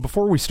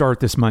Before we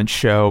start this month's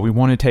show, we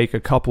want to take a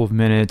couple of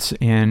minutes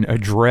and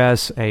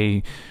address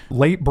a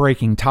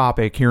late-breaking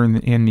topic here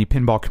in the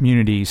pinball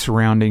community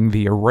surrounding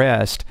the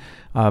arrest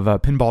of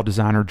pinball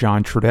designer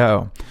John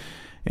Trudeau.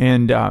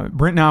 And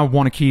Brent and I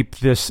want to keep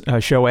this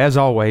show, as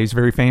always,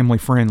 very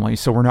family-friendly,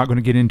 so we're not going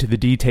to get into the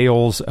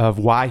details of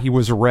why he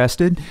was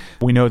arrested.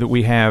 We know that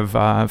we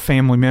have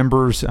family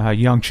members,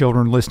 young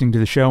children listening to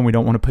the show, and we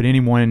don't want to put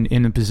anyone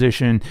in a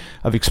position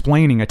of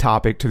explaining a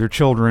topic to their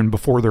children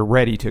before they're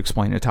ready to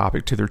explain a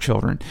topic to their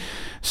children.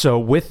 So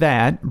with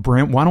that,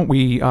 Brent, why don't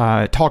we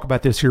talk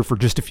about this here for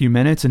just a few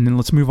minutes, and then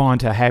let's move on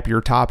to a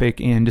happier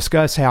topic and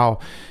discuss how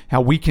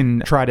we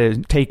can try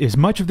to take as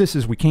much of this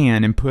as we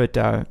can and put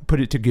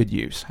it to good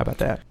use. How about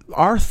that?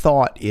 Our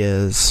thought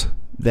is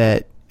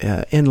that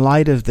in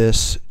light of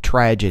this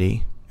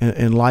tragedy,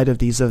 in light of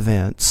these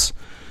events,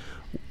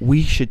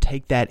 we should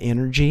take that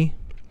energy.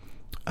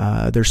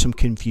 There's some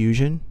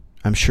confusion.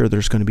 I'm sure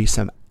there's going to be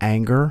some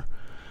anger.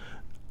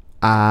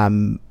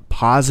 I'm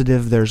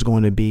positive there's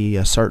going to be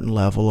a certain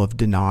level of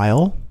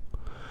denial.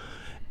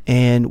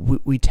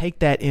 And we take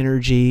that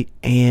energy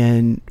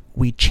and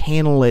we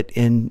channel it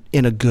in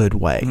a good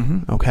way.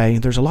 Mm-hmm. Okay.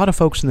 There's a lot of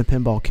folks in the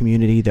pinball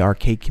community, the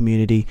arcade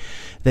community,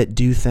 that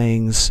do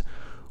things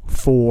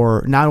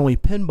for not only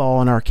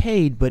pinball and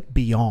arcade, but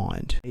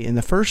beyond. And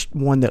the first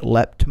one that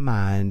leapt to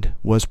mind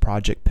was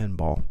Project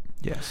Pinball.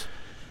 Yes.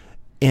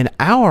 In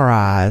our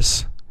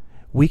eyes,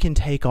 we can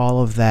take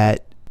all of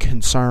that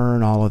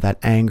concern, all of that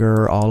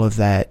anger, all of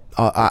that.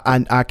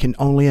 I can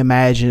only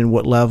imagine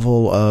what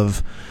level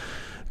of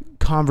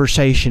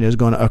conversation is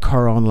going to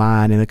occur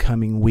online in the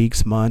coming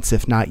weeks, months,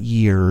 if not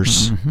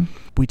years. Mm-hmm.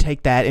 We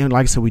take that and,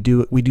 like I said, we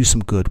do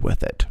some good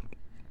with it.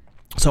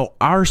 So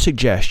our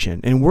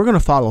suggestion, and we're going to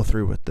follow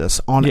through with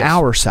this on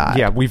our side.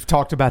 Yeah, we've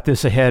talked about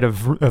this ahead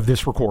of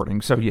this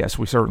recording. So yes,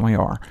 we certainly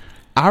are.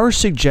 Our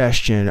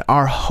suggestion,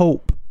 our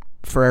hope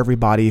for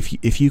everybody,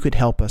 if you could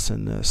help us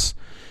in this,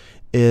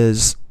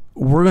 is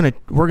we're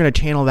gonna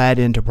channel that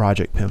into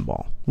Project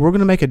Pinball. We're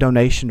gonna make a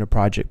donation to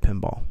Project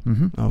Pinball.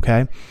 Mm-hmm.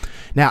 Okay.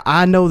 Now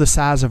I know the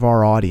size of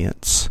our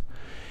audience,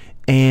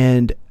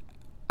 and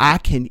I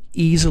can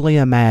easily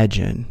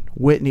imagine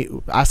Whitney.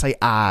 I say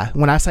I.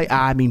 When I say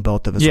I mean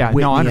both of us. Yeah.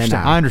 Whitney no, I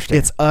understand. I understand.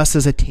 It's us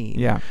as a team.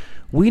 Yeah.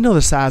 We know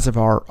the size of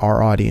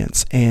our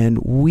audience, and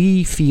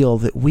we feel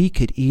that we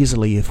could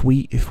easily, if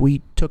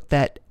we took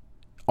that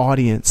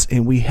audience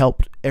and we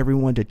helped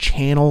everyone to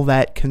channel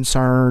that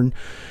concern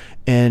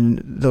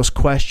and those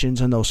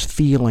questions and those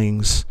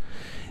feelings,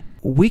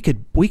 we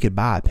could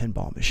buy a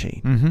pinball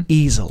machine. Mm-hmm.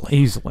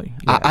 easily.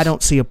 Yes. I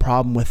don't see a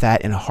problem with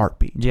that in a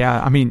heartbeat.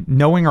 Yeah, I mean,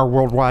 knowing our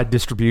worldwide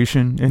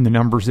distribution and the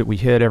numbers that we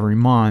hit every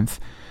month,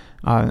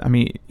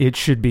 it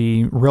should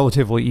be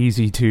relatively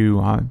easy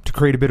to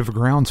create a bit of a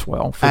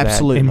groundswell for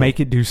Absolutely. that and make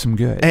it do some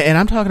good. And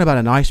I'm talking about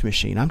a nice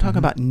machine. I'm talking mm-hmm.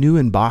 about new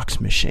in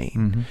box machine.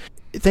 Mm-hmm.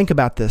 Think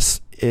about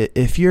this: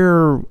 if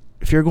you're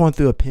going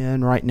through a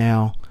pin right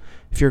now,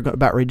 if you're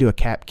about ready to do a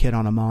cap kit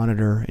on a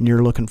monitor and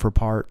you're looking for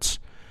parts,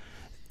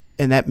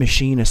 and that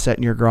machine is set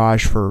in your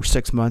garage for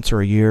 6 months or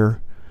a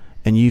year,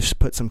 and you've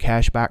put some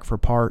cash back for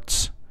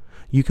parts,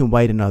 you can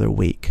wait another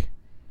week.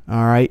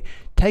 All right?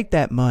 Take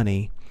that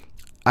money.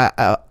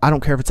 I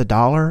don't care if it's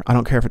 $1. I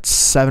don't care if it's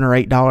 $7 or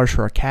 $8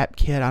 for a cap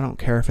kit. I don't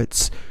care if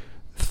it's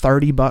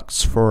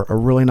 $30 for a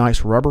really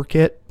nice rubber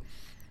kit.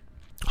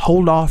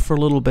 Hold off for a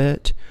little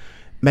bit.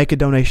 Make a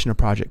donation to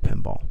Project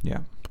Pinball.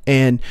 Yeah.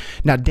 And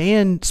now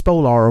Dan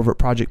Spolar over at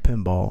Project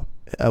Pinball,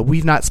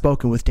 we've not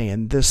spoken with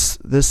Dan. This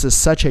is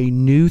such a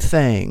new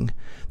thing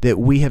that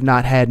we have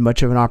not had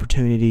much of an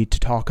opportunity to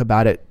talk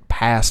about it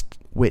past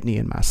Whitney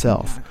and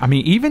myself. I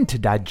mean, even to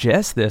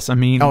digest this,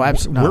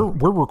 absolutely.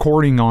 We're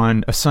recording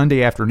on a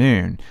Sunday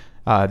afternoon,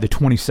 the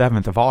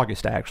 27th of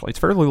August, actually. It's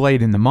fairly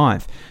late in the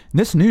month. And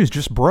this news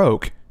just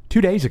broke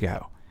 2 days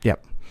ago.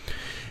 Yep.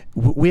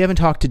 We haven't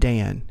talked to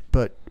Dan,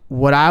 but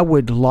what I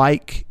would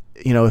like,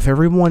 if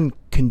everyone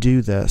can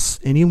do this,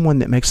 anyone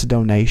that makes a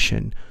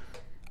donation,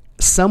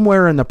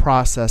 somewhere in the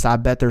process, I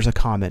bet there's a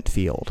comment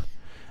field.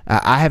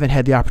 I haven't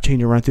had the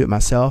opportunity to run through it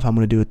myself. I'm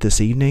going to do it this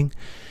evening.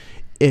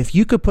 If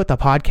you could put the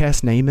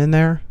podcast name in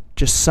there,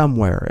 just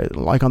somewhere,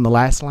 like on the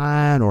last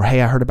line, or,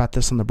 hey, I heard about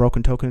this on the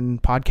Broken Token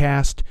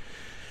podcast,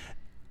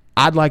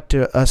 I'd like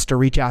us to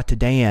reach out to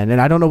Dan.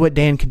 And I don't know what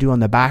Dan can do on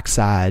the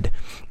backside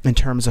in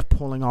terms of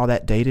pulling all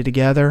that data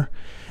together.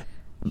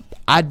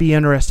 I'd be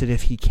interested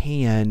if he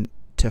can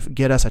to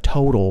get us a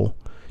total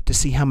to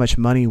see how much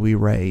money we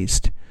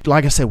raised.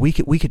 Like I said, we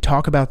could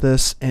talk about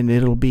this, and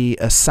it'll be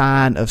a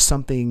sign of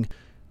something.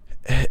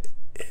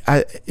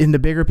 In the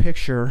bigger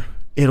picture,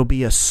 it'll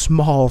be a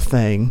small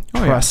thing.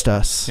 Trust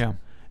us. Yeah.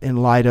 In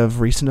light of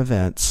recent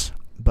events,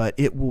 but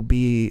it will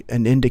be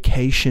an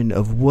indication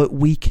of what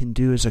we can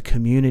do as a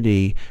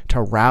community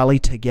to rally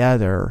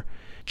together,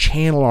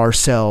 channel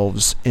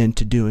ourselves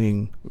into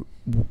doing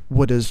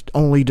what is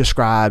only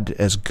described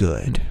as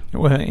good.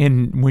 Well,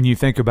 and when you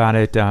think about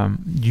it,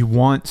 you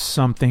want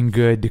something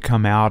good to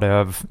come out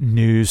of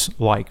news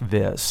like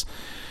this.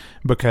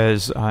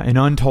 because an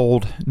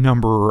untold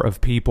number of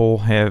people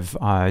have,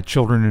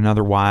 children and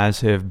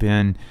otherwise, have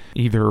been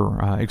either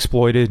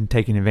exploited,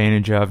 taken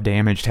advantage of,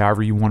 damaged,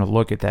 however you want to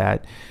look at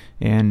that.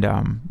 And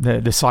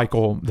the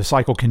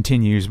cycle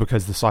continues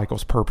because the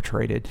cycle's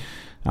perpetrated.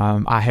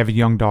 I have a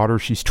young daughter.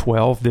 She's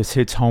 12. This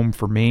hits home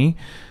for me.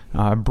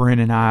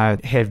 Brent and I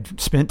have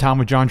spent time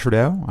with John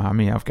Trudeau. I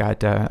mean, I've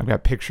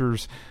got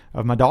pictures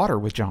of my daughter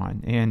with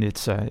John, and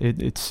it's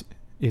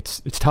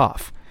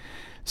tough.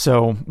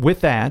 So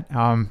with that,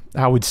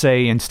 I would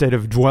say, instead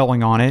of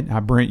dwelling on it,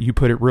 Brent, you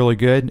put it really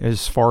good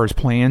as far as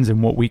plans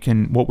and what we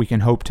can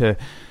hope to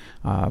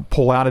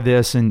pull out of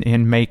this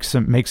and make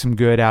some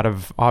good out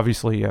of,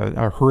 obviously,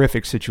 a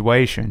horrific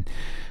situation.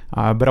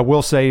 But I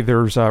will say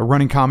there's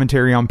running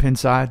commentary on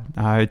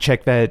Pinside.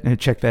 Check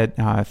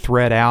that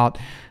thread out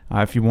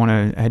if you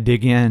want to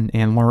dig in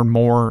and learn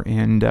more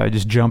and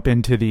just jump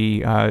into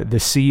the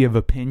sea of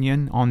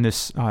opinion on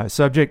this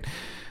subject.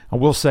 I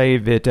will say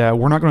that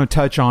we're not going to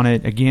touch on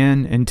it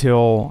again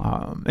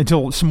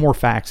until some more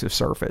facts have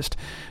surfaced,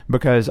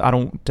 because I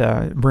don't,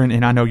 Brent,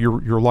 and I know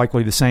you're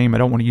likely the same. I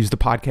don't want to use the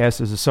podcast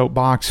as a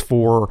soapbox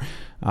for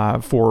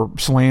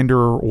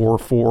slander or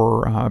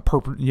for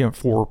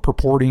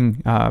purporting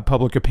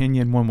public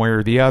opinion one way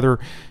or the other.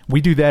 We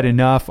do that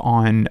enough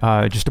on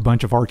just a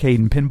bunch of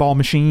arcade and pinball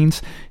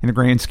machines. In the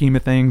grand scheme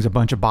of things, a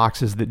bunch of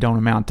boxes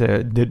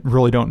that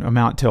really don't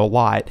amount to a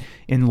lot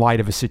in light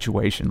of a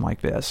situation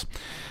like this.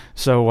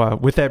 So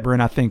with that,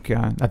 Brent, I think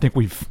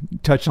we've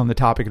touched on the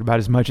topic about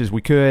as much as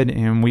we could,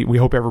 and we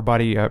hope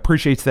everybody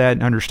appreciates that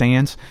and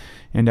understands.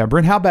 And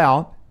Brent, how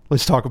about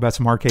let's talk about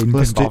some arcade and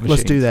pinball machines?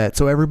 Let's do that.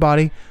 So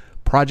everybody,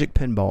 Project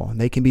Pinball,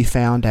 they can be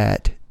found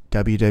at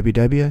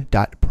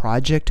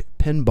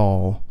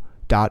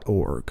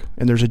www.projectpinball.org,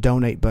 and there's a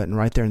donate button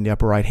right there in the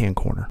upper right-hand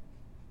corner.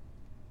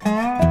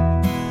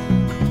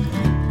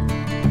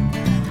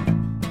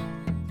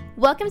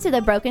 Welcome to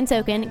the Broken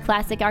Token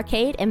Classic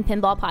Arcade and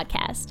Pinball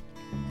Podcast.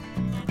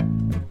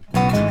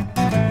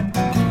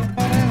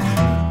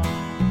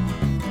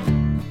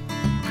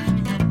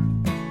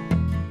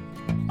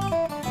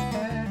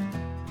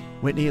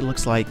 Whitney, it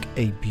looks like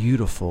a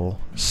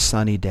beautiful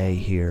sunny day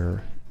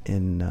here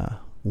in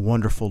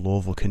wonderful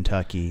Louisville,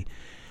 Kentucky,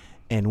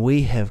 and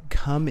we have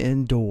come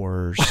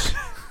indoors.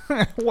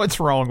 What's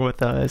wrong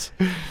with us?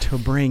 To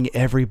bring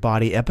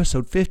everybody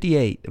episode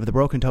 58 of the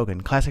Broken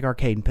Token Classic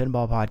Arcade and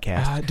Pinball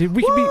Podcast. Dude,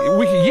 we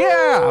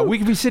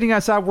could be sitting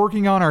outside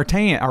working on our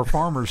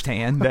farmer's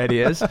tan, that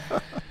is.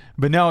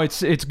 But no,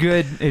 it's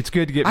good. It's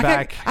good to get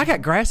back. I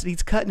got grass that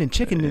needs cutting and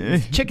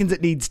chickens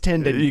that needs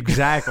tending.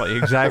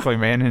 Exactly,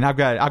 man. And I've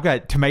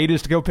got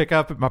tomatoes to go pick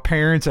up at my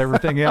parents'.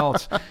 Everything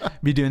else,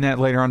 be doing that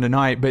later on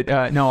tonight. But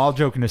no, all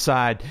joking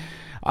aside,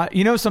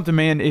 you know something,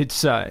 man.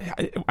 It's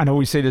I know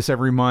we say this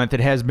every month. It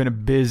has been a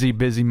busy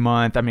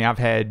month. I mean, I've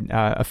had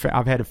a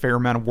fair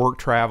amount of work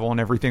travel and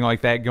everything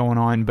like that going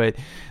on. But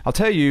I'll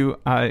tell you,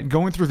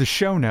 going through the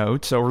show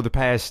notes over the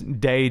past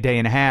day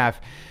and a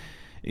half,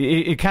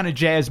 it kind of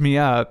jazzed me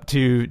up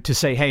to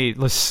say, hey,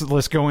 let's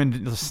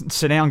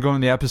sit down, go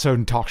in the episode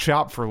and talk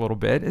shop for a little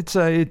bit.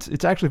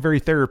 It's actually very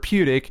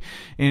therapeutic,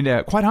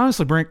 and quite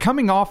honestly, Brent,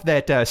 coming off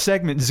that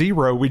segment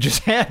 0 we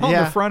just had on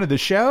the front of the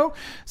show,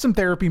 some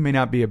therapy may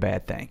not be a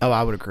bad thing. Oh,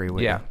 I would agree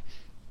with you.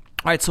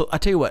 All right, so I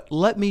tell you what,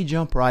 let me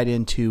jump right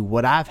into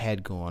what I've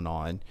had going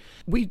on.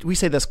 We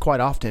say this quite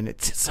often.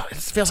 It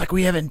feels like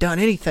we haven't done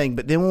anything,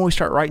 but then when we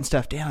start writing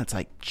stuff down, it's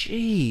like,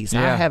 geez,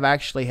 I have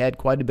actually had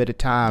quite a bit of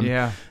time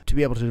to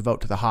be able to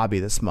devote to the hobby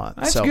this month.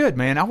 That's good,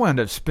 man. I wound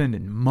up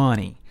spending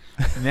money.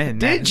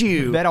 Did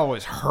you? That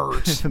always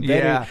hurts.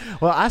 Yeah.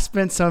 Well, I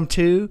spent some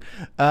too,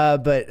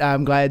 but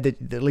I'm glad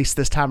that at least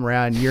this time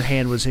around your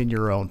hand was in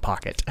your own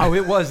pocket. Oh,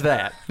 it was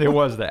that. It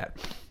was that.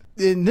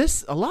 And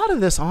a lot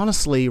of this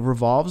honestly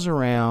revolves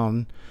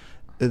around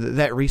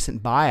that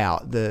recent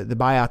buyout, the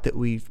buyout that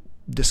we've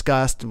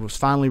discussed and was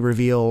finally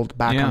revealed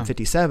back on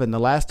 57, the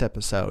last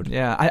episode.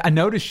 Yeah, I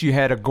noticed you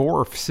had a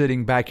Gorf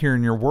sitting back here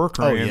in your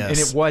workroom, and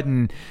it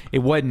wasn't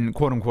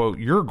quote unquote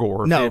your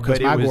Gorf. No, because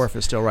my Gorf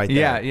is still right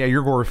there. Yeah,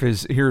 your Gorf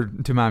is here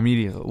to my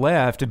immediate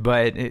left.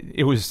 But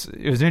it was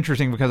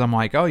interesting because I'm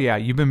like, oh yeah,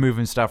 you've been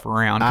moving stuff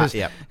around.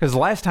 Because the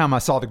last time I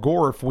saw the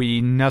Gorf,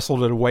 we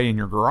nestled it away in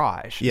your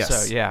garage.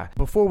 Yes. So yeah.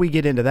 Before we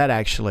get into that,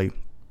 actually,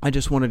 I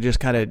just want to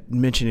kind of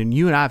mention, and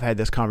you and I have had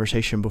this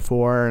conversation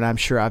before, and I'm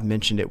sure I've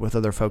mentioned it with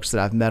other folks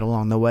that I've met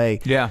along the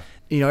way. Yeah.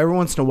 You know, every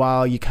once in a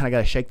while, you kind of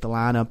got to shake the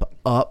lineup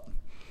up.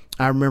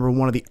 I remember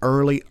one of the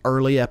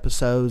early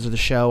episodes of the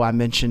show, I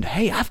mentioned,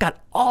 hey, I've got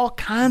all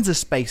kinds of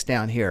space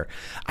down here.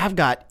 I've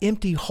got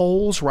empty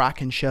holes where I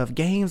can shove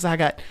games.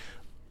 I'm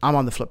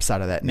on the flip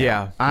side of that now.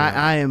 Yeah.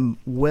 I am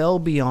well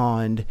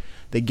beyond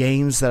the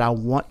games that I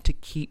want to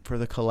keep for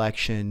the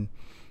collection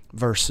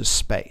versus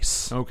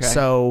space. Okay.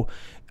 So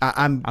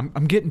I'm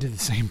getting to the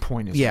same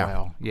point as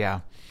well.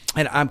 Yeah.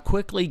 And I'm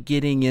quickly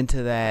getting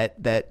into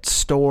that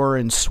store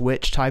and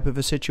switch type of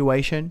a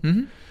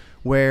situation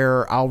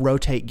where I'll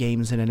rotate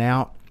games in and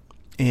out.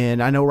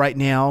 And I know right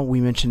now we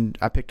mentioned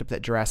I picked up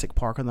that Jurassic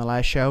Park on the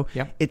last show.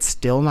 Yep. It's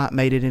still not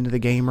made it into the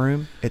game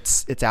room.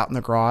 It's out in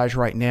the garage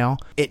right now.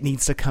 It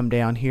needs to come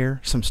down here.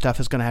 Some stuff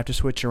is going to have to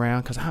switch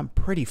around because I'm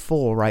pretty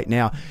full right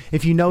now.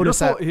 If you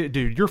notice,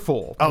 dude, you're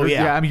full. Oh,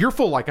 yeah. I mean, you're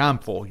full like I'm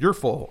full. You're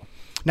full.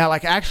 Now,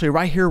 like actually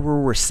right here where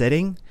we're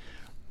sitting,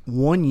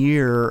 one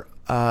year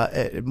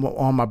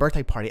on my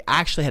birthday party,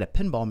 I actually had a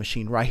pinball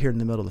machine right here in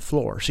the middle of the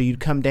floor. So you'd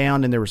come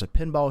down and there was a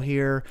pinball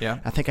here. Yeah.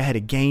 I think I had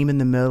a game in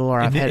the middle,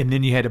 And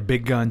then you had a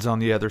Big Guns on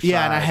the other side.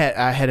 Yeah, and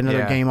I had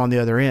another game on the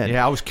other end.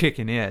 Yeah, I was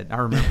kicking it. I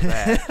remember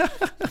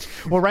that.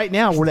 Well, right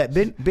now where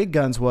that big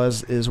Guns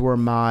is where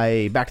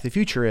my Back to the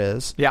Future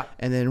is. Yeah.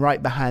 And then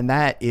right behind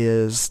that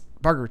is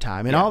Burger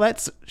Time, and all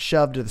that's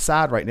shoved to the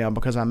side right now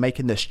because I'm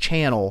making this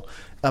channel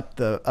up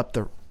the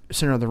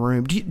center of the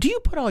room. Do you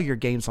put all your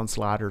games on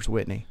sliders,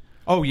 Whitney?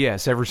 Oh,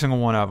 yes, every single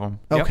one of them.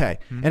 Yep. Okay.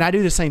 Mm-hmm. And I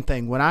do the same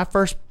thing. When I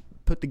first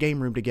put the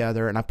game room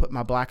together and I put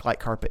my black light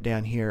carpet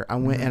down here, I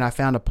went and I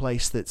found a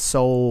place that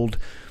sold,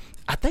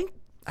 I think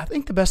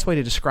the best way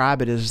to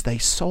describe it is they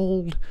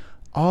sold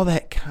all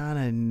that kind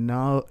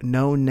of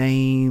no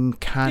name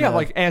kind of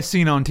like as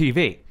seen on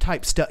TV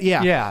type stuff.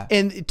 Yeah.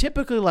 And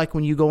typically like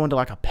when you go into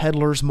like a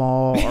peddler's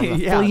mall or a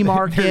flea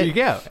market. There you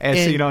go. As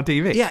seen on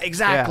TV. Yeah,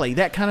 exactly. Yeah.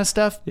 That kind of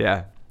stuff.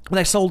 Yeah.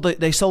 They sold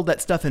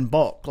that stuff in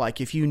bulk. Like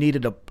if you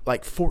needed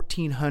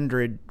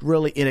 1,400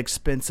 really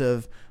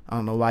inexpensive, I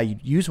don't know why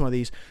you'd use one of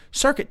these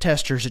circuit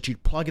testers that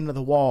you'd plug into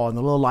the wall and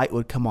the little light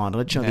would come on to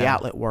let you know the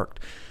outlet worked.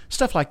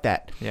 Stuff like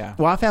that. Yeah.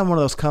 Well, I found one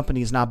of those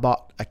companies and I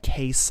bought a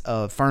case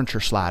of furniture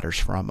sliders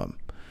from them.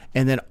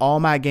 And then all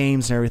my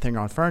games and everything are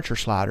on furniture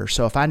sliders.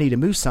 So if I need to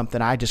move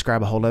something, I just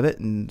grab a hold of it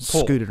and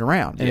scoot it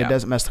around. And it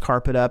doesn't mess the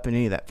carpet up and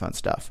any of that fun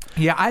stuff.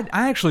 Yeah, I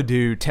actually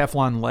do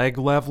Teflon leg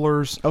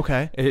levelers.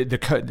 Okay. The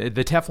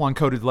Teflon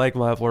coated leg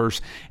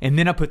levelers. And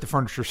then I put the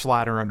furniture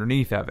slider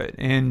underneath of it.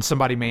 And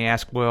somebody may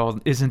ask, well,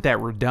 isn't that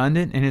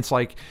redundant? And it's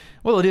like,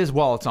 well, it is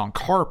while it's on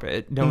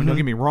carpet. Don't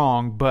get me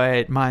wrong,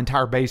 but my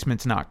entire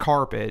basement's not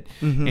carpet.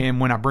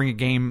 And when I bring a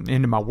game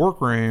into my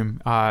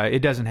workroom, it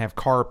doesn't have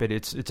carpet.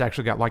 It's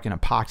actually got like an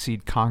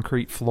epoxied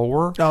concrete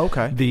floor. Oh,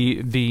 okay.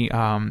 The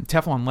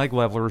Teflon leg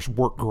levelers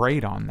work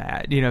great on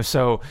that.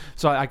 So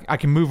I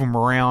can move them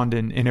around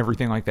and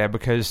everything like that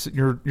because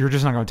you're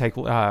just not going to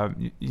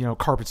take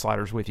carpet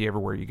sliders with you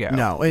everywhere you go.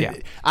 No,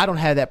 I don't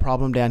have that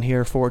problem down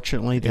here.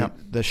 Fortunately,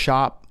 the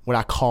shop, what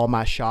I call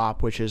my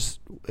shop, which is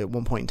at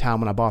one point in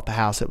time when I bought the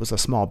house, it was a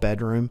small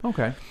bedroom.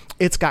 Okay.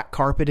 It's got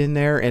carpet in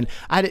there, and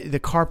the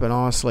carpet,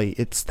 honestly,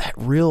 it's that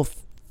real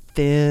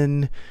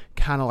thin,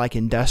 kind of like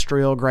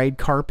industrial grade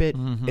carpet.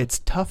 It's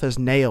tough as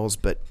nails,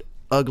 but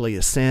ugly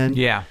as sin.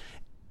 Yeah.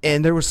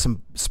 And there was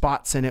some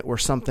spots in it where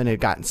something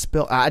had gotten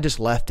spilled. I just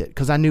left it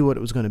because I knew what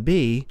it was going to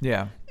be.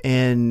 Yeah.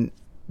 And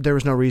there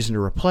was no reason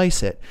to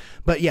replace it.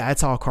 But yeah,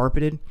 it's all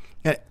carpeted.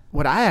 And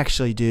what I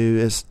actually do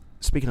is,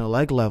 speaking of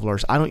leg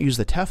levelers, I don't use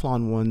the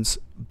Teflon ones,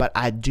 but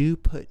I do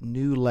put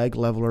new leg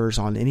levelers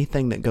on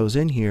anything that goes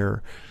in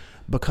here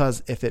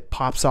because if it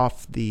pops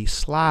off the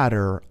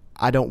slider,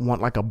 I don't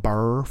want like a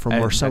burr from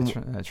where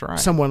that's right.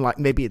 someone like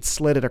maybe it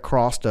slid it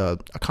across a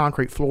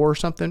concrete floor or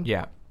something.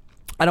 Yeah.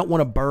 I don't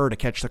want a burr to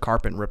catch the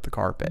carpet and rip the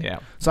carpet. Yeah.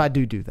 So I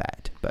do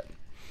that. But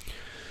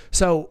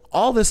so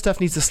all this stuff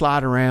needs to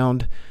slide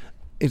around.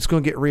 It's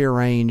going to get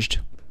rearranged.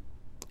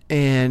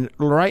 And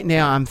right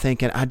now I'm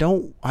thinking I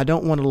don't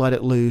want to let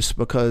it loose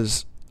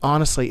because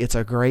honestly it's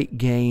a great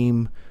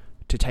game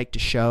to take to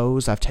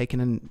shows. I've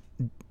taken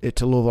it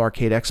to Louisville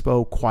Arcade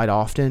Expo quite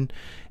often,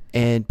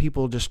 and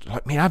people just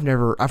like, man,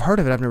 I've heard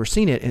of it, I've never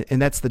seen it,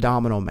 and that's the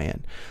Domino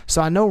Man.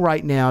 So I know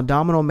right now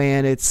Domino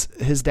Man, it's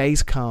his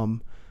days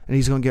come, and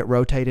he's going to get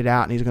rotated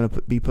out, and he's going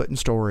to be put in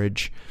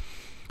storage.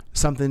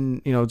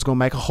 Something, it's going to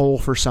make a hole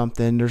for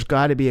something. There's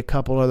got to be a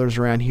couple others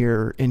around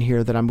here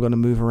that I'm going to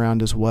move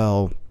around as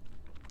well.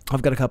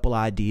 I've got a couple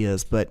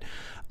ideas, but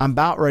I'm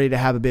about ready to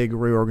have a big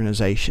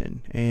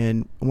reorganization,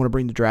 and I want to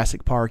bring the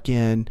Jurassic Park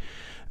in.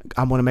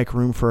 I want to make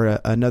room for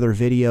another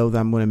video that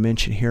I'm going to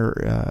mention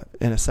here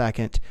in a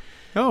second.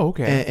 Oh,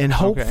 okay. And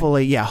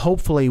hopefully,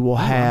 hopefully we'll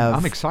have.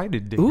 I'm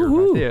excited to hear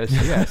about this.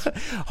 Yes.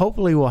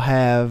 Hopefully we'll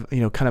have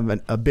kind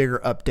of a bigger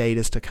update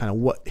as to kind of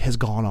what has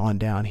gone on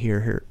down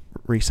here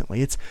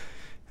recently.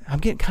 I'm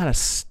getting kind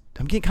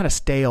of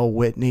stale,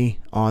 Whitney,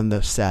 on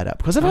the setup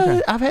because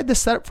I've had this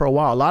setup for a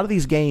while. A lot of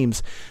these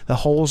games, the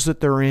holes that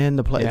they're in,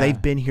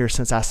 they've been here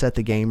since I set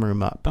the game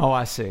room up. Oh,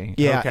 I see.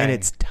 Yeah, okay. and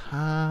it's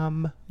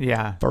time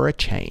for a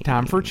change.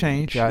 Time for a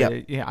change.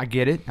 Yep. I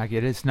get it.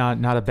 It's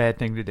not a bad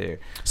thing to do.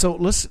 So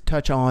let's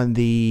touch on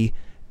that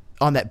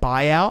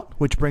buyout,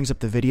 which brings up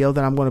the video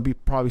that I'm going to be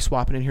probably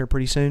swapping in here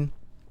pretty soon.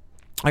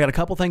 I got a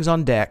couple things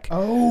on deck.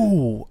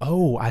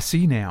 Oh, I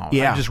see now.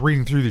 Yeah. I'm just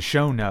reading through the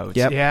show notes.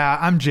 Yep. Yeah,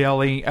 I'm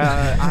jelly.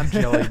 I'm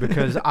jelly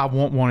because I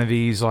want one of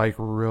these like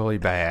really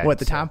bad. What,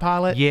 the Time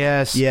Pilot?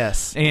 Yes.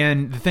 Yes.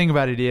 And the thing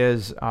about it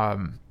is, talk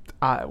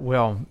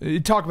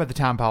about the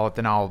Time Pilot,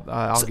 then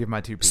I'll give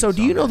my 2 pieces. So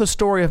do you know the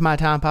story of my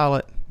Time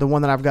Pilot, the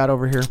one that I've got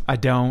over here? I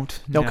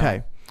don't. No.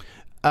 Okay.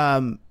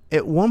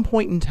 At one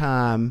point in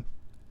time,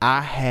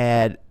 I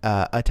had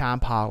a Time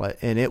Pilot,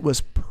 and it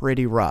was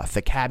pretty rough.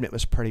 The cabinet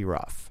was pretty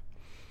rough.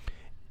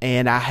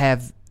 And I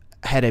have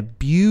had a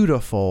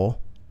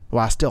beautiful,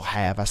 well, I still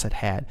have, I said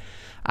had.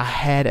 I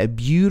had a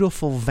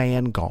beautiful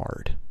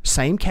Vanguard.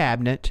 Same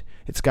cabinet.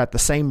 It's got the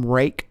same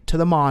rake to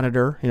the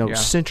monitor.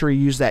 Century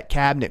used that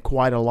cabinet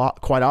quite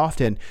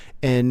often,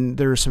 and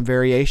there are some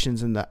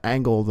variations in the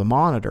angle of the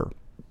monitor.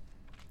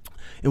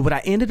 And what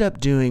I ended up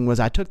doing was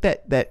I took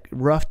that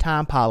rough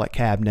Time Pilot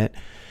cabinet,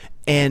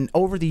 and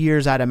over the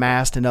years I'd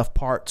amassed enough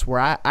parts where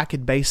I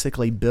could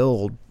basically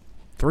build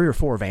 3 or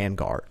 4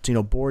 Vanguards,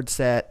 board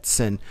sets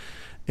and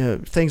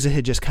things that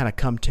had just kind of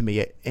come to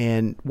me.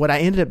 And what I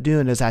ended up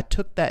doing is I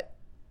took that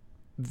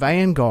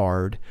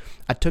Vanguard,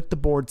 I took the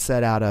board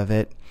set out of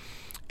it,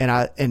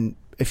 and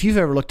if you've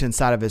ever looked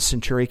inside of a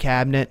Century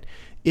cabinet,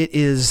 it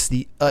is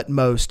the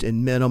utmost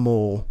and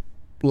minimal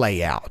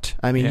layout.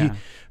 I mean,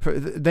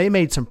 they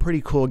made some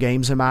pretty cool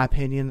games in my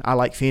opinion. I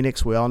like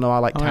Phoenix. We all know I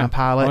like Time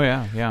Pilot. Oh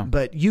yeah.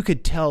 But you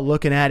could tell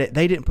looking at it,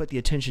 they didn't put the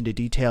attention to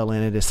detail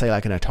in it as say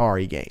like an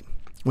Atari game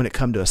when it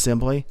come to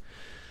assembly.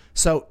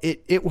 So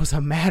it was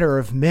a matter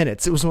of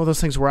minutes. It was one of those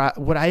things where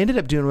what I ended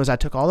up doing was I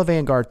took all the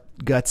Vanguard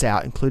guts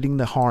out, including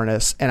the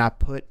harness, and I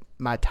put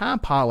my Time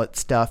Pilot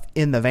stuff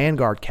in the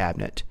Vanguard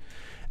cabinet.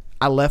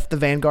 I left the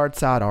Vanguard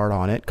side art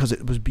on it because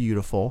it was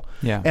beautiful.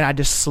 Yeah. And I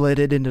just slid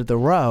it into the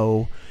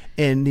row.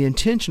 And the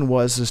intention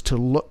was to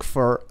look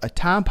for a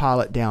Time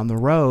Pilot down the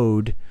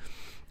road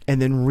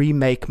and then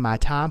remake my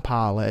Time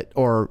Pilot,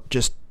 or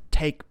just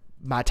take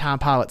my Time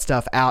Pilot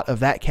stuff out of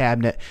that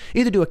cabinet,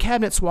 either do a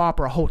cabinet swap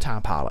or a whole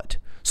Time Pilot.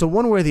 So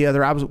one way or the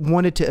other, I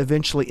wanted to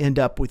eventually end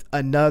up with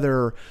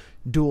another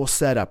dual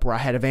setup where I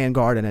had a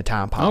Vanguard and a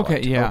Time Pilot.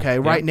 Okay, yeah. Okay,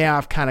 right now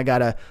I've kind of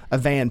got a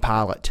Van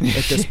Pilot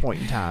at this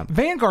point in time.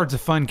 Vanguard's a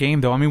fun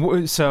game, though. I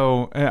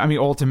mean,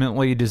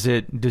 ultimately, does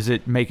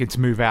it make its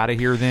move out of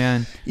here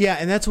then? Yeah,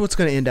 and that's what's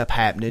going to end up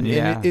happening.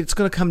 Yeah. And it's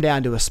going to come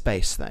down to a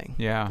space thing.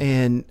 Yeah.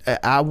 And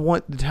I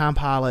want the Time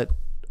Pilot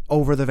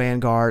over the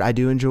Vanguard. I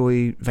do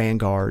enjoy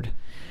Vanguard.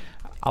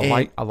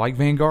 I like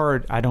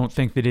Vanguard. I don't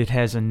think that it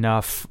has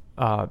enough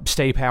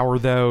stay power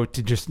though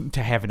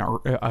to have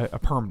a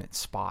permanent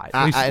spot.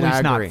 At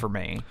least not for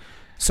me.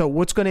 So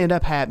what's going to end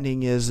up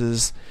happening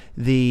is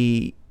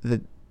the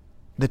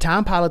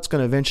Time Pilot's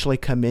going to eventually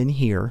come in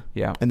here.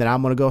 Yeah. And then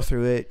I'm going to go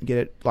through it and get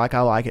it like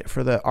I like it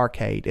for the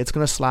arcade. It's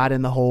going to slide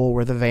in the hole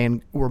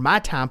where my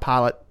Time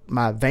Pilot,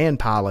 my Van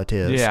Pilot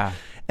is. Yeah.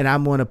 And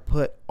I'm going to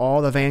put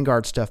all the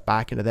Vanguard stuff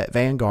back into that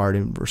Vanguard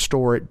and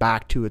restore it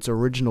back to its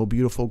original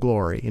beautiful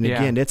glory. And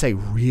again, it's a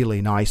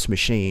really nice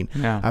machine.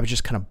 Yeah. I was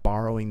just kind of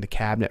borrowing the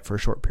cabinet for a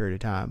short period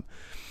of time.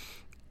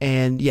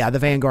 And the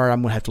Vanguard,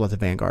 I'm going to have to let the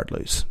Vanguard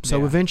loose.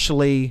 So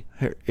eventually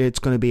it's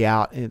going to be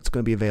out and it's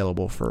going to be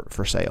available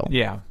for sale.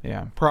 Yeah.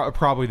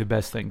 Probably the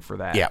best thing for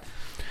that.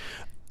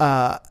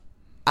 Yeah.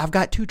 I've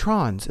got 2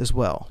 Trons as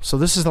well. So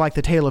this is like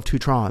the tale of 2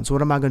 Trons.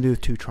 What am I going to do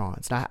with 2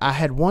 Trons? Now, I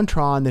had one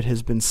Tron that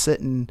has been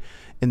sitting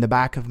in the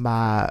back of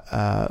my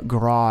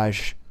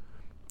garage.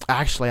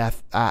 Actually,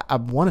 I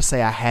want to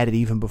say I had it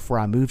even before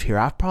I moved here.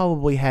 I've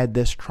probably had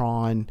this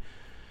Tron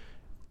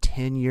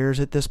 10 years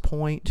at this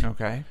point.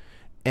 Okay.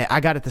 And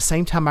I got it the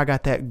same time I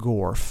got that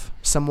Gorf.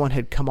 Someone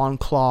had come on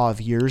Claw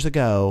years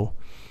ago,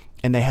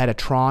 and they had a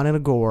Tron and a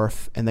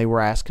Gorf, and they were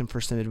asking for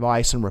some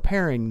advice on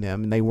repairing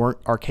them, and they weren't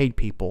arcade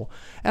people.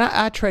 And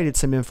I traded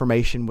some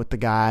information with the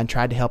guy and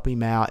tried to help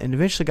him out, and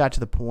eventually got to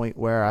the point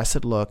where I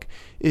said, look,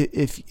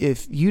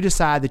 if you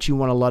decide that you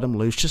want to let them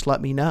loose, just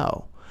let me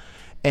know.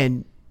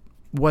 And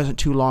wasn't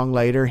too long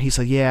later, he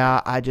said,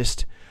 yeah,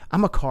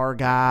 I'm a car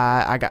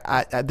guy.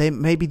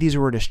 Maybe these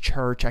were at his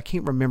church. I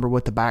can't remember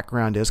what the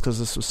background is because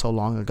this was so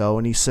long ago.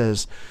 And he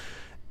says,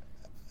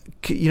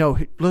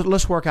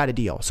 let's work out a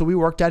deal. So we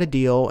worked out a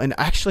deal, and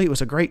actually it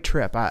was a great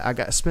trip.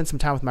 I spent some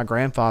time with my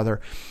grandfather.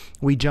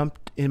 We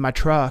jumped in my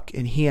truck,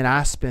 and he and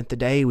I spent the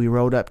day. We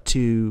rode up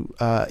to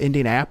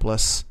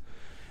Indianapolis,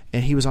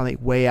 and he was on the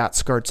way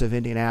outskirts of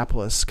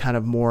Indianapolis, kind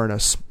of more in a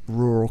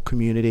rural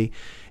community.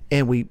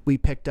 And we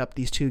picked up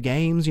these 2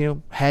 games,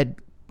 had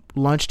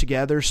lunch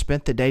together,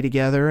 spent the day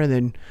together, and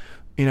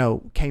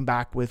then, came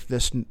back with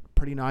this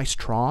pretty nice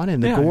Tron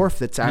and the Gorf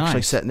that's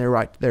actually sitting there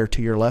right there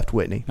to your left,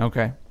 Whitney.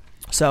 Okay.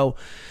 So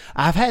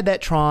I've had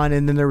that Tron,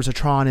 and then there was a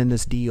Tron in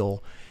this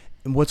deal.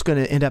 And what's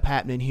going to end up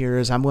happening here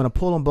is I'm going to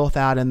pull them both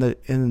out in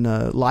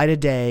the light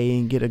of day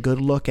and get a good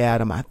look at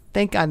them. I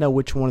think I know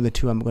which one of the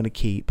 2 I'm going to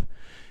keep.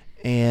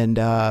 And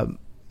I'm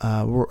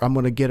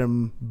going to get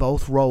them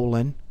both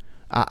rolling.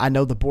 I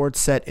know the board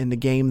set in the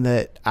game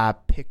that I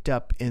picked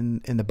up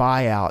in the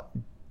buyout.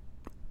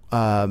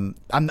 I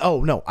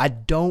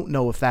don't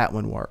know if that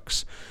one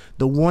works.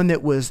 The one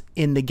that was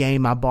in the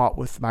game I bought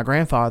with my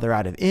grandfather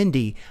out of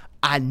Indy,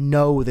 I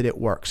know that it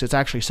works. It's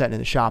actually sitting in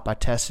the shop. I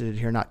tested it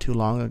here not too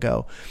long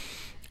ago.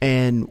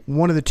 And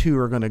one of the 2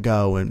 are going to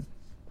go. And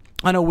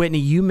I know, Whitney,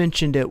 you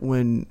mentioned it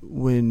when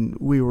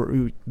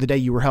the day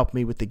you were helping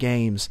me with the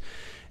games.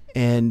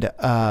 And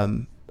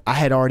I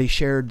had already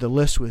shared the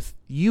list with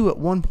you at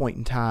one point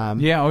in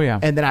time. Yeah, oh yeah.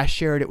 And then I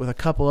shared it with a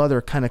couple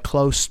other kind of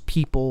close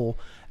people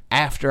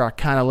after I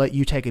kind of let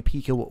you take a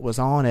peek at what was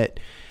on it.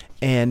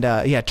 And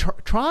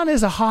Tron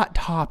is a hot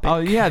topic. Oh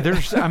yeah,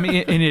 there's. I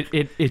mean, and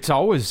it's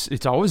always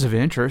of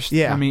interest.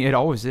 Yeah, I mean, it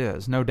always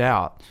is, no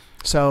doubt.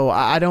 So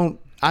I don't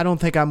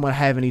think I'm going to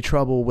have any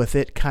trouble with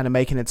it kind of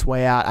making its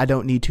way out. I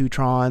don't need 2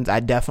 Trons.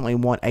 I definitely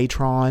want a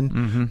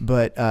Tron,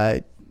 but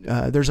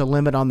there's a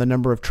limit on the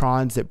number of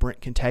Trons that Brent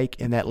can take,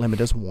 and that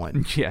limit is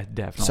 1. Yeah,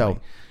 definitely. So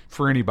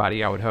for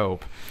anybody, I would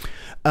hope.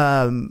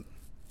 I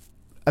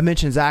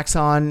mentioned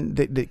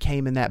Zaxxon that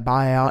came in that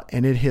buyout,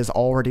 and it has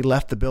already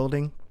left the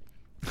building.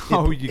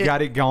 You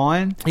got it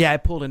going? Yeah, I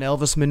pulled an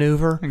Elvis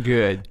maneuver.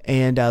 Good.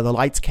 And the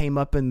lights came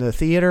up in the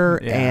theater,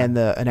 and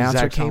the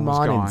announcer came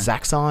on, and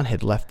Zaxxon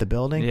had left the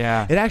building.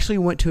 Yeah. It actually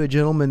went to a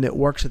gentleman that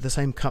works at the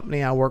same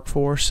company I work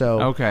for,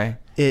 so okay.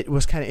 It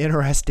was kind of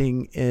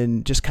interesting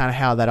in just kind of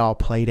how that all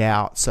played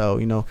out. So,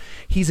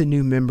 he's a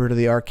new member to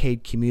the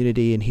arcade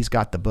community, and he's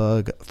got the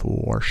bug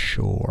for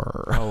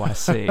sure. Oh, I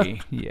see.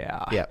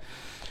 Yeah. Yep.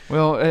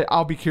 Well,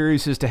 I'll be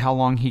curious as to how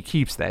long he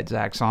keeps that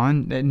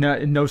Zaxxon.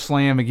 No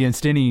slam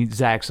against any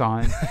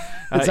Zaxxon.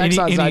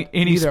 Zaxxon's not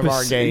either of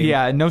our game.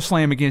 Yeah, no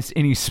slam against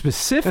any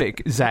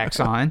specific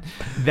Zaxxon.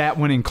 That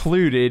one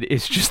included.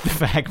 It's just the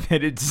fact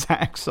that it's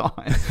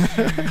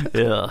Zaxxon.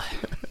 Ugh.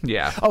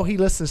 Yeah. Oh, he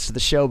listens to the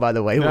show, by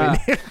the way.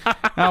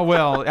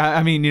 Well,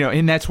 I mean,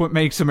 and that's what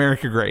makes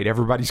America great.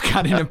 Everybody's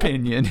got an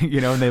opinion,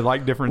 and they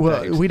like different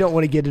things. Well, we don't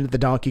want to get into the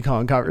Donkey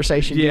Kong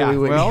conversation, yeah,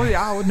 do we? Well,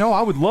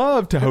 I would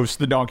love to host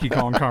the Donkey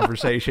Kong conversation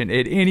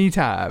at any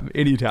time.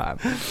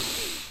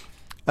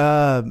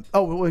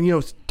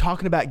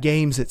 Talking about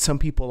games that some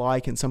people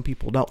like and some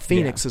people don't.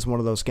 Phoenix is one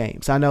of those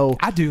games. I know.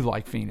 I do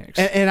like Phoenix.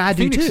 And I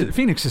do too.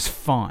 Phoenix is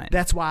fun.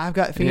 That's why I've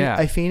got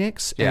a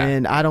Phoenix. Yeah.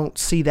 And I don't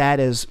see that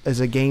as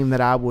a game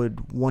that I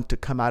would want to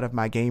come out of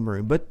my game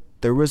room. But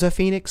there was a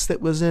Phoenix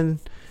that was in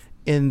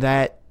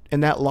that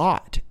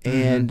lot.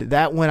 And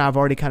that one I've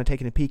already kind of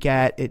taken a peek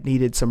at. It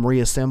needed some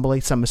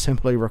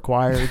assembly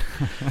required.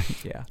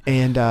 Yeah.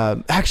 And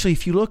actually,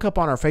 if you look up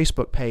on our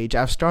Facebook page,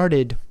 I've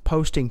started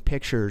posting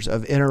pictures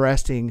of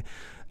interesting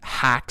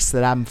hacks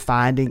that I'm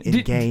finding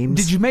in games.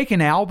 Did you make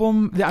an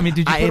album? I mean,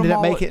 did you? I ended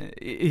up making.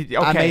 Okay.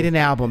 I made an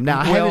album.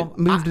 Now I haven't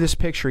moved to this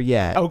picture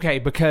yet. Okay,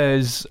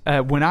 because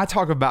when I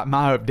talk about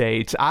my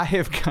updates,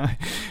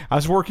 I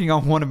was working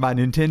on one of my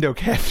Nintendo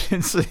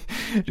cabinets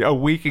a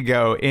week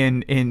ago,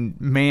 and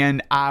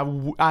man,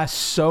 I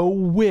so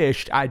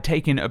wished I'd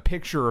taken a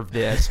picture of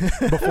this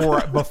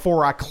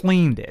before I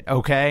cleaned it.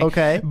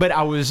 Okay. But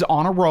I was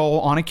on a roll,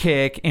 on a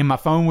kick, and my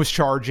phone was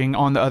charging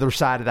on the other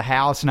side of the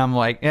house, and I'm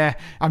like,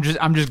 I'm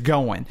just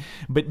going.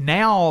 But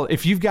now,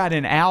 if you've got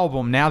an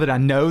album, now that I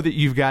know that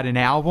you've got an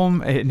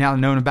album, now I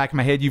know in the back of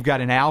my head you've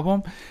got an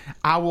album,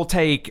 I'll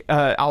take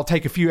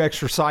a few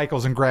extra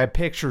cycles and grab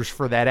pictures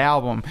for that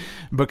album,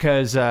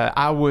 because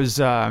I was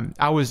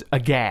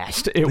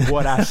aghast at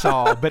what I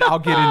saw. But I'll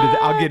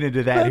get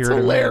into that here in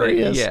a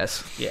minute.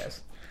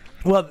 Yes.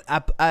 Well,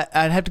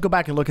 I'd have to go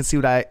back and look and see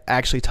what I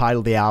actually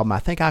titled the album. I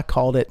think I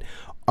called it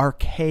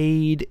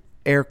Arcade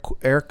air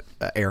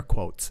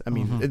quotes. I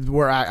mean,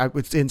 where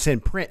it's in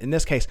print in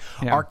this case.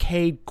 Yeah.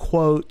 Arcade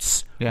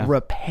quotes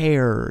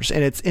repairs,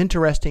 and it's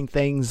interesting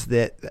things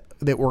that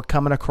we're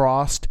coming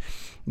across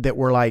that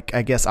were like,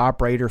 I guess,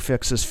 operator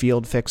fixes,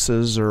 field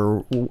fixes,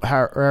 or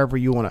however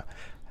you want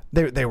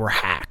to. They were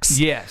hacks.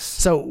 Yes.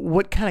 So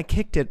what kind of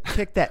kicked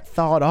that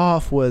thought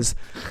off was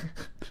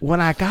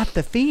when I got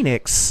the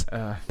Phoenix,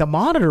 the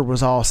monitor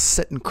was all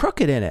sitting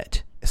crooked in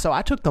it. So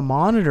I took the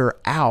monitor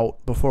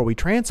out before we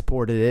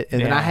transported it,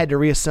 and then I had to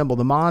reassemble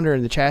the monitor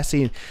and the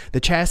chassis. And the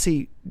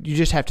chassis, you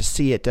just have to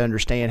see it to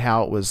understand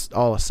how it was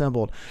all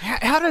assembled.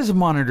 How does a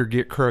monitor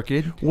get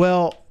crooked?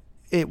 Well,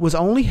 it was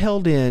only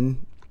held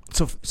in.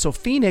 So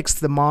Phoenix,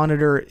 the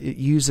monitor, it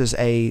uses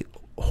a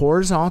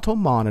horizontal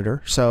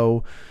monitor.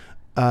 So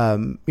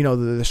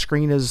the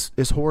screen is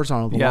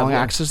horizontal. The long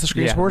axis of the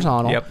screen is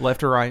horizontal. Yep,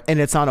 left or right. And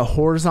it's on a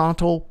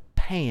horizontal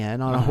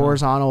pan on a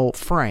horizontal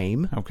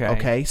frame.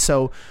 Okay.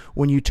 So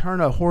when you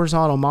turn a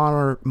horizontal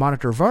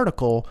monitor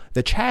vertical,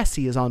 the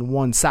chassis is on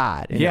one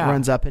side and it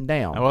runs up and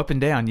down. Oh, up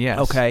and down, yes.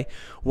 Okay.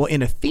 Well,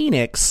 in a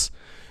Phoenix,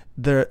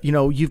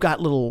 you've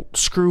got little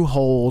screw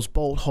holes,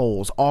 bolt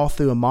holes all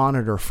through a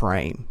monitor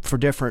frame so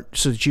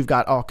that you've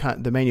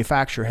got the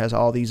manufacturer has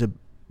all these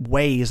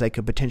ways they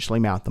could potentially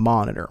mount the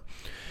monitor.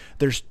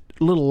 There's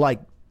little like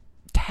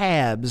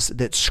tabs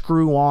that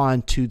screw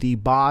on to the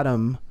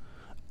bottom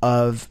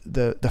of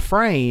the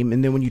frame,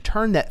 and then when you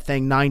turn that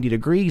thing 90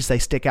 degrees, they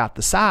stick out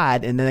the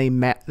side, and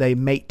then they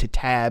mate to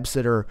tabs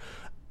that are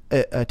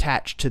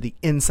attached to the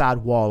inside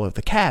wall of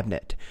the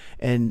cabinet.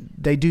 And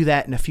they do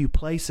that in a few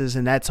places,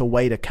 and that's a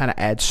way to kind of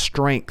add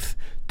strength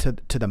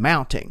to the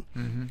mounting.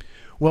 Mm-hmm.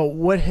 Well,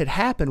 what had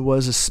happened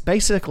was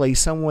basically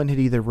someone had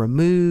either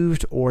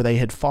removed or they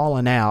had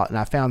fallen out, and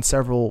I found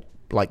several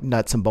like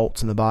nuts and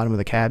bolts in the bottom of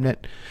the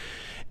cabinet,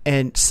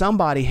 and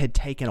somebody had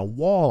taken a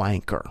wall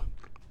anchor.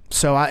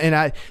 So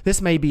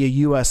this may be a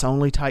U.S.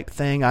 only type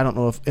thing. I don't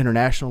know if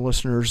international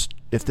listeners,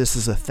 if this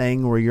is a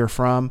thing where you're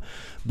from,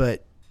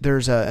 but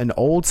there's an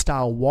old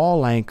style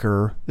wall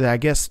anchor that I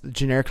guess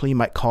generically you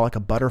might call like a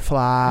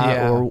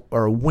butterfly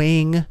or a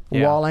wing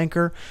wall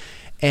anchor.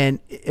 And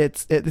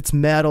it's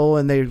metal,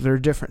 and they're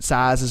different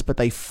sizes, but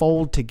they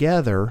fold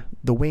together.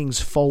 The wings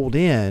fold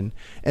in,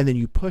 and then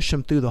you push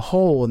them through the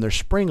hole, and they're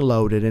spring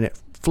loaded, and it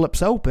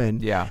flips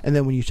open. Yeah. And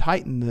then when you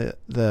tighten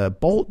the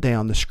bolt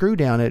down, the screw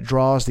down, it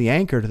draws the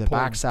anchor to the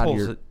backside of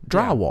your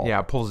drywall.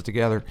 Yeah, it pulls it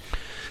together.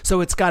 So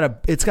it's got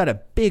a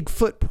big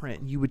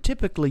footprint. You would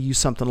typically use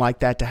something like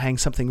that to hang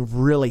something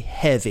really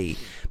heavy,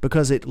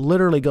 because it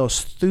literally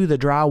goes through the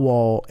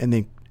drywall and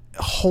then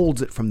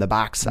holds it from the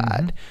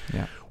backside. Mm-hmm.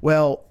 Yeah.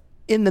 Well,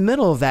 in the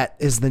middle of that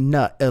is the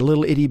nut, a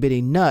little itty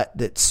bitty nut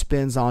that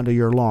spins onto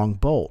your long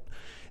bolt.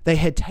 They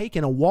had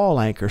taken a wall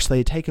anchor, so they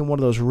had taken one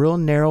of those real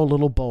narrow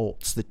little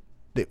bolts that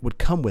would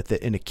come with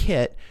it in a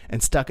kit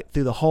and stuck it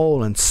through the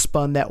hole and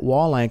spun that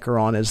wall anchor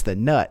on as the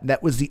nut.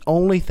 That was the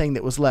only thing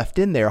that was left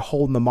in there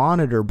holding the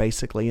monitor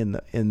basically in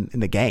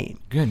the game.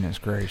 Goodness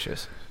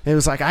gracious. It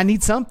was like, I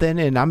need something,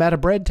 and I'm out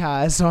of bread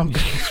ties, so I'm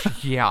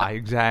yeah,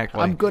 exactly.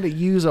 I'm going to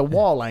use a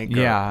wall anchor.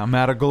 Yeah, I'm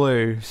out of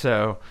glue,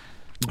 so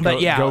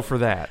go for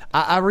that.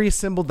 I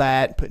reassembled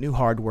that, put new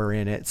hardware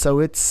in it, so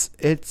it's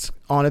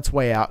on its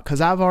way out, because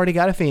I've already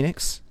got a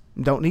Phoenix.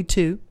 Don't need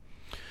two.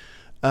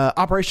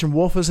 Operation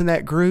Wolf is in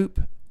that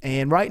group,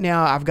 and right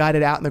now I've got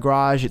it out in the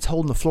garage. It's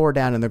holding the floor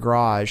down in the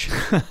garage,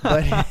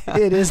 but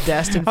it is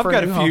destined for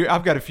a new home.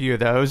 I've got a few of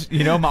those.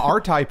 You know, my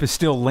R-Type is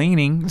still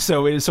leaning,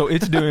 so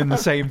it's doing the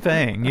same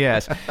thing.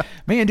 Yes,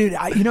 man, dude.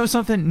 You know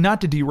something?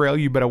 Not to derail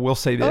you, but I will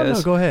say this. Oh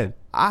no, go ahead.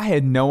 I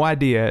had no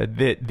idea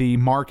that the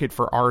market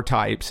for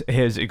R-Types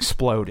has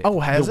exploded. Oh,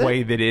 has the it?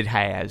 way that it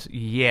has?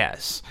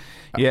 Yes.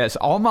 Yes,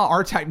 all my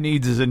R-Type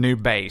needs is a new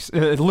base.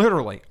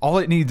 Literally, all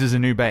it needs is a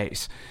new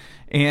base.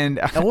 And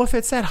well, if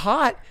it's that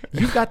hot,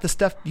 you've got the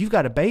stuff. You've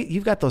got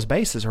you've got those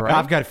bases, right?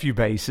 I've got a few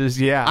bases.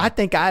 Yeah, I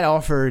think I'd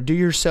offer a do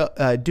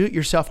it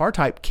yourself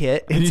R-Type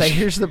kit and say,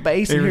 here's the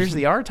base and here's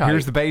the R-Type.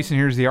 Here's the base and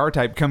here's the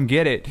R-Type. Come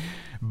get it.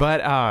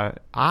 But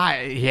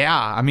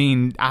I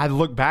mean, I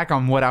look back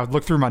on what I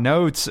looked through my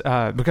notes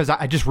because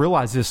I just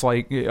realized this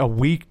like a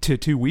week to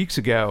 2 weeks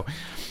ago.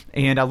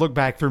 And I look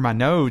back through my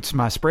notes,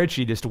 my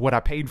spreadsheet as to what I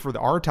paid for the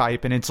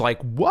R-Type, and it's like,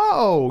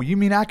 whoa, you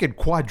mean I could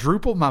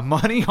quadruple my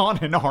money on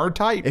an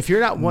R-Type? If you're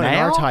not wanting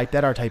R-Type,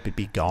 that R-Type would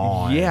be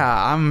gone.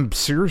 Yeah, I'm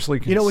seriously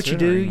considering. You know what you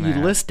do? That.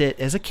 You list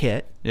it as a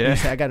kit. Yeah. You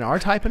say, I got an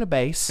R-Type and a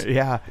base.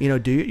 Yeah. You know,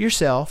 do it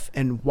yourself.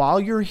 And while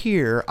you're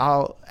here,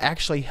 I'll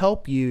actually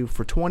help you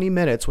for 20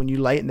 minutes when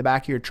you lay it in the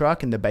back of your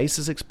truck and the base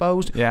is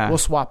exposed. Yeah. We'll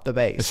swap the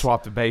base.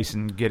 Swap the base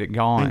and get it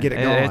going.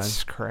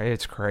 It's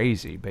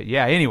crazy. But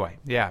yeah, anyway,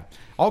 yeah.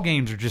 All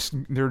games are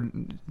they're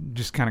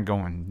just kind of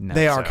going nuts.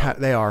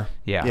 They are.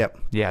 Yeah. Yep.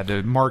 Yeah,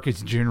 the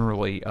market's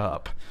generally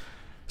up.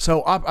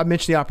 So I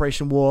mentioned the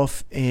Operation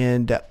Wolf,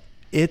 and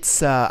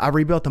it's I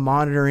rebuilt the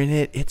monitor in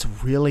it. It's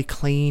really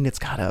clean. It's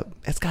got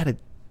a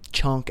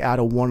chunk out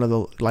of one of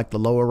the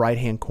lower right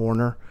hand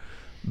corner,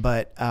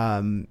 but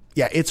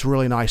yeah, it's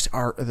really nice.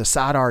 The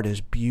side art is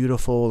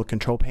beautiful. The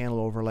control panel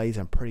overlays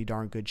in pretty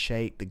darn good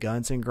shape. The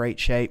gun's in great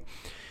shape.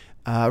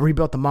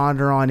 Rebuilt the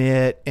monitor on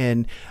it,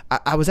 and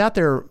I was out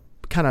there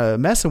kind of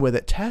messing with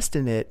it,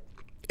 testing it.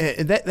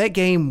 And that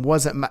game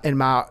wasn't in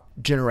my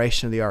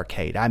generation of the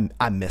arcade.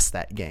 I missed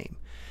that game,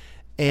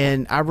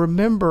 and I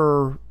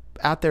remember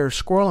out there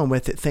squirreling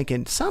with it,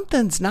 thinking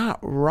something's not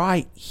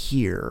right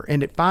here.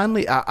 And it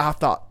finally, I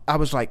thought I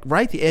was like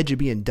right at the edge of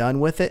being done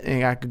with it,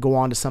 and I could go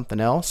on to something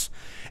else.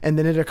 And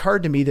then it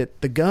occurred to me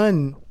that the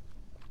gun,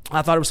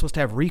 I thought it was supposed to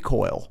have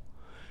recoil.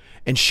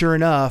 And sure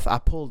enough, I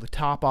pulled the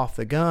top off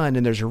the gun,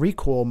 and there's a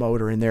recoil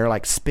motor in there,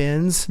 like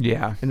spins.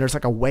 Yeah. And there's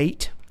like a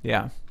weight.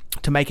 Yeah.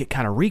 To make it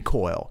kind of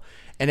recoil,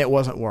 and it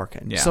wasn't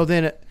working. Yeah. So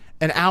then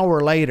an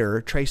hour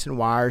later, tracing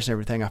wires and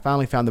everything, I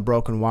finally found the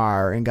broken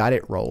wire and got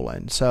it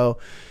rolling. So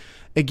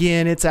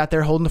again, it's out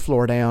there holding the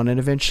floor down, and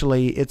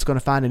eventually it's going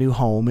to find a new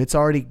home. It's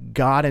already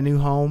got a new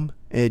home.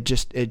 It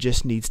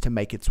just needs to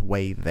make its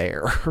way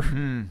there.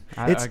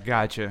 I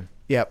gotcha.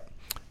 Yep.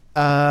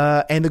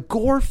 And the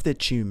Gorf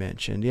that you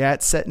mentioned, yeah,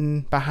 it's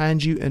sitting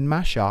behind you in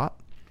my shop.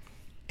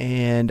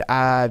 And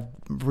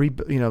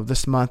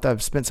this month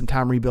I've spent some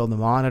time rebuilding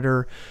the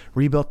monitor,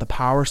 rebuilt the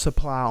power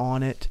supply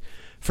on it.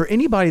 For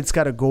anybody that's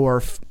got a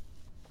Gorf,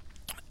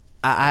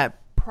 I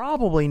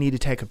probably need to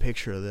take a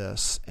picture of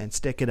this and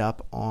stick it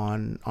up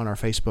on our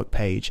Facebook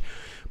page.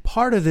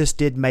 Part of this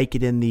did make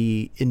it in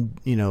the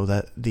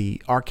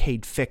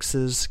Arcade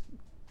Fixes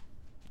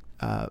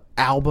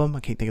album. I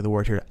can't think of the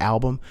word here.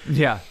 Album.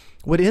 Yeah.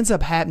 What ends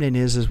up happening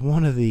is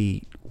one of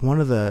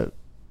the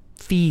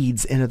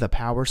feeds into the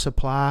power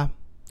supply,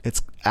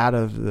 it's out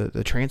of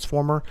the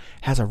transformer,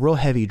 has a real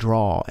heavy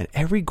draw. And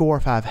every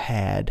Gorf I've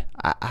had,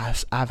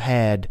 I've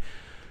had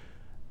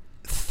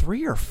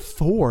 3 or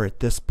 4 at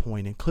this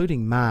point,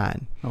 including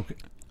mine.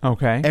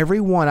 Okay. Every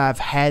one I've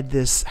had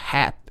this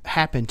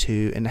happen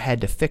to and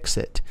had to fix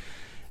it.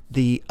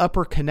 The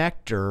upper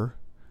connector,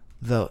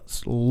 the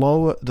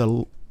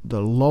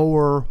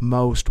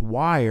lowermost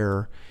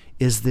wire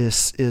is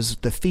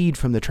the feed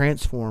from the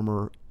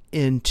transformer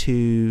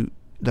into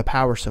the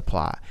power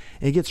supply.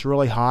 It gets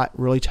really hot,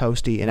 really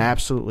toasty, and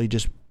absolutely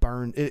just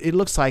burn. It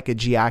looks like a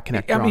GI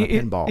connector on a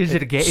pinball. Is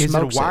it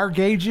a wire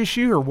gauge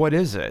issue, or what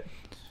is it?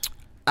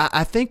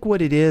 I think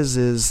what it is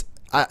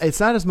it's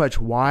not as much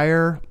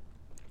wire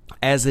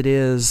as it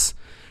is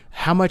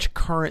how much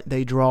current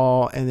they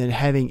draw, and then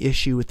having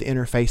issue with the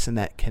interface in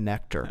that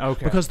connector.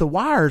 Okay. Because the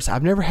wires,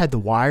 I've never had the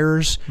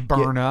wires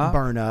burn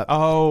up.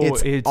 Oh,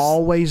 it's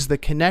always the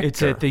connector.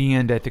 It's at the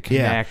end at the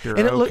connector.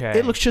 Yeah. And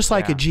it looks just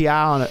like a GI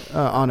on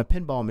a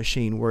pinball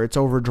machine, where it's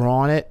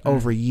overdrawn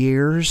over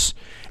years,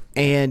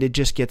 and it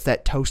just gets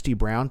that toasty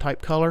brown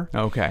type color.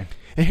 Okay.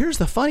 And here's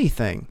the funny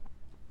thing.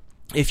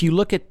 If you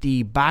look at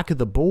the back of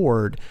the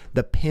board,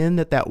 the pin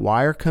that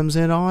wire comes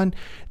in on,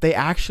 they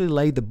actually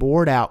laid the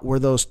board out where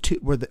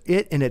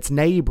it and its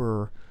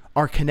neighbor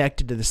are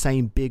connected to the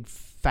same big,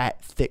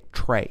 fat, thick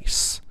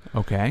trace.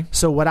 Okay.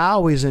 So what I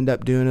always end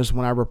up doing is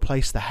when I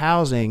replace the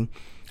housing,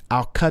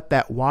 I'll cut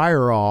that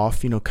wire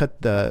off,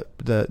 cut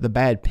the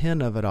bad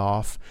pin of it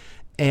off,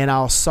 and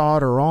I'll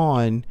solder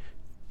on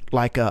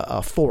like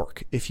a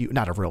fork,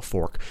 not a real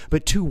fork,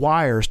 but 2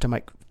 wires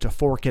to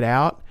fork it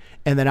out,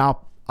 and then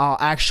I'll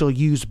actually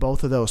use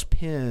both of those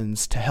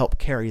pins to help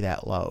carry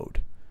that load.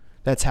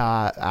 That's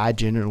how I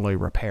generally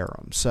repair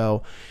them.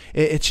 So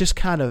it's just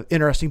kind of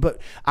interesting. But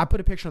I put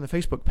a picture on the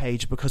Facebook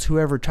page because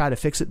whoever tried to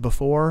fix it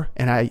before,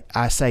 and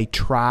I say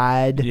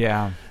tried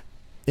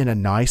in a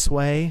nice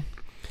way,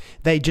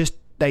 they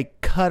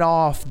cut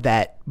off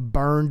that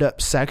burned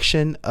up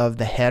section of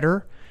the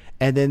header,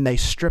 and then they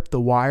stripped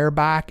the wire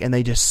back, and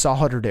they just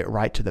soldered it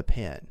right to the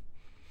pin.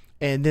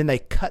 And then they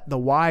cut the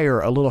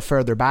wire a little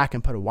further back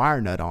and put a wire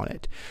nut on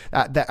it.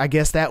 I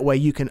guess that way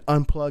you can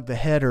unplug the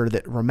header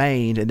that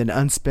remained and then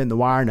unspin the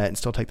wire nut and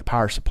still take the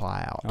power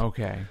supply out.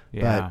 Okay.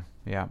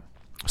 Yeah.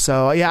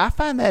 So, I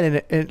find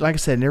that, in like I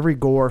said, in every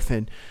Gorf.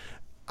 And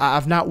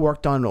I've not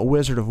worked on a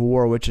Wizard of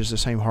War, which is the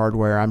same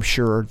hardware. I'm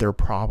sure they're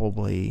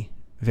probably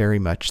very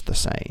much the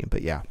same.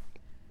 But, yeah.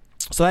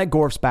 So that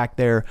Gorf's back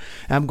there.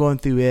 I'm going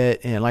through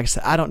it. And like I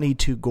said, I don't need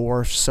 2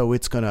 Gorfs, so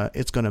it's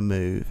gonna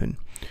move. And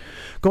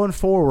going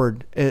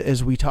forward,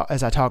 as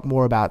I talk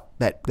more about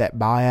that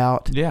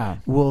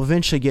buyout, we'll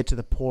eventually get to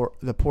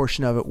the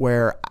portion of it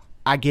where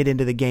I get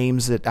into the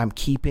games that I'm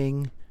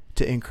keeping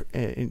to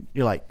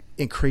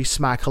increase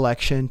my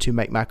collection, to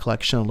make my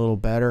collection a little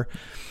better.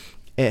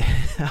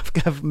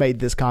 I've made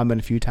this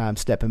comment a few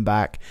times, stepping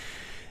back,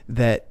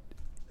 that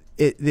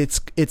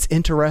it's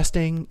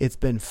interesting. It's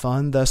been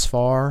fun thus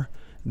far.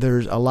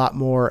 There's a lot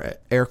more,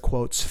 air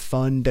quotes,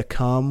 fun to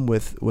come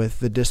with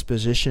the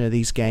disposition of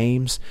these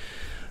games.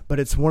 But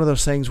it's one of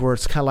those things where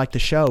it's kind of like the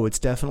show. It's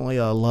definitely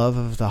a love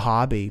of the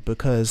hobby,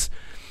 because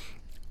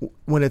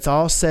when it's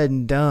all said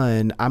and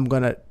done,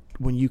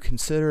 when you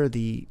consider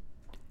the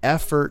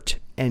effort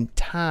and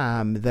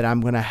time that I'm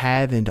going to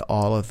have into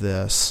all of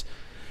this,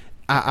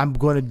 I'm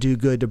going to do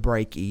good to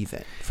break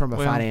even from a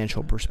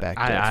financial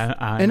perspective.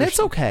 And it's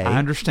okay. I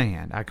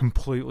understand. I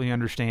completely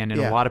understand.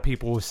 And a lot of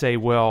people will say,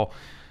 well,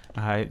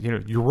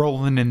 you're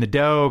rolling in the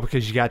dough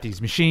because you got these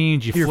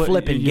machines. You're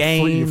flipping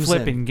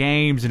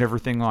games and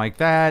everything like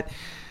that.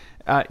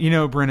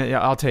 Brent,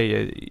 I'll tell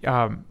you,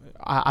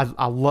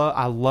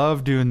 I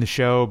love doing the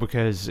show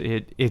because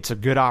it's a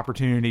good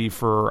opportunity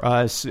for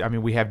us. I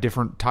mean, we have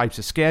different types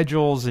of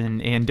schedules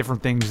and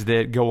different things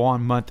that go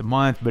on month to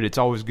month, but it's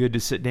always good to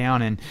sit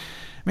down and,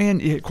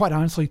 quite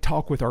honestly,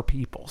 talk with our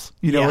peoples.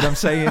 You know what I'm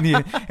saying?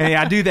 And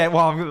I do that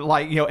while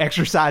I'm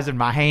exercising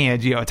my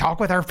hands, talk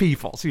with our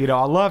peoples. I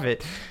love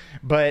it.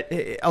 But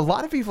a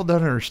lot of people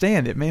don't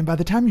understand that, man. By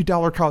the time you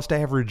dollar cost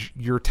average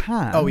your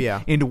time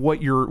into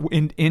what you're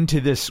into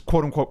this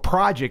quote unquote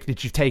project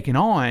that you've taken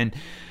on,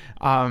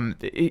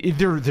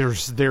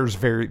 there's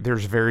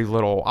very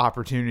little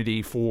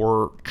opportunity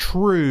for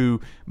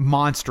true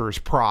monstrous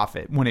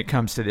profit when it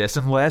comes to this,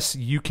 unless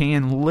you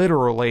can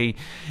literally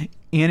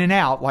in and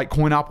out like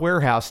CoinOp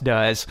Warehouse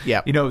does.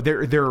 Yeah, that's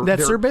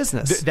their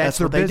business. That's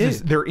their business.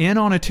 They're in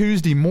on a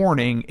Tuesday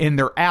morning and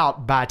they're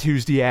out by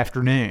Tuesday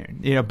afternoon.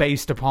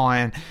 Based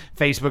upon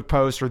Facebook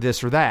posts or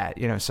this or that.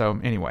 So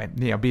anyway,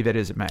 be that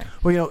as it may.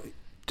 Well,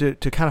 to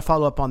kind of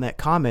follow up on that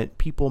comment,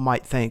 people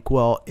might think,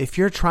 well, if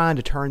you're trying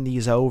to turn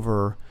these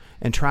over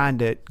and trying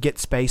to get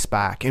space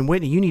back, and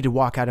Whitney, you need to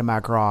walk out of my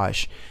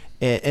garage,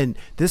 and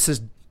this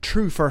is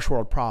true first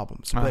world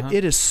problems, but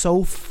it is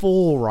so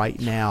full right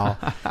now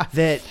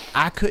that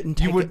I couldn't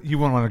take you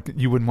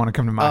wouldn't want to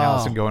come to my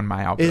house and go in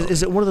my outbuilding.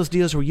 Is it one of those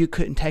deals where you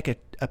couldn't take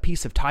a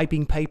piece of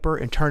typing paper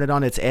and turn it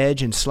on its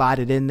edge and slide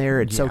it in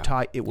there? It's so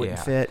tight it wouldn't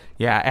fit.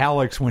 Yeah,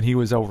 Alex, when he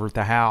was over at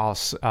the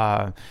house,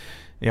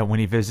 when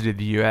he visited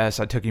the U.S.,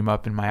 I took him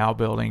up in my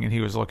outbuilding, and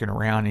he was looking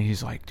around, and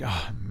he's like,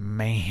 "Oh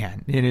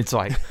man!" And it's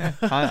like,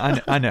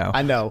 I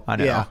know.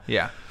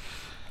 Yeah.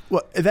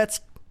 Well,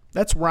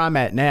 that's where I'm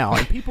at now.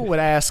 And people would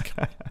ask,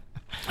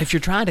 if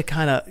you're trying to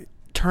kind of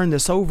turn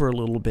this over a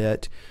little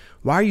bit,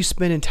 why are you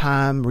spending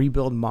time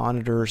rebuilding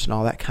monitors and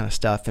all that kind of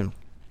stuff? And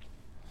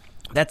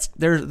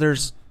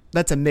there's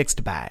that's a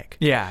mixed bag.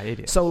 Yeah, it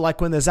is. So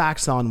like when the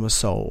Zaxxon was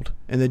sold,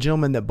 and the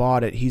gentleman that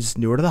bought it, he's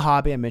newer to the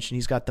hobby. I mentioned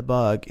he's got the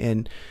bug,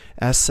 and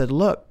I said,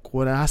 look,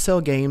 when I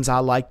sell games, I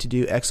like to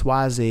do X,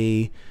 Y,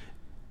 Z,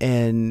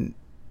 and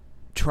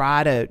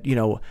try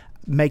to,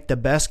 make the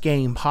best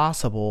game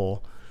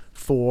possible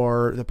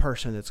for the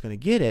person that's going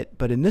to get it.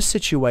 But in this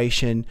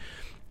situation,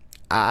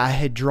 I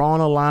had drawn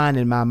a line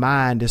in my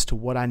mind as to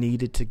what I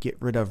needed to get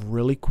rid of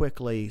really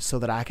quickly so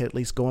that I could at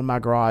least go in my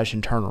garage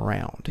and turn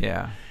around.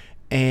 Yeah.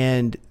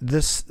 And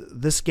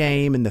this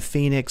game and the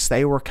Phoenix,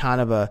 they were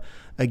kind of a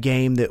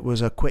game that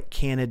was a quick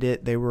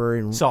candidate. They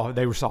were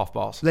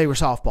softballs. They were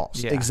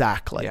softballs, yeah.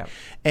 Exactly. Yeah.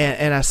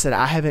 And I said,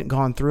 I haven't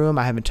gone through them.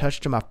 I haven't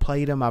touched them. I've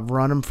played them. I've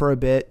run them for a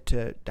bit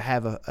to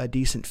have a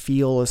decent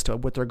feel as to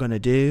what they're going to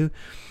do.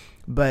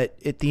 But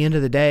at the end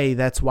of the day,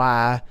 that's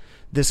why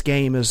this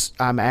game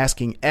I'm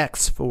asking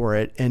X for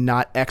it and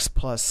not X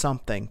plus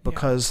something,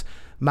 because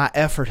my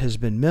effort has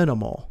been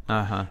minimal.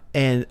 Uh-huh.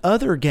 And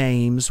other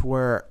games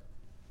where,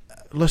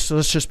 let's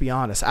just be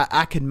honest,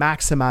 I could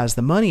maximize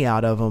the money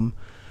out of them,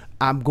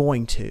 I'm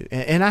going to.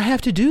 And I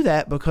have to do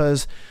that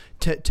because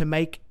to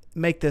make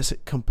this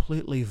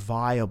completely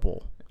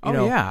viable.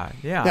 Yeah.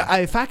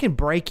 If I can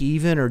break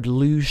even or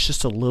lose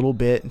just a little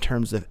bit in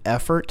terms of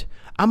effort,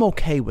 I'm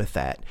okay with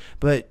that.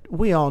 But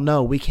we all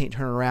know we can't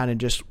turn around and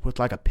just with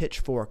like a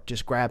pitchfork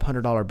just grab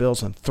 $100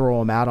 bills and throw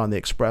them out on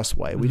the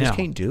expressway. We just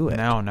can't do it.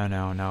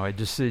 No. It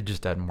just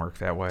doesn't work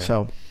that way.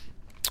 So,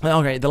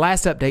 okay, the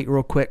last update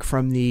real quick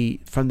from the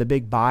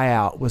big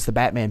buyout was the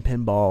Batman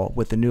Pinball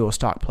with the Newell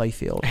stock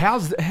playfield.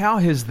 How's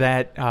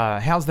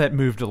that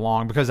moved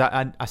along? Because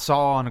I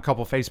saw on a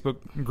couple of Facebook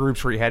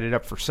groups where you had it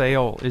up for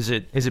sale. Has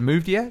it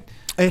moved yet?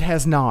 It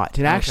has not.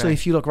 And actually,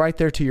 if you look right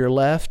there to your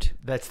left,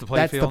 that's the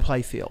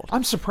playfield.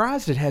 I'm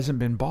surprised it hasn't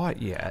been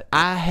bought yet.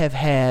 I have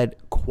had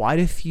quite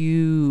a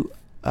few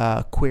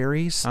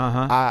queries.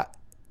 Uh-huh.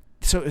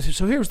 So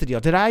here's the deal.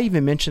 Did I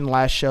even mention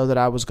last show that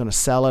I was going to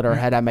sell it, or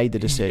had I made the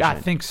decision? I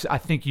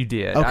think you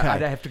did. Okay.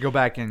 I'd have to go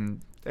back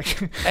and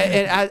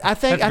I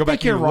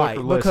think you're right,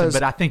 because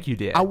but I think you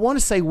did. I want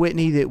to say,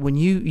 Whitney, that when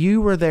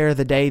you were there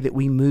the day that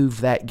we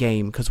moved that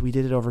game, because we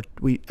did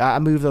it I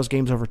moved those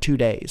games over 2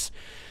 days,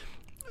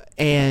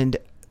 and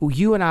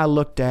you and I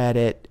looked at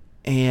it,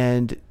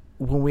 and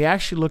when we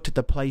actually looked at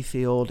the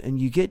playfield,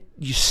 and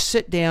you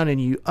sit down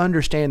and you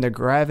understand the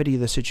gravity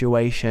of the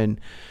situation.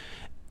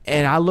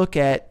 And I look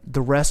at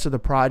the rest of the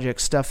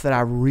project, stuff that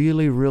I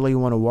really, really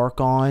want to work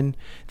on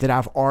that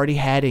I've already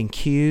had in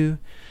queue.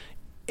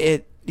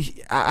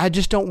 I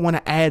just don't want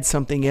to add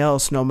something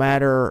else, no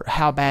matter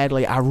how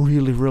badly I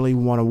really, really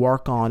want to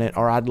work on it,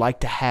 or I'd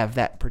like to have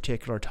that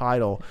particular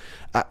title.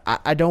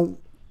 At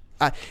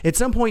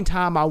some point in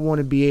time, I want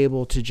to be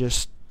able to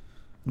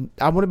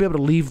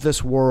leave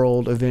this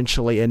world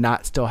eventually and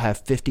not still have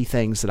 50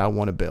 things that I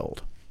want to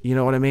build. You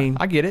know what I mean?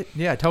 I get it.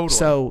 Yeah, totally.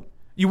 So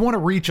you want to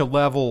reach a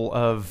level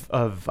of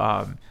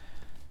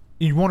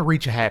you want to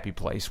reach a happy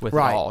place with it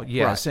all.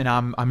 Yes. Right.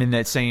 And I'm in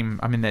that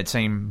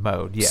same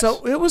mode. Yes.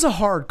 So it was a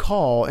hard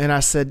call, and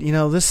I said,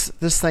 this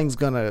thing's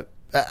gonna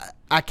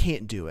I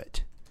can't do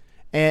it.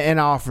 And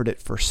I offered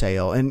it for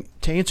sale. And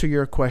to answer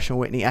your question,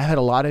 Whitney, I had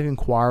a lot of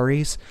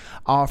inquiries.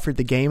 I offered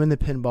the game and the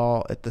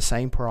pinball at the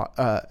same for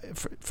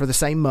the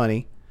same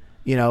money,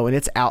 and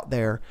it's out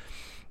there.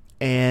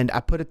 And I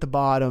put at the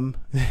bottom,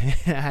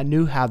 I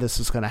knew how this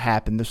was going to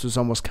happen. This was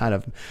almost kind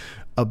of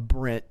a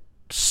Brent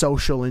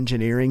social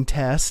engineering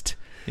test.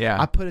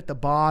 Yeah. I put at the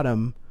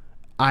bottom,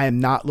 I am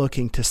not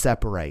looking to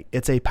separate.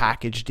 It's a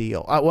package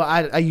deal.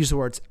 I use the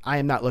words, I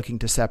am not looking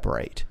to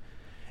separate.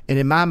 And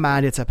in my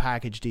mind, it's a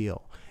package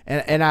deal.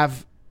 And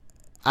I've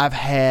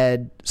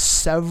had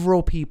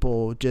several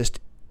people just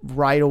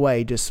right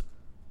away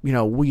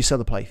will you sell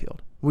the playfield?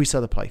 We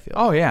sell the playfield.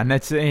 Oh yeah, and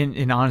that's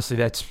and honestly,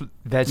 that's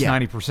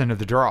 90% of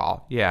the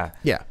draw. Yeah,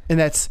 yeah, and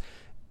that's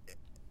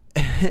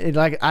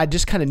like I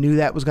just kind of knew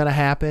that was going to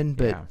happen.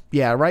 But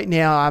yeah, right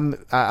now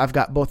I've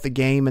got both the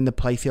game and the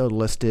playfield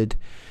listed,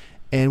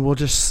 and we'll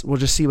just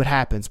see what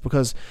happens,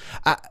 because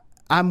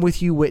I'm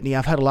with you, Whitney.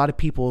 I've had a lot of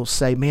people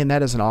say, "Man,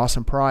 that is an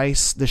awesome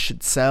price. This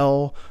should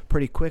sell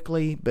pretty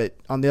quickly." But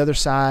on the other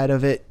side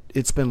of it,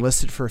 it's been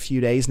listed for a few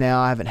days now.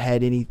 I haven't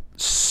had any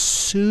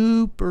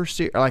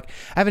I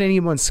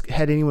haven't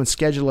had anyone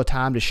schedule a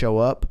time to show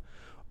up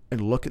and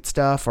look at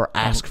stuff or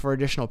ask for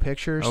additional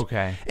pictures.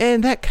 Okay.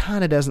 And that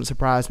kind of doesn't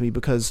surprise me,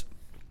 because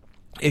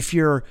if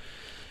you're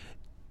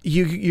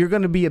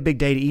going to be a big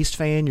Data East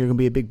fan, you're going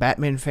to be a big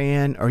Batman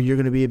fan, or you're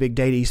going to be a big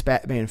Data East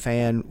Batman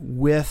fan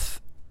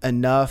with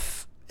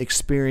enough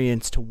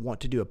experience to want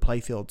to do a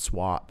playfield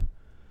swap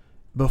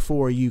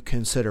before you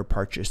consider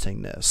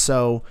purchasing this.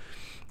 So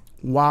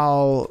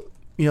while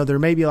there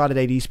may be a lot of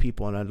Data East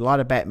people and a lot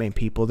of Batman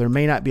people, there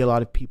may not be a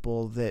lot of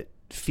people that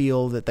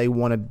feel that they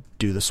want to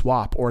do the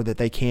swap or that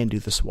they can do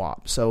the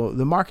swap. So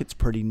the market's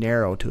pretty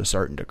narrow to a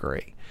certain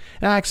degree.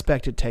 And I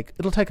expect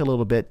it'll take a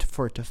little bit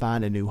for it to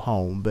find a new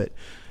home, but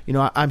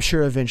I'm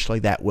sure eventually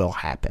that will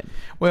happen.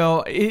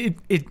 Well, it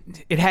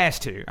has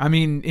to. I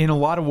mean, in a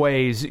lot of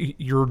ways,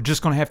 you're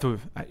just going to have to.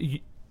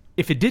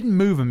 if it didn't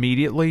move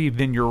immediately,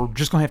 then you're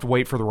just going to have to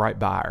wait for the right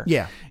buyer.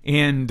 Yeah.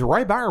 And the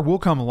right buyer will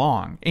come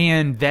along,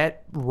 and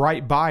that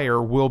right buyer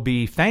will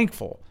be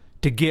thankful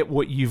to get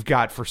what you've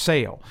got for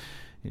sale.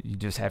 You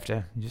just have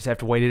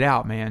to wait it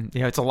out, man.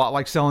 It's a lot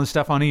like selling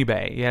stuff on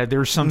eBay. Yeah,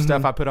 there's some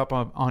stuff I put up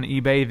on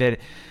eBay that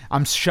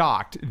I'm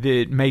shocked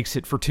that makes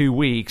it for 2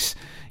 weeks,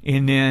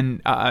 and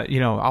then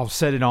I'll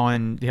set it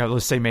on,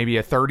 let's say maybe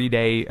a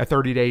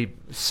 30-day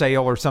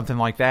sale or something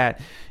like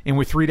that, and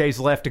with 3 days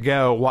left to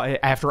go,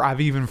 after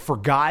I've even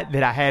forgot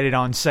that I had it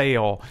on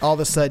sale, all of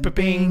a sudden,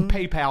 bing,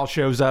 PayPal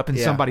shows up and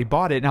somebody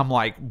bought it, and I'm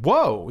like,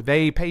 whoa,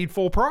 they paid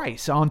full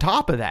price on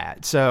top of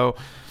that. So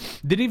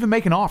didn't even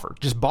make an offer,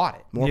 just bought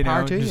it. More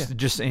power to you.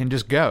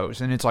 Just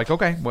goes, and it's like,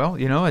 okay, well,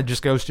 it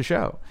just goes to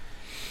show.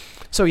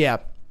 So yeah,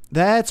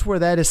 that's where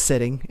that is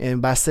sitting,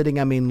 and by sitting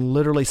I mean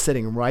literally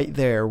sitting right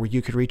there where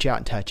you could reach out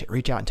and touch it.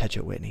 Reach out and touch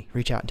it, Whitney.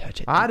 Reach out and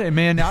touch it. I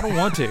don't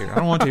want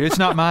to. It's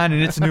not mine,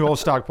 and it's a new old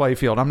stock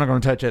playfield. I'm not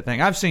going to touch that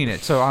thing. I've seen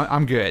it, so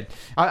I'm good.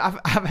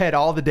 I've had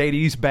all the Data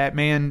East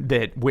Batman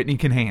that Whitney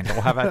can handle.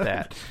 How about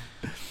that?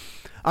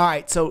 All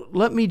right, so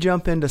let me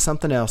jump into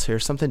something else here,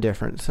 something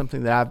different,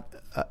 something that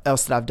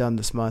I've done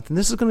this month, and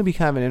this is going to be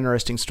kind of an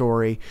interesting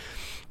story,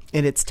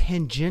 and it's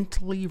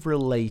tangentially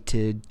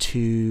related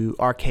to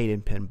arcade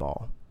and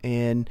pinball,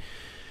 and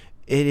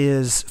it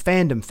is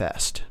Fandom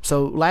Fest.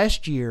 So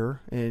last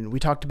year, and we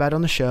talked about it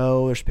on the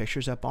show, there's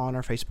pictures up on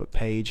our Facebook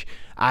page,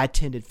 I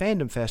attended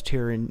Fandom Fest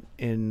here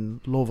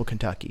in Louisville,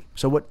 Kentucky.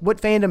 So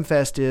what Fandom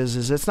Fest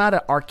is it's not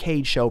an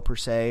arcade show per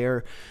se,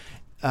 or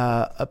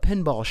a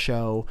pinball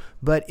show,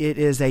 but it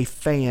is a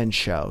fan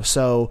show.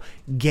 So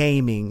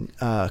gaming,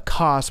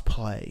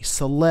 cosplay,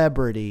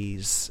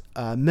 celebrities,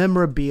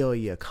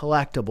 memorabilia,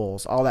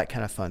 collectibles, all that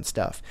kind of fun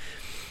stuff.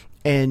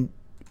 And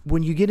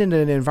when you get into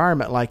an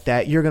environment like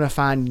that, you're going to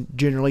find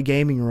generally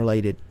gaming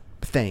related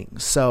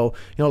things. So,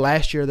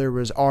 last year there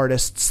was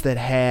artists that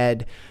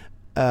had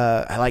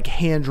like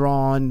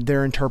hand-drawn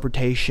their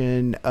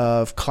interpretation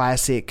of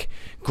classic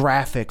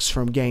graphics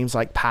from games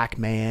like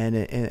Pac-Man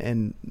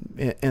and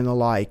the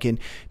like, and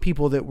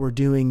people that were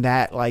doing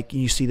that, like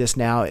you see this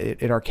now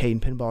at arcade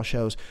and pinball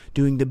shows,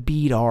 doing the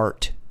bead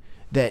art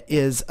that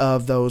is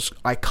of those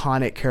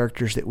iconic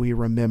characters that we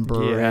remember.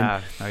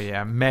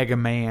 Mega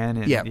Man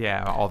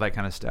and all that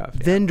kind of stuff.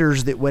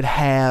 Vendors that would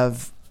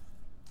have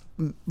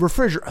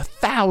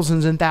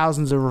thousands and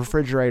thousands of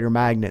refrigerator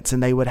magnets,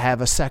 and they would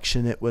have a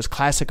section that was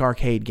classic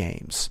arcade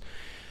games,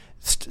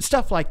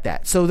 stuff like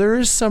that. So there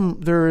is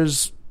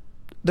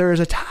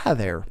a tie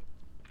there.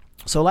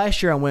 So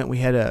last year I went,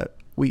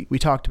 we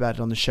talked about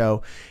it on the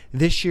show.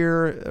 This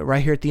year,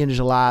 right here at the end of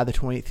July, the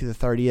 20th through the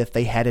 30th,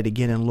 they had it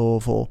again in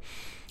Louisville.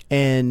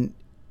 And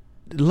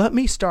let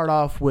me start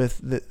off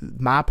with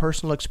my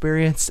personal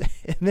experience,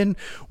 and then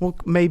we'll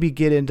maybe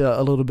get into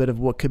a little bit of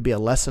what could be a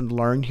lesson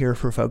learned here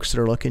for folks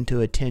that are looking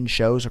to attend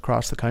shows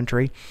across the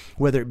country,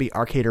 whether it be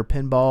arcade or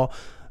pinball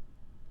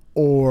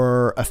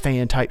or a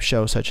fan type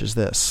show such as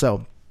this.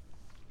 So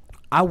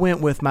I went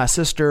with my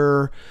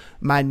sister,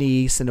 my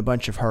niece, and a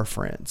bunch of her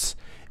friends.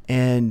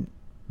 And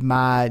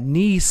my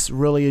niece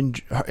really,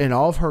 and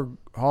all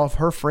of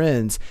her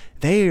friends,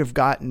 they have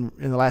gotten,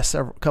 in the last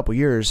couple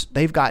years,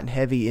 they've gotten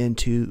heavy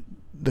into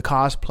the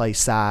cosplay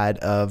side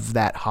of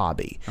that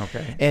hobby.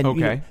 Okay. And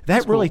that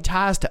That's really cool.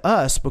 ties to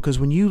us, because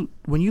when you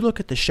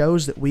look at the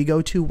shows that we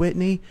go to,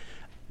 Whitney,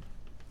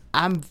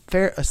 now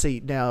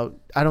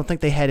I don't think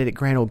they had it at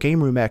Grand Ole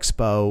Game Room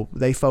Expo.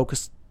 They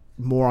focused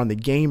more on the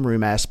game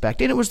room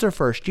aspect, and it was their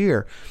first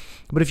year.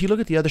 But if you look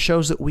at the other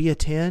shows that we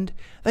attend,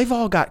 they've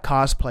all got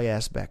cosplay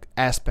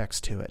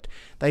aspects to it.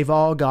 They've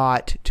all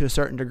got, to a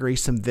certain degree,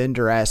 some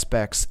vendor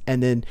aspects,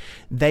 and then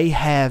they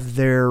have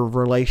their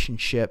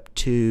relationship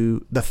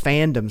to the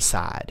fandom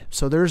side.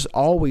 So there's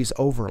always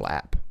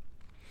overlap.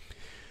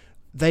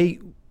 Like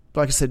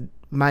I said,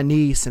 my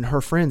niece and her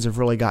friends have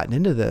really gotten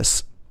into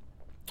this.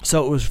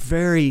 So it was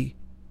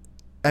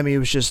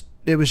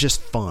it was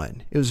just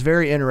fun. It was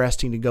very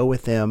interesting to go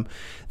with them.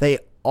 They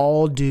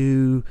all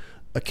do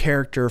a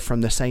character from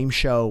the same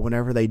show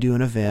whenever they do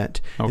an event.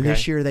 Okay. And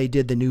this year they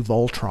did the new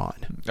Voltron.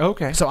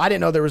 Okay. So I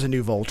didn't know there was a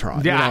new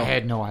Voltron. Yeah, I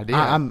had no idea.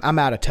 I'm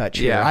out of touch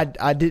here. Yeah.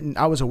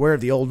 I was aware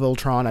of the old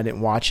Voltron. I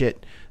didn't watch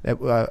it.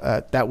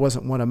 That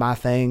wasn't one of my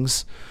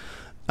things.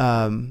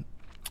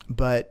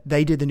 But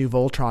they did the new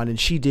Voltron, and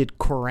she did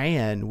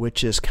Koran,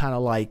 which is kind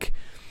of like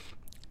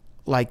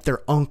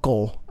their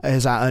uncle,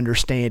 as I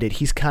understand it.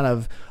 He's kind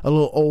of a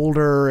little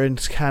older and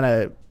kind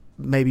of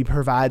maybe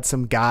provide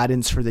some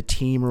guidance for the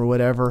team or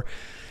whatever.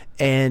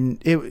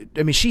 And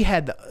she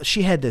had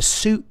the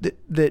suit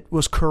that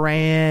was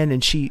Koran,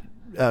 and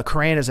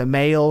Koran is a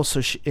male,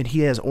 and he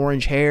has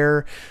orange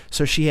hair,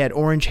 so she had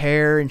orange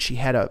hair, and she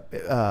had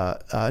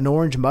an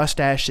orange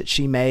mustache that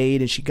she made,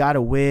 and she got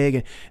a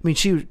wig. And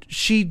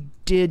she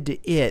did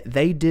to it.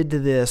 They did to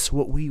this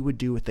what we would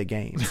do with the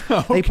games.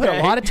 Okay. They put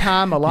a lot of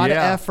time, a lot of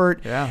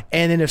effort,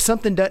 and then if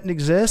something doesn't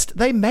exist,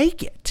 they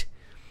make it.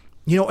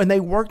 And they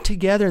work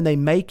together and they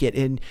make it.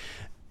 And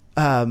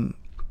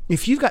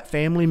if you've got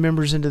family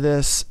members into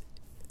this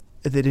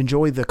that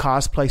enjoy the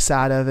cosplay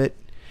side of it,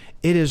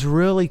 it is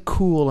really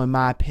cool in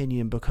my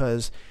opinion,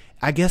 because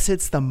I guess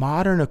it's the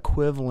modern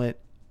equivalent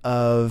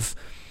of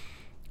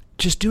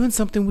just doing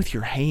something with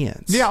your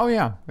hands. Yeah, oh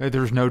yeah,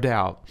 there's no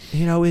doubt.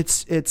 You know,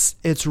 it's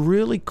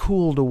really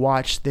cool to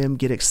watch them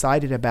get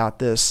excited about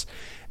this,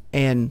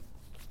 and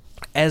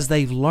as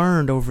they've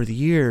learned over the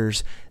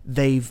years,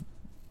 they've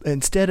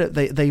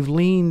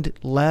leaned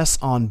less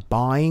on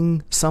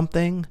buying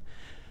something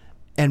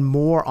and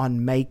more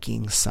on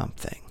making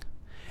something.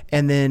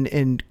 And then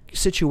in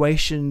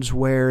situations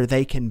where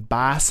they can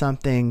buy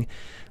something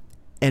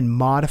and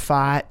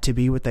modify it to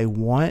be what they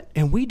want,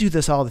 and we do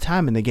this all the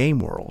time in the game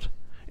world,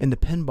 in the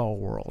pinball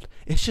world.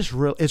 It's just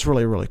it's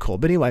really, really cool.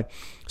 But anyway,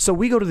 so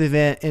we go to the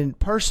event, and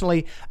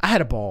personally, I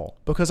had a ball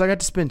because I got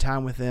to spend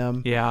time with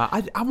them. Yeah,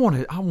 I want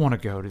to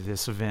go to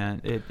this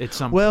event at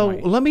some point. Well,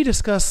 let me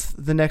discuss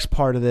the next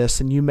part of this,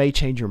 and you may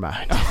change your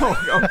mind.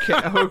 Oh,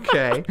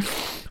 okay.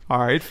 All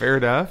right, fair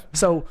enough.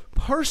 So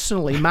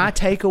personally, my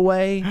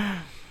takeaway,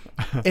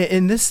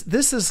 and this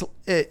is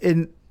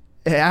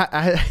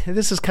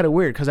this is kind of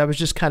weird because I was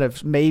just kind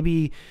of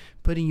maybe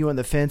putting you on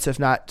the fence, if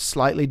not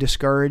slightly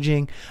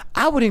discouraging.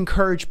 I would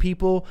encourage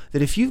people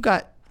that if you've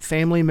got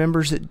family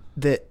members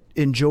that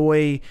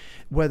enjoy,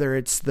 whether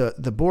it's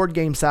the board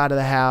game side of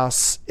the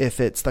house, if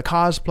it's the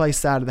cosplay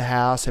side of the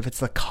house, if it's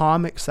the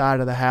comic side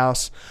of the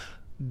house,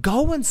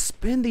 go and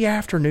spend the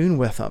afternoon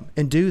with them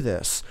and do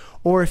this.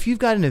 Or if you've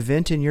got an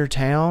event in your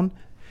town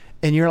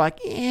and you're like,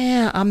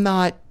 I'm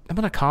not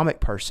a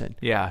comic person.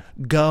 Yeah.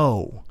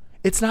 Go.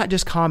 It's not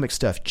just comic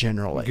stuff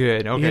generally.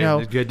 Good. Okay. You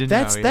know, good to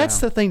that's know. That's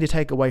the thing to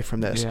take away from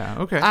this. Yeah.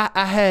 Okay.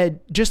 I had,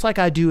 just like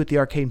I do at the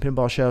arcade and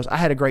pinball shows, I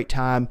had a great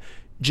time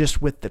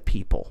just with the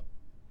people.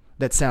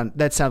 That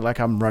sounded like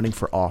I'm running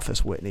for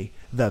office, Whitney.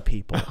 The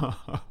people.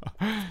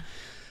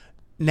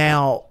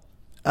 Now,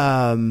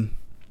 and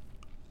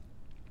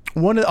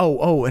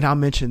I'll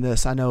mention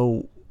this. I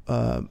know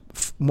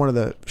one of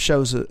the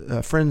shows,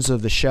 friends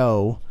of the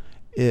show,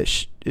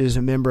 is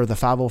a member of the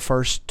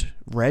 501st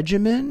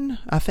Regiment,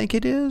 I think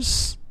it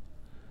is.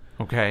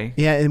 Okay.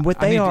 Yeah, and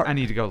what they are... I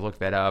need to go look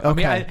that up.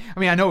 Okay. I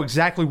mean, I know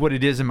exactly what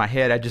it is in my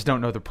head. I just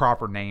don't know the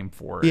proper name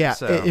for it. Yeah,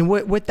 so. and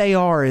what they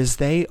are is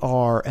they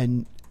are,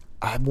 and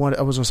I was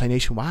going to say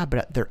nationwide,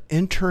 but they're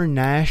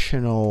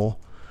international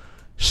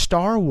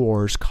Star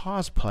Wars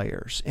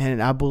cosplayers.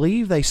 And I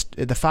believe the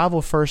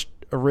 501st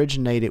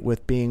originated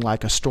with being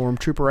like a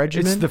stormtrooper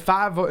regiment. It's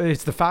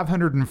the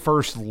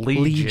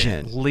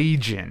 501st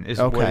Legion is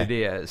what it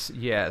is.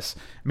 Yes,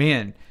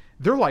 man,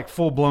 they're like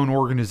full blown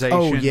organization.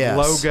 Oh, yes.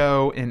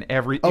 Logo and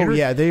every.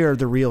 Yeah, they are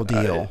the real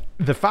deal.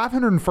 The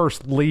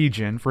 501st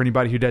Legion, for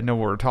anybody who doesn't know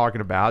what we're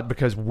talking about,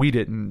 because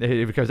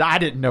I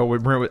didn't know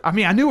what Brent was. I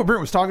mean, I knew what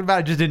Brent was talking about.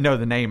 I just didn't know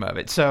the name of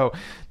it. So,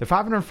 the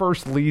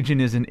 501st Legion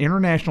is an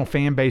international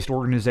fan-based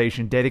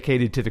organization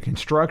dedicated to the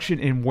construction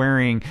and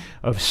wearing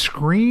of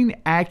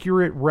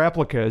screen-accurate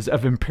replicas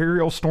of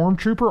Imperial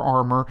Stormtrooper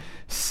armor,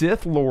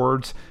 Sith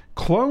Lords,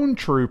 clone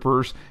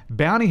troopers,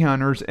 bounty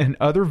hunters, and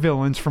other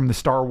villains from the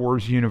Star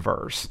Wars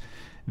universe.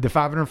 The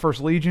 501st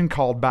Legion,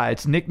 called by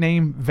its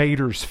nickname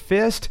Vader's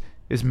Fist,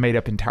 is made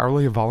up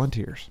entirely of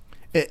volunteers.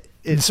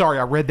 Sorry,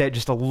 I read that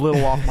just a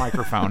little off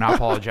microphone. I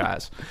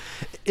apologize.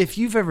 If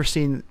you've ever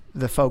seen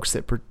the folks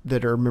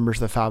that are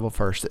members of the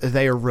 501st,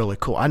 they are really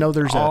cool. I know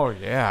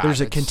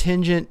there's a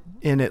contingent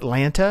in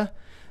Atlanta.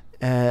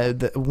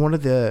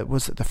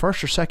 Was it the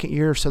first or second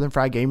year of Southern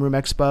Fried Game Room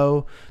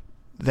Expo?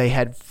 They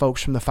had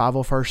folks from the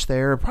 501st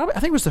there. Probably, I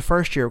think it was the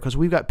first year, because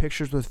we've got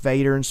pictures with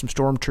Vader and some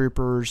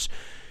stormtroopers.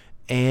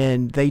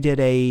 And they did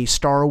a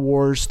Star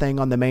Wars thing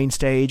on the main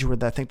stage where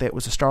I think that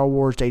was a Star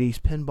Wars 80s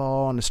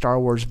pinball and a Star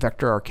Wars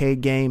Vector arcade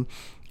game.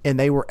 And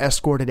they were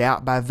escorted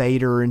out by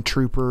Vader and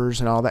troopers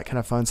and all that kind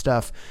of fun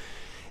stuff.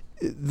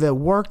 The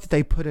work that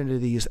they put into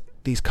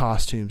these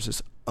costumes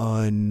is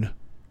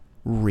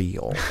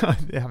unreal.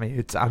 I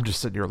mean, I'm just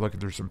sitting here looking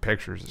through some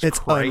pictures. It's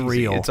crazy.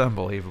 Unreal. It's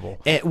unbelievable.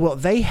 Well,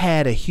 they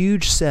had a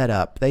huge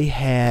setup. They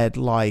had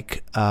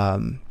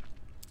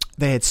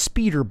they had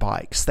speeder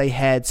bikes. They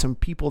had some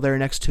people there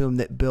next to them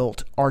that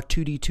built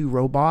R2-D2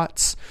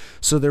 robots.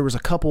 So there was a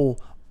couple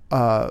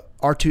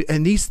R2,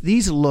 and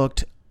these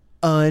looked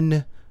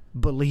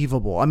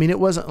unbelievable. I mean, it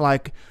wasn't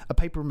like a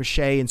paper mache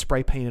and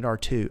spray painted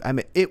R2. I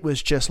mean, it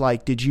was just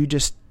like,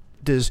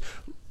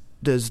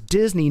 does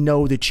Disney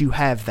know that you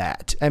have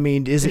that? I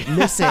mean, is it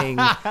missing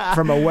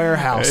from a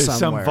warehouse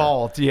somewhere? Some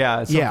vault,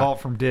 vault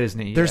from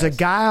Disney. There's a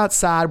guy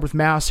outside with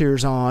mouse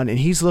ears on, and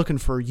he's looking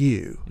for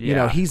you. Yeah. You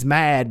know, he's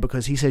mad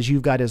because he says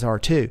you've got his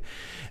R2.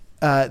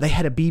 They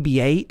had a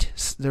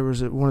BB-8. There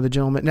was one of the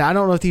gentlemen. Now, I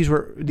don't know if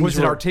was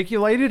it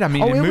articulated? I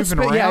mean, it moving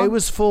around? Yeah, it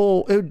was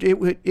full.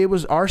 It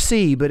was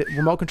RC, but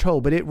remote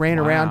control, but it ran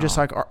around just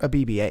like a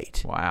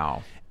BB-8.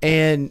 Wow.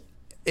 And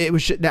it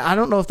was. Now, I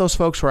don't know if those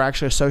folks were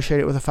actually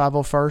associated with the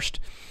 501st,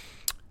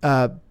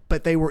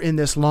 but they were in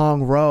this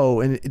long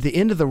row, and the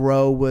end of the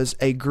row was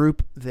a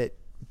group that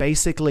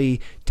basically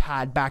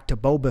tied back to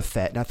Boba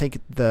Fett. And I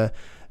think the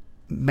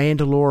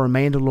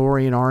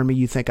Mandalorian army,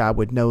 you think I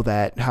would know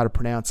that, how to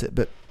pronounce it,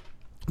 but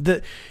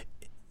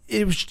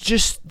it was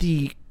just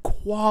the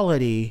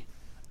quality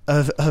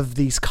of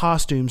these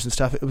costumes and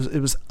stuff.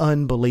 It was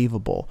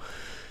unbelievable.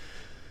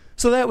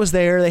 So that was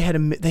there. They had a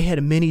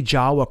mini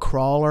Jawa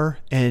crawler,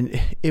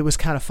 and it was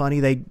kind of funny.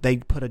 They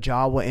put a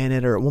Jawa in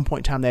it, or at one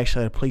point in time they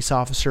actually had a police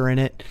officer in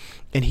it,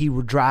 and he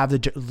would drive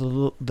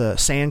the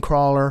sand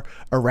crawler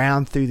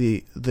around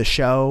through the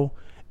show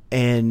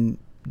and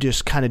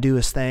just kind of do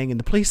his thing. And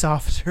the police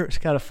officer, it's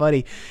kind of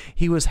funny,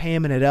 he was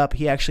hamming it up.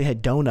 He actually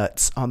had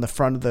donuts on the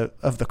front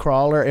of the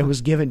crawler and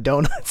was giving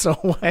donuts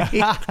away.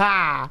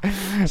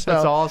 That's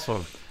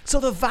awesome. So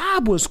the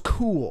vibe was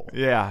cool.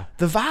 Yeah.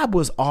 The vibe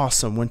was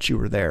awesome once you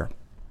were there.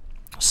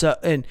 So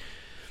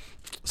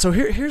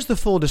here's the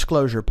full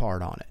disclosure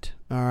part on it.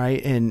 All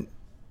right. And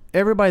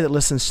everybody that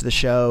listens to the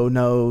show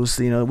knows,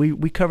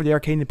 we cover the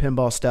arcade and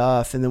pinball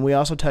stuff, and then we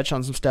also touch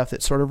on some stuff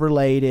that's sort of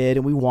related,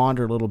 and we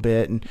wander a little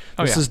bit. And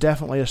this is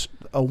definitely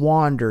a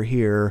wander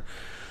here.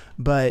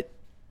 But,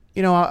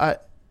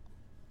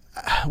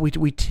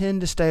 we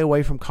tend to stay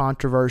away from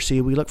controversy.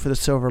 We look for the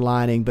silver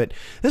lining, but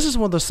this is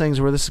one of those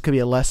things where this could be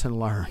a lesson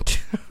learned.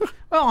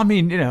 Well, I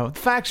mean,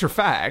 facts are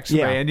facts,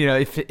 man.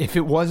 If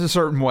it was a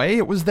certain way,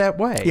 it was that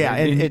way. Yeah,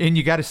 and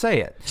you got to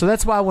say it. So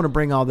that's why I want to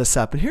bring all this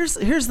up. And here's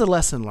the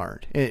lesson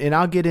learned, and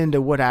I'll get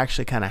into what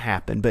actually kind of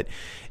happened. But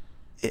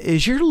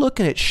as you're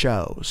looking at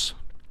shows,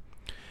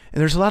 and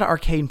there's a lot of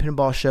arcade and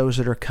pinball shows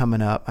that are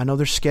coming up. I know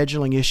there's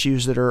scheduling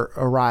issues that are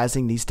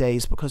arising these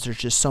days because there's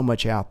just so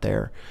much out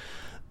there.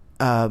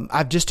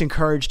 I've just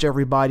encouraged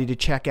everybody to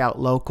check out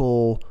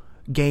local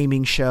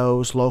gaming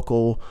shows,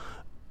 local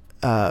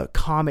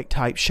comic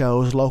type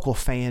shows, local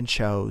fan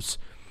shows.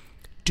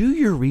 Do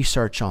your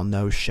research on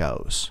those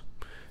shows.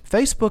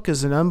 Facebook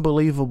is an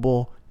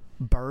unbelievable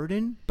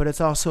burden, but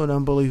it's also an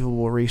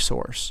unbelievable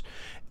resource.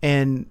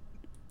 And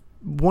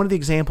one of the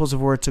examples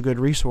of where it's a good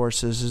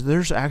resource is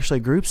there's actually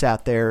groups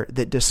out there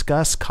that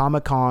discuss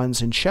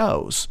Comic-Cons and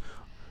shows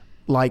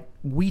like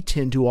we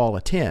tend to all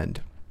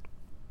attend.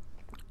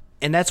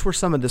 And that's where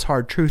some of this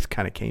hard truth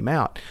kind of came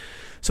out.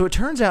 So it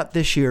turns out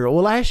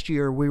last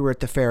year we were at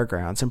the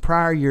fairgrounds. In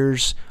prior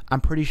years,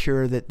 I'm pretty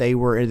sure that they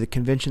were at the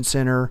convention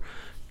center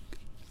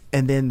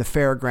and then the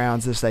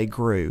fairgrounds as they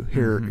grew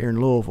here in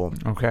Louisville.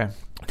 Okay.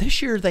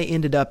 This year they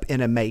ended up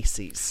in a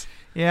Macy's.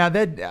 Yeah,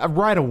 that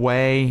right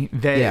away.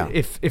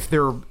 If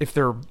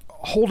they're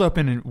holed up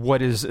in what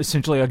is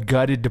essentially a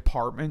gutted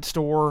department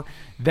store,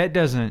 that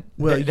doesn't.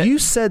 Well, you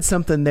said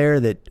something there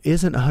that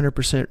isn't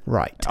 100%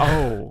 right.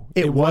 Oh,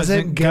 it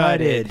wasn't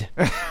gutted.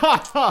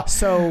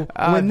 So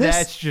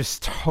that's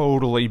just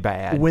totally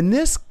bad. When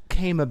this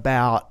came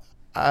about,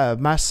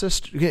 my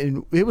sister,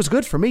 it was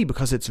good for me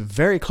because it's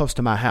very close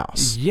to my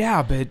house.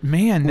 Yeah, but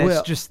man,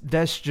 that's just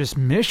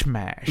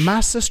mishmash.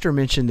 My sister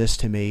mentioned this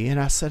to me, and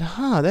I said,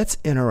 that's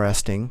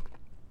interesting.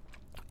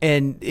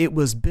 And it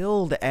was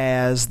billed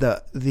as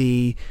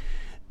a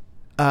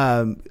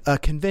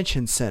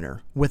convention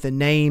center with a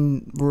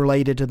name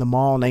related to the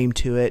mall name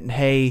to it. And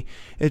hey,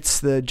 it's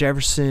the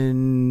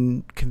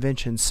Jefferson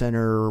Convention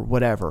Center or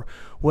whatever.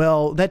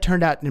 Well, that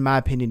turned out, in my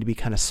opinion, to be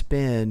kind of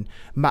spin.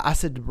 I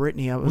said to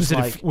Brittany, was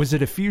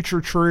it a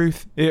future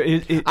truth?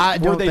 I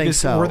don't think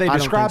so. Were they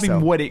describing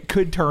what it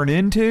could turn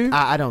into?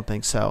 I don't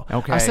think so.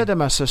 Okay. I said to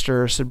my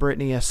sister,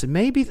 Brittany,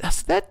 maybe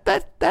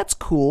that's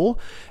cool.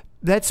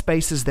 That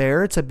space is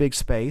there. It's a big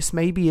space.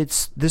 Maybe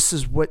this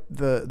is what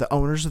the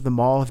owners of the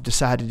mall have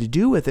decided to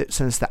do with it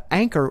since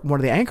one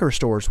of the anchor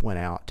stores went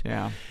out.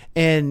 Yeah.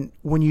 And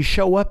when you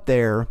show up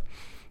there,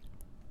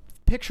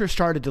 pictures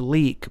started to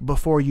leak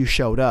before you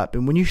showed up.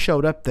 And when you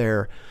showed up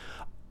there,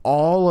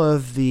 all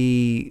of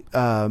the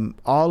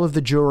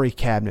jewelry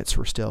cabinets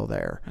were still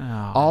there.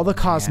 Oh, all the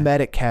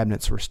cosmetic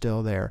cabinets were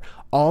still there.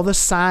 All the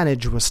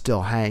signage was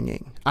still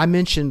hanging. I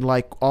mentioned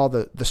like all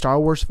the Star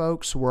Wars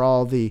folks, where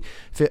all the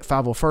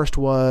 501st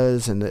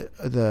was, and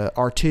the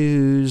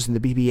R2s and the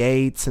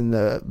BB-8s and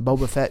the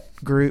Boba Fett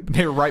group.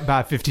 They were right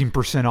by a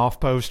 15% off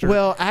poster.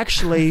 Well,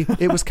 actually,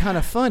 it was kind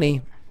of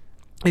funny.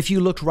 If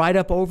you looked right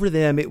up over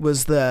them, it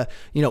was the,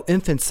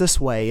 infants this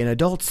way and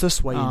adults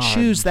this way and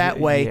shoes that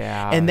way.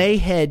 Yeah. And they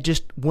had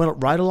just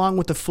went right along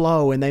with the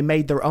flow, and they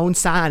made their own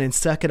sign and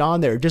stuck it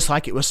on there just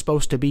like it was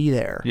supposed to be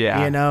there.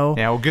 Yeah. Yeah,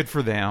 well, good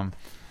for them.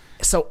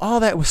 So all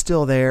that was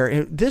still there.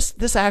 And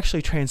this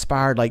actually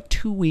transpired like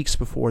 2 weeks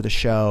before the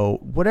show.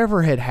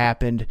 Whatever had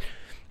happened,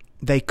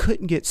 they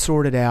couldn't get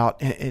sorted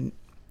out. And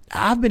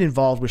I've been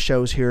involved with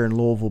shows here in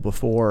Louisville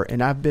before,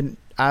 and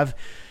I've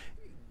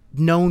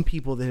known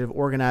people that have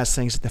organized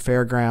things at the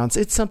fairgrounds.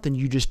 It's something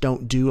you just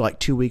don't do like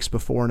 2 weeks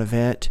before an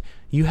event.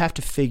 You have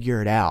to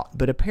figure it out.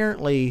 But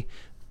apparently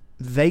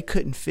they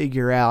couldn't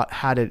figure out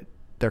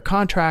they're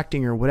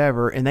contracting or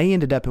whatever, and they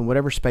ended up in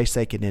whatever space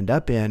they could end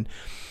up in.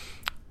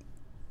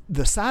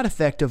 The side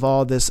effect of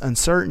all this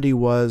uncertainty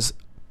was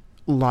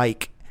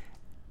like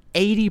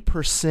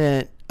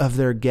 80% of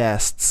their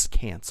guests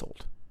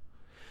canceled.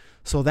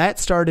 So that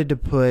started to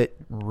put...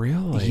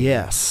 Really?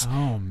 Yes.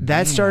 Oh, man.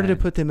 That started to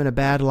put them in a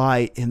bad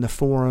light in the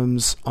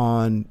forums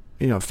on,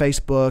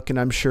 Facebook, and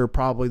I'm sure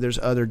probably there's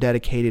other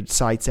dedicated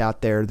sites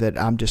out there that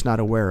I'm just not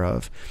aware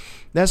of.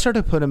 That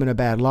started to put them in a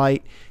bad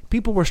light.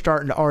 People were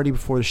starting to already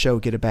before the show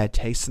get a bad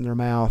taste in their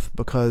mouth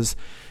because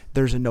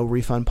there's a no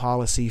refund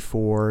policy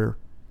for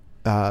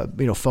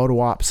photo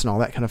ops and all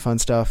that kind of fun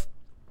stuff.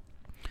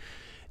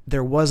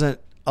 There wasn't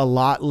a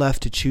lot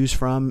left to choose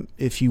from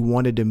if you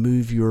wanted to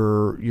move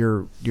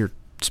your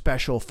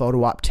special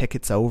photo op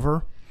tickets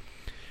over.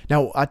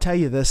 Now, I'll tell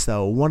you this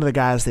though, one of the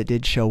guys that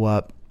did show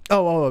up,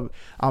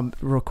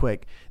 real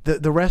quick, the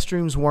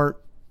restrooms weren't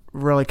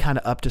really kind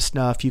of up to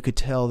snuff. You could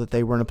tell that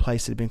they were in a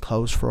place that had been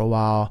closed for a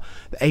while.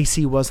 The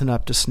AC wasn't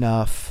up to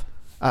snuff.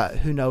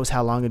 Who knows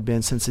how long it had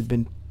been since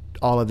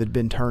all of it had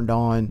been turned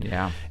on.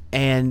 Yeah.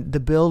 And the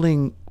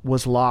building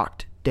was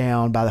locked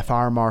down by the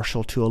fire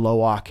marshal to a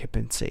low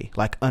occupancy,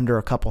 like under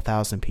a couple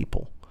thousand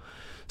people.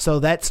 So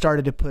that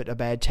started to put a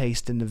bad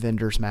taste in the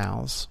vendors'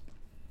 mouths.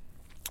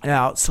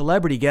 Now,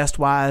 celebrity guest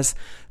wise,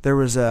 there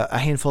was a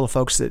handful of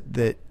folks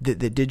that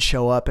did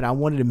show up, and I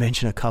wanted to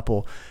mention a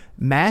couple.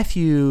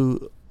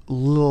 Matthew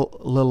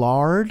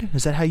Lillard,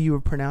 is that how you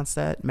would pronounce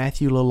that?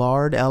 Matthew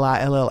Lillard,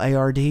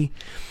 Lillard.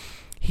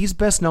 He's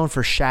best known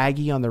for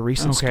Shaggy on the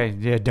recent.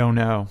 Don't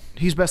know.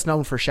 He's best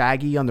known for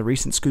Shaggy on the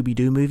recent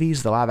Scooby-Doo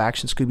movies, the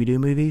live-action Scooby-Doo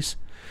movies.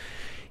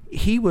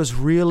 He was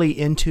really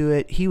into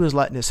it. He was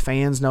letting his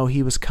fans know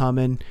he was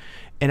coming.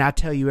 And I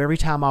tell you, every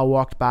time I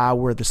walked by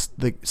where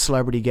the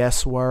celebrity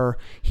guests were,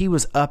 he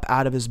was up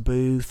out of his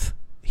booth.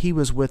 He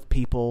was with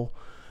people.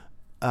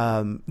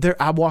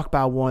 I walked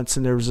by once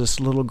and there was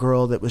this little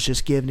girl that was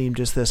just giving him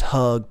just this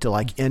hug to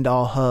like end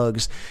all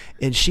hugs,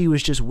 and she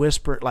was just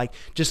whispering,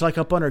 just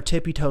up on her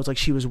tippy toes, like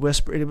she was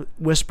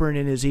whispering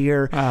in his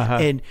ear.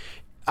 And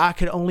I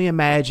could only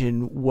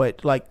imagine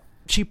what, like,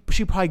 she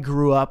probably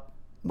grew up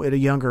at a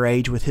younger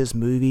age with his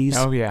movies.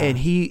 Oh yeah.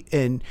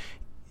 And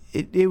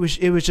it was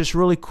just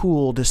really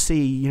cool to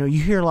see. You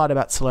hear a lot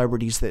about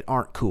celebrities that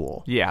aren't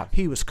cool. Yeah.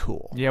 He was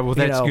cool. Yeah, well,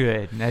 that's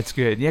good. That's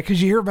good. Yeah,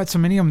 because you hear about so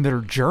many of them that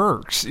are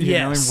jerks, you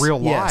know, in real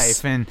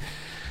life. And,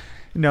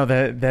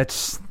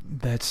 that's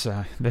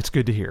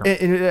good to hear.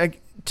 And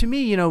to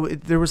me,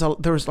 there was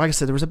like I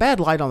said, there was a bad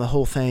light on the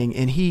whole thing.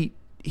 And he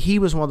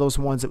was one of those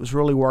ones that was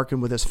really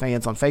working with his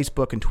fans on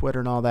Facebook and Twitter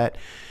and all that.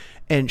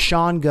 And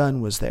Sean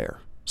Gunn was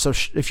there. So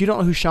if you don't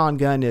know who Sean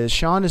Gunn is,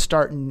 Sean is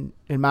starting,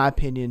 in my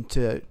opinion,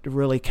 to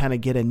really kind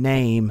of get a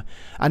name.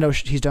 I know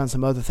he's done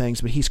some other things,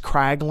 but he's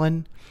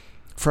Kraglin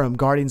from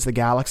Guardians of the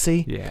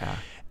Galaxy. Yeah.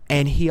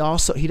 And he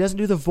doesn't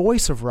do the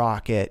voice of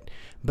Rocket,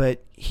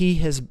 but he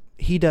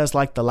does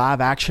like the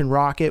live action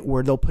Rocket,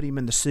 where they'll put him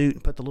in the suit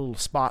and put the little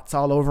spots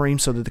all over him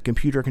so that the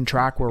computer can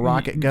track where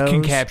Rocket goes.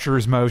 Can capture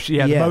his motion.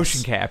 Yeah, yes. The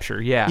motion capture.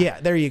 Yeah.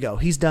 Yeah, there you go.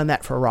 He's done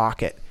that for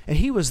Rocket. And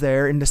he was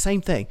there, and the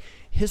same thing.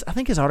 I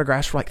think his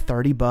autographs were like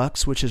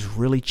 $30, which is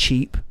really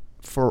cheap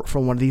for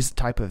one of these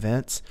type of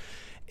events.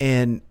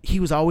 And he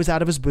was always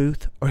out of his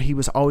booth, or he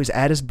was always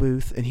at his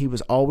booth, and he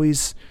was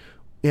always,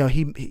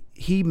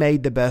 he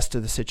made the best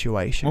of the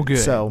situation. Well, good.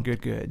 So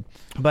good.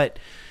 But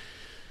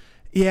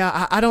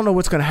yeah, I don't know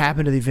what's going to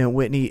happen to the event,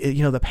 Whitney.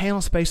 The panel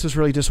space was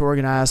really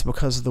disorganized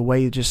because of the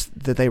way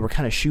just that they were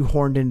kind of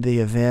shoehorned into the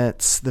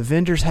events. The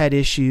vendors had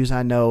issues,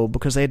 I know,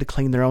 because they had to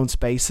clean their own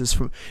spaces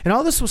and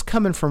all this was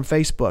coming from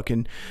Facebook.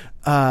 And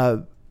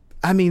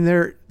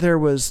there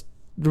was.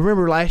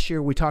 Remember last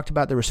year we talked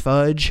about there was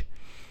fudge.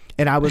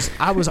 And I was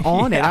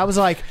on it. I was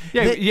like,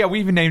 we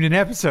even named an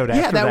episode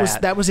after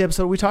that. That was the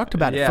episode we talked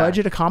about. Yeah. Fudge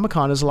at a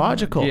Comic-Con is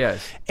logical.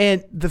 Yes.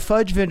 And the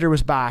fudge vendor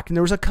was back, and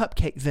there was a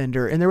cupcake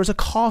vendor, and there was a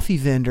coffee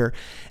vendor,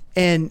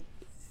 and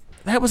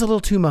that was a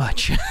little too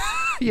much.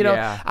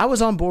 I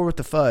was on board with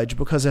the fudge,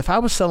 because if I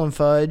was selling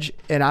fudge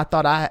and I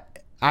thought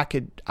I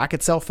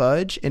could sell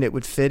fudge and it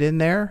would fit in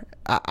there,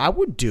 I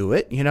would do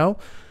it.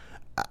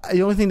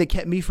 The only thing that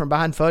kept me from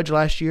buying fudge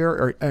last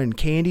year and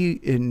candy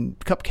and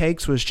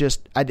cupcakes was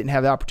just I didn't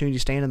have the opportunity to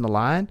stand in the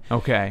line.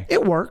 Okay.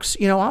 It works.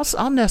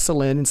 I'll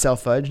nestle in and sell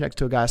fudge next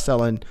to a guy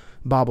selling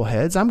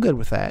bobbleheads. I'm good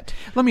with that.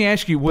 Let me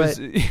ask you, was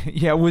Jim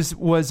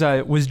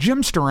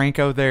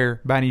Steranko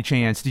there by any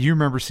chance? Do you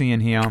remember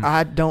seeing him?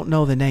 I don't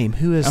know the name.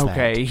 Who is that?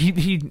 Okay,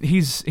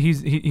 he's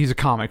a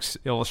comics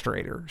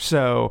illustrator.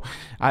 So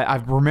I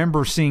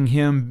remember seeing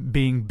him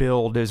being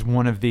billed as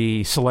one of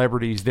the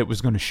celebrities that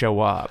was going to show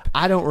up.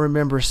 I don't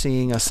remember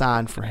seeing a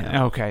sign for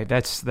him. Okay,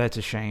 that's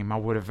a shame. I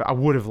would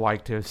have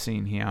liked to have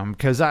seen him,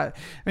 because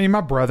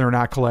my brother and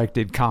I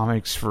collected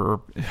comics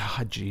for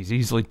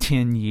easily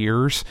 10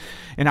 years,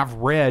 and I've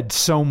read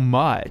so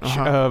much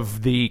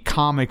of the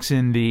comics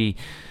in the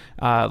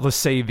let's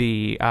say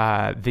the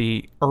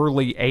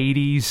early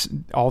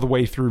 80s all the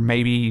way through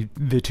maybe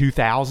the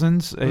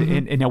 2000s.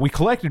 And now we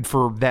collected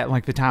for that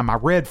length of time. I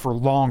read for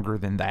longer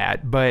than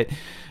that, but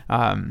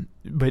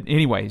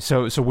anyway,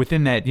 so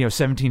within that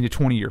 17 to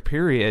 20 year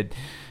period,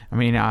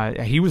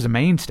 he was a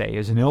mainstay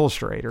as an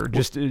illustrator,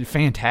 just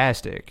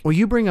fantastic. Well,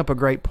 you bring up a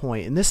great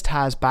point, and this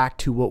ties back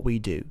to what we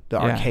do, the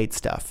arcade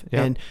stuff.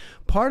 Yep. And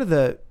part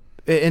of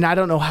and I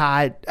don't know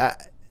how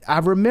I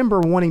remember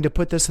wanting to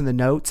put this in the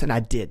notes, and I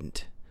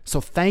didn't. So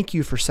thank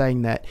you for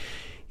saying that.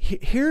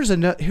 Here's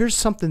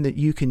something that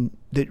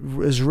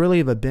is really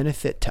of a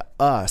benefit to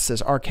us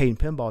as arcade and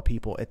pinball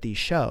people at these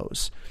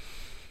shows.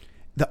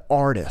 the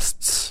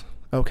artists,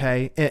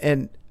 okay,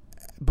 and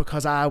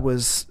because I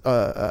was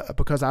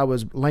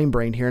lame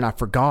brain here and I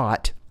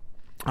forgot,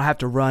 I have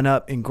to run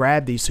up and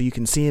grab these so you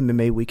can see them and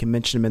maybe we can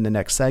mention them in the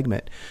next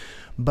segment.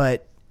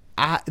 But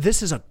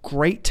this is a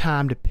great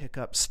time to pick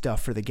up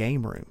stuff for the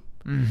game room.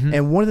 Mm-hmm.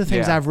 And one of the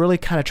things I've really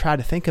kind of tried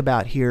to think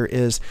about here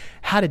is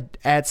how to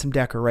add some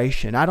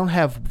decoration. I don't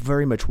have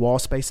very much wall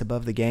space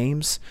above the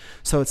games,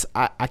 so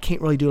I can't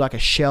really do like a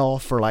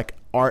shelf or like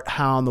art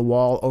high on the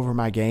wall over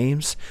my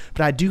games,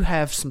 but I do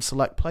have some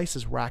select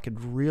places where I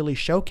could really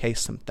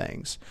showcase some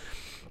things.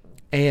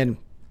 And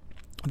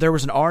there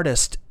was an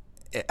artist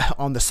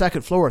on the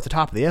second floor at the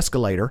top of the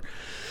escalator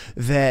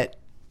that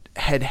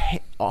had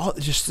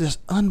just this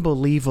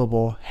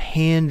unbelievable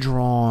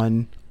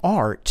hand-drawn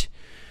art.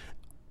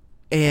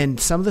 And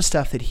some of the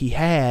stuff that he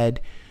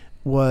had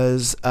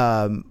was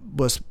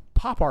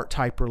pop art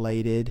type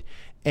related.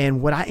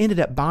 And what I ended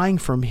up buying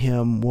from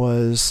him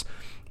was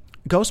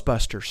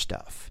Ghostbusters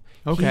stuff.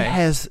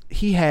 Okay.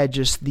 He had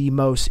just the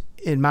most,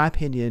 in my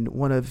opinion,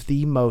 one of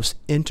the most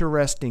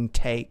interesting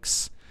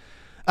takes.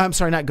 I'm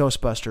sorry, not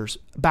Ghostbusters,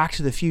 Back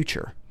to the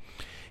Future.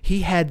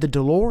 He had the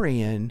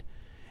DeLorean,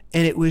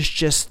 and it was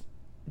just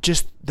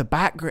the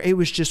background. It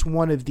was just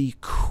one of the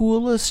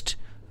coolest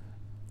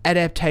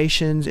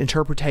adaptations,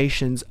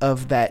 interpretations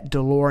of that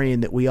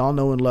DeLorean that we all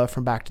know and love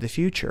from Back to the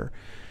Future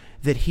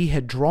that he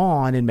had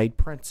drawn and made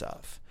prints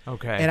of.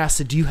 Okay. And I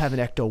said, do you have an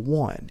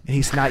Ecto-1? And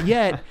he said, not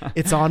yet.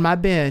 It's on my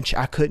bench.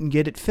 I couldn't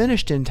get it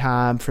finished in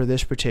time for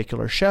this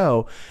particular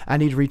show. I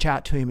need to reach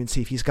out to him and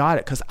see if he's got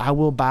it because I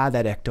will buy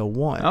that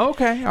Ecto-1.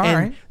 Okay. All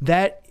right.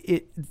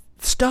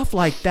 Stuff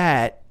like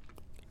that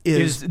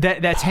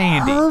that's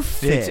handy.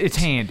 It's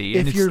handy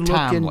and it's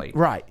timely.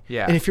 Right.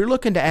 Yeah. And if you're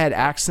looking to add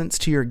accents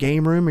to your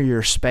game room or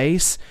your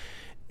space,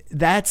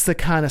 that's the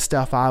kind of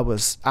stuff I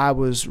was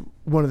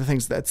one of the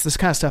things that's this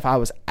kind of stuff I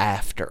was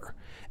after.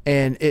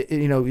 And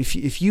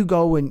if you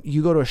go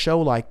to a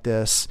show like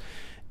this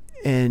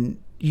and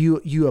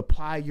you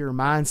apply your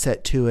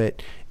mindset to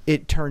it,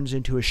 it turns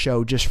into a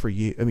show just for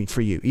you. I mean, for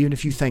you, even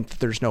if you think that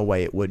there's no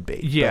way it would be.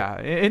 Yeah,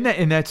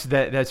 and that's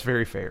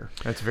very fair.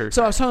 That's very.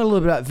 So fair. I was talking a little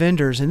bit about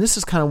vendors, and this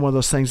is kind of one of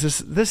those things.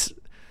 This.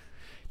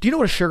 Do you know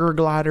what a sugar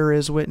glider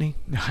is, Whitney?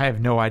 I have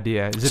no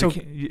idea.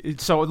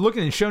 So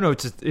looking in the show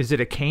notes, is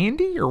it a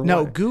candy or what?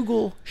 No,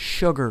 Google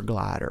sugar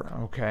glider.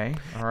 Okay,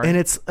 all right. And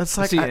it's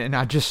like and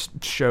I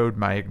just showed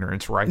my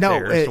ignorance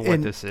there as to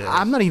what this is.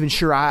 I'm not even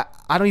sure. I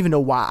don't even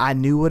know why I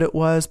knew what it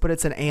was, but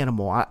it's an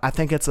animal. I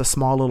think it's a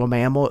small little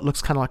mammal. It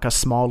looks kind of like a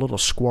small little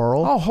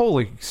squirrel. Oh,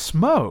 holy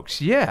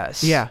smokes!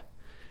 Yes. Yeah.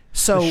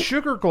 So the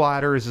sugar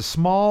glider is a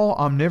small,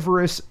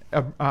 omnivorous,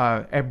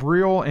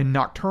 arboreal, and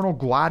nocturnal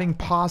gliding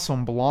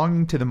possum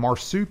belonging to the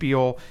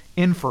marsupial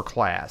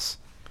infraclass.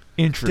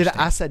 Interesting.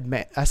 I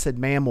said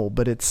mammal,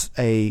 but it's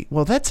you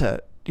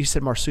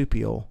said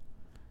marsupial.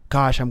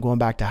 Gosh, I'm going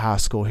back to high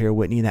school here,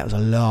 Whitney, and that was a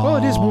long. Well,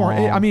 it is more.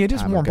 It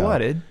is time warm ago.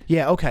 blooded.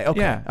 Yeah. Okay.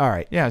 Yeah. All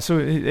right. Yeah. So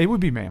it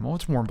would be mammal.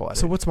 It's warm blooded.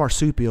 So what's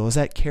marsupial? Is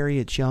that carry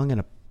its young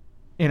in a?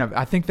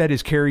 I think that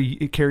is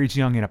it carries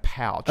young in a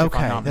pouch. Okay,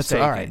 if I'm not that's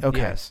mistaken. all right.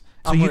 Okay. Yes.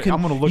 So I'm going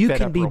to look that up You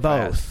can be real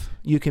both. fast.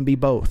 You can be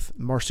both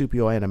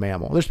marsupial and a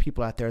mammal. There's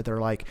people out there that are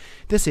like,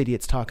 this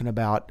idiot's talking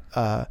about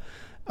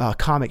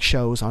comic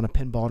shows on a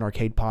pinball and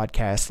arcade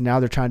podcast, and now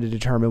they're trying to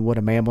determine what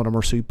a mammal and a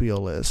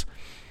marsupial is.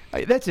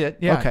 That's it.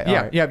 Yeah. Okay.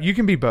 Yeah. Right. Yeah. You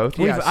can be both.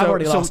 I've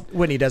already lost.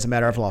 Whitney, doesn't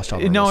matter. I've lost all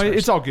the listeners.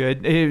 It's all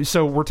good.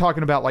 So we're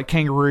talking about like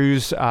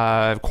kangaroos,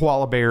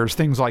 koala bears,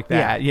 things like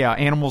that. Yeah.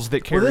 Animals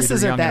that carry their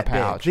young in a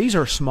pouch. Big. These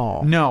are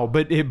small. No,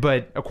 but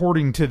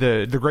according to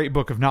the Great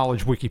Book of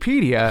Knowledge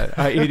Wikipedia,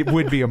 it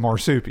would be a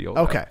marsupial.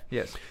 Okay.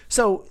 Yes.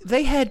 So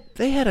they had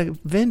a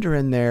vendor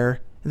in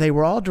there. They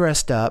were all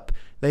dressed up.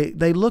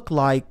 They looked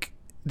like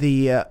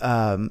they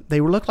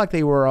looked like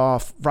they were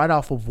off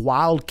of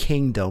Wild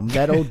Kingdom,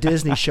 that old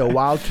Disney show,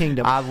 Wild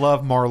Kingdom. I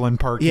love Marlon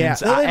Perkins. Yeah,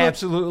 I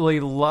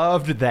absolutely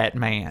loved that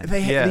man.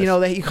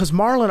 Because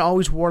Marlon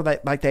always wore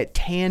that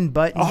tan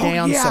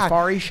button-down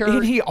safari shirt,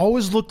 and he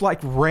always looked like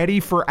ready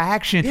for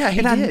action. Yeah,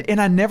 he did. And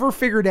I never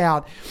figured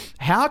out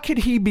how could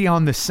he be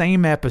on the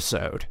same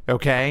episode.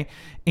 Okay,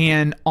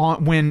 and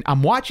when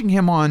I'm watching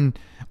him on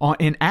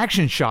in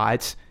action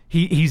shots,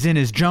 he's in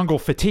his jungle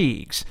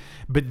fatigues.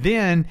 But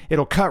then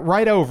it'll cut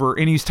right over,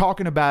 and he's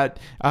talking about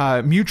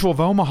Mutual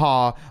of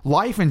Omaha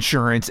life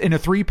insurance in a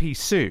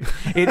 3-piece suit.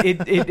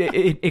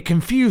 It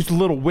confused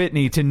little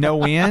Whitney to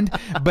no end,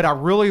 but I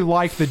really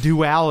like the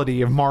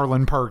duality of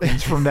Marlon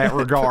Perkins from that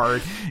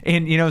regard.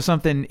 And you know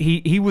something,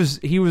 he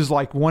was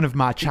like one of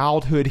my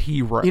childhood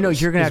heroes.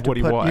 You're gonna have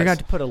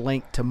to put a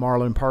link to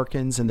Marlon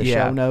Perkins in the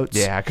show notes.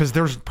 Yeah, because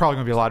there's probably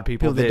gonna be a lot of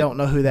people that don't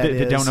know who that is.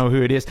 That don't know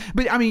who it is.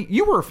 But I mean,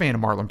 you were a fan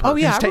of Marlon Perkins. Oh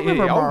yeah, I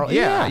remember Marlon.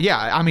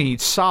 Yeah. I mean,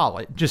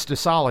 solid. Just a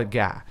solid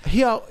guy.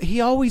 He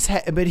always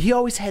had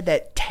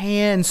that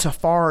tan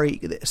safari.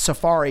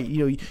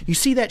 You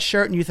see that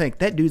shirt and you think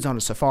that dude's on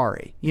a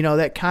safari.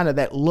 That kind of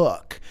that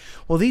look.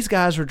 Well, these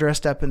guys were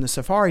dressed up in the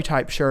safari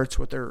type shirts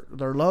with their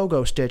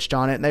logo stitched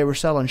on it, and they were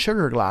selling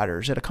sugar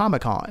gliders at a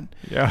Comic-Con.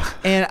 Yeah.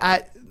 And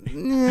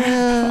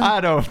Yeah.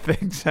 I don't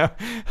think so.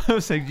 I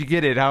was like, you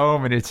get it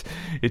home and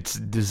it's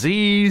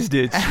diseased.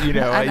 It's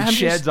it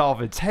sheds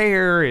off its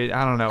hair.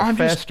 I don't know,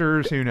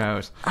 festers. Who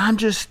knows?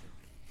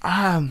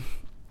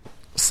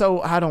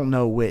 So I don't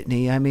know,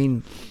 Whitney. I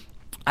mean,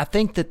 I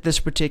think that this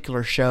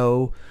particular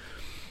show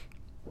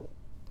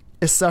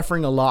is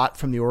suffering a lot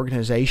from the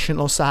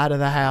organizational side of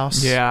the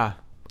house. Yeah.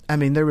 I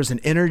mean, there was an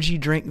energy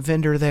drink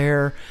vendor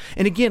there,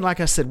 and again, like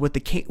I said, with the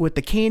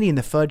candy and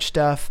the fudge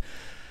stuff.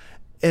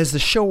 As the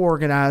show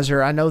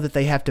organizer, I know that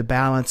they have to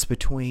balance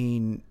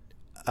between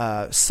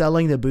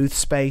selling the booth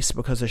space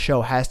because the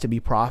show has to be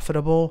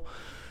profitable,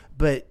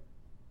 but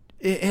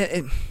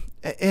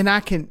and I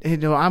can,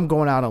 I'm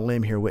going out on a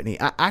limb here, Whitney.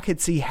 I could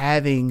see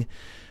having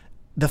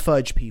the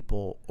fudge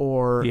people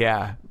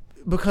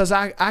because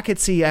I could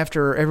see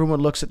after everyone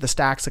looks at the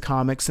stacks of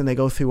comics and they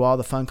go through all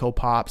the Funko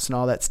Pops and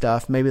all that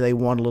stuff, maybe they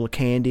want a little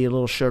candy, a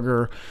little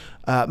sugar,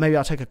 maybe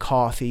I'll take a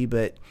coffee,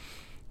 but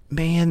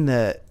man,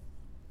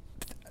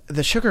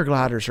 the sugar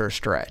gliders are a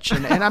stretch,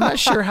 and I'm not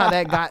sure how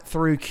that got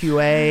through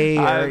QA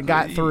or it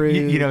got through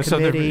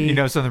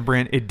committee. Something,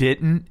 Brent, it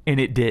didn't, and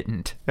it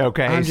didn't.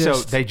 Okay, so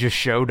they just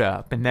showed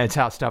up, and that's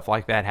how stuff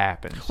like that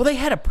happens. Well, they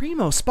had a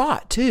primo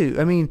spot too.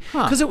 I mean,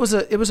 because it was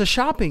a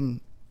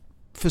shopping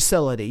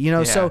facility,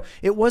 so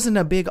it wasn't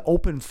a big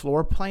open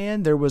floor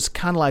plan. There was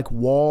kind of like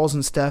walls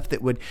and stuff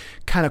that would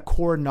kind of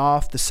cordon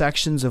off the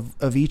sections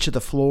of each of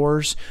the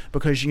floors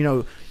because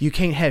you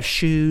can't have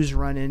shoes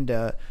run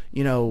into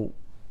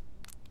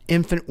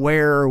infant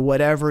wear or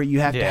whatever. You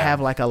have to have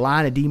like a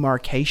line of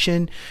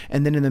demarcation,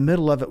 and then in the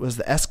middle of it was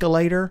the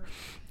escalator,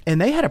 and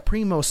they had a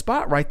primo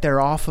spot right there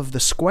off of the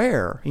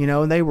square,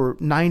 and they were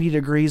 90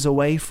 degrees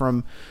away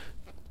from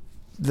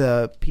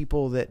the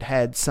people that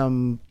had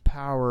some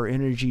power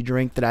energy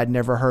drink that I'd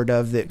never heard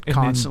of that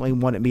constantly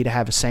wanted me to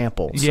have a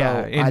sample.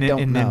 Yeah, so I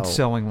don't know. Then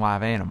selling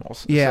live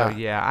animals.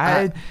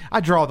 Yeah. So, I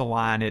draw the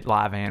line at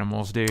live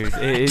animals, dude.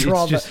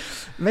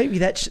 Maybe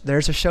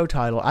there's a show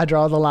title. I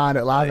draw the line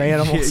at live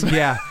animals.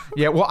 Yeah.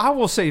 Well, I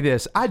will say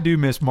this. I do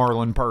miss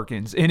Marlon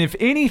Perkins. And if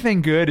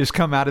anything good has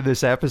come out of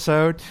this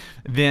episode,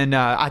 then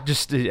I'll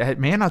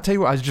tell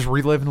you what, I was just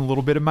reliving a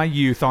little bit of my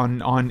youth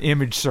on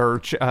image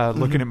search,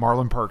 looking at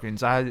Marlon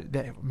Perkins. I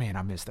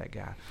miss that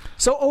guy.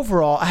 So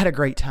overall, I had a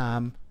great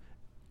time.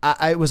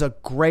 It was a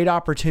great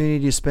opportunity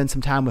to spend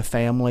some time with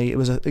family. It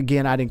was,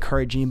 again, I'd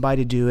encourage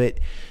anybody to do it.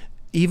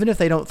 Even if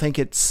they don't think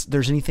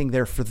there's anything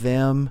there for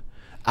them,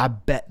 I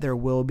bet there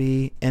will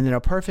be. And then a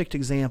perfect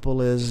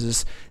example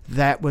is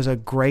that was a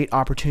great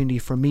opportunity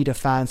for me to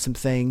find some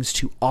things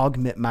to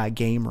augment my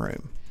game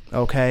room.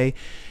 Okay.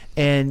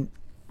 And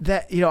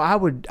that,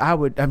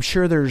 I'm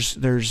sure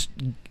there's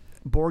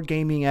board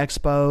gaming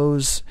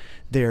expos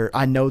there.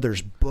 I know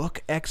there's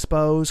book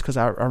expos because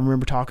I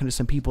remember talking to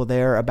some people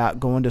there about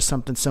going to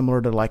something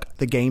similar to like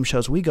the game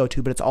shows we go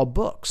to, but it's all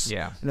books.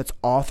 Yeah. And it's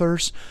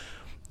authors.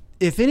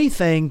 If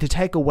anything, to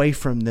take away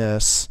from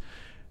this,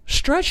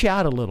 stretch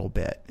out a little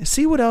bit.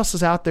 See what else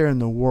is out there in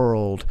the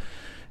world.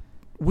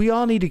 We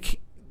all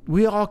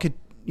could,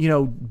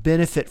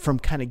 benefit from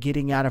kind of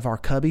getting out of our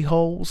cubby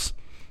holes.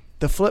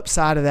 The flip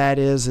side of that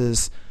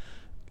is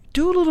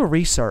do a little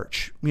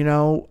research.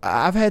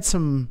 I've had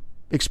some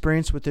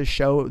experience with this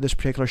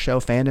particular show,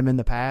 fandom, in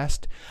the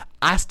past.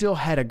 I still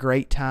had a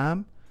great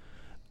time.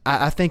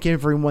 I think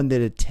everyone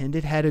that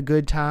attended had a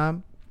good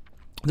time.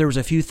 There was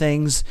a few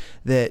things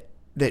that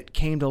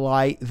came to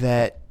light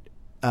that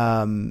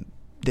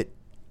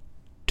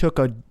took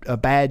a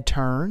bad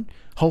turn.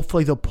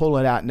 Hopefully they'll pull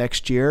it out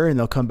next year and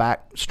they'll come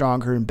back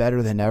stronger and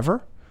better than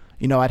ever.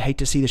 I'd hate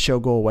to see the show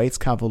go away. It's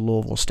kind of a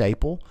Louisville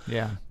staple.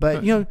 Yeah.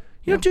 But do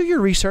your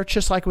research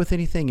just like with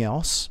anything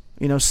else.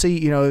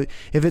 See,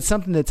 if it's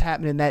something that's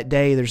happening that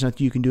day, there's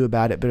nothing you can do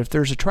about it. But if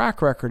there's a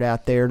track record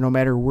out there, no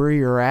matter where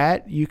you're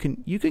at, you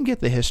can get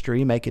the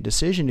history and make a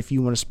decision if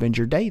you want to spend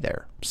your day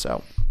there.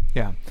 So.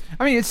 Yeah.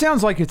 I mean, it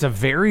sounds like it's a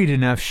varied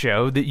enough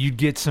show that you'd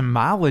get some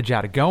mileage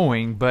out of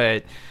going,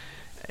 but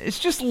it's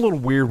just a little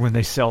weird when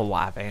they sell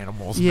live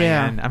animals,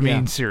 man. I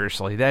mean,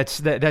 seriously, that's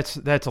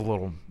a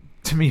little,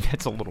 to me,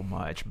 that's a little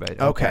much,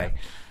 but okay.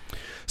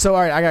 So,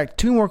 all right, I got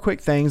two more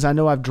quick things. I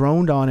know I've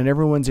droned on in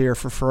everyone's ear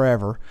for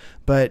forever,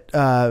 but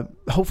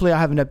hopefully I'll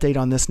have an update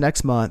on this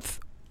next month.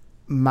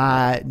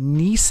 My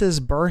niece's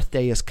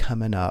birthday is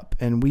coming up,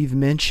 and we've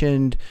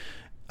mentioned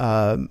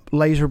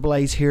Laser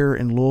Blaze here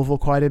in Louisville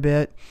quite a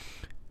bit.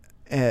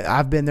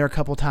 I've been there a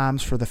couple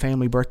times for the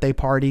family birthday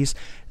parties.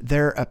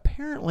 There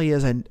apparently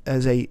is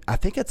I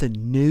think it's a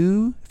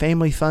new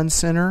family fun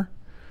center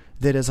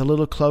that is a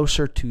little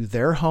closer to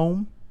their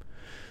home.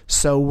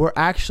 So we're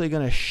actually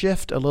going to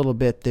shift a little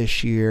bit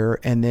this year,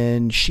 and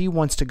then she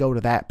wants to go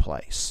to that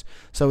place.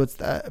 So it's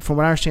from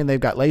what I understand, they've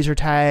got laser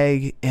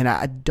tag, and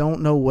I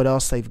don't know what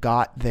else they've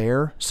got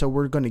there. So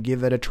we're going to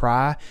give it a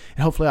try,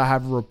 and hopefully I'll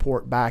have a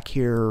report back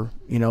here,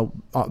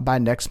 by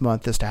next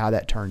month as to how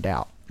that turned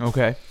out.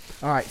 Okay.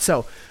 All right.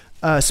 So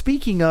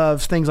Speaking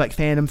of things like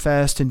Fandom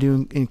Fest and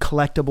doing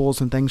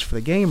collectibles and things for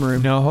the game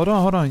room, No, hold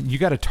on. You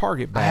got a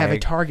Target bag. I have a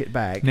Target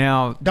bag.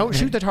 Now, Don't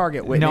shoot the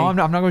target, Whitney. No, I'm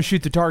not going to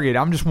shoot the target.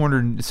 I'm just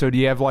wondering. So, do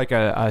you have like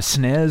a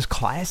SNES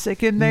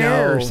Classic in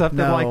there or something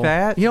like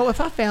that? You know, if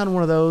I found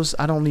one of those,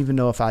 I don't even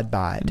know if I'd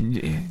buy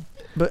it.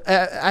 But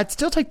I'd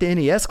still take the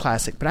NES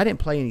Classic, but I didn't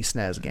play any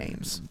SNES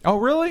games. Oh,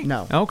 really?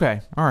 No.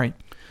 Okay. All right.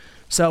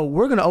 So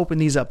we're going to open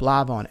these up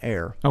live on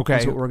air. Okay.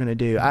 That's what we're going to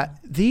do.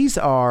 These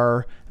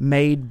are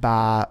made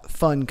by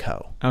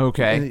Funko.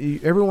 Okay.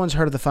 And everyone's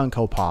heard of the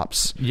Funko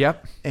Pops.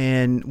 Yep.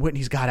 And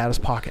Whitney's got out his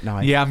pocket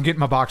knife. Yeah, I'm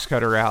getting my box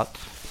cutter out.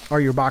 Or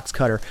your box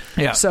cutter.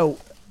 Yeah. So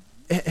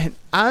and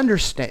I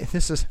understand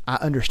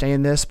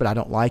this, but I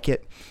don't like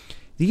it.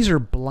 These are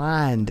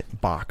blind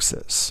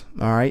boxes.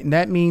 All right. And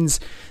that means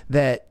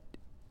that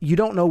you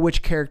don't know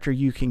which character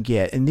you can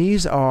get. And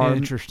these are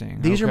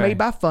interesting. These are Okay. made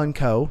by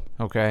Funko.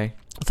 Okay.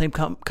 Same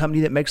company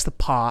that makes the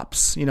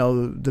Pops,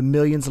 the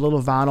millions of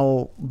little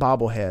vinyl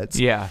bobbleheads.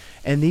 Yeah.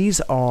 And these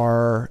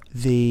are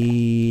let's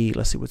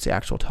see, what's the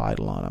actual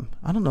title on them?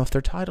 I don't know if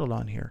they're titled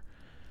on here.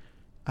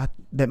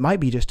 That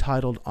might be just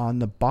titled on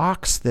the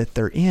box that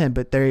they're in,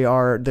 but they're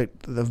a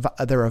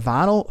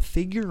vinyl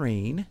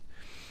figurine,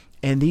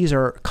 and these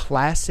are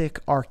classic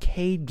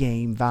arcade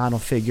game vinyl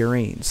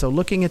figurines. So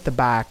looking at the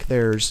back,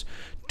 there's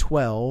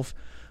 12.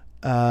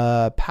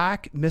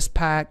 Pac, Miss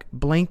Pac,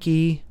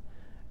 Blinky.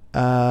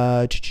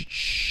 Let's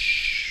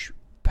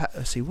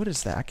see, what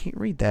is that? I can't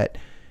read that.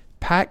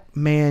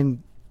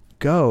 Pac-Man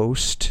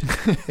Ghost.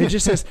 It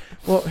just says,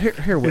 well,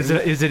 here.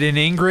 Is it in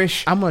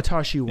English? I'm going to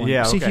toss you one.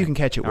 Yeah, See if okay. you can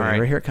catch it. All Right.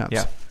 right. Here it comes.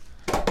 Yeah.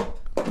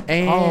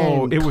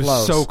 And it was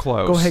close. so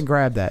close. Go ahead and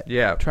grab that.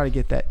 Yeah. Try to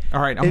get that.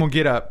 All right, I'm going to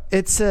get up.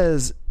 It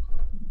says,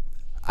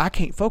 I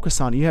can't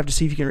focus on it. You have to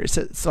see if you can.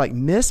 It's like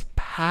Miss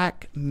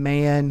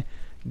Pac-Man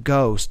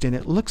Ghost, and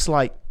it looks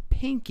like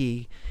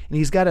Pinky, and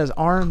he's got his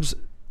arms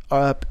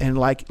up and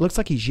looks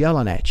like he's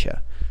yelling at you.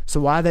 So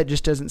why that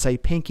just doesn't say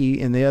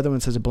Pinky and the other one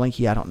says a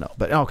Blinky, I don't know.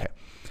 But okay.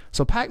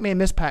 So Pac-Man,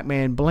 Miss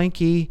Pac-Man,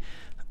 Blinky,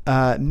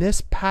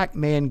 Miss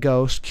Pac-Man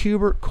Ghost,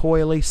 Cubert,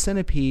 Coily,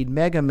 Centipede,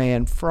 Mega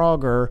Man,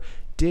 Frogger,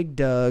 Dig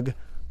Dug,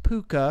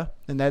 Puka,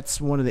 and that's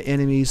one of the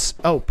enemies.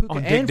 Oh, Puka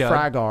and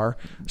Fragar.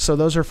 So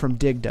those are from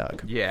Dig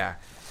Dug. Yeah.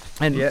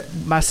 And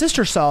my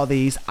sister saw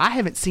these. I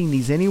haven't seen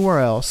these anywhere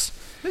else.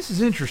 This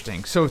is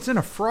interesting. So it's in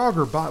a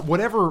Frogger box.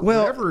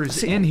 Whatever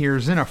is in here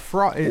is in a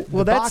Frogger.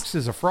 The box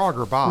is a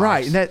Frogger box.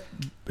 Right. And that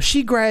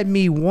she grabbed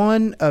me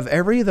one of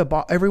every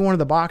one of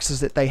the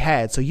boxes that they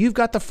had. So you've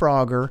got the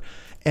Frogger,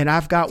 and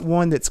I've got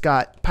one that's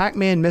got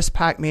Pac-Man, Miss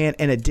Pac-Man,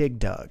 and a Dig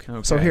Dug.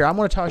 Okay. So here, I'm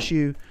going to toss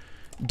you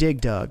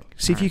Dig Dug.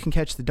 See if you can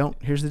catch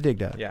here's the Dig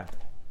Dug. Yeah.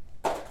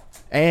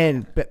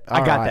 And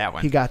I got that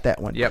one. He got that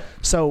one. Yep.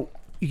 So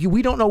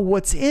we don't know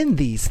what's in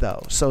these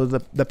though. So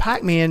the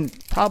Pac-Man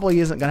probably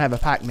isn't going to have a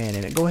Pac-Man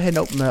in it. Go ahead and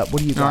open it up.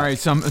 What do you got? All right,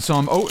 so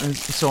I'm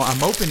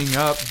opening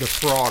up the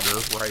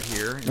Frogger right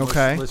here.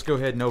 Okay. Let's go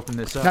ahead and open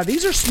this up. Now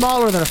these are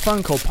smaller than a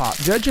Funko Pop.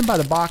 Judging by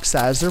the box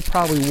size, they're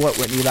probably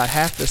Whitney, about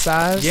half the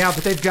size. Yeah,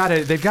 but they've got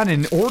an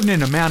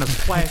inordinate amount of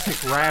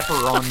plastic wrapper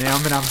on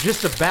them, and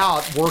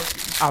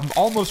I'm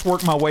almost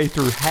worked my way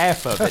through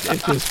half of it at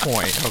this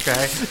point.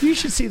 Okay. You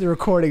should see the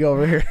recording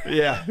over here.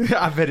 Yeah,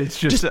 I bet it's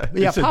just a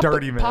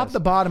dirty mess. Pop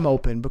the bottom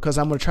open because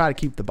I'm going to try to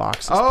keep the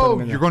boxes.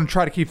 Oh, you're going to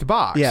try to keep the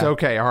box. Yeah.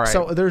 Okay. All right.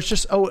 So there's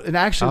just and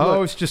actually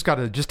look, it's just got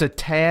a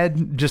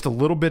tad, just a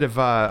little bit of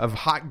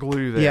hot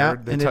glue there. Yeah,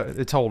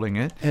 it's holding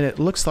it. And it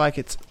looks like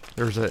it's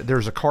there's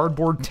a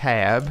cardboard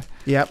tab.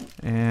 Yep.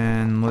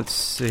 And let's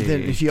see.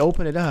 Then if you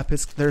open it up,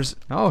 there's.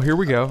 Oh, here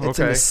we go. It's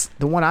okay.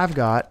 the one I've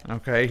got.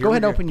 Okay. Go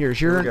ahead and open yours.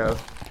 Here we go.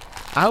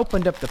 I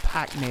opened up the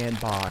Pac-Man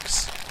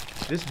box.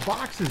 This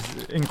box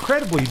is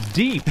incredibly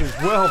deep as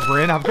well,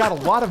 Brent. I've got a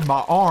lot of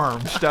my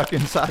arm stuck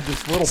inside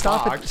this little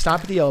box.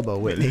 Stop at the elbow,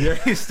 Whitney.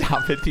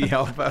 Stop at the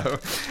elbow.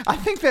 I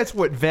think that's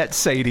what vets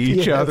say to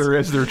each other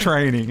as they're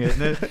training,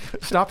 isn't it?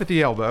 Stop at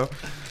the elbow.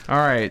 All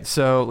right,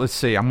 so let's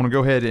see. I'm going to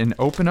go ahead and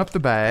open up the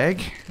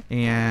bag,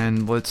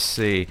 and let's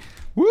see.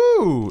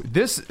 Woo!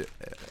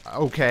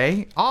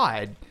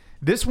 Odd.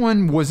 This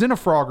one was in a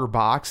Frogger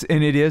box,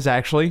 and it is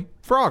actually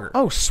Frogger.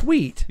 Oh,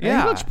 sweet.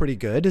 Yeah. He looks pretty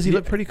good. Does he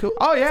look pretty cool?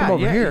 Oh, yeah. From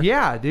over here.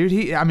 Yeah, dude.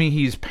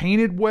 He's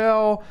painted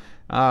well.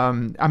 It's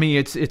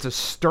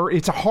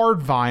a hard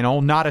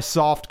vinyl, not a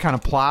soft kind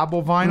of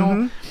pliable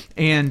vinyl,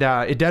 and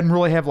it doesn't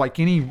really have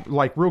any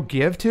real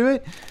give to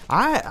it.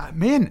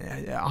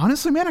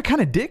 Honestly, I kind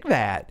of dig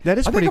that. That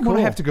is pretty cool. I think I'm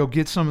gonna have to go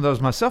get some of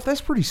those myself.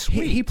 That's pretty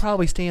sweet. He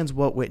probably stands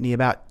Whitney,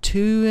 about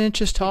 2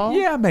 inches tall.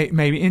 Yeah,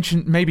 maybe an inch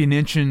and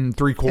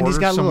 3/4. And he's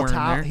got a little somewhere in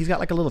towel. there. He's got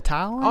like a little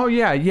towel on. Oh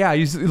yeah.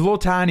 He's a little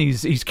tiny.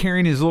 He's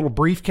carrying his little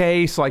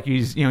briefcase, like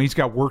he's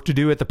got work to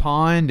do at the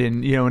pond,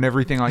 and and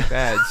everything like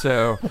that.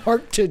 So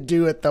work to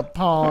do at the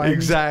pond.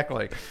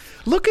 Exactly.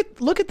 Look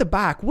at the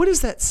back. What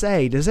does that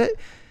say? Does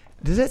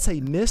that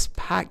say Miss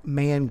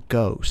Pac-Man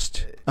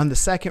Ghost on the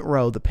second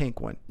row, the pink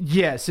one?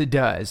 Yes, it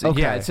does.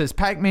 Okay. Yeah, it says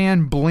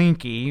Pac-Man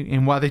Blinky,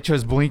 and why they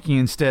chose Blinky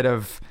instead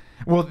of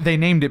Well, they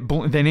named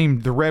they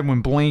named the red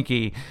one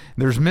Blinky.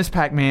 There's Miss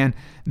Pac-Man.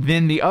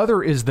 Then the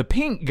other is the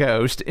pink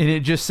ghost, and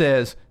it just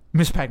says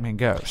Miss Pac-Man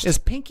Ghost. Is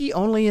Pinky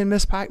only in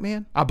Miss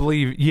Pac-Man? I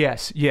believe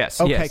yes.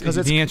 Okay, yes. 'cause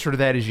The answer to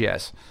that is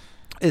yes.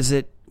 Is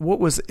it? What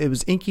was it?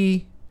 Was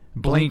Inky,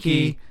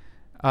 Blinky.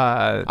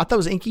 I thought it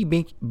was Inky,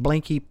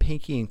 Blinky,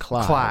 Pinky, and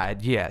Clyde.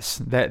 Clyde.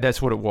 Yes,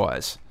 that's what it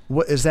was.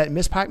 What is that?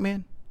 Miss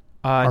Pac-Man?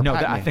 No,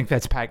 Pac-Man? I think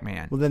that's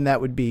Pac-Man. Well, then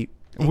that would be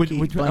Inky,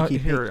 Blinky,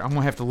 here, I'm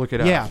gonna have to look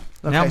it up. Yeah.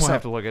 Now Okay, I'm gonna so-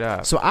 have to look it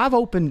up. So I've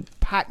opened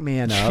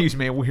Pac-Man up. Jeez,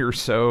 man, we're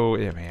so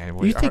man.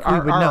 You think we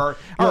would know?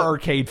 Our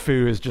arcade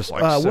foo is just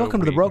like so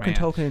welcome to the weak, Broken man.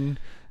 Token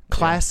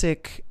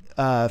Classic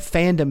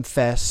Fandom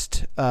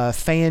Fest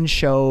fan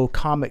show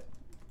comic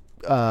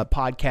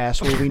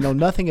podcast where we know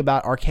nothing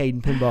about arcade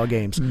and pinball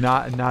games.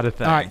 Not a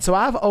thing. All right, so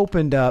I've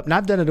opened up, and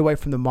I've done it away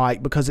from the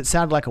mic because it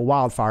sounded like a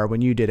wildfire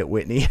when you did it,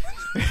 Whitney.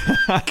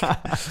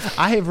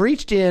 I have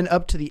reached in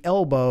up to the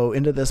elbow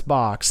into this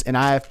box, and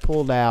I have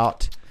pulled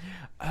out.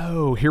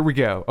 Oh, here we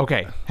go.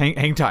 Okay,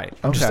 hang tight.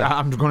 Okay.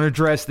 I'm going to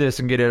address this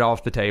and get it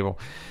off the table.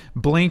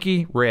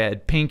 Blinky,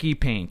 red. Pinky,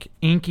 pink.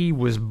 Inky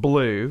was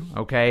blue,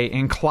 okay?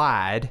 And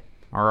Clyde,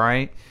 all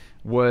right,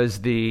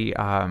 was the,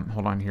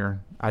 hold on here.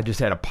 I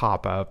just had a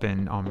pop-up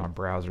on my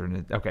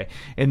browser. Okay.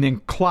 And then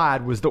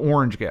Clyde was the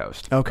orange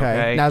ghost.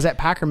 Okay. Now, is that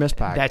Pac or Miss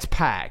Pac? That's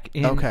Pac.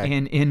 Okay.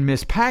 And in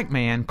Miss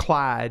Pac-Man,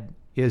 Clyde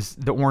is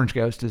the orange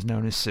ghost is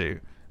known as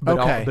Sue. But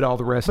okay. all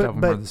the rest of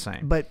them are the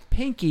same. But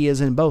Pinky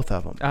is in both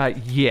of them.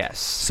 Yes.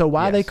 So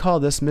why they call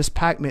this Miss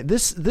Pac-Man?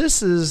 This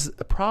is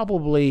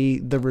probably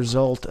the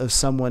result of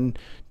someone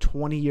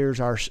 20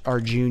 years our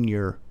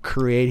junior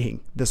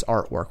creating this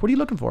artwork. What are you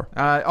looking for?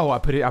 I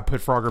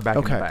put Frogger back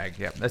in the bag.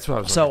 Yeah, that's what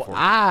I was looking for. So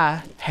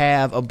I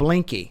have a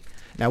Blinky.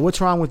 Now, what's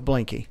wrong with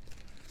Blinky?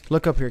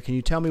 Look up here. Can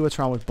you tell me what's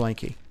wrong with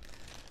Blinky?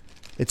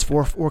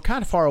 We're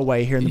kind of far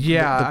away here in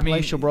the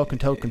palatial Broken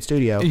Token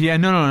studio. Yeah,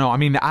 no. I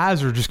mean, the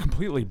eyes are just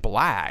completely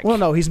black. Well,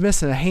 no, he's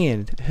missing a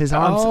hand. His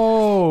arms.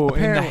 Oh,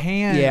 in the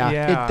hand.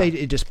 Yeah.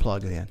 It just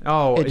plugged in.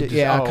 Oh,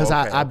 because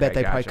okay, I bet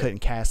they probably gotcha. couldn't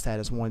cast that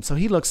as one. So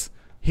he's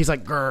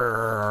like,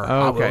 grrr,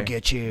 I will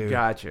get you.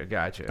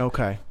 Gotcha.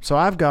 Okay, so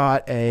I've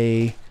got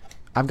a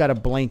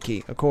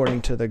Blinky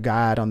according to the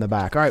guide on the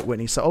back. All right,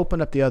 Whitney. So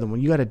open up the other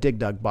one. You got a Dig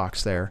Dug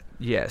box there.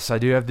 Yes, I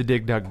do have the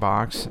Dig Dug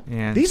box,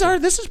 and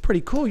This is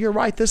pretty cool. You're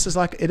right. This is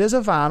it is a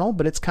vinyl,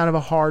 but it's kind of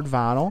a hard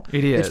vinyl.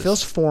 It is. It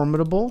feels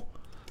formidable.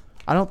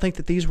 I don't think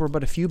that these were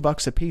but a few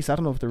bucks a piece. I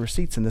don't know if the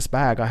receipt's in this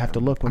bag. I have to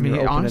look when you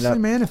open honestly, it up.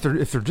 man, if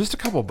they're just a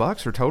couple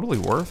bucks, they're totally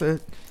worth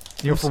it.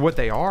 For what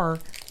they are.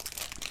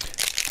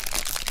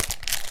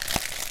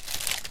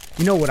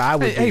 You know what I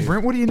would do? Hey,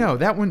 Brent, what do you know?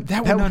 That one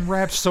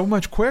unwrapped so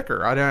much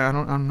quicker.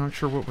 I'm not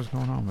sure what was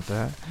going on with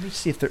that.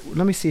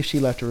 Let me see if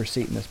she left a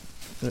receipt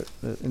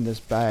in this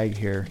bag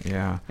here.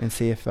 Yeah. And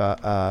see if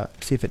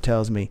it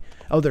tells me.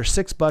 Oh, they're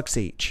 $6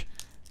 each.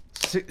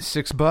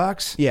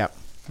 $6? Yeah.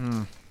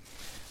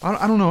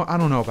 I don't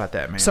know about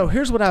that, man. So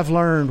here's what I've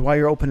learned while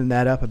you're opening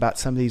that up about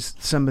some of these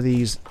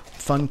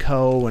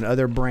Funko and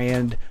other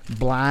brand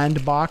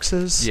blind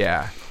boxes.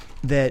 Yeah.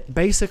 That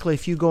basically,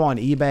 if you go on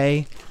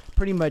eBay,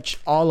 pretty much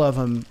all of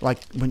them, like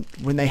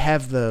when they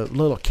have the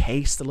little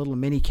case, the little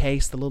mini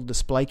case, the little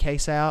display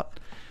case out.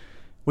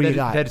 What do you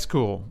got? That is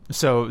cool.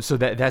 So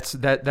that's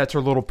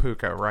our little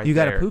Puka right there. You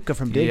got a Puka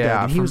from Dig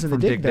Dug, and he was in the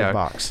Dig Dug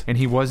box. And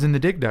he was in the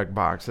Dig Dug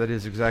box. That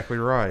is exactly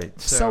right.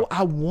 So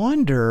I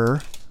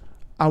wonder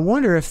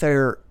if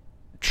they're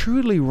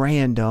truly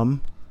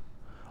random,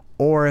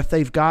 or if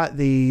they've got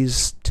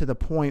these to the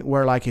point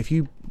where, like, if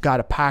you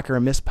got a Pac or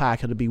a Miss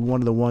Pac, it'll be one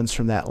of the ones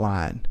from that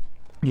line.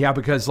 Yeah,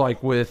 because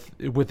like with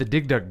the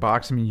Dig Dug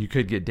box, I mean, you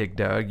could get Dig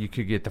Dug, you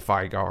could get the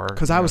Figar.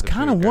 Because I was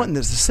kind of wanting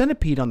this. The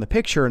centipede on the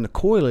picture and the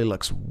coily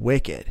looks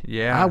wicked.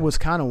 Yeah, I was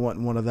kind of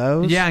wanting one of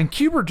those. Yeah, and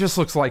Cubert just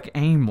looks like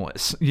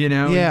aimless.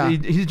 Yeah,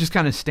 he's just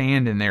kind of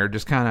standing there,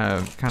 just kind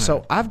of.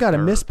 So I've got a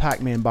Miss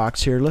Pac-Man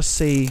box here. Let's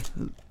see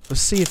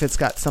if it's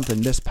got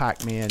something Miss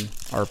Pac-Man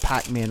or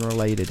Pac-Man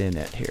related in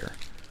it here.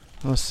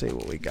 Let's see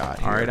what we got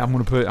here. All right, I'm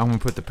gonna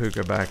put the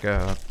Puka back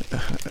up.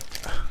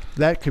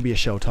 That could be a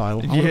show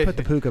title. I'm going to put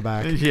the Puka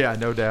back. Yeah,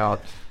 no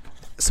doubt.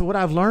 So what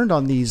I've learned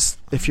on these,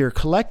 if you're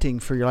collecting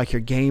for your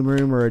game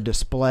room or a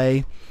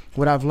display,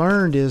 what I've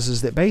learned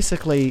is that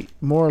basically,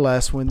 more or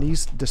less, when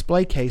these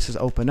display cases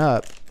open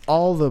up,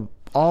 all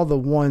the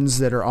ones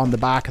that are on the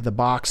back of the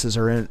boxes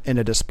are in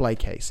a display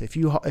case. If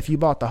you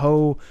bought the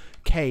whole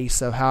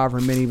case of however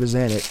many was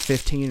in it,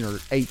 15 or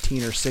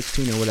 18 or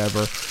 16 or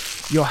whatever,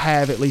 you'll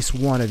have at least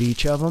one of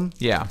each of them.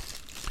 Yeah.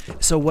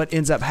 So what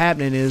ends up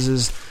happening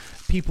is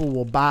people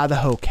will buy the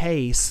whole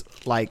case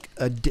like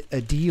a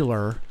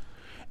dealer,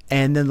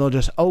 and then they'll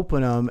just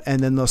open them,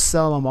 and then they'll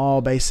sell them all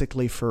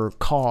basically for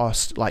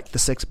cost, like the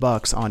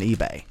 $6 on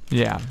eBay.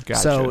 Yeah, gotcha.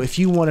 So if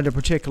you wanted a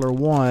particular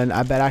one,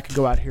 I bet I could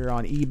go out here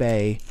on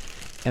eBay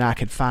and I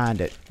could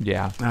find it.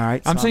 Yeah. All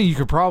right. I'm saying you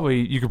could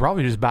probably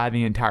just buy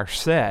the entire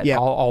set. Yeah.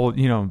 All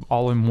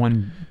in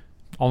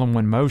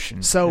one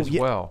motion. So as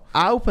well.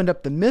 I opened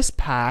up the Miss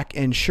Pac,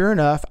 and sure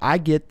enough, I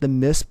get the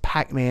Miss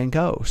Pac-Man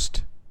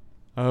Ghost.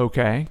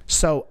 Okay.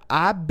 So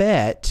I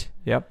bet.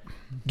 Yep.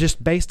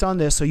 just based on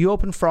this. So you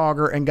opened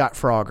Frogger and got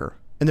Frogger,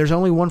 and there's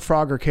only one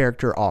Frogger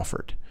character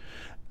offered.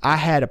 I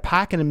had a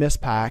pack and a miss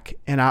pack,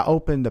 and I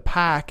opened the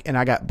pack and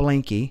I got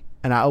Blinky,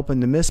 and I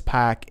opened the miss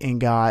pack and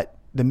got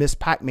the Miss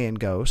Pac-Man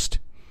Ghost.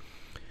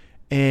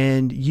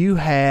 And you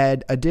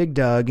had a Dig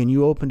Dug, and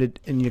you opened it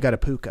and you got a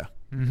Puka.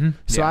 Mm-hmm.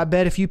 So I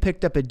bet if you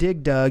picked up a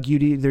Dig Dug,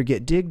 you'd either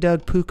get Dig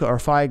Dug, Puka, or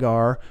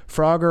Figar.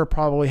 Frogger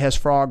probably has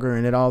Frogger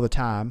in it all the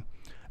time.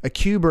 A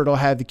Cubert will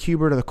have the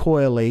Cubert or the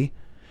Coily.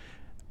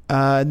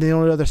 And the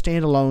only other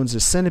standalones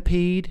is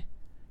Centipede.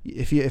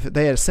 If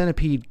they had a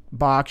Centipede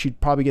box,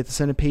 you'd probably get the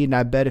Centipede. And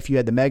I bet if you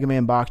had the Mega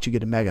Man box, you'd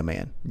get a Mega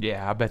Man.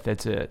 Yeah, I bet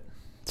that's it.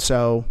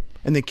 So,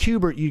 and the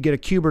Cubert, you'd get a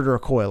Cubert or a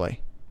Coily.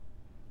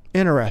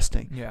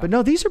 Interesting. Yeah. But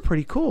no, these are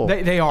pretty cool.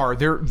 They are.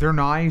 They're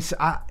nice.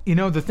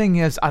 The thing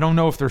is, I don't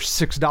know if they're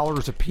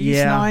 $6 a piece.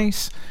 Yeah.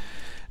 Nice.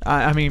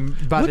 I mean,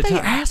 by what the they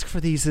time ask for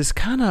these is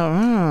kind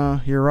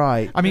of. You're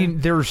right. I mean,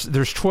 there's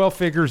 12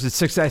 figures at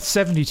that's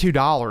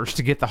 $72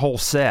 to get the whole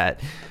set.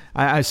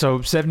 So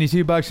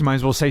 $72, you might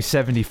as well say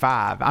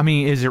 $75. I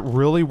mean, is it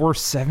really worth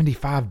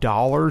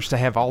 $75 to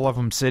have all of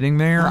them sitting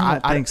there? I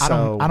don't think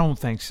so. I don't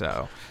think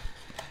so.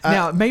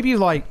 Now, maybe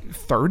like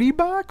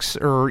 $30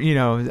 or,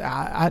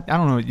 I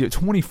don't know,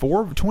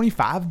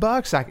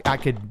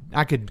 $25.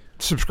 I could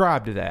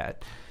subscribe to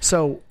that.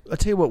 So I'll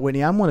tell you what,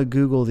 Whitney, I'm going to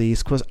Google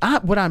these because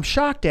what I'm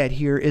shocked at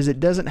here is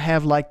it doesn't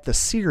have like the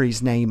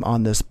series name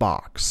on this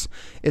box.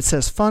 It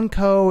says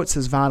Funko, it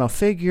says Vinyl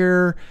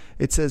Figure,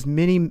 it says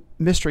Mini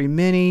Mystery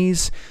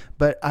Minis,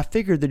 but I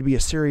figured there'd be a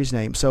series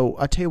name. So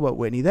I'll tell you what,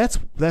 Whitney, that's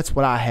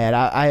what I had.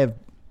 I have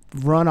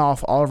run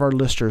off all of our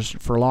listers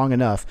for long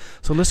enough.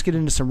 So let's get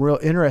into some real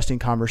interesting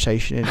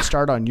conversation and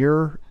start on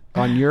your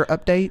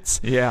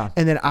updates. Yeah.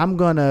 And then I'm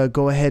going to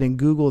go ahead and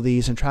Google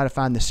these and try to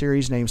find the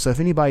series name. So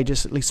if anybody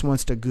just at least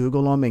wants to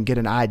Google them and get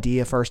an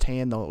idea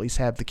firsthand, they'll at least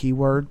have the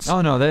keywords.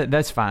 Oh, no,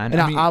 that's fine.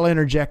 And I'll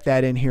interject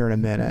that in here in a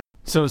minute.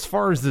 So as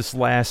far as this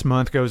last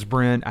month goes,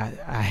 Brent,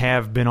 I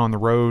have been on the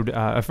road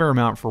a fair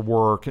amount for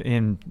work,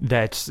 and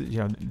that's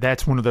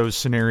one of those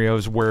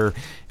scenarios where it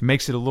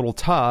makes it a little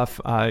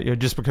tough,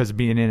 just because of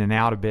being in and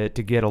out a bit,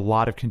 to get a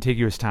lot of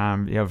contiguous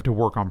time, to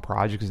work on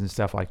projects and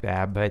stuff like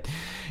that. But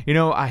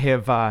I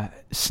have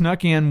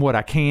snuck in what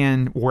I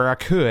can where I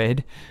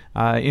could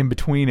in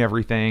between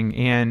everything,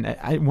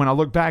 and when I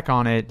look back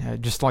on it,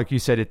 just like you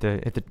said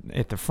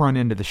at the front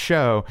end of the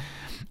show,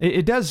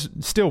 it does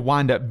still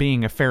wind up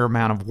being a fair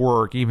amount of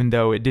work, even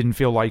though it didn't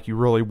feel like you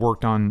really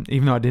worked on.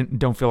 Even though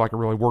don't feel like I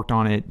really worked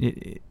on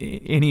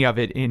any of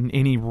it in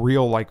any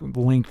real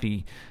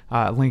lengthy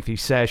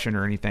session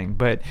or anything.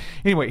 But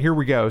anyway, here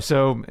we go.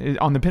 So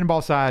on the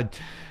pinball side,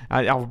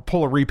 I'll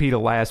pull a repeat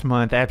of last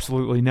month.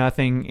 Absolutely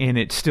nothing, and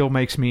it still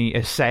makes me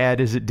as sad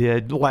as it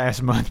did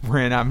last month,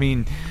 Brent. I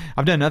mean,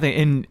 I've done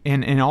nothing.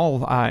 In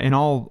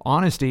all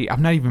honesty, I've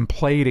not even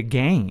played a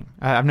game.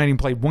 I've not even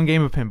played one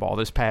game of pinball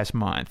this past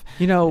month.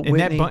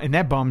 And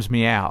that bums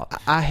me out.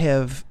 I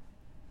have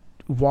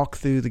walked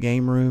through the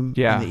game room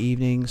in the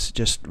evenings,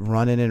 just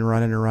running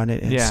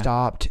and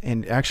stopped.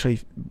 And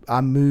actually,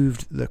 I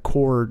moved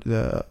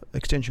the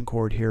extension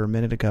cord here a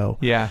minute ago.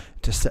 Yeah.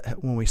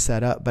 When we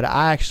set up, but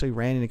I actually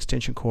ran an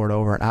extension cord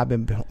over, and I've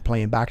been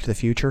playing Back to the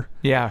Future.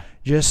 Yeah.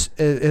 Just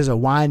as a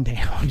wind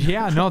down.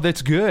 Yeah, no,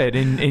 that's good,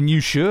 and you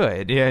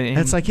should. Yeah, and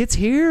it's like it's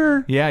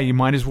here. Yeah, you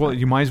might as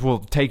well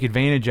take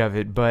advantage of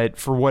it. But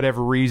for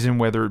whatever reason,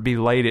 whether it be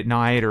late at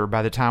night or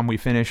by the time we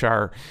finish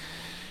our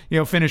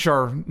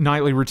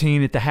nightly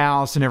routine at the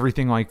house and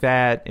everything like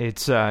that,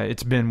 it's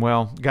been,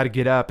 got to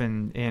get up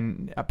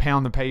and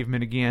pound the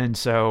pavement again.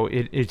 So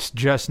it's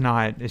just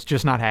not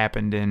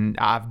happened, and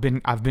I've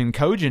been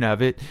cogent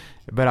of it,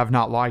 but I've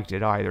not liked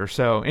it either.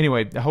 So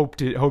anyway, I hope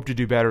to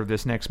do better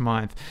this next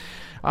month.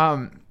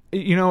 I'll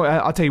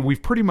tell you,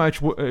 we've pretty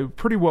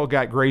well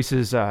got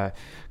Grace's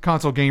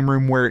console game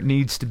room where it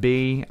needs to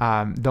be.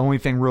 The only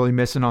thing really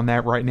missing on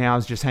that right now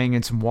is just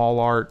hanging some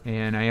wall art,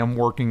 and I am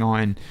working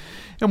on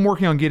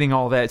getting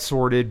all that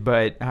sorted.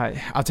 But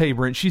I'll tell you,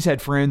 Brent, she's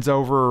had friends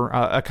over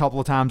a couple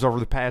of times over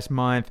the past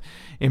month,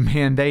 and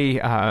man, they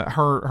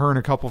her and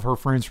a couple of her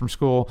friends from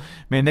school,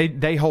 man,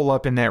 they hole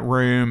up in that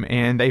room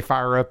and they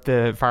fire up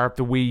the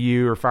Wii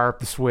U or fire up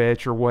the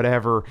Switch or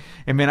whatever,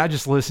 and man, I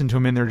just listen to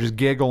them and they're just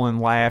giggle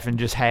and laugh and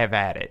just have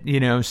at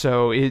it,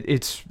 So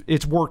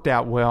it's worked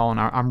out well, and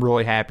I'm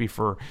really happy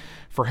for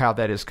how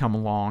that has come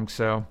along.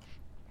 So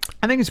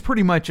I think it's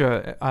pretty much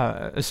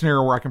a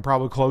scenario where I can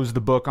probably close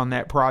the book on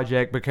that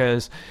project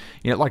because,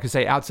 like I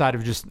say, outside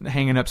of just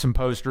hanging up some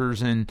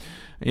posters and,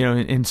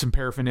 and some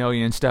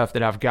paraphernalia and stuff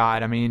that I've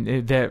got, I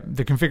mean,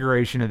 the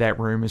configuration of that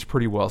room is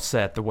pretty well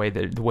set the way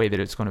that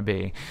it's going to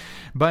be.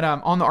 But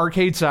on the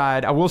arcade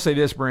side, I will say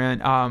this,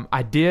 Brent,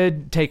 I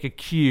did take a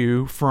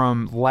cue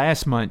from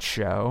last month's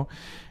show.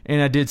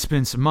 and I did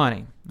spend some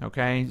money.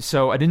 Okay,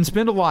 so I didn't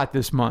spend a lot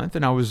this month,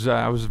 and I was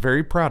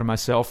very proud of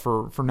myself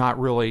for not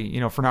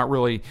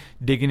really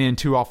digging in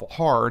too awful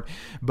hard.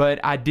 But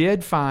I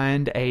did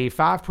find a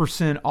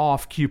 5%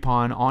 off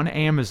coupon on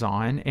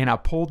Amazon, and I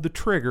pulled the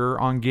trigger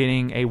on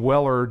getting a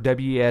Weller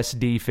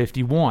WSD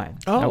 51.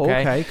 Oh,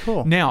 okay,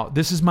 cool. Now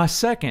this is my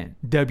second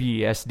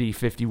WSD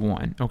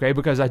 51. Okay,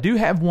 because I do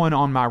have one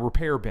on my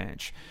repair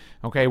bench.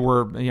 Okay,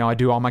 where I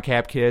do all my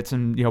cap kits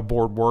and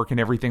board work and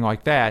everything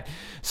like that.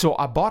 So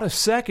I bought a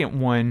second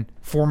one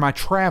for my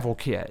travel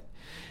kit.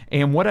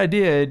 And what I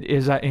did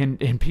is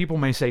and people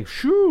may say,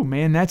 "Shoo,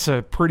 man, that's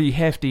a pretty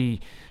hefty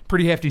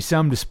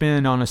sum to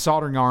spend on a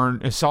soldering iron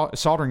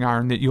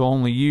that you'll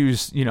only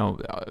use,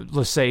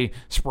 let's say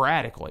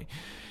sporadically."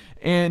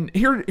 And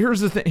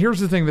here's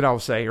the thing that I will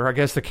say, or I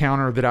guess the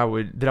counter that I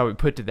would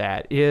put to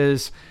that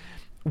is,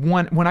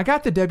 when I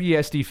got the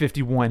WSD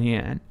 51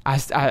 in,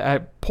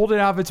 I pulled it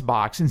out of its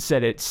box and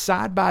set it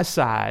side by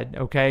side,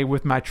 okay,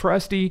 with my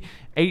trusty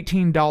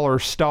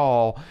 $18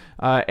 Stahl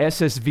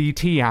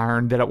SSVT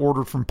iron that I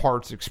ordered from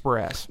Parts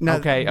Express, now,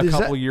 a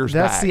couple of years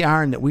back. That's the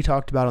iron that we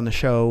talked about on the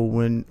show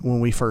when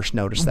we first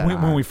noticed that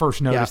iron. When we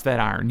first noticed that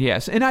iron,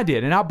 yes. And I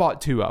did, and I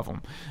bought two of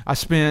them. I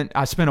spent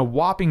a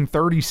whopping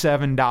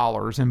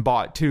 $37 and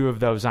bought two of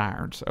those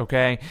irons,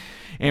 okay?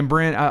 And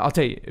Brent, I'll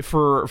tell you,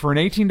 for an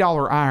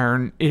 $18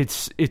 iron,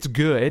 it's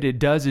good. It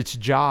does its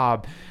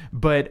job.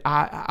 But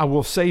I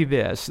will say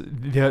this: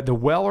 the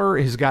Weller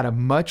has got a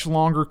much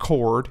longer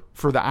cord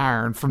for the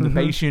iron, from the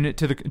base unit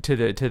to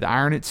the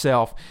iron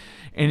itself,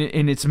 and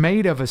it's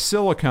made of a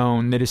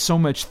silicone that is so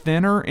much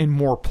thinner and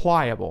more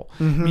pliable.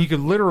 You could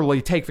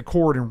literally take the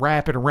cord and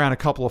wrap it around a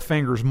couple of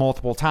fingers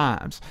multiple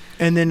times,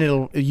 and then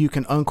you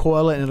can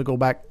uncoil it and it'll go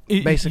back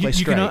basically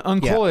straight. You can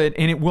uncoil it,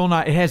 and it will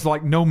not. It has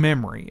like no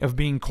memory of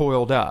being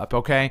coiled up.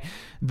 Okay,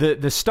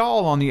 the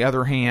Stahl, on the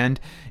other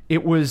hand,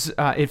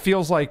 it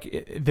feels like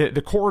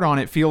the cord on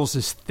it feels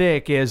as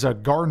thick as a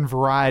garden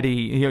variety,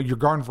 your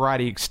garden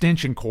variety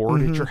extension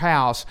cord at your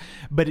house,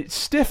 but it's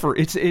stiffer.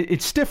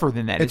 It's stiffer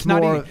than that. It's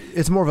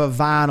more of a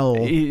vinyl,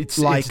 it's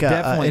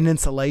definitely an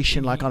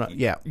insulation, like on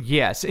a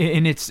Yes,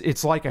 and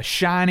it's like a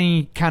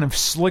shiny kind of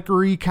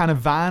slickery kind of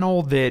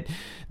vinyl that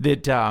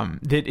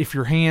if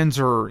your hands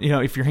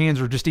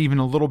are just even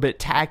a little bit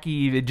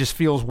tacky, it just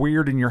feels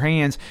weird in your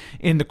hands.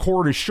 And the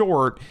cord is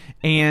short,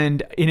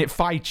 and it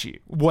fights you.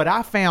 What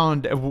I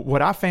found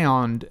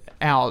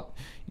out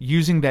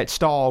using that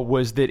Stahl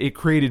was that it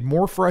created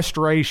more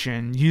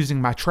frustration using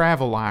my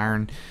travel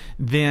iron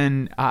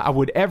than I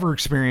would ever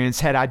experience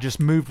had I just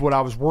moved what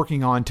I was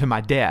working on to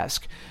my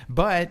desk.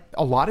 But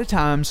a lot of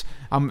times,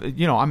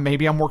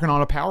 maybe I'm working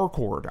on a power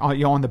cord,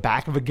 on the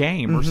back of a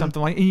game or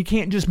something like, and you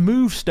can't just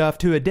move stuff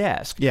to a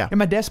desk. Yeah, and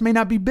my desk may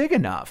not be big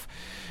enough.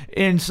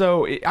 And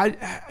so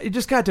it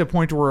just got to a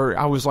point where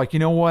I was like, you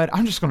know what?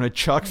 I'm just going to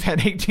chuck that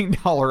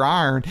 $18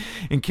 iron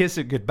and kiss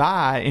it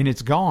goodbye, and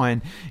it's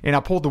gone. And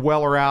I pulled the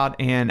Weller out,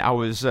 and I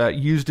was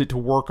used it to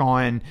work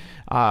on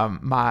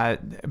my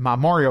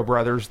Mario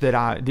Brothers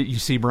that you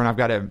see, Brent.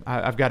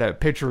 I've got a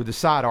picture of the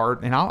side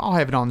art, and I'll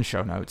have it on the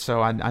show notes.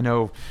 So I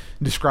know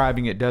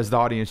describing it does the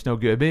audience no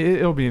good, but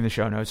it'll be in the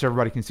show notes so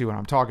everybody can see what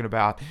I'm talking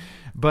about.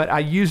 But I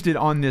used it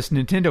on this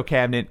Nintendo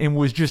cabinet and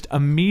was just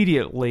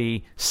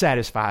immediately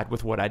satisfied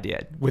with what I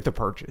did with the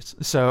purchase.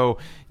 So,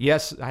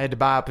 yes, I had to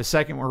buy up a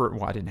second one.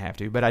 Well, I didn't have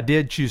to, but I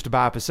did choose to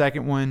buy up a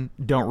second one.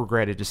 Don't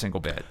regret it a single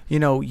bit.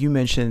 You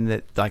mentioned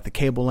that, like, the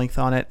cable length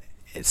on it.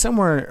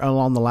 Somewhere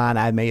along the line,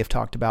 I may have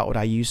talked about what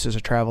I used as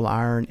a travel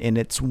iron, and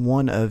it's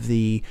one of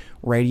the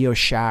Radio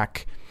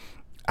Shack.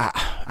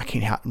 I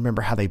can't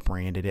remember how they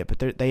branded it,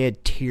 but they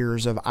had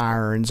tiers of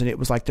irons, and it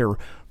was like their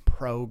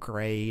pro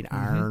grade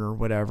iron or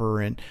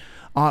whatever. And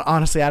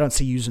honestly, I don't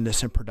see using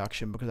this in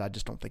production because I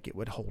just don't think it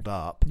would hold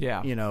up.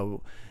 Yeah,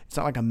 it's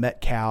not like a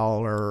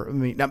Metcal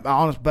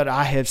honest, but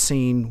I have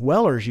seen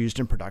Wellers used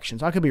in production,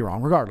 so I could be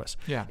wrong. Regardless,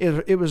 yeah,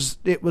 it was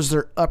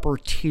their upper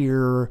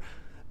tier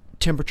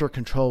temperature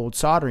controlled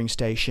soldering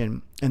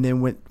station. And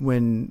then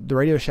when the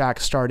Radio Shack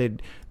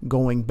started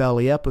going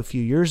belly up a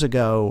few years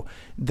ago,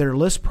 their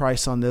list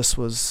price on this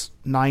was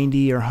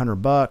 $90 or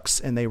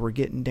 $100, and they were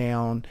getting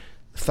down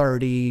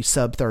sub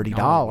 $30.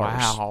 Oh,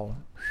 wow.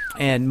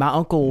 And my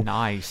uncle,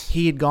 nice,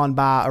 he had gone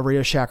by a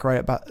Radio Shack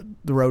right up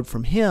the road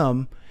from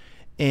him,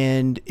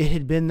 and it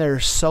had been there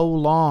so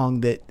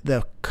long that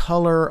the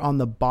color on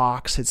the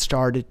box had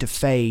started to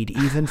fade,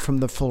 even from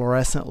the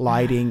fluorescent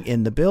lighting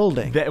in the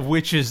building.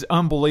 Which is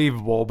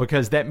unbelievable,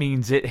 because that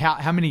means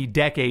how many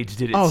decades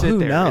did it sit who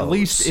there?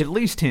 knows? At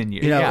least 10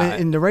 years.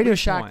 In the Radio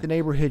Shack, the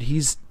neighborhood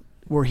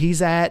where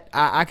he's at,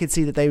 I could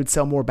see that they would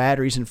sell more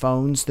batteries and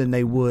phones than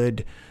they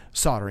would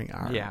soldering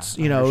irons.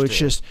 Yeah, it's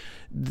just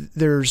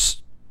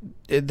there's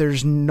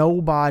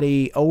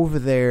nobody over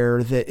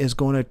there that is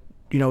going to.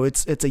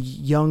 It's a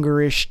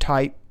youngerish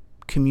type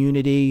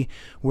community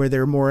where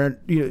they're more.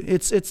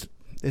 It's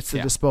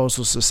a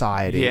disposal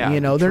society. Yeah,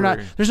 they're not.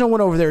 There's no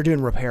one over there doing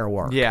repair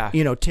work. Yeah,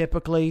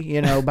 typically,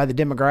 by the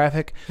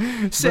demographic.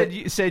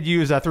 said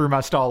you as I threw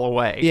my Stahl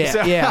away. Yeah,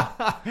 so.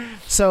 yeah.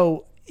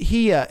 So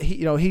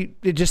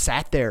it just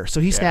sat there.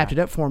 So he snapped it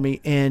up for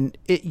me, and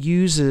it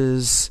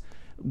uses,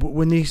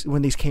 when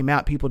these came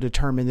out, people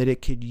determined that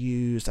it could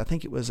use, I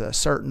think it was a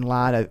certain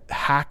line of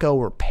Hakko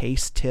or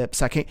paste tips.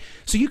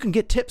 So you can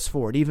get tips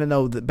for it, even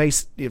though the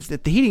base, if the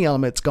heating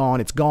element's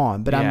gone, it's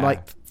gone. But I'm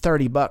like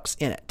 $30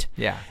 in it.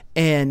 Yeah.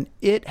 And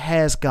it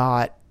has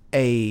got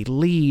a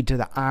lead to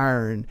the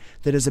iron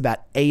that is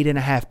about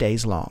 8.5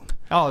 days long.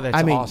 Oh, that's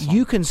awesome.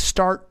 You can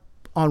start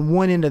on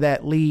one end of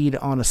that lead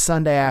on a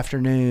Sunday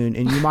afternoon,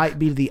 and you might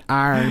be to the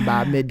iron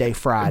by midday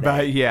Friday.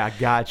 But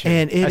gotcha.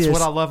 And that's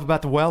what I love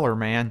about the Weller,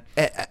 man.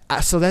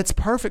 So that's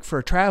perfect for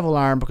a travel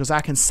iron because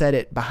I can set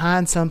it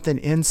behind something,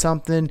 in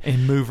something,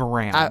 and move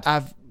around.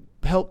 I've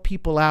helped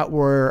people out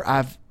where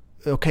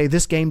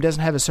this game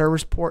doesn't have a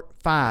service port.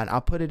 Fine, I'll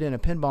put it in a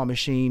pinball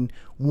machine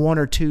 1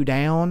 or 2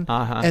 down,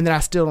 and then I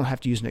still don't have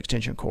to use an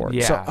extension cord.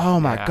 Yeah, so, oh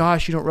my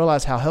gosh, you don't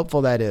realize how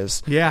helpful that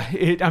is. Yeah,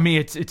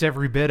 it's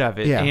every bit of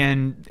it. Yeah.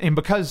 And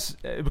because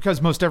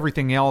most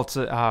everything else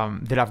that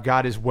I've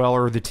got is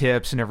Weller, the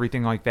tips and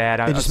everything like that.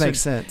 It just makes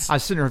sense. I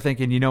was sitting there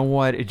thinking, you know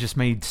what? It just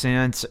made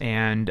sense,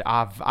 and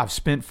I've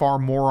spent far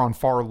more on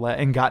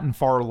and gotten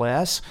far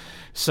less.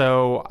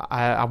 So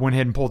I went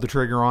ahead and pulled the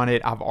trigger on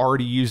it. I've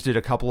already used it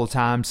a couple of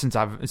times since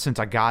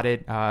I got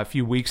it a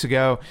few weeks ago,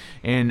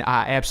 and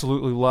I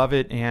absolutely love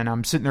it. And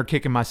I'm sitting there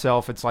kicking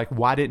myself. It's like,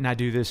 why didn't I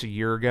do this a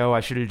year ago? I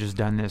should have just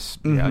done this.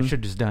 I should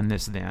have just done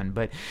this then.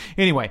 But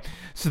anyway,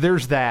 so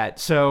there's that.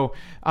 So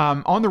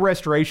on the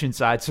restoration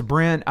side, so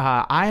Brent,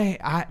 by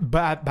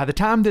the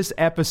time this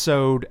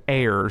episode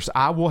airs,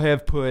 I will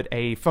have put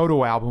a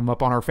photo album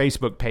up on our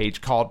Facebook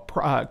page called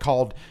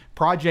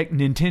Project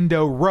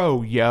Nintendo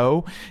Row,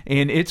 yo.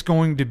 And it's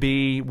going to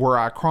be where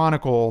I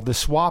chronicle the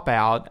swap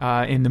out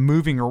and the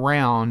moving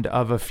around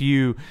of a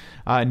few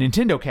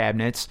Nintendo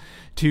cabinets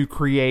to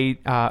create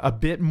a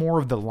bit more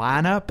of the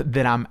lineup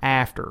that I'm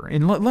after.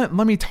 And let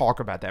me talk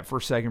about that for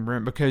a second,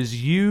 Brent,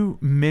 because you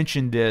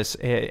mentioned this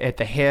at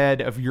the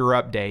head of your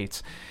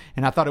updates,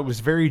 and I thought it was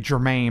very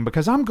germane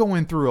because I'm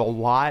going through a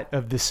lot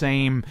of the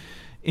same,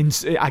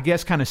 I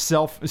guess, kind of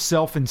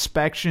self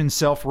inspection,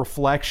 self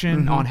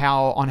reflection on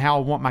how I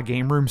want my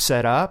game room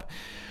set up.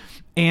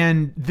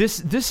 And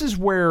this is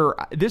where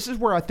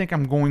I think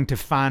I'm going to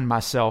find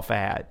myself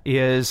at.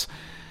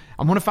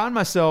 I'm going to find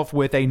myself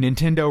with a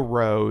Nintendo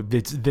Row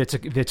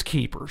that's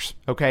keepers,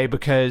 okay?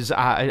 Because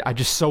I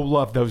just so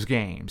love those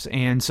games,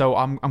 and so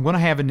I'm going to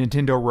have a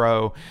Nintendo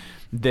Row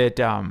that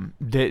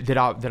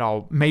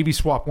I'll maybe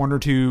swap 1 or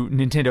 2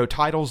 Nintendo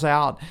titles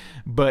out,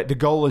 but the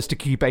goal is to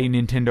keep a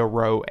Nintendo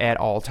Row at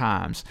all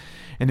times.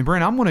 And then,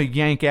 Brent, I'm going to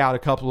yank out a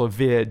couple of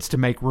vids to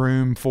make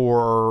room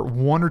for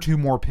 1 or 2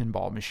 more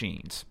pinball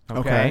machines.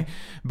 Okay.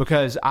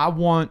 Because I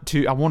want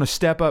to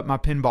step up my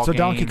pinball game. So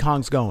Donkey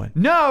Kong's going.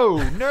 No.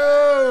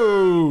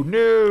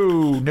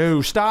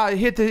 Stop.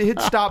 Hit the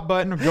stop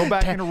button. Go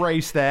back and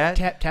erase that.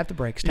 Tap the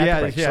brakes.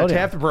 Tap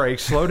the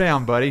brakes. Slow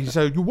down, buddy.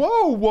 So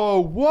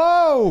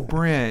whoa,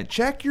 Brent.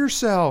 Check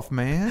yourself,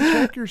 man.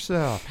 Check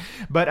yourself.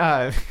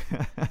 But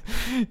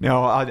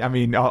no, I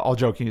mean, all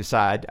joking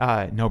aside,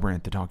 no,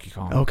 Brent, the Donkey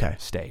Kong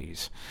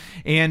stays.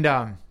 And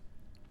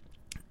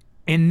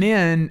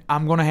then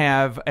I'm going to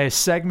have a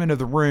segment of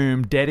the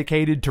room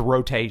dedicated to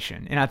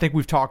rotation. And I think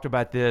we've talked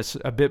about this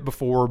a bit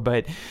before,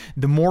 but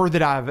the more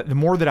that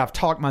I've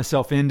talked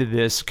myself into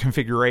this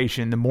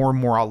configuration, the more and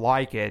more I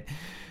like it,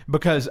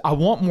 because I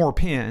want more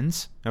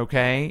pins,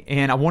 okay?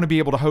 And I want to be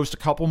able to host a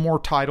couple more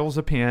titles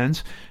of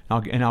pins.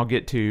 I'll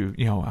get to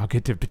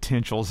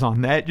potentials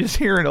on that just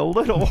here in a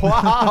little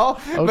while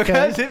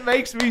because it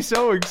makes me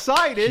so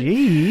excited.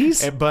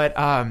 Jeez.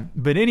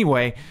 But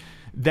anyway,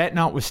 that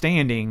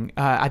notwithstanding,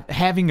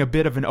 having a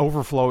bit of an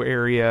overflow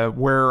area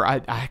where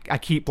I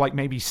keep like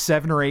maybe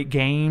 7 or 8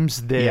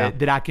 games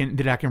that I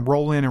can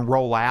roll in and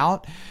roll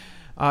out.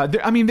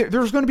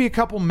 There's going to be a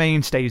couple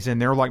mainstays in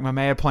there, like my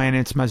Maya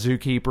Planets, my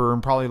Zookeeper,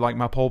 and probably like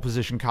my Pole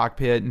Position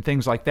Cockpit and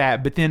things like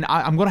that. But then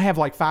I'm going to have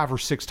like 5 or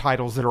 6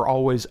 titles that are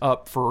always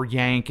up for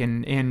yank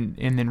and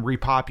then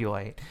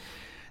repopulate.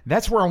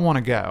 That's where I want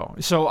to go.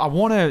 So I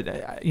want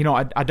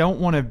to, I don't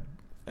want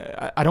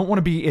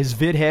to be as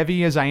vid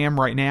heavy as I am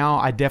right now.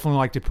 I definitely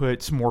like to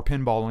put some more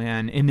pinball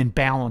in and then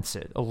balance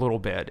it a little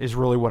bit is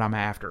really what I'm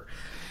after.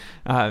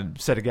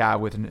 Said a guy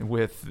with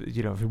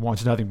who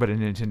wants nothing but a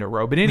Nintendo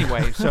Row. But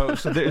anyway, so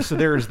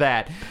there's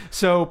that.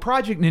 So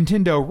Project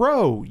Nintendo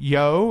Row,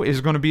 yo, is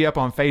going to be up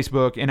on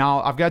Facebook, and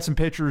I've got some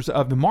pictures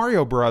of the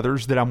Mario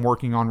Brothers that I'm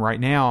working on right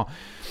now,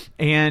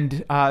 and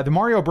the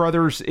Mario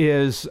Brothers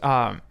is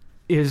kind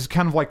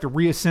of like the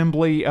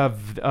reassembly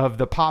of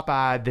the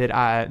Popeye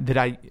that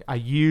I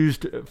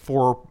used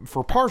for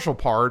partial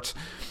parts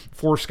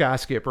for Sky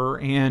Skipper,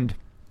 and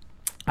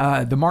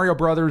the Mario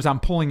Brothers I'm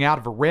pulling out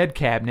of a red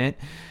cabinet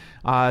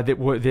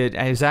that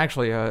is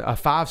actually a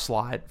 5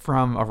 slot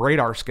from a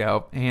radar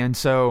scope, and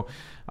so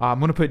I'm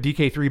going to put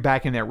DK3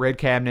 back in that red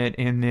cabinet,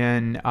 and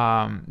then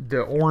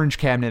the orange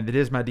cabinet that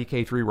is my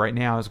DK3 right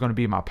now is going to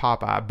be my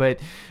Popeye. But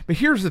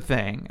here's the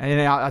thing,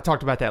 and I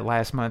talked about that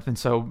last month, and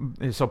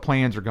so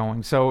plans are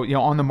going. So,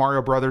 on the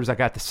Mario Brothers, I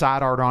got the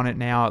side art on it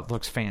now. It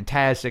looks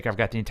fantastic. I've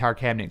got the entire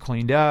cabinet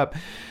cleaned up.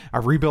 I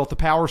rebuilt the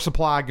power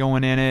supply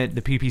going in it,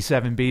 the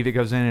PP7B that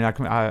goes in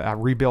it. I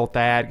rebuilt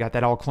that, got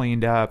that all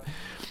cleaned up.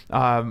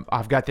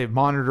 I've got the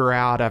monitor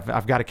out.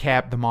 I've got to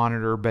cap the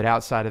monitor, but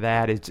outside of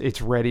that,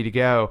 it's ready to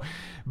go.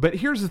 But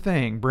here's the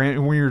thing,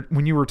 Brent,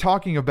 when you were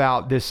talking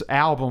about this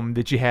album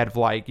that you had of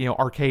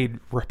arcade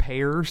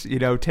repairs,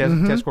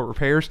 test court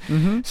repairs.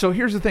 Mm-hmm. So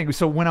here's the thing.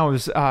 So when I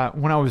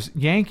was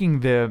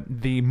yanking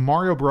the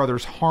Mario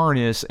Brothers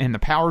harness and the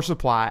power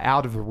supply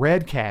out of the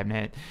red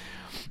cabinet,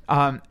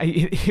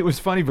 it was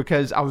funny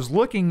because I was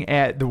looking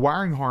at the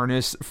wiring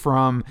harness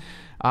from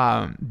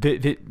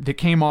that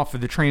came off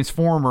of the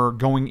transformer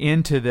going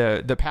into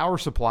the power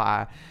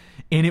supply,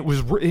 and it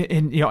was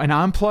and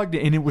I unplugged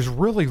it, and it was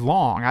really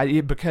long.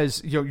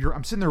 Because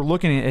I'm sitting there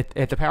looking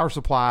at the power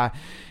supply,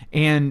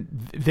 and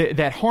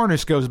that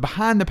harness goes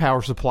behind the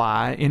power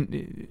supply,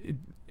 and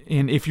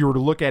if you were to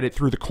look at it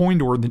through the coin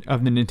door of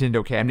the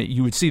Nintendo cabinet,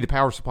 you would see the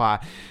power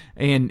supply,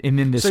 and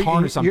then this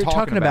harness you're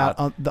talking about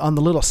on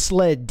the little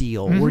sled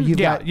deal where you've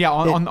got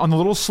on the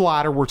little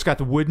slider where it's got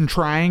the wooden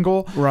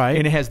triangle, right,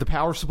 and it has the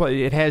power supply.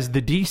 It has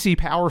the DC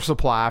power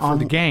supply for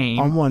the game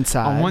on one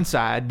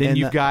side. Then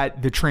you've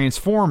got the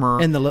transformer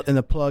and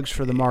the plugs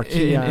for the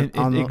marquee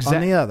on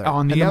the other.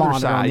 On the other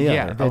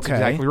side, that's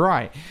exactly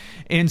right.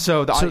 And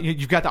so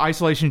you've got the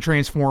isolation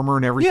transformer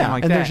and everything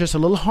like that. And there's just a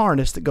little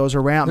harness that goes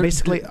around,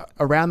 basically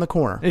around the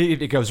corner.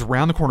 It goes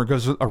around the corner,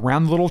 goes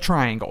around the little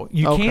triangle.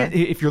 You can't,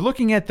 if you're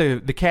looking at the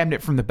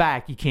cabinet from the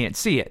back, you can't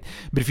see it.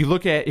 But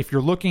if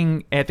you're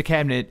looking at the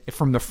cabinet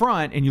from the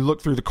front and you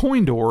look through the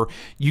coin door,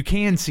 you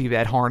can see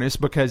that harness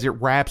because it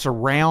wraps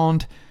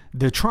around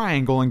the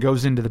triangle and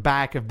goes into the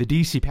back of the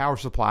DC power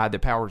supply that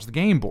powers the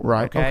game board.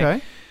 Right.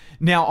 Okay.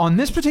 Now, on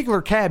this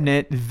particular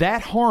cabinet,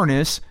 that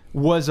harness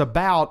was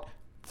about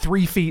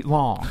 3 feet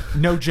long.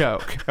 No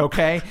joke.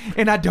 Okay.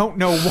 And I don't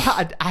know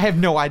why. I have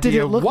no idea.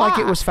 Did it look why. like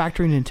it was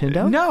factory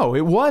Nintendo? No,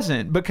 it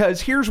wasn't, because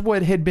here's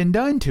what had been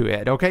done to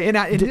it. Okay. And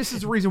this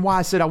is the reason why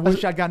I said I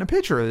wish I'd gotten a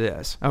picture of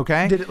this.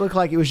 Okay. Did it look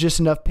like it was just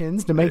enough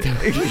pins to make them?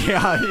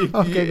 Yeah.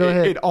 Okay, go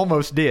ahead. It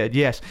almost did.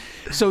 Yes.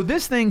 So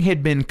this thing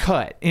had been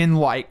cut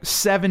in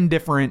 7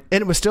 different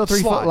and it was still 3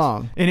 slots. foot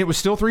long. And it was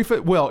still 3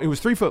 foot. Well, it was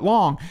 3 foot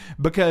long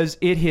because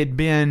it had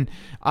been,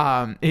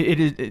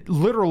 it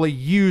literally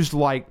used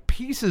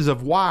pieces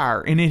of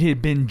wire, and it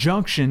had been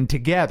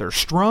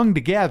strung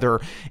together,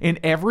 and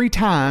every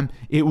time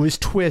it was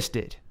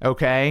twisted.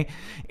 Okay.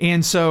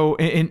 And so,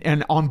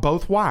 and on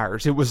both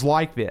wires, it was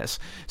like this.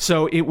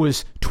 So it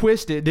was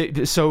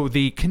twisted. So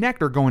the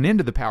connector going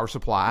into the power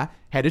supply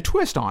had a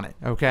twist on it.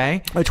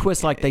 Okay. A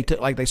twist like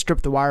they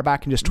stripped the wire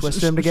back and just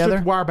twisted them together?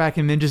 Stripped the wire back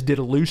and then just did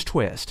a loose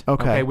twist.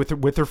 Okay.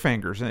 With their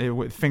fingers,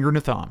 with finger and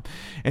a thumb.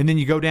 And then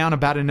you go down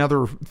about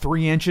another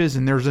 3 inches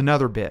and there's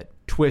another bit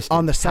twisted.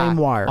 On the same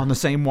wire. On the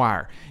same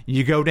wire.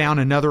 You go down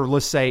another,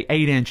 let's say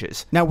 8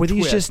 inches. Now, were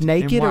these just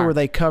naked or were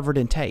they covered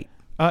in tape?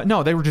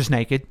 No, they were just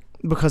naked.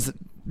 Because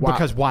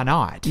why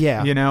not?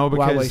 Yeah.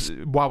 Because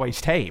why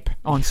waste tape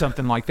on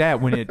something like that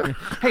when it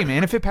hey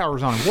man, if it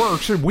powers on and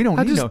works, we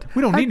don't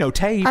need no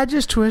tape. I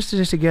just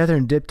twisted it together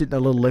and dipped it in a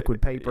little liquid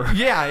paper.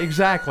 Yeah,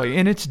 exactly.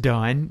 And it's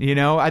done.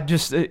 I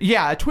just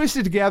I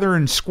twisted it together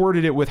and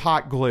squirted it with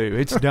hot glue.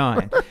 It's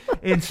done.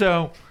 And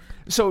so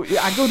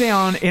I go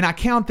down and I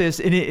count this,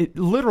 and it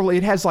literally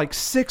has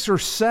 6 or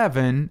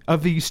 7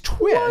 of these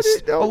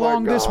twists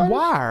along this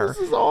wire. This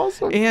is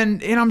awesome.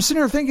 And I'm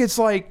sitting there thinking, it's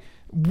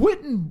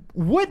wouldn't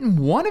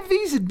one of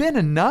these have been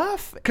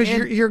enough? Because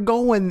you're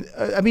going.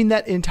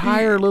 That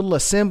entire little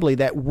assembly,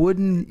 that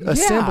wooden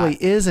assembly,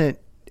 isn't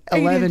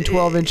 11,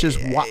 12 inches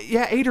wide.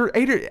 Yeah,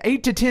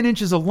 8 to 10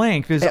 inches of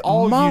length is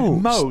all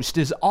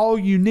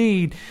you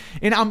need.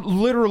 And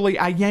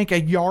I yank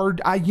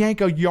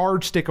a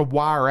yardstick of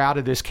wire out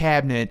of this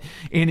cabinet,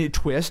 and it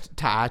twist,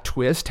 tie,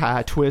 twist,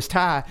 tie, twist,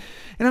 tie.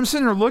 And I'm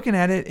sitting there looking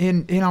at it,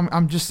 and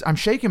I'm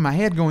shaking my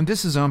head, going,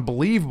 "This is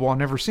unbelievable. I've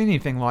never seen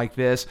anything like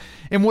this."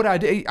 And what I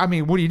do,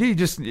 what do you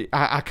do?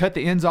 I cut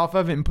the ends off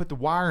of it and put the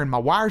wire in my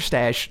wire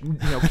stash,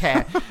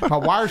 my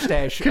wire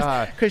stash.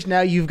 Because now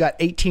you've got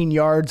 18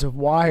 yards of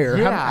wire.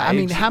 Yeah,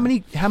 how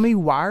many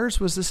wires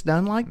was this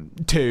done like?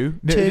 2.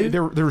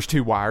 There was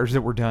 2 wires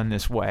that were done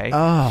this way.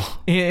 Oh,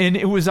 and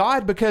it was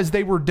odd because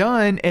they were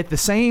done at the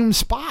same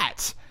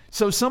spots.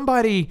 So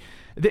somebody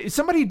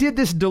did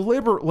this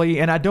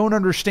deliberately, and I don't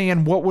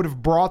understand what would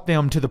have brought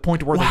them to the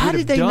point where they would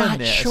have done this. How did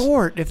they not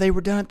short if they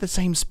were done at the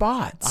same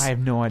spots? I have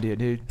no idea,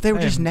 dude. They were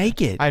just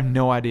naked. I have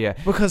no idea.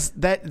 Because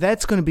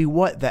that's going to be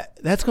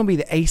that's going to be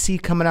the AC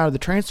coming out of the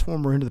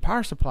transformer into the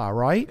power supply,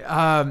 right?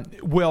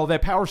 Well,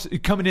 that power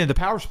coming into the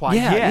power supply.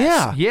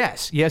 Yeah.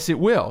 Yes, it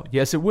will.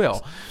 Yes, it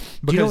will.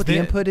 Do you know what the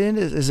input in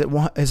is? Is it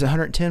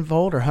 110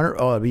 volt or 100?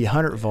 Oh, it'd be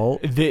 100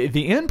 volt.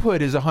 The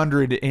input is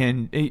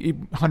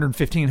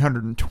 115,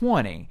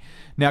 120.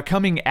 Now,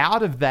 coming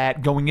out of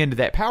that, going into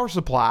that power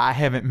supply, I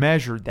haven't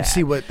measured that.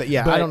 See what? I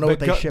don't know what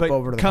they ship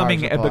over to the power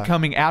supply. But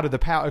coming out of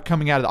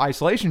the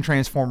isolation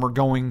transformer,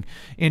 going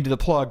into the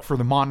plug for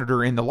the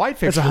monitor in the light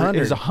fixture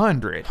is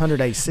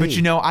 100 AC. But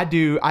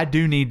I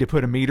do need to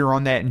put a meter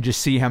on that and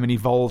just see how many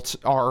volts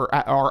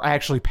are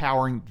actually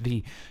powering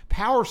the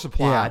power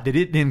supply that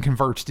it then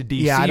converts to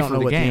DC. I don't for know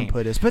the what game. the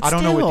input is, but I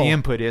don't know what the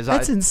input is.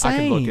 That's insane. I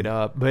can look it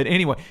up, but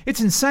anyway, it's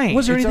insane.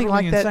 Was there It's anything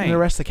utterly like that insane. in the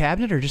rest of the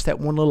cabinet, or just that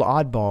one little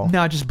oddball?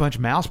 No, just a bunch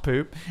of mouse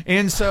poop.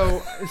 And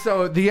so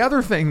the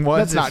other thing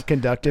was That's not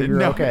conductive.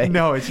 You're okay.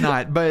 No, it's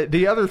not. But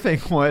the other thing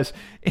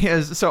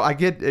is so I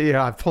get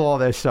I pull all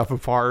that stuff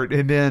apart,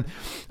 and then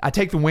I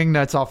take the wing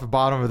nuts off the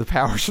bottom of the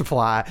power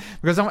supply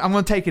because I'm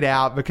going to take it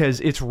out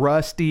because it's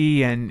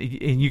rusty and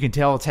you can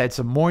tell it's had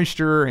some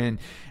moisture, and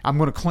I'm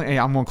going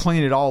to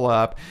clean it all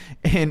up.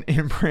 And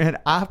Brent,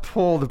 I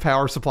pull the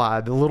power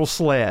supply, the little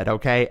sled,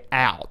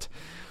 out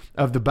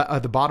of the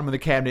bottom of the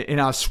cabinet,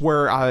 and I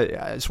swear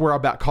I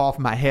about coughed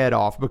my head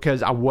off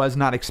because I was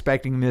not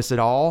expecting this at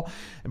all.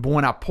 But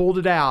when I pulled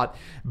it out,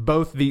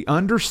 both the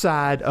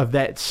underside of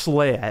that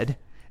sled,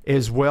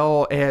 as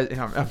well as,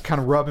 and I'm kind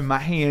of rubbing my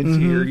hands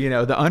here,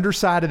 the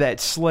underside of that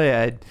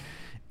sled,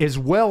 as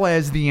well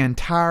as the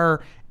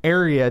entire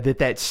area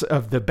that's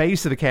of the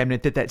base of the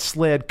cabinet that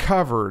sled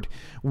covered,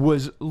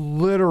 was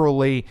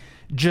literally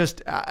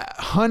just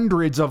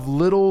hundreds of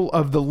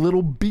the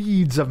little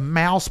beads of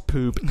mouse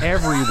poop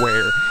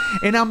everywhere.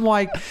 And I'm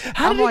like,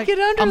 how did it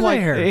get under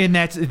there? And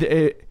that's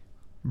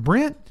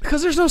Brent,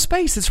 because there's no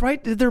space. It's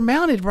right. They're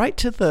mounted right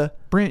to the.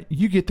 Brent,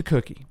 you get the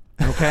cookie,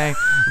 okay?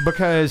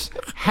 Because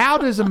how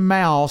does a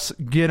mouse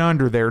get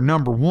under there?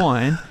 Number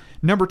one.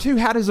 Number two,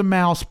 how does a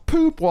mouse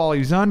poop while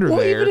he's under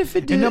there? Even if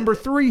it did. And number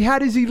three, how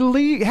does he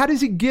leave? How does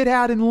he get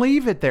out and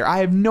leave it there? I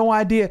have no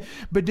idea.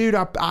 But dude,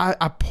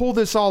 I pull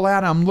this all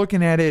out. I'm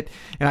looking at it,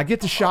 and I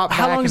get the shop back.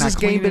 How long has this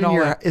game been in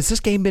your? Out. Is this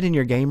game been in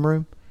your game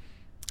room?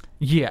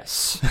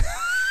 Yes.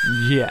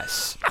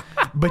 Yes.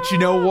 But you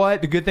know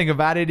what? The good thing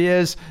about it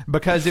is,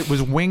 because it was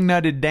wing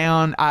nutted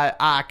down,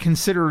 I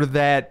consider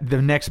that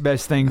the next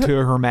best thing to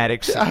a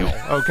hermetic seal.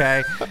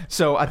 Okay?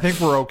 So I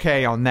think we're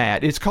okay on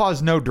that. It's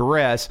caused no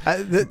duress.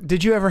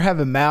 Did you ever have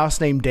a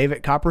mouse named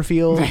David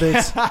Copperfield?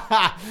 That's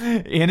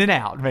in and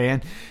out,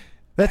 man.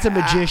 That's a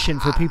magician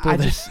for people.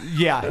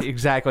 Yeah,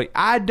 exactly.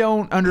 I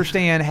don't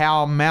understand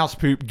how mouse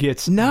poop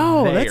gets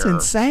No, there. that's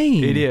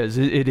insane. It is.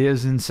 It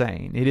is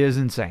insane. It is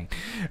insane.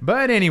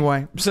 But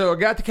anyway, so I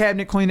got the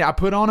cabinet cleaned. I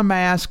put on a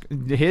mask,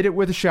 hit it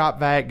with a shop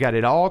vac, got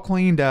it all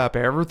cleaned up.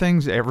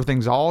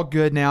 Everything's all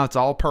good now. It's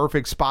all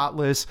perfect,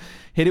 spotless.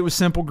 Hit it with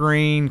Simple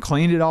Green,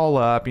 cleaned it all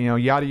up.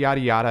 Yada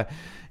yada yada.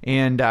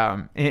 And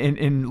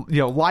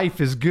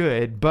life is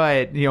good,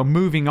 but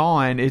moving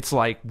on, it's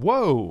like,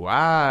 whoa,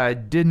 I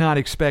did not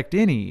expect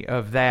any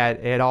of that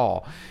at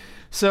all.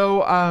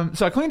 So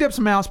I cleaned up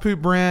some mouse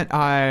poop, Brent.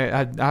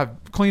 I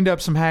cleaned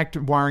up some hacked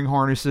wiring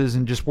harnesses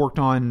and just worked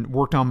on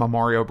my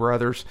Mario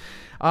Brothers.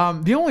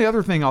 The only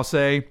other thing I'll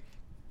say,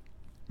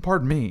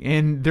 pardon me,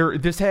 and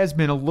this has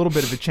been a little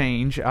bit of a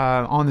change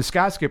on the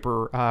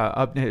Skyskipper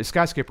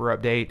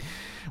update.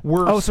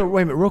 So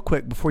wait a minute, real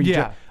quick before you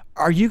jump.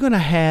 Are you going to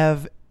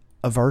have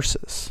a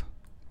Versus?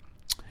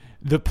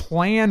 The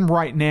plan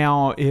right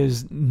now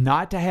is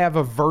not to have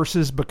a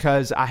Versus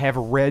because I have a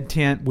red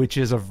tint, which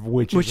is a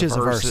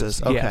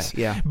Versus. Okay, yes.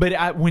 yeah.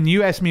 But when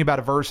you ask me about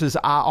a Versus,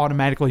 I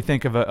automatically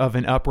think of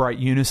an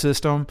upright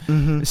unisystem.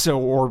 Mm-hmm. So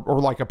or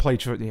like a plate,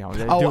 dual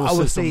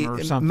system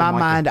or something. My like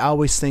mind, that. I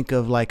always think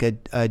of like a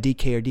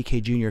DK or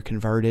DK Junior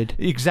converted.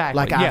 Exactly.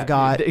 Like I've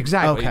got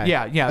exactly. Okay.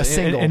 Yeah. A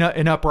single,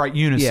 an upright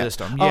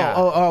unisystem. Yeah.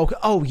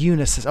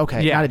 Unisys.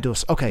 Okay. Yeah. Not a dual.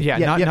 Okay. Yeah.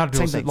 Not a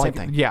dual same system.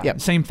 thing. Yeah.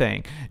 Same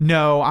thing.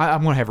 No,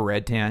 I'm going to have a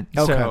red tint.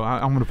 Okay. So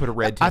I'm going to put a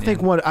red tint. I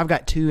think I've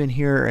got two in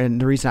here,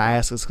 and the reason I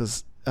ask is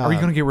because. Are you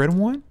going to get rid of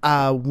one?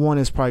 One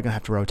is probably going to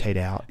have to rotate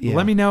out. Yeah.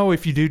 Let me know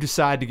if you do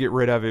decide to get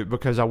rid of it,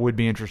 because I would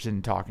be interested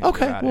in talking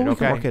about it. We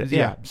can work it.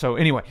 Yeah. So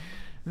anyway,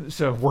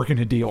 working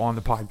a deal on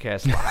the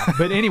podcast live.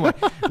 But anyway,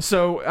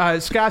 so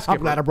Skyskipper. I'm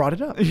glad I brought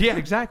it up. Yeah,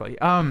 exactly.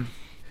 All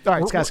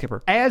right,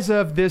 Skyskipper. As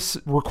of this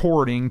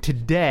recording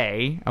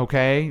today,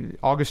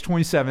 August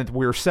 27th,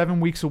 we're 7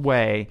 weeks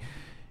away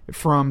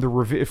from the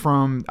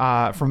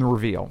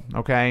reveal.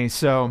 Okay,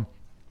 so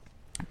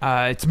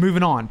it's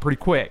moving on pretty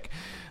quick.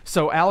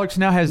 So Alex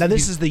now has. Now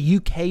this is the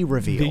UK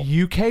reveal.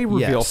 The UK reveal.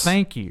 Yes.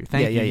 Thank you.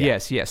 Thank you. Yeah.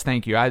 Yes.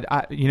 Thank you.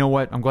 I you know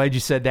what? I'm glad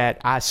you said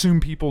that. I assume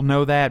people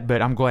know that,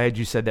 but I'm glad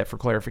you said that for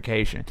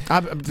clarification.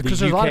 Because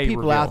there's a lot of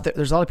people out there.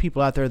 There's a lot of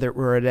people out there that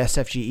were at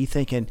SFGE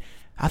thinking,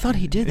 I thought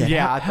he did that.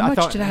 Yeah, how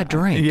much did I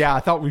drink? Yeah,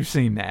 I thought we've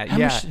seen that.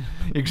 Much?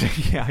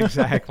 Yeah,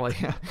 exactly.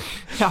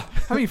 How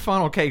many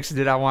funnel cakes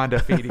did I wind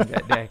up eating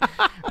that day?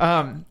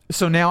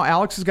 So now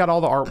Alex has got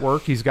all the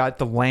artwork. He's got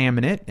the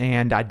laminate,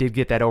 and I did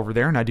get that over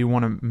there, and I do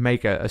want to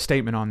make a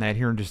statement on that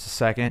here in just a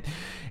second.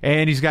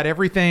 And he's got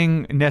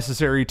everything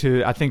necessary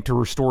to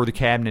restore the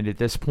cabinet at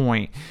this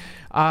point.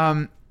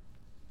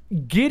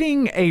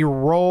 Getting a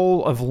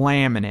roll of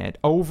laminate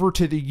over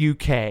to the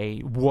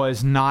UK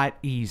was not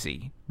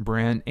easy,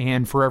 Brent,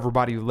 and for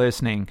everybody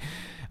listening.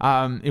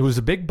 It was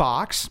a big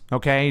box,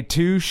 okay?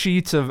 2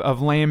 sheets of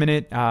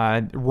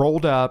laminate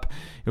rolled up.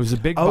 It was a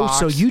big box.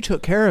 Oh, so you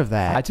took care of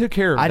that. I took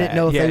care of that. I didn't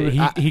know if they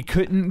would... He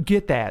couldn't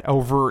get that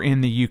over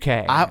in the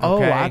UK.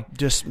 I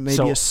just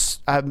maybe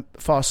I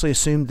falsely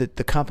assumed that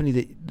the company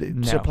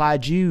that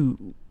supplied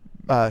you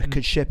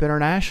could ship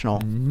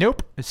international.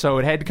 Nope. So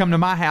it had to come to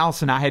my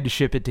house, and I had to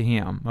ship it to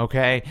him,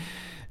 okay?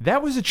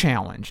 That was a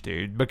challenge,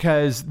 dude,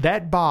 because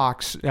that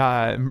box,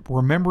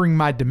 remembering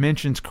my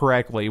dimensions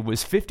correctly,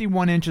 was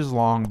 51 inches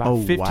long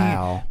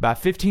by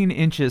 15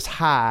 inches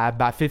high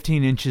by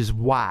 15 inches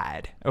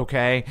wide,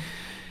 okay?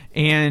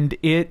 And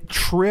it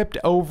tripped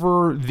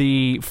over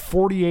the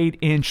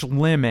 48-inch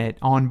limit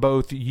on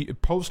both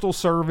Postal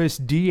Service,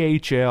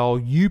 DHL,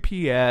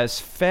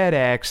 UPS,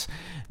 FedEx.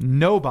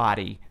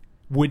 Nobody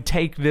would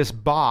take this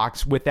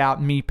box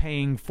without me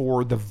paying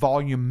for the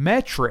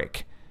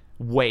volumetric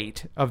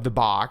weight of the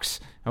box,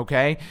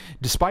 okay?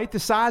 Despite the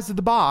size of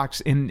the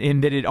box,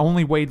 in that it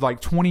only weighed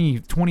like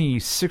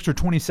 26 or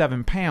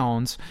 27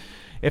 pounds,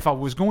 if I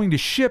was going to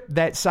ship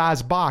that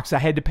size box, I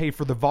had to pay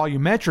for the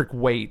volumetric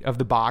weight of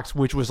the box,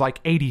 which was like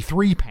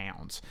 83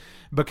 pounds.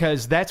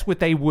 Because that's what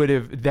they would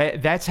have,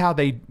 that's how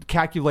they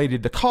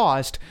calculated the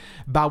cost,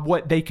 by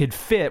what they could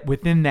fit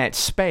within that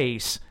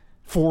space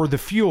for the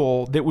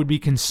fuel that would be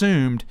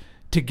consumed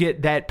to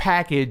get that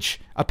package,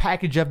 a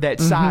package of that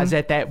size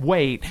at that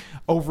weight,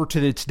 over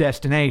to its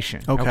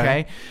destination.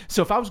 Okay.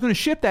 So if I was going to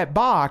ship that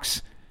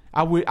box,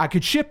 I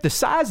could ship the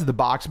size of the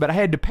box, but I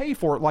had to pay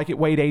for it like it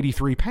weighed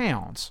 83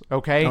 pounds.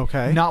 Okay.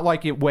 Not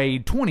like it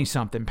weighed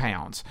 20-something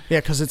pounds.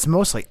 Yeah, because it's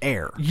mostly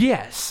air.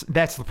 Yes,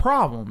 that's the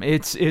problem.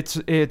 It's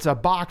a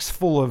box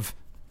full of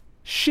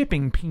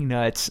shipping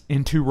peanuts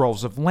in 2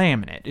 rolls of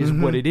laminate is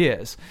what it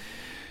is.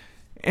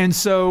 And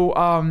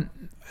so,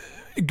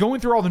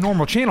 going through all the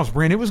normal channels,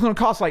 Brent, it was going to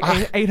cost like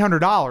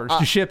 $800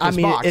 to ship this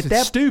box.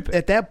 It's stupid.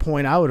 At that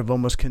point, I would have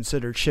almost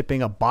considered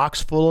shipping a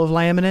box full of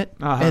laminate,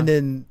 and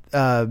then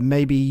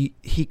maybe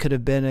he could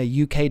have been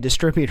a UK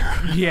distributor.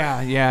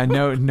 Yeah,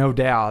 no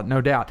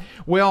doubt.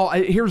 Well,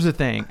 here's the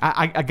thing.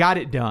 I got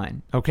it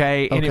done,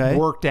 okay? And it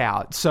worked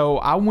out. So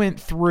I went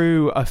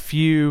through a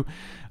few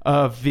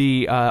of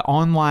the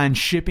online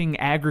shipping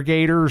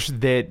aggregators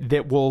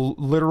that will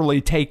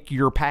literally take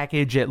your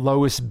package at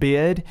lowest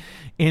bid,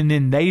 and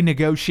then they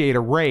negotiate a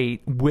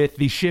rate with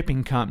the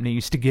shipping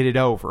companies to get it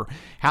over.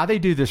 How they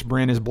do this,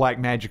 Brent, is black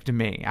magic to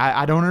me.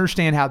 I don't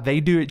understand how they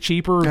do it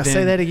cheaper. Now,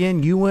 say that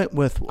again. You went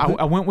with...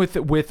 I went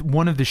with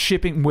one of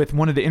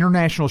the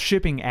international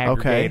shipping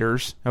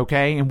aggregators.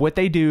 Okay, and what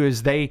they do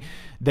is they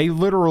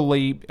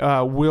literally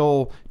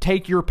will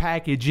take your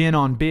package in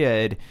on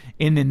bid,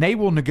 and then they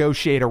will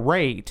negotiate a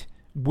rate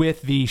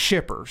with the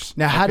shippers.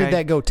 Now, how did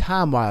that go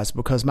time-wise?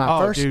 Because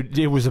dude,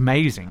 it was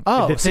amazing.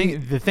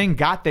 The thing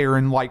got there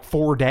in like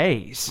 4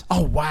 days.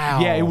 Oh, wow.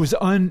 Yeah, it was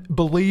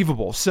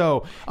unbelievable.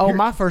 So,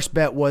 my first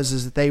bet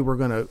was that they were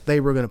gonna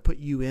put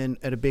you in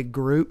at a big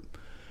group,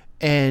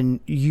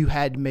 and you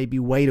had to maybe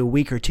wait a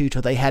week or two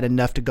till they had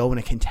enough to go in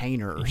a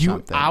container or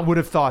something. I would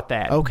have thought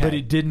that, but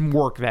it didn't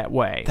work that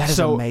way. That is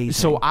amazing.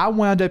 So I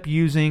wound up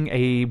using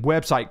a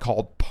website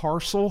called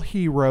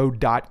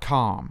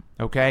parcelhero.com.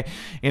 Okay,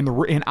 and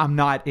I'm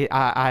not.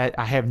 I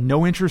have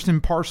no interest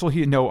in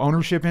no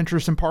ownership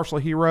interest in Parcel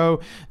Hero.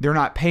 They're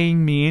not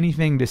paying me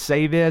anything to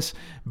say this,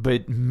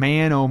 but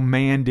man, oh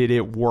man, did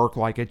it work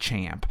like a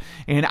champ.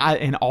 And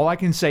all I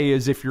can say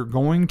is, if you're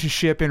going to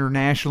ship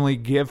internationally,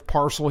 give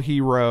Parcel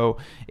Hero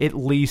at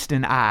least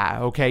an eye.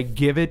 Okay,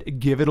 give it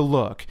a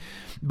look,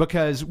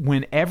 because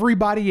when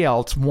everybody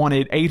else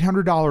wanted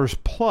 $800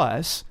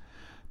 plus,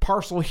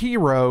 Parcel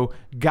Hero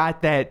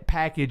got that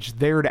package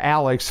there to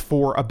Alex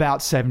for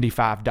about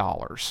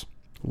 $75.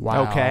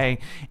 Wow. Okay.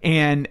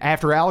 And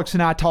after Alex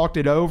and I talked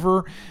it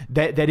over,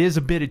 that is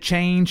a bit of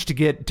change to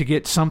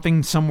get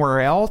something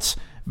somewhere else.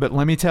 But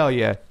let me tell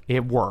you,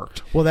 it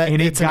worked. Well,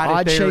 it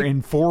got it there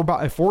in 4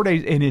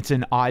 days, and it's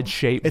an odd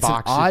shape box. It's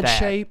an odd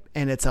shape,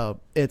 and it's a.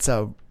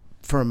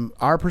 From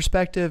our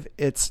perspective,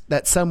 it's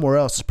that somewhere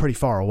else is pretty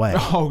far away.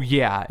 Oh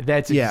yeah,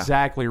 that's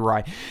exactly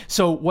right.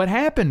 So what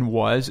happened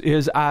was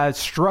I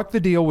struck the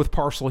deal with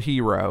Parcel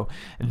Hero.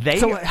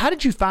 So how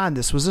did you find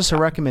this? Was this a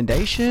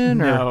recommendation?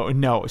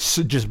 No,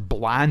 so just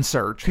blind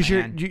search. Because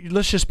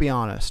let's just be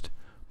honest.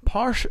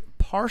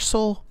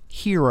 Parcel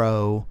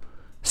Hero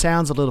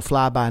sounds a little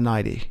fly by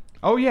nighty.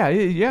 Oh yeah.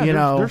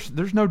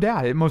 There's no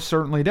doubt. It most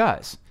certainly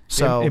does.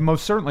 So it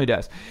most certainly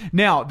does.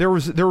 Now there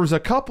was a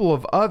couple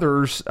of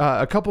other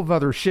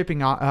shipping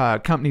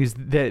companies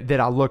that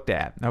I looked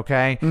at.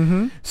 Okay,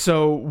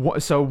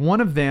 so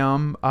one of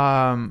them,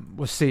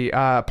 let's see,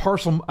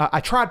 Parcel.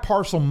 I tried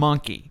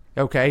ParcelMonkey.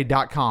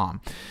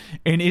 .com,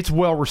 and it's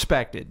well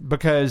respected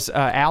because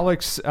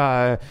Alex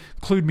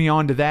clued me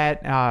onto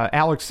that.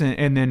 Alex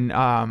and then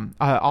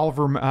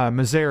Oliver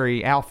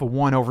Mazzari, Alpha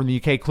One over in the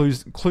UK,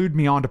 clued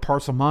me onto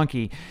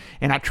ParcelMonkey,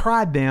 and I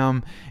tried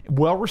them.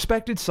 Well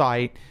respected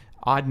site.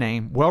 odd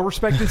name,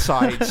 well-respected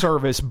site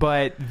service,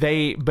 but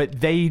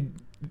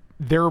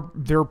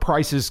their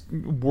prices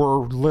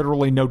were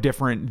literally no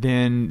different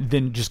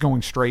than just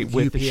going straight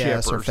with UPS the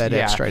shippers or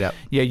FedEx straight up.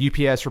 Yeah,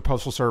 UPS or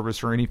Postal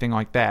Service or anything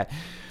like that.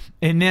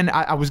 And then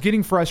I was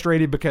getting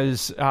frustrated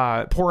because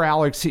poor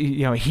Alex,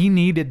 he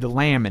needed the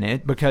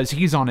laminate because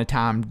he's on a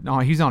time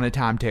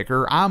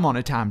ticker. I'm on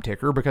a time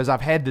ticker because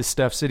I've had this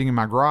stuff sitting in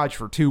my garage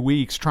for 2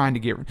 weeks trying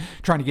to get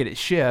it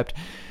shipped.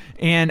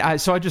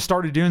 And so I just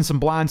started doing some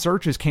blind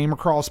searches, came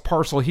across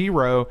Parcel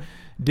Hero,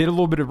 did a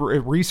little bit of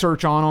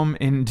research on them,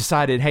 and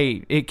decided,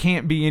 hey, it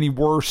can't be any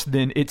worse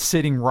than it's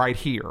sitting right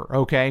here.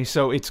 Okay,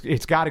 so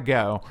it's got to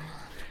go.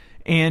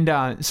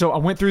 And so I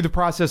went through the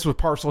process with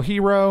Parcel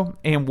Hero,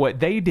 and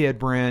what they did,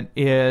 Brent,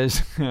 is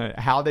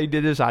how they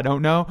did this, I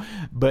don't know,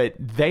 but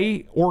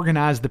they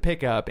organized the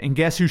pickup, and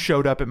guess who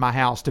showed up at my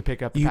house to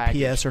pick up the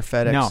package? UPS or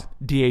FedEx? No,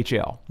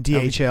 DHL.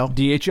 DHL?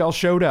 DHL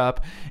showed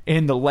up,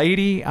 and the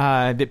lady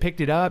that picked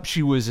it up,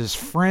 she was as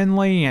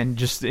friendly and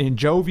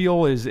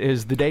jovial as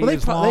the day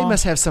is long. They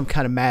must have some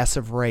kind of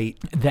massive rate.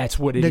 That's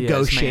what it is.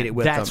 Negotiated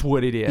with them. That's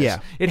what it is. Yeah.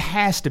 It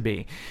has to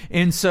be.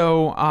 And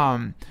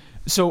so...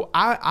 So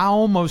I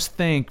almost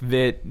think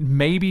that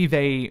maybe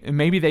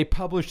they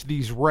publish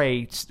these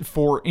rates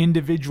for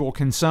individual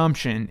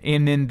consumption,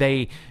 and then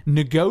they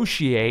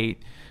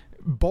negotiate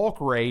bulk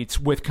rates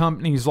with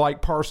companies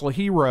like Parcel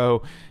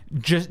Hero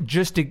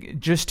just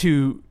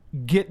to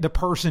get the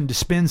person to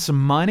spend some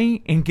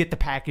money and get the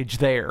package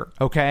there,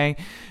 okay?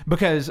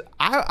 Because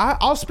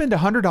I'll spend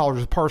 $100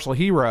 with Parcel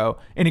Hero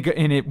and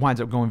it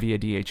winds up going via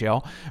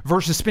DHL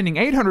versus spending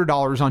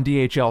 $800 on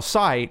DHL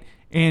site.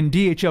 And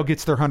DHL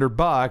gets their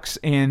 $100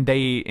 and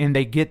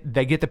they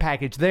get the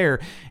package there.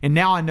 And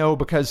now I know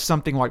because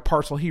something like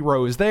Parcel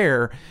Hero is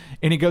there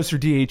and it goes through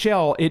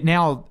DHL, it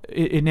now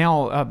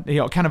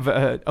kind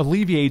of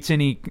alleviates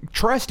any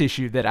trust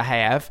issue that I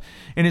have.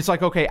 And it's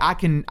like, okay, I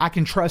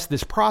can trust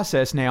this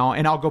process now,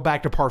 and I'll go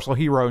back to Parcel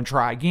Hero and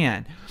try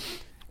again.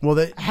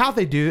 Well, how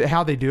they do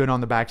it on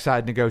the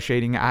backside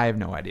negotiating, I have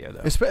no idea, though.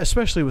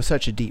 Especially with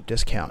such a deep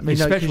discount. With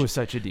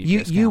such a deep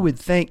discount. You would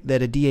think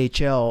that a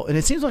DHL, and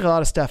it seems like a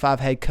lot of stuff I've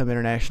had come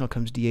international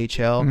comes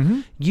DHL. Mm-hmm.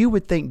 You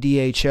would think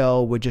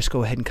DHL would just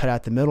go ahead and cut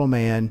out the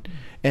middleman,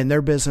 and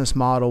their business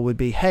model would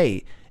be,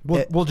 hey,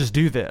 we'll just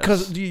do this.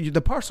 Because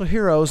the Parcel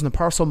Heroes and the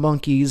Parcel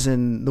Monkeys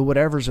and the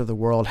whatevers of the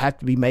world have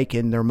to be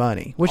making their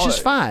money, which is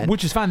fine.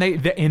 Which is fine.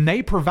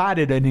 They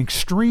provided an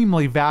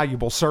extremely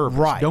valuable service.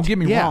 Right. Don't get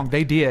me wrong.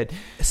 They did.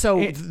 So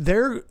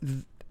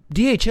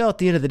DHL at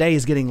the end of the day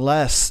is getting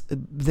less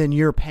than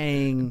you're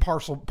paying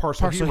Parcel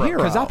Hero.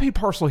 Because I paid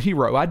Parcel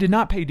Hero. I did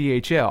not pay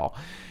DHL.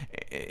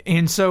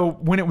 And so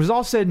when it was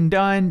all said and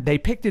done, they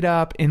picked it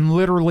up, and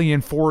literally in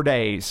 4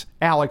 days,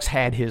 Alex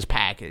had his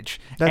package.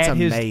 That's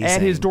amazing.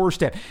 At his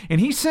doorstep. And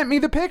he sent me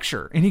the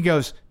picture, and he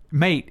goes,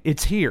 mate,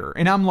 it's here.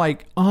 And I'm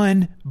like,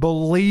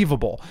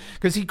 unbelievable.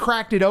 Because he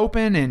cracked it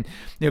open and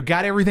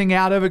got everything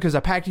out of it, because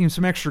I packed him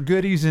some extra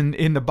goodies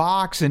in the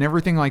box and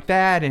everything like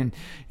that. And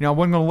I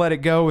wasn't going to let it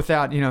go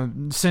without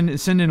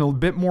sending a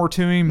bit more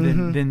to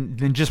him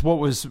than just what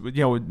was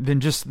than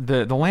just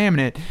the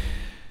laminate.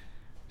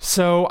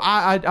 So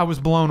I was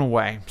blown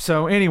away.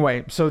 So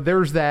anyway, so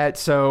there's that.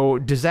 So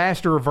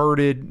disaster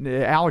averted.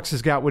 Alex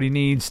has got what he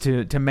needs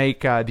to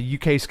make the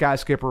UK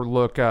Skyskipper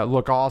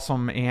look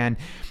awesome. And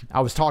I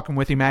was talking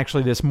with him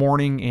actually this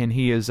morning, and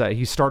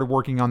he started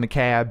working on the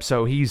cab.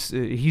 So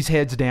he's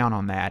heads down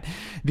on that.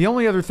 The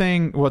only other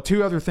thing,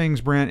 two other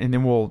things, Brent, and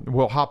then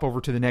we'll hop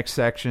over to the next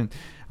section.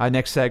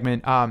 Next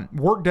segment.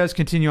 Work does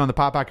continue on the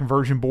Popeye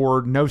conversion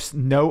board.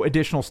 No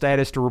additional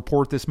status to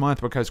report this month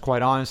because,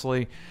 quite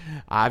honestly,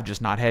 I've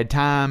just not had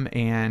time,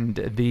 and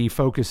the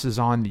focus is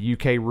on the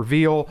UK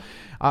reveal.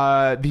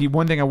 The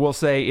one thing I will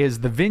say is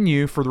the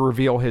venue for the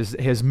reveal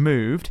has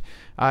moved.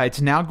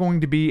 It's now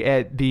going to be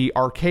at the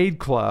Arcade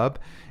Club,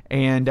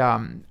 and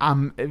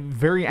I'm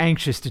very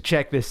anxious to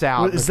check this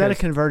out. Well, is that a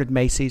converted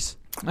Macy's?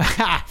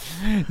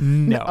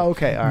 No.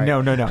 Okay. All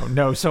right.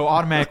 No. So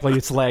automatically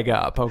it's leg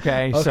up.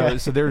 Okay.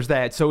 So there's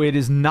that. So it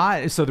is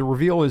not. So the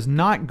reveal is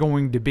not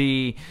going to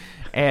be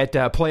at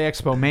Play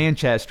Expo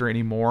Manchester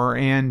anymore.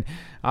 And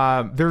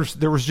there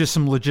was just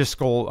some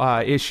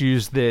logistical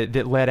issues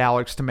that led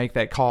Alex to make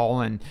that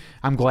call, and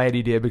I'm glad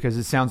he did, because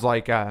it sounds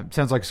like it's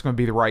going to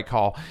be the right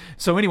call.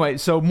 So anyway,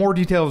 so more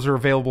details are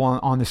available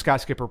on the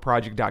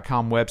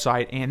SkyskipperProject.com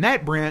website, and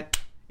that, Brent,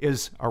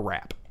 is a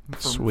wrap.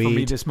 For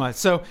me this month.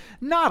 So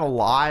not a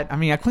lot. I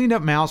mean, I cleaned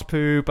up mouse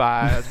poop.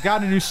 I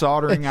got a new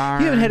soldering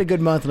iron. You haven't had a good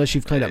month unless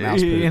you've cleaned up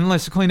mouse poop.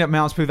 Unless I cleaned up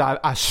mouse poop.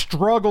 I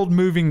struggled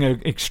moving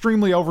an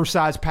extremely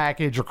oversized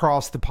package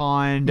across the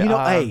pond.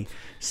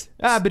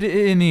 But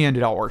in the end,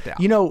 it all worked out.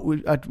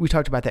 We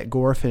talked about that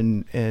Gorf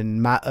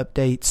in my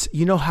updates.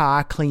 You know how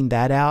I cleaned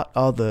that out?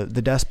 All the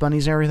dust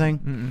bunnies and everything?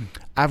 Mm-mm.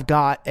 I've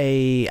got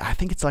I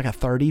think it's like a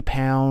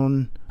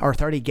 30-pound or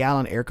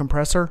 30-gallon air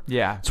compressor.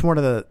 Yeah. It's one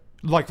of the...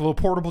 Like little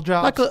portable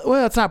jobs?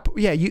 It's not.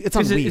 It's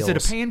on wheels. Is it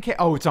a pancake?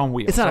 Oh, it's on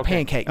wheels. It's not a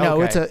pancake.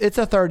 No, it's a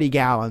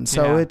 30-gallon.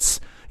 So it's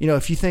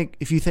if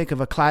you think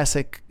of a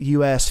classic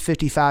U.S.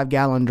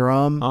 55-gallon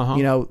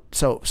drum,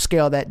 so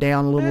scale that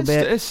down a little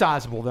bit. It's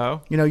sizable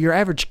though. Your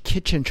average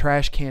kitchen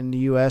trash can in the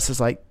U.S. is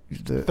like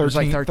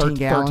 13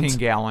 gallons. 13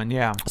 gallon,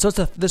 yeah. So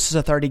this is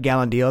a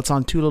 30-gallon deal. It's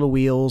on 2 little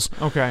wheels.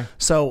 Okay.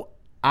 So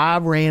I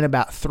ran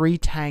about 3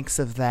 tanks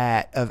of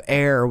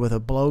air with a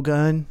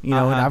blowgun, and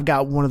I've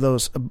got one of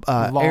those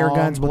air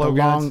guns with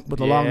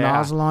a long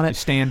nozzle on it. You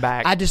stand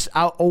back.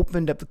 I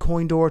opened up the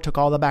coin door, took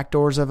all the back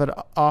doors of it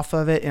off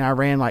of it, and I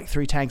ran like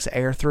 3 tanks of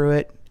air through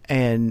it,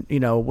 and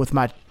with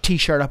my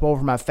t-shirt up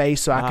over my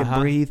face so I could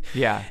breathe.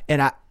 Yeah.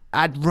 And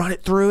I'd run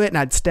it through it, and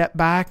I'd step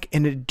back,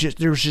 and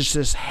there was just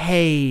this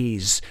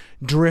haze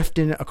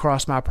drifting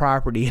across my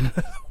property in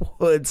the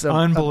woods.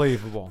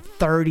 Unbelievable.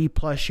 30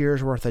 plus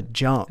years worth of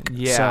junk.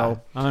 Yeah.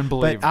 So,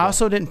 unbelievable. But I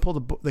also didn't pull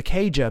the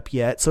cage up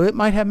yet, so it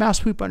might have mouse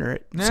poop under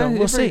it. So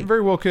we'll see.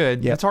 Very well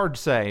could. Yep. It's hard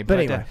to say. But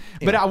anyway.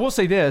 But I will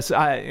say this: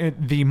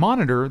 the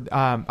monitor,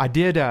 I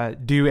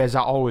did do as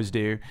I always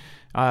do.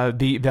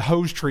 The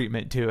hose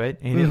treatment to it,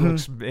 and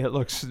it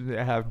looks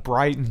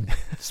bright and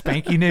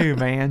spanky new,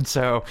 man.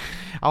 So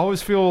I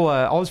always feel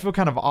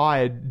kind of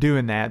odd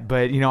doing that,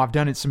 but I've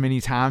done it so many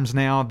times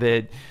now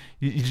that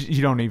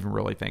you don't even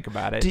really think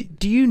about it.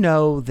 Do you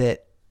know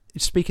that?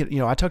 Speaking,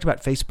 I talked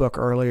about Facebook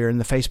earlier and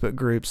the Facebook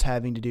groups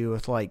having to do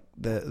with like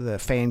the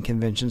fan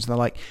conventions and the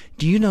like.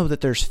 Do you know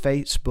that there's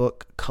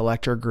Facebook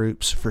collector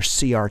groups for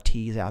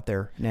CRTs out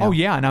there now? Oh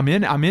yeah, and I'm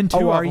in 2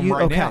 of them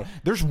right now. Okay.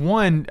 There's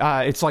one,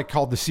 it's like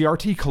called the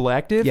CRT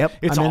Collective. Yep,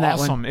 it's I'm in that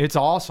awesome. one. It's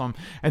awesome.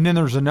 And then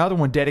there's another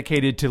one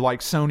dedicated to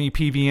like Sony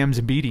PVMs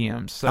and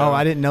BDMs. So,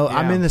 I didn't know. Yeah.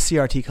 I'm in the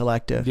CRT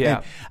Collective. Yeah,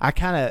 and I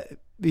kind of.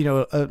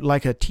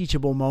 Like a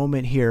teachable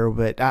moment here,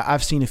 but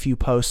I've seen a few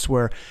posts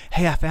where,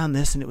 hey, I found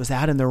this and it was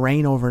out in the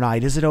rain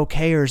overnight. Is it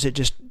okay, or is it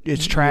just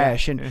it's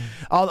trash? Yeah. And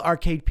all the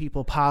arcade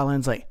people pile in.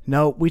 It's like,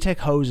 no, we take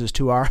hoses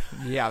to our.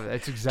 Yeah,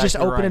 that's exactly. Just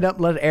open it up,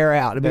 let it air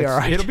out. It'll be all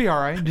right. It'll be all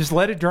right. Just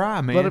let it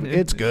dry, man.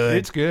 It's good.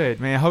 It's good,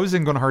 man. Hose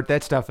isn't going to hurt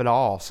that stuff at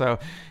all. So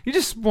you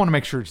just want to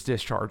make sure it's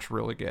discharged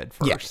really good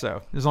first. Yeah.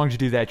 So as long as you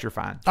do that, you're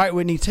fine. All right,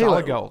 Whitney,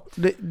 Solid gold.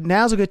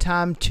 Now's a good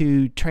time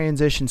to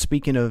transition.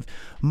 Speaking of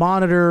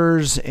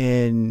monitors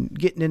and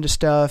getting into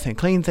stuff and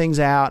cleaning things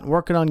out and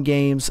working on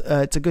games,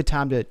 it's a good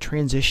time to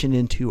transition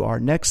into our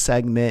next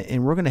segment,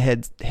 and we're going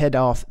to head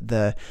off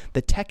the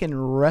Tech and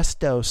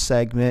Resto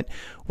segment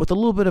with a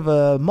little bit of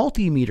a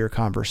multimeter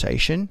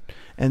conversation.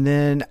 And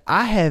then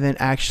I haven't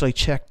actually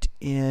checked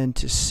in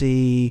to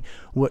see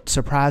what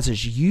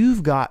surprises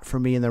you've got for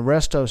me in the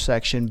Resto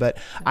section, but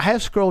I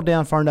have scrolled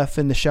down far enough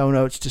in the show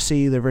notes to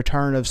see the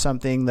return of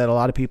something that a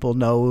lot of people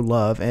know,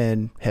 love,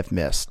 and have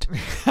missed.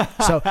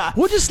 So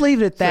we'll just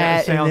leave it at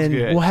that, and then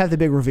good. We'll have the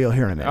big reveal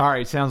here in a minute. All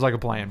right, sounds like a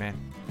plan, man.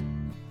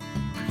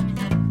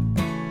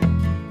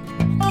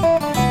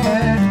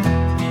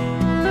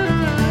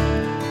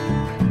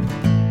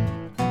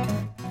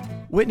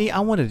 Whitney, I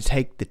wanted to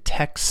take the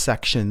tech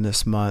section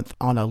this month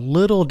on a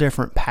little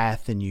different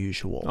path than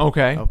usual.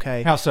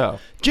 Okay. How so?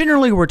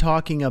 Generally, we're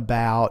talking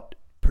about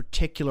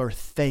particular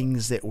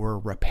things that we're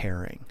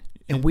repairing.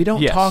 And we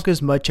don't talk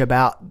as much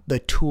about the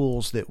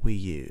tools that we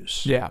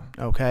use. Yeah.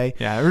 Okay?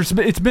 Yeah.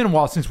 It's been a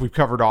while since we've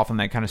covered off on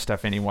that kind of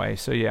stuff anyway.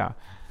 So, yeah.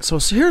 So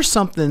here's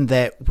something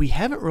that we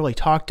haven't really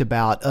talked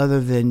about other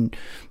than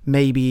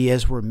maybe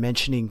as we're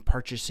mentioning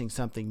purchasing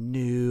something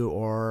new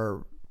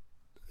or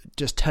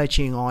just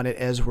touching on it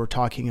as we're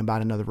talking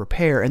about another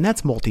repair, and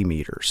that's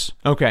multimeters.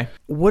 Okay.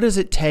 What does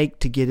it take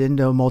to get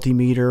into a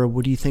multimeter?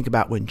 What do you think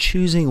about when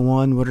choosing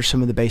one? What are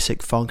some of the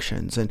basic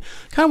functions? And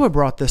kind of what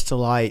brought this to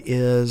light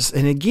is,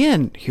 and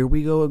again, here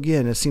we go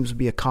again, it seems to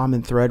be a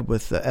common thread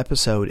with the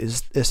episode,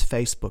 is this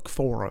Facebook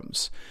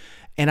forums.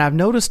 And I've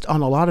noticed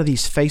on a lot of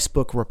these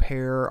Facebook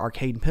repair,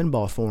 arcade, and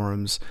pinball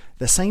forums,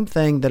 the same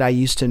thing that I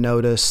used to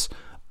notice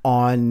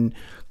on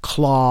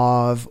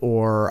Clove,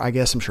 or I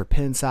guess I'm sure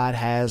Pinside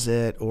has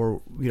it,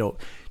 or,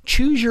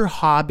 choose your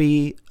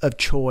hobby of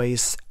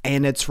choice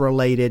and its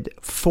related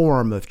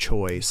forum of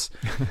choice.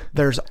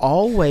 There's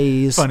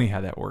always... Funny how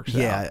that works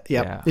out.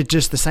 Yeah. It's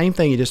just the same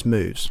thing, it just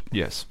moves.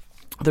 Yes.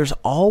 There's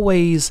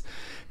always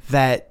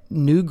that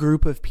new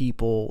group of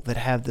people that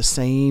have the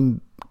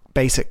same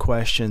basic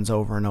questions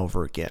over and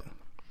over again.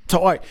 So,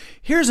 all right,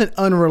 here's a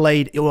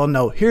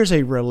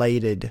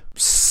related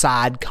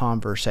side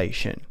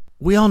conversation.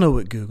 We all know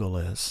what Google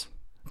is.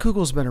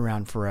 Google's been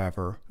around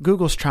forever.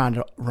 Google's trying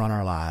to run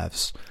our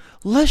lives.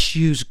 Let's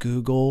use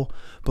Google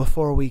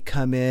before we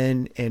come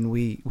in and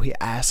we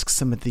ask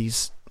some of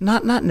these,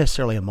 not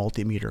necessarily a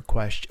multimeter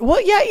question. Well,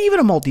 yeah,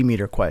 even a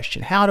multimeter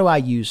question. How do I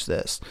use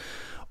this?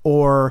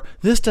 Or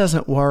this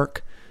doesn't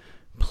work.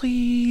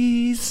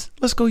 Please,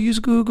 let's go use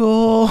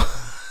Google.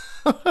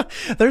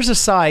 There's a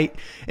site,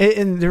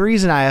 and the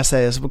reason I ask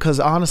that is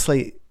because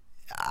honestly,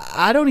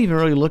 I don't even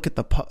really look at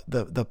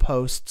the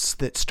posts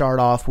that start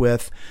off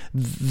with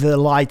 "the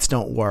lights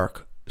don't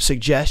work."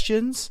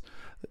 Suggestions.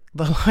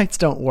 the lights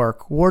don't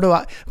work. Where do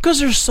I? Because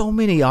there's so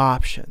many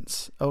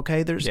options.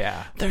 Okay,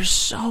 there's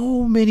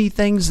so many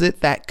things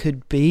that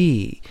could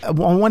be.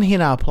 On one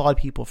hand, I applaud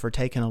people for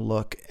taking a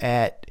look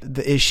at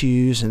the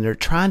issues and they're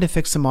trying to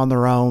fix them on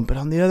their own. But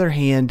on the other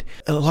hand,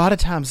 a lot of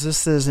times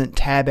this isn't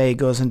tab A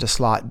goes into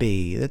slot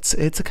B. It's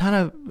a kind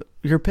of,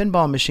 your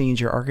pinball machines,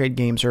 your arcade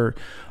games are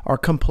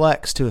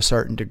complex to a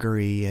certain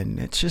degree, and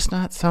it's just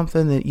not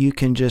something that you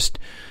can just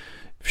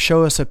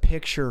show us a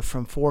picture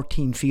from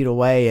 14 feet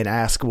away and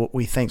ask what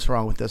we think's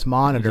wrong with this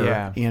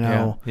monitor.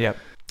 Yep.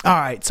 All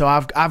right, so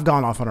I've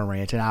gone off on a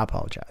rant, and I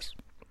apologize.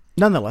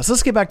 Nonetheless,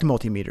 let's get back to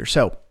multimeters.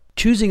 So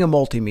choosing a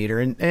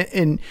multimeter,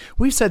 and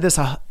we've said this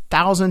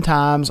 1,000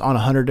 times on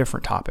 100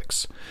 different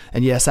topics.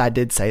 And yes, I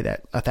did say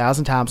that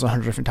 1,000 times on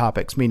 100 different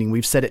topics, meaning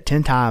we've said it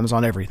 10 times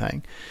on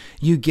everything.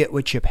 You get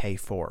what you pay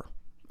for.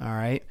 All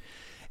right.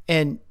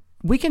 And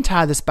we can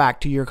tie this back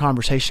to your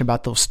conversation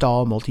about those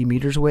Stahl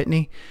multimeters,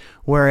 Whitney,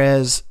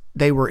 whereas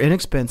they were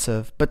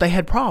inexpensive, but they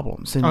had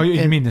problems. And,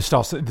 you mean the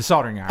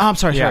soldering iron? I'm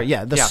sorry.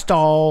 Yeah. The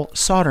Stahl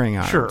soldering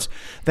irons. Sure.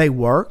 They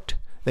worked.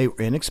 They were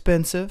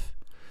inexpensive.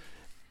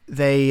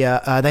 They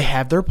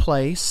have their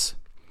place,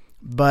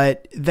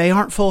 but they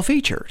aren't full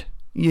featured.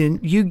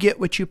 You get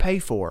what you pay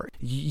for.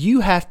 You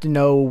have to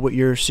know what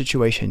your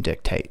situation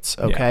dictates.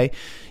 Okay.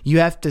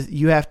 Yeah.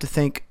 You have to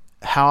think,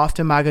 how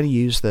often am I going to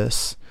use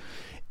this?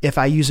 If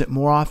I use it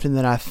more often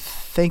than I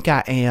think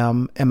I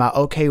am I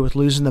okay with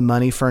losing the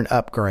money for an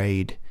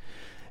upgrade?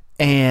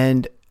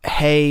 And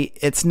hey,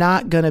 it's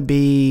not going to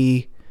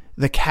be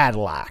the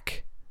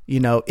Cadillac.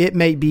 It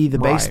may be the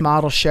base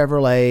model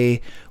Chevrolet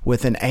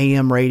with an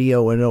AM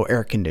radio and no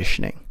air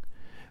conditioning,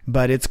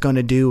 but it's going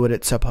to do what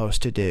it's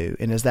supposed to do.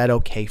 And is that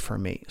okay for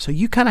me? So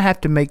you kind of have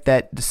to make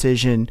that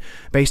decision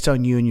based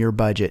on you and your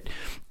budget.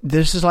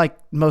 This is like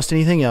most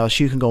anything else.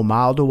 You can go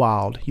mild to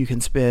wild. You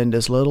can spend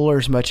as little or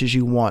as much as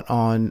you want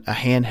on a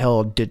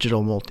handheld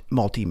digital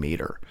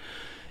multimeter.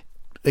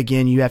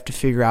 Again, you have to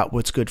figure out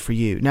what's good for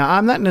you. Now,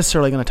 I'm not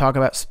necessarily going to talk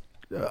about,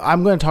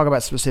 I'm going to talk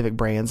about specific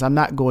brands. I'm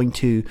not going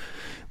to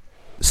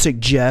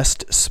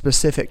suggest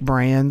specific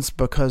brands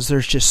because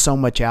there's just so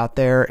much out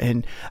there,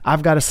 and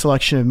I've got a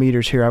selection of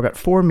meters here. I've got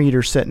 4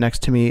 meters sitting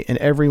next to me, and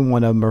every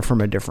one of them are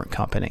from a different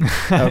company.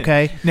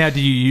 Okay. Now,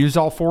 do you use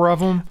all 4 of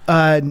them?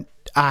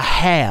 I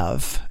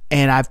have,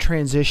 and I've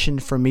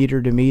transitioned from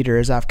meter to meter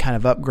as I've kind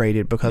of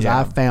upgraded because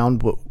I've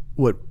found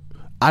what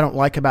I don't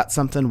like about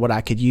something, what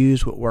I could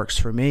use, what works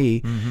for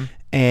me,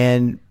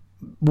 and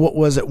what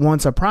was at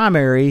once a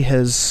primary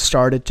has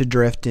started to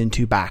drift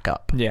into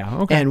backup. Yeah.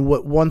 Okay. And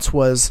what once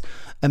was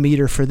a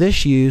meter for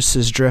this use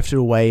has drifted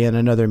away and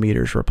another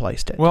meter's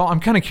replaced it. Well, I'm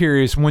kind of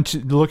curious, once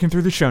looking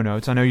through the show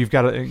notes, I know you've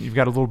got a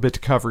little bit to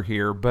cover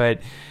here, but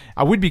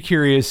I would be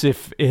curious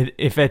if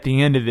at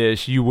the end of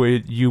this you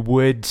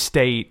would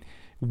state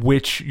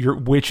which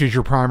is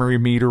your primary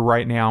meter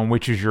right now and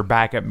which is your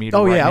backup meter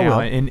now, I will.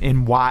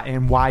 and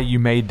why you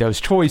made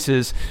those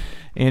choices.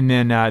 And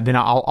then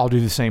I'll do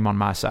the same on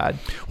my side.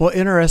 Well,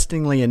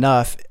 interestingly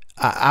enough,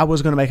 I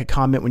was going to make a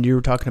comment when you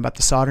were talking about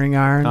the soldering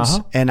irons,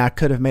 and I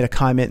could have made a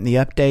comment in the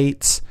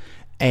updates,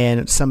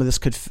 and some of this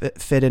could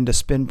fit into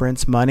Spin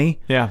Brent's money.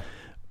 Yeah.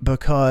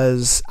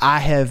 Because I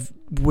have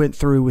went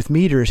through with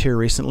meters here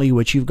recently,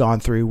 which you've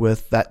gone through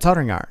with that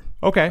soldering iron.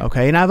 Okay.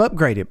 Okay, and I've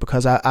upgraded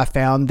because I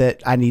found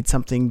that I need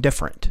something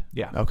different.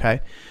 Yeah.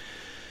 Okay.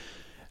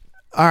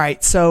 All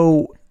right,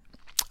 so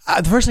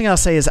the first thing I'll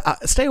say is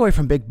stay away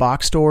from big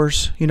box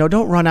stores.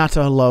 Don't run out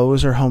to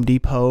Lowe's or Home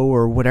Depot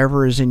or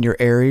whatever is in your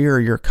area or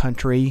your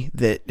country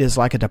that is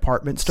like a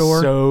department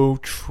store. So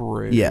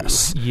true.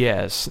 Yes.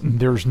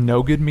 There's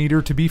no good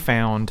meter to be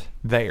found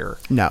there.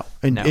 No.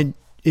 And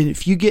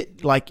if you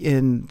get like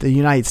in the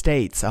United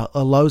States,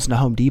 a Lowe's and a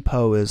Home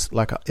Depot is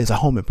a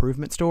home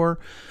improvement store.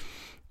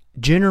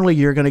 Generally,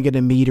 you're going to get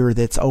a meter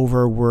that's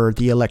over where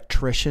the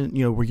electrician,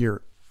 where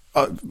you're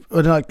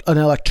an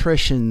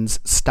electrician's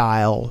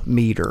style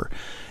meter.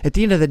 At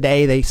the end of the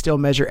day, they still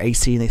measure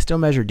AC and they still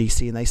measure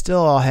DC and they still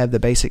all have the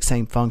basic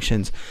same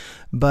functions,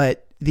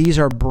 but these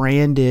are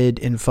branded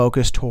and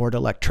focused toward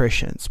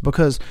electricians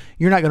because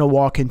you're not going to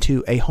walk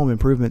into a home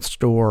improvement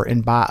store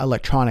and buy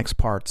electronics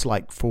parts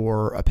like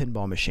for a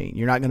pinball machine.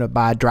 You're not going to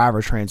buy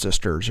driver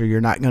transistors, or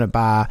you're not going to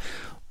buy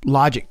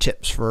logic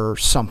chips for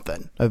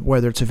something,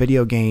 whether it's a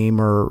video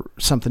game or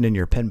something in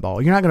your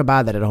pinball. You're not going to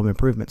buy that at a home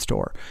improvement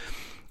store.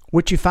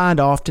 What you find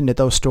often at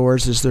those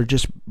stores is they're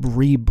just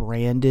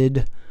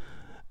rebranded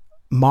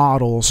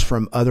models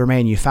from other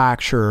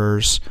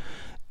manufacturers,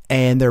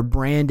 and they're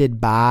branded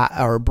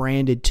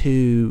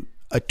to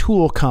a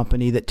tool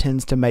company that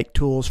tends to make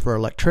tools for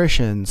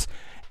electricians,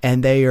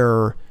 and they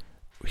are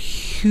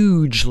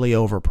hugely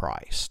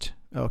overpriced.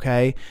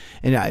 Okay.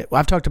 And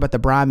I've talked about the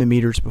Bryman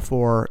meters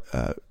before,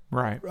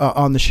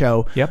 on the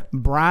show. Yep.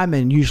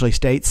 Bryman, usually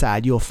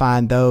stateside, you'll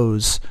find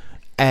those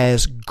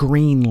as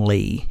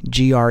Greenlee,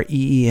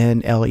 Greenlee.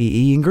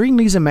 And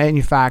Greenlee's a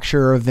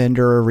manufacturer, a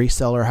vendor, a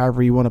reseller,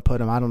 however you want to put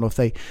them. I don't know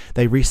if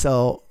they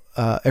resell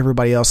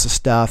everybody else's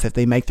stuff, if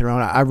they make their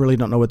own. I really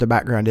don't know what the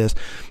background is,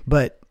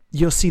 but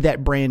you'll see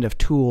that brand of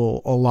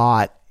tool a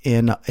lot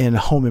in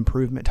home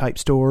improvement type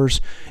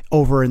stores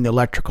over in the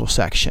electrical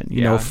section.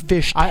 You know,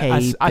 fish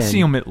tape. I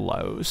see them at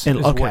Lowe's.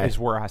 Is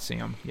where I see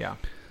them. Yeah.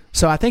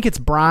 So I think it's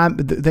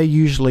they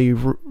usually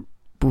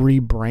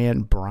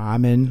rebrand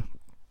Bryman,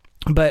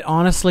 but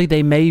honestly,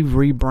 they may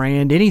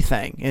rebrand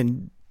anything.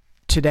 And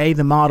today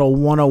the model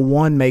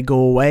 101 may go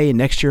away, and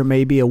next year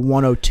may be a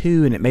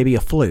 102, and it may be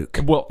a fluke.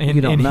 Well, and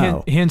you don't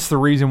know. Hence the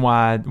reason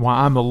why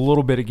I'm a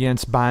little bit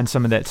against buying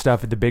some of that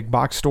stuff at the big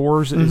box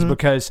stores is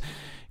because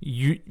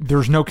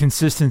there's no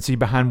consistency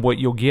behind what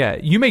you'll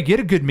get. You may get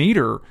a good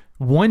meter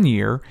one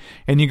year,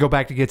 and you go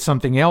back to get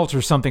something else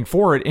or something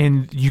for it,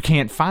 and you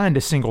can't find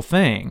a single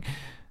thing.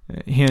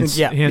 Hence,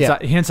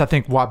 I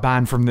think why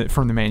buying from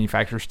the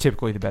manufacturer is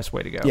typically the best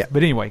way to go. Yeah.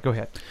 But anyway, go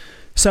ahead.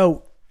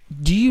 So,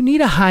 do you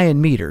need a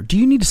high-end meter? Do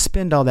you need to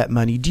spend all that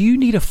money? Do you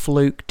need a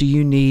fluke? Do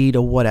you need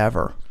a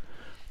whatever?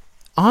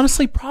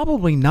 Honestly,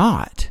 probably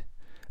not.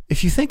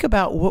 If you think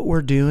about what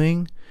we're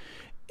doing,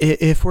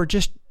 if we're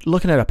just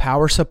looking at a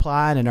power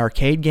supply in an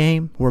arcade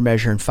game, we're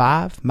measuring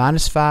 5,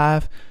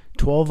 -5,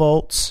 12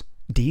 volts,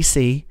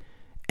 DC.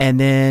 And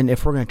then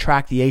if we're going to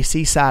track the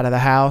AC side of the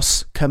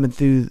house coming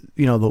through,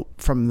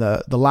 from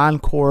the line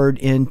cord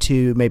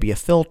into maybe a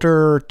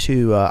filter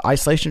to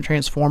isolation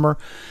transformer,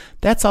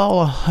 that's all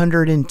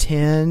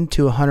 110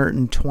 to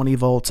 120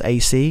 volts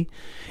AC.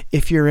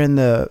 If you're in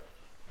the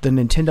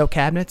Nintendo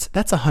cabinets,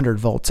 that's 100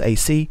 volts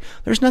AC.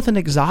 There's nothing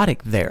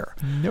exotic there.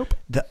 Nope.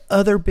 The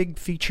other big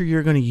feature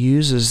you're going to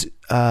use is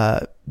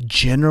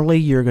generally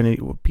you're going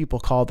to, what people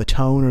call the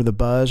tone or the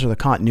buzz or the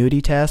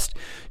continuity test,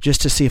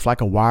 just to see if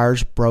like a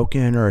wire's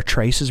broken or a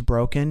trace is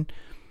broken.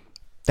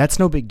 That's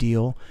no big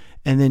deal.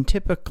 And then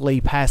typically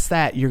past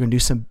that, you're going to do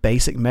some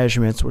basic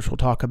measurements, which we'll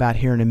talk about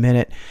here in a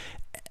minute.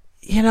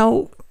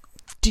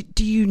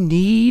 Do you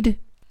need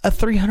a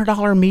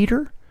 $300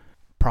 meter?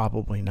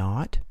 Probably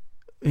not.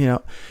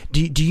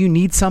 Do you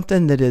need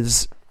something that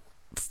is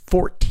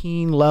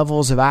 14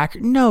 levels of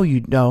accurate? No, you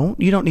don't.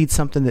 You don't need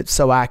something that's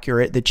so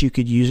accurate that you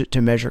could use it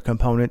to measure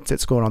components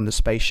that's going on the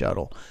space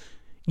shuttle.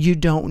 You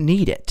don't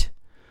need it.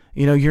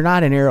 You're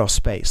not in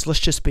aerospace. Let's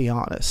just be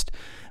honest.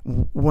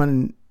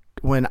 When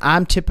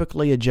I'm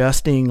typically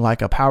adjusting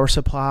like a power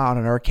supply on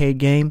an arcade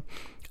game,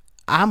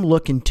 I'm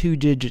looking 2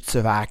 digits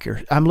of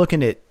accuracy. I'm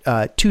looking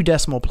at 2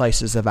 decimal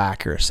places of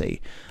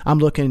accuracy. I'm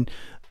looking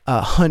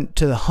to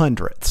the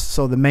hundredths.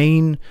 So the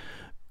main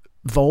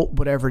volt,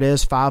 whatever it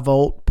is, 5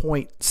 volt,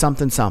 point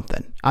something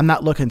something. I'm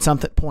not looking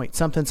point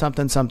something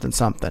something something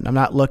something. I'm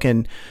not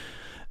looking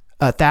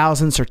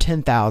thousands or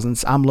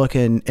 10,000s. I'm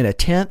looking in a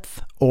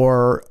tenth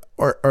or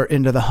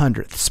into the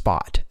hundredth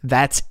spot.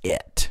 That's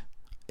it.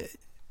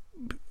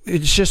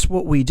 It's just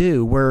what we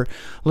do.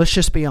 Let's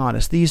just be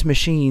honest. These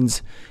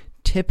machines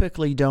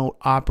typically don't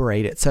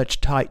operate at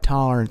such tight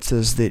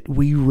tolerances that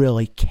we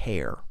really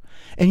care.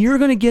 And you're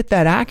going to get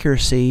that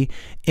accuracy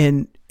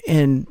in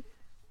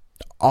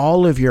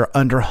all of your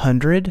under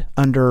 $100,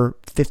 under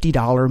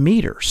 $50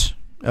 meters.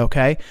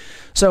 Okay,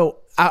 so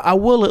I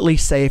will at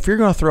least say if you're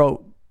going to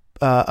throw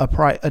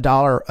a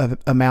dollar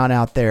amount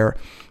out there,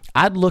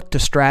 I'd look to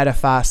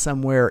stratify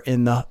somewhere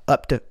in the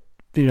up to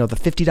the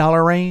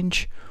 $50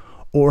 range,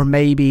 or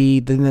maybe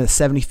the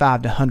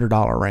 $75 to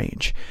 $100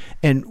 range.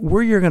 And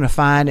where you're going to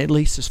find, at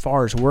least as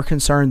far as we're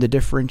concerned, the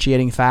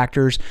differentiating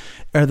factors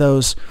are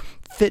those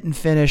fit and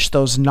finish,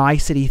 those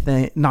nice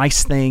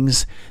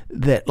things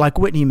that, like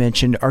Whitney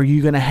mentioned, are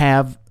you going to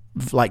have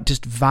like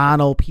just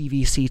vinyl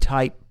PVC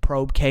type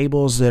probe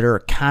cables that are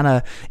kind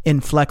of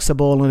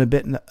inflexible and a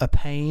bit a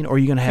pain, or are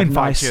you going to have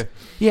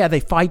they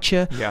fight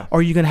you. Yeah. Or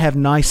are you going to have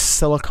nice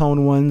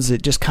silicone ones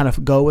that just kind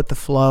of go with the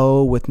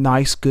flow with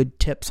nice good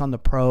tips on the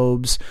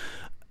probes,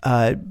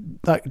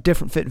 like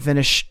different fit and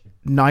finish,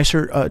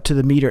 nicer to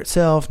the meter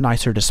itself,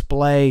 nicer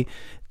display.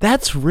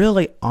 That's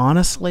really,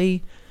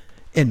 honestly,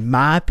 in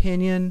my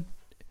opinion,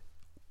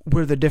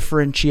 where the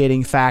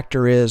differentiating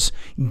factor is,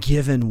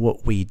 given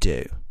what we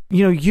do.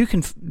 You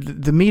can,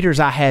 the meters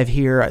I have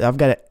here, I've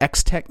got an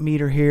X-Tech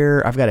meter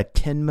here, I've got a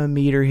Tenma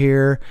meter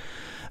here.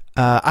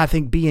 I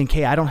think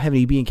B&K, I don't have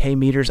any B&K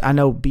meters. I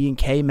know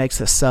B&K makes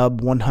a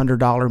sub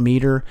 $100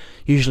 meter.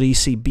 Usually you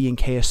see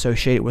B&K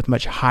associated with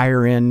much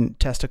higher end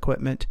test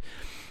equipment.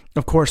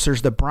 Of course,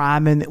 there's the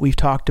Bryman that we've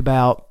talked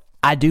about.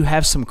 I do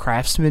have some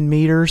Craftsman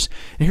meters.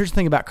 And here's the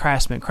thing about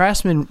Craftsman.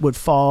 Craftsman would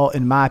fall,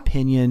 in my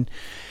opinion,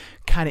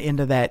 kind of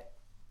into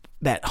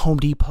that Home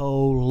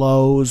Depot,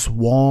 Lowe's,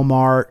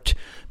 Walmart,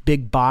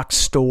 big box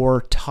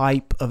store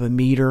type of a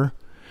meter.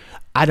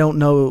 I don't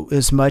know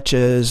as much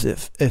as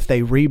if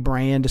they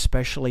rebrand,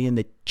 especially in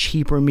the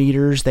cheaper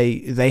meters,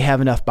 they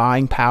have enough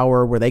buying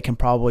power where they can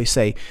probably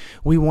say,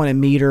 we want a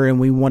meter and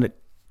we want it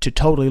to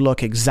totally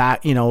look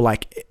exact,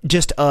 like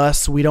just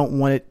us. We don't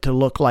want it to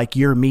look like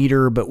your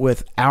meter, but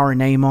with our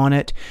name on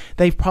it.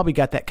 They've probably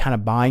got that kind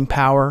of buying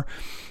power,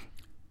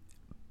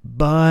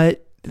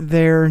 but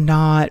they're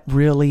not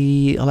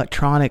really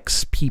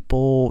electronics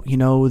people.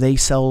 They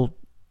sell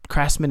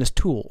Craftsman as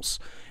tools,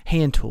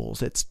 hand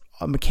tools. It's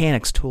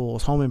mechanics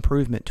tools, home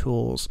improvement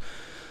tools.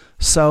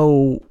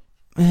 So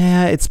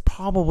it's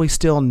probably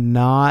still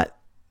not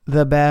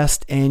the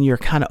best and you're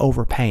kind of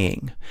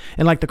overpaying.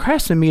 And like the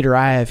Craftsman meter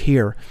I have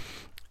here,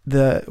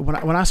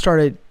 when I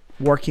started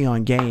working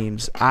on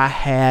games, I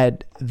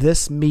had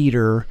this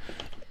meter,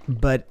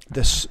 but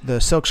the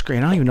silkscreen,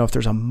 I don't even know if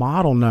there's a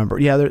model number.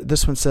 Yeah,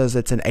 this one says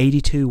it's an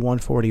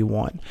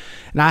 82-141.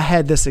 And I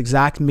had this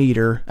exact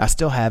meter. I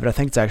still have it. I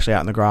think it's actually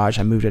out in the garage.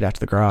 I moved it out to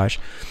the garage,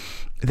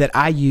 that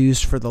I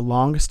used for the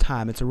longest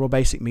time. It's a real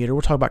basic meter.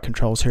 We'll talk about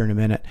controls here in a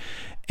minute.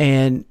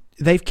 And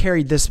they've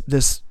carried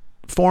this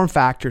form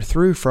factor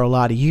through for a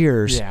lot of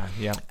years.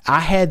 Yeah.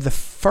 I had the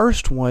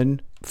first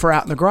one for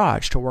out in the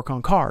garage to work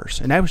on cars,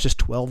 and that was just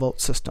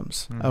 12-volt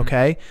systems. Mm-hmm.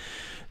 Okay.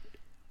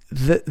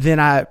 Then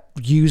I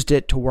used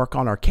it to work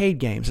on arcade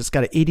games. It's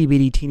got an itty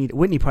bitty teeny.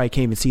 Whitney probably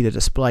can't even see the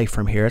display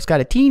from here. It's got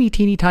a teeny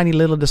tiny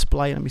little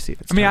display. Let me see if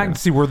it's. I can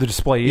see where the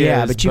display is.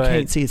 Yeah, but you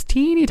can't see. It's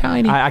teeny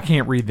tiny. I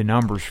can't read the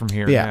numbers from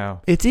here. Yeah,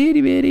 no. It's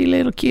itty bitty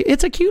little cute.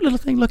 It's a cute little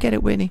thing. Look at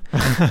it, Whitney.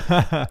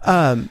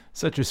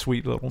 Such a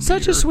sweet little meter.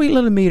 Such a sweet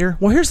little meter.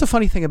 Well, here's the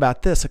funny thing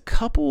about this. A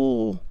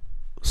couple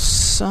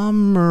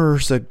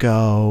summers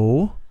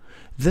ago,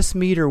 this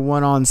meter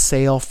went on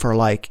sale for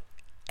like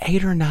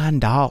 $8 or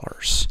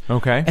 $9.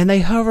 Okay. And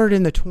they hovered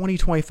in the $20,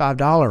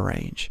 $25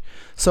 range.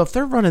 So if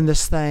they're running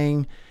this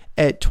thing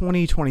at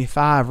 $20,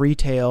 $25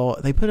 retail,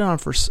 they put it on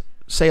for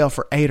sale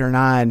for $8 or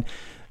 $9.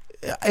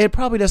 It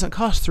probably doesn't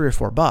cost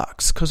 $3 or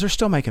 $4 because they're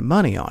still making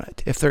money on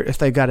it. If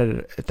they got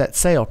it at that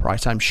sale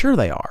price, I'm sure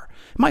they are.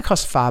 It might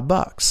cost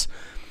 $5.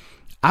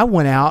 I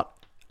went out.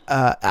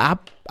 I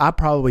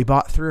probably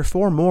bought 3 or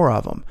 4 more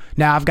of them.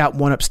 Now I've got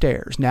one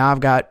upstairs. Now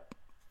I've got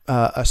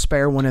a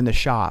spare one in the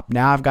shop.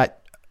 Now I've got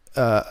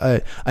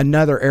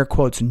another air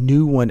quotes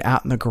new one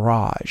out in the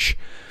garage.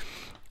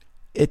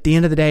 At the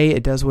end of the day,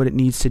 it does what it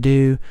needs to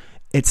do.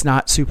 It's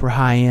not super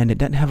high end. It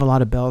doesn't have a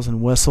lot of bells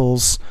and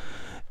whistles.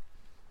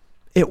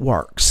 It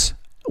works.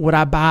 Would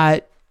I buy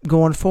it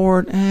going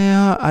forward?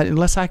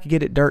 Unless I could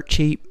get it dirt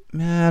cheap,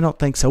 I don't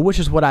think so, which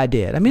is what I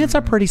did. I mean, it's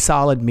a pretty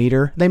solid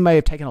meter. They may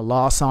have taken a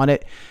loss on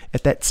it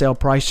at that sale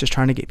price, just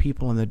trying to get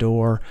people in the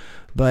door,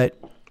 but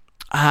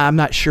I'm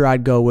not sure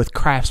I'd go with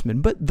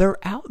Craftsman, but they're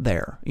out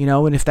there,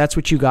 and if that's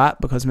what you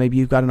got, because maybe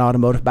you've got an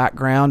automotive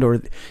background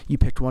or you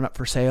picked one up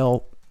for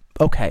sale,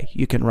 okay,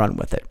 you can run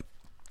with it.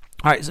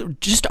 All right, so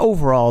just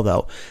overall,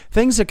 though,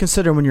 things to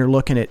consider when you're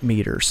looking at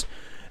meters.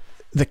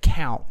 The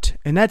count,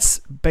 and that's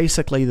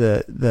basically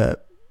the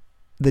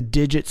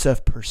digits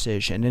of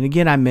precision. And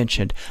again, I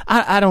mentioned,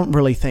 I don't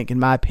really think, in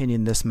my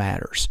opinion, this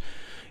matters.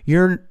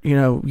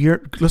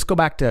 Let's go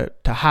back to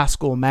high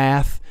school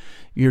math.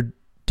 Your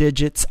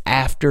digits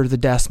after the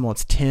decimal,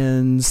 it's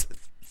tens,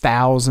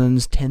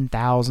 thousands,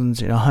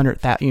 10,000s,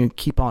 100,000,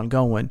 keep on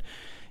going.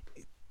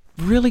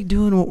 Really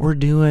doing what we're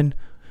doing,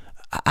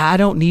 I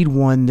don't need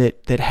one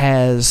that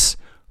has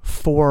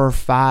 4 or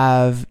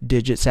 5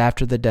 digits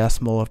after the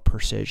decimal of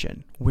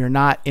precision. We're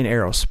not in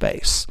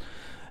aerospace.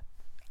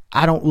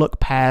 I don't look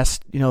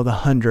past, the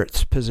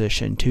hundredths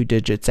position, 2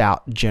 digits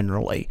out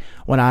generally,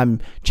 when I'm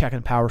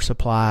checking power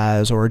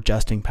supplies or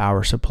adjusting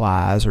power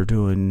supplies or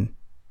doing,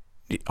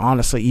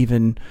 honestly,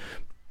 even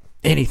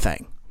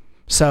anything.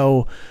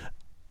 So,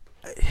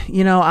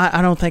 I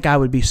don't think I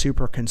would be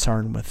super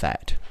concerned with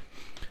that.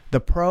 The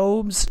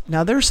probes,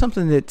 now there's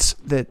something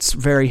that's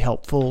very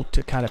helpful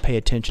to kind of pay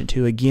attention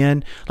to.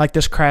 Again, like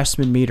this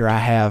Craftsman meter I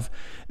have,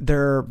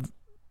 they're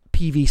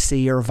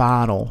PVC or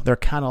vinyl. They're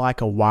kind of like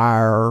a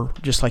wire,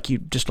 just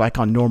like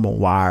on normal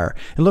wire.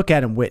 And look at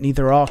them, Whitney.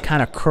 They're all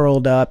kind of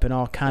curled up and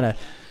all kind of,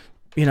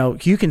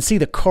 you can see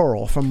the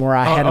curl from where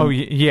I had them.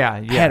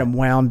 Had them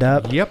wound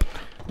up. Yep.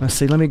 Let's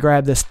see. Let me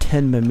grab this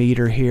Tenma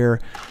meter here.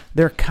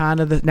 They're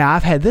kind of now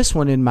I've had this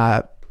one in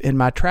my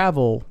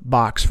travel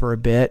box for a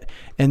bit,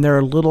 and they're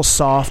a little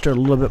softer, a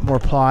little bit more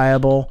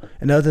pliable.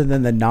 And other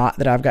than the knot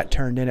that I've got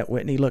turned in at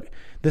Whitney, look,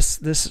 this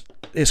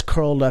is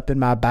curled up in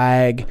my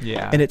bag,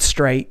 and it's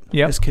straight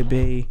as could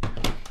be.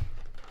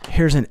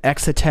 Here's an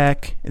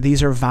Exotech.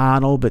 These are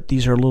vinyl, but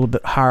these are a little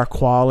bit higher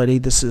quality.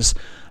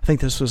 I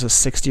think this was a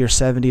 $60 or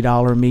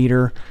 $70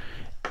 meter,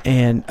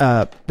 and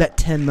that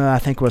Tenma I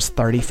think was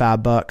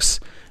 $35.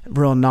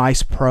 Real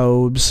nice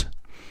probes.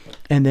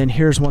 And then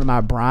here's one of my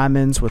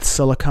Brymans with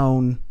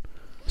silicone.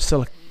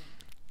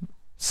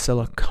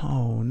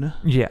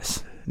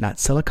 Yes. Not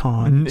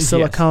silicone.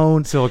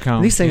 Silicone. Yes.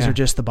 Silicone. These things are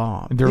just the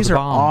bomb. These are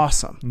bomb.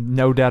 awesome.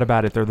 No doubt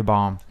about it. They're the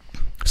bomb.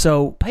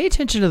 So pay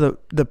attention to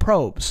the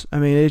probes. I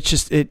mean,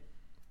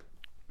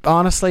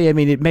 honestly,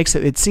 it makes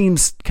it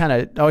seems kind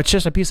of, it's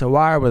just a piece of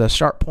wire with a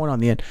sharp point on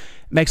the end. It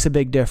makes a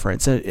big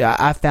difference.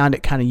 I found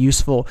it kind of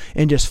useful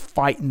in just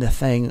fighting the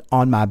thing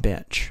on my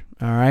bench.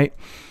 All right.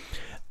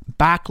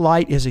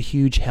 Backlight is a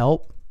huge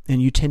help,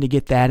 and you tend to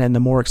get that in the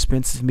more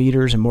expensive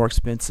meters, and more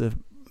expensive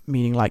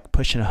meaning like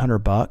pushing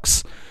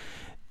 $100.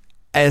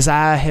 As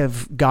I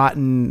have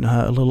gotten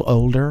a little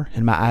older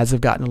and my eyes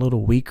have gotten a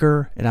little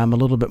weaker, and I'm a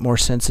little bit more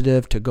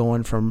sensitive to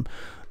going from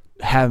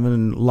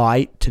having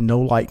light to no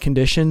light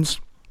conditions,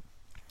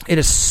 it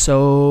is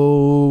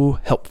so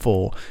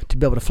helpful to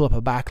be able to flip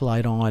a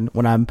backlight on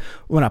when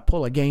I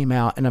pull a game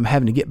out and I'm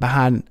having to get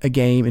behind a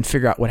game and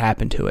figure out what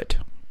happened to it.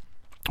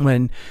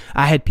 when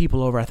I had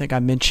people over, I think I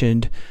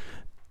mentioned,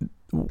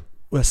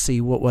 let's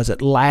see, what was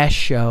it, last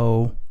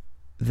show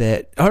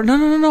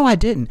no, I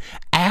didn't.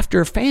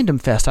 After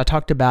Fandom Fest, I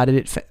talked about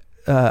it.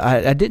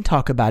 I didn't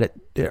talk about it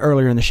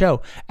earlier in the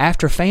show.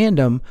 After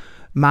Fandom,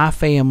 my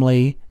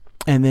family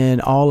and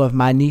then all of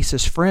my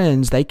niece's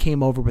friends, they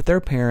came over with their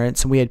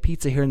parents, and we had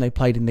pizza here, and they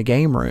played in the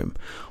game room.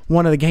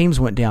 One of the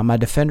games went down. My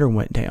Defender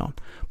went down.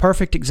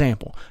 Perfect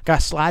example. Got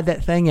to slide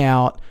that thing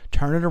out,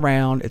 turn it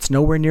around. It's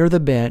nowhere near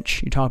the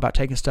bench. You talk about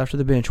taking stuff to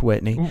the bench,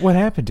 Whitney. What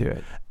happened to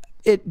it?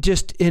 It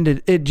just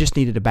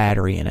needed a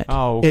battery in it.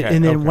 Oh, okay.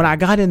 And then when I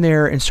got in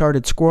there and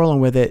started squirreling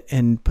with it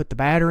and put the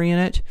battery in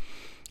it,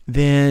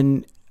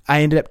 then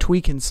I ended up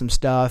tweaking some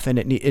stuff, and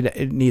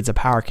it needs a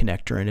power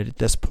connector in it at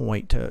this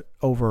point not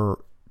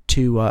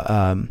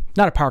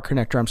a power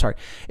connector. I'm sorry.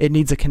 It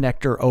needs a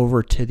connector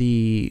over to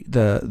the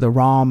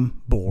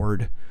ROM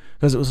board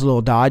because it was a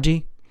little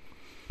dodgy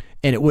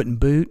and it wouldn't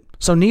boot.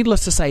 So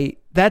needless to say,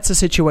 that's a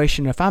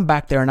situation. If I'm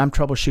back there and I'm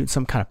troubleshooting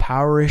some kind of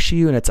power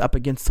issue and it's up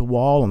against the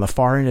wall on the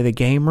far end of the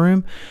game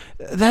room,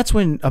 that's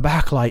when a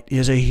backlight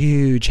is a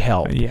huge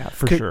help. Yeah,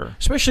 for sure.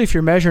 Especially if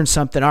you're measuring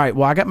something. All right,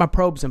 well, I got my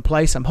probes in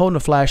place. I'm holding a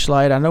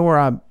flashlight. I know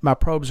where my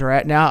probes are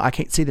at now. I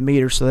can't see the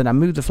meter, so then I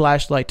move the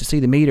flashlight to see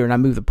the meter, and I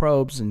move the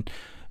probes, and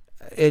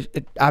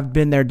I've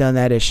been there, done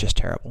that. It's just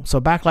terrible.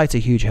 So backlight's a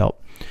huge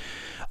help.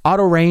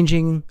 Auto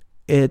ranging,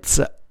 it's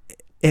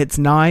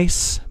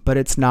nice, but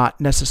it's not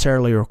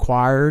necessarily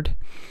required.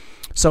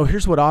 So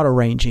here's what auto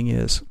ranging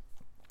is.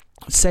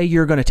 Say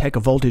you're going to take a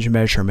voltage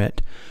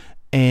measurement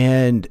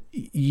and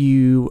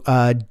you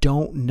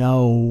don't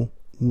know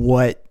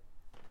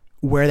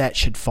where that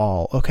should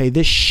fall. Okay,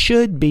 this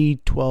should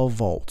be 12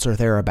 volts or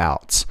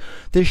thereabouts.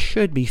 This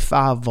should be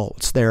 5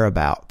 volts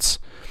thereabouts.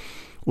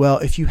 Well,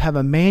 if you have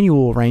a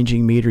manual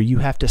ranging meter, you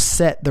have to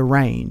set the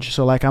range.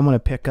 So like I'm going to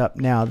pick up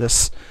now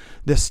this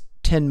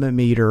 10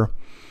 millimeter,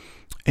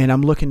 and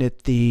I'm looking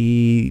at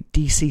the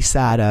DC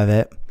side of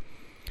it,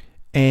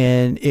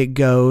 and it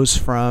goes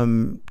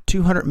from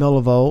 200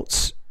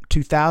 millivolts,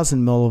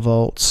 2000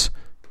 millivolts,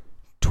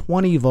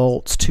 20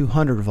 volts,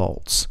 200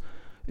 volts,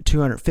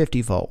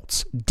 250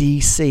 volts,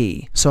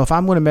 DC. So if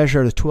I'm going to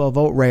measure the 12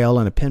 volt rail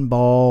in a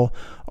pinball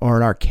or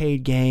an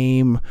arcade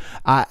game,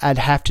 I'd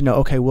have to know,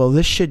 okay, well,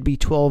 this should be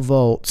 12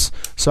 volts.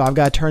 So I've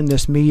got to turn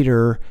this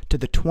meter to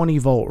the 20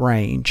 volt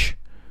range.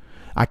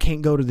 I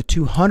can't go to the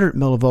 200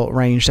 millivolt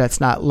range. That's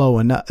not low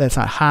enough. That's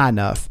not high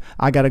enough.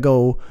 I got to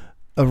go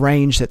a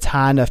range that's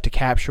high enough to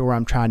capture where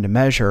I'm trying to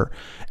measure,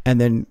 and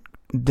then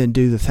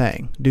do the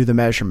thing, do the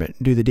measurement,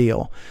 do the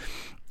deal.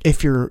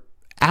 If you're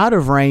out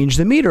of range,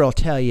 the meter will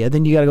tell you.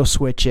 Then you got to go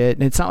switch it,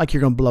 and it's not like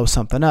you're going to blow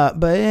something up,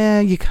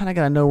 but you kind of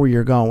got to know where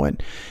you're going.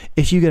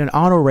 If you get an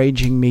auto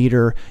ranging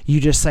meter, you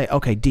just say,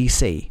 okay,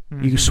 DC.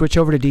 Mm-hmm. You switch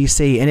over to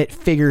DC, and it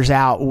figures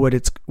out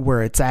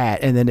where it's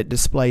at, and then it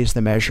displays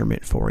the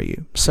measurement for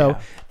you. So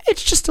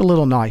It's just a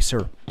little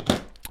nicer.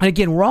 And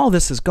again, where all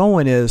this is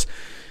going is,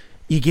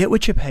 you get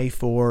what you pay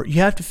for.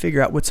 You have to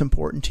figure out what's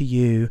important to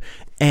you.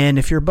 And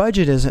if your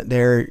budget isn't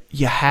there,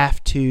 you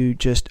have to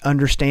just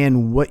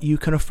understand what you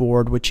can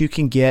afford, what you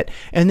can get,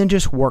 and then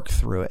just work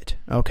through it.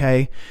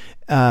 Okay?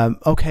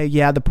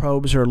 The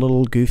probes are a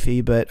little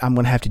goofy, but I'm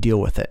going to have to deal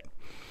with it.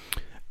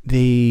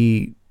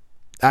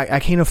 I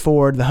can't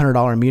afford the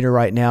 $100 meter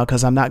right now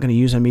because I'm not going to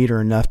use a meter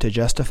enough to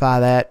justify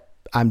that.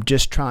 I'm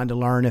just trying to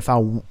learn if I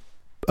want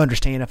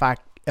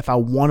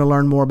to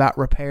learn more about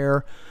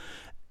repair.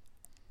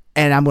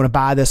 And I'm going to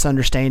buy this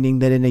understanding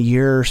that in a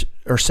year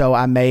or so,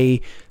 I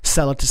may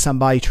sell it to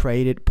somebody,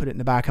 trade it, put it in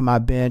the back of my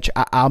bench.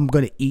 I'm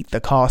going to eat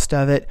the cost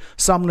of it.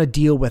 So I'm going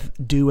to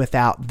do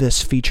without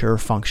this feature or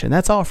function.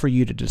 That's all for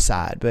you to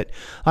decide. But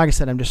like I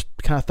said, I'm just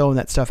kind of throwing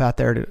that stuff out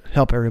there to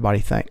help everybody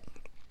think.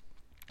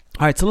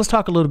 All right, so let's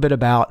talk a little bit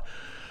about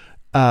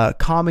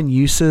common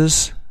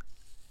uses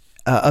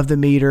of the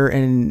meter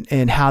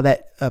and how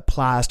that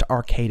applies to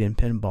arcade and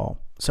pinball.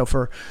 So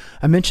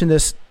I mentioned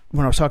this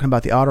when I was talking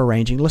about the auto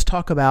ranging. Let's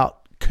talk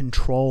about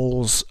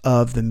controls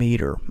of the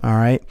meter. All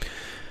right.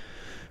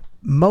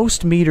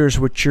 Most meters,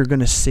 what you're going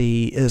to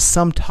see is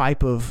some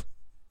type of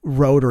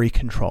rotary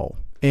control.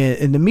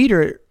 And the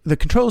meter, the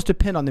controls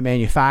depend on the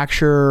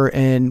manufacturer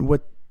and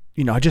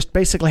just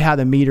basically how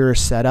the meter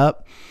is set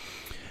up.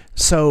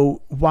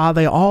 So while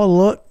they all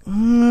look,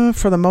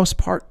 for the most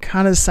part,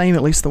 kind of the same,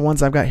 at least the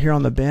ones I've got here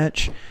on the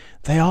bench,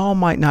 they all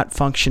might not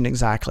function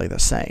exactly the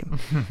same.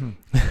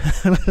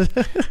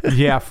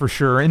 Yeah, for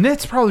sure. And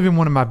that's probably been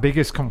one of my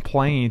biggest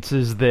complaints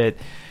is that,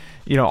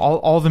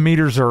 all the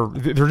meters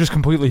they're just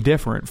completely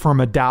different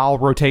from a dial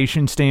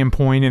rotation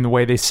standpoint in the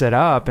way they set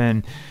up.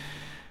 And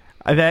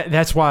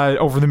that's why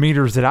over the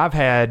meters that I've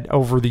had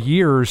over the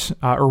years,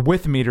 or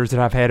with the meters that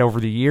I've had over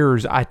the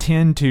years, I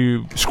tend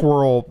to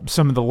squirrel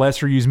some of the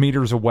lesser used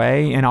meters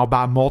away, and I'll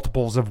buy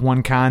multiples of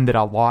one kind that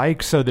I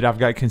like so that I've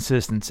got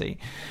consistency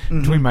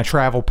between my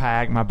travel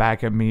pack, my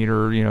backup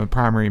meter,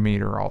 primary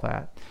meter, all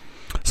that.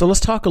 So let's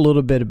talk a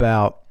little bit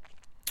about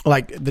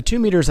like the two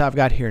meters I've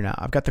got here now.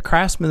 I've got the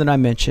Craftsman that I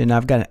mentioned.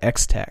 I've got an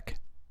X-Tech.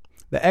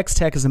 The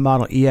X-Tech is the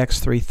model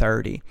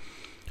EX330.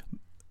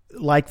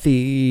 like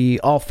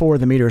all four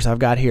of the meters I've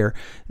got here,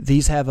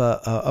 these have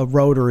a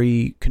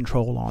rotary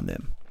control on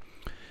them.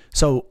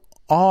 So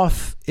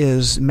off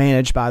is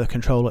managed by the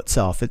control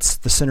itself. It's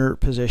the center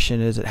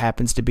position as it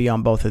happens to be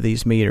on both of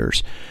these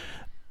meters.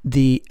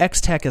 The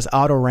X-Tech is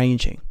auto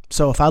ranging.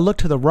 So if I look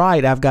to the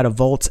right, I've got a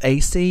volts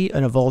AC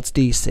and a volts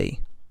DC.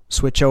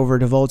 Switch over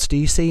to volts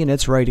DC and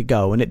it's ready to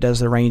go, and it does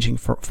the ranging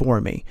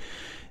for me.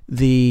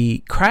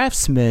 The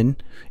Craftsman,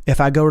 if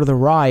I go to the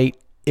right,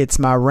 it's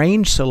my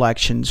range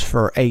selections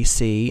for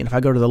AC, and if I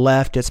go to the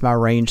left, it's my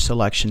range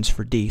selections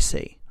for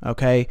DC.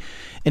 Okay,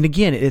 and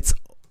again, it's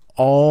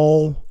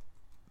all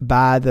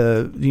by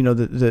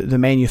the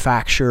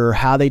manufacturer,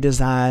 how they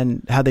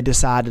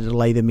decided to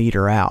lay the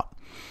meter out.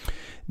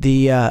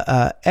 The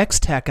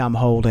X-Tech I'm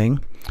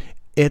holding,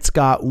 it's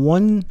got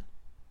one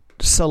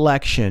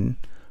selection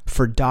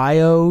for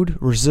diode,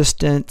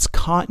 resistance,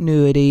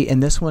 continuity,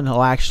 and this one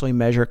will actually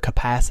measure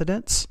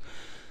capacitance.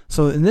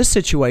 So in this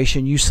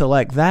situation, you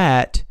select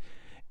that,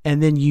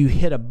 and then you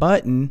hit a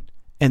button,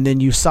 and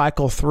then you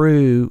cycle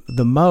through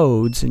the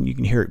modes, and you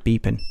can hear it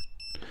beeping.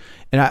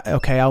 And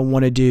I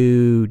want to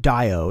do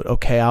diode.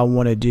 Okay, I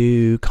want to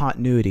do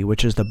continuity,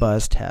 which is the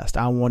buzz test.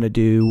 I want to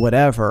do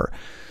whatever.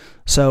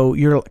 So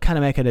you're kind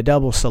of making a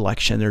double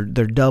selection.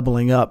 They're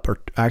doubling up, or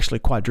actually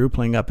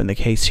quadrupling up in the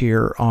case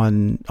here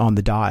on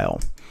the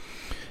dial.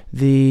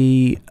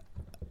 Let's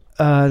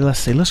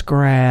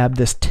grab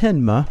this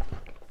Tenma.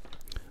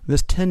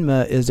 This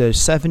Tenma is a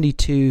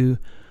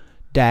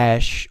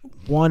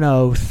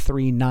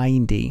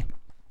 72-10390.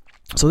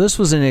 So this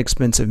was an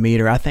expensive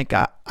meter. I think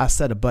I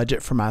set a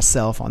budget for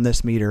myself on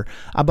this meter.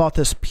 I bought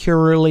this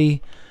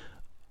purely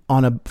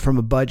from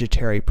a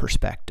budgetary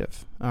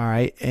perspective. All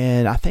right,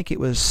 and I think it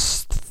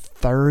was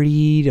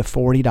 $30 to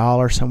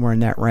 $40, somewhere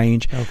in that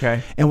range.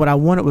 Okay. And what I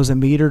wanted was a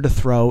meter to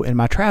throw in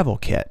my travel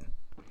kit.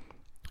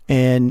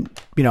 And,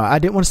 I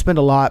didn't want to spend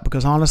a lot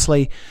because,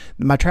 honestly,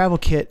 my travel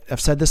kit, I've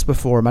said this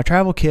before, my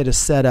travel kit is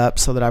set up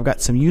so that I've got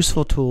some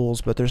useful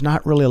tools, but there's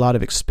not really a lot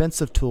of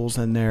expensive tools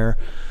in there,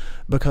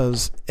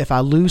 because if I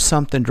lose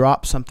something,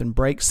 drop something,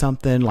 break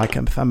something, like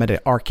if I'm at an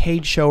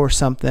arcade show or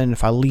something,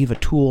 if I leave a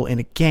tool in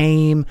a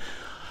game,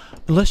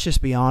 let's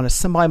just be honest,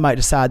 somebody might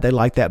decide they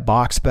like that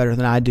box better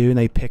than I do, and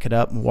they pick it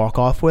up and walk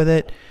off with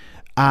it.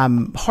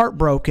 I'm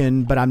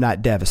heartbroken, but I'm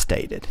not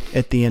devastated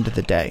at the end of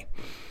the day.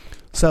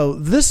 So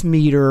this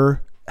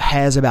meter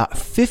has about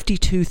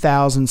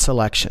 52,000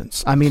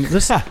 selections. I mean,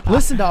 listen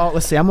to all.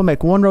 Let's see. I'm gonna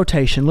make one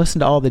rotation.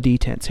 Listen to all the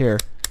detents here.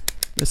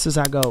 This is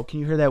I go.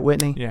 Can you hear that,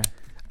 Whitney? Yeah.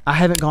 I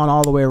haven't gone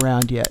all the way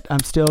around yet. I'm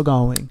still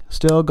going.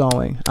 Still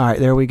going. All right,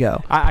 there we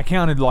go. I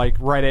counted like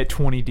right at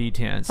 20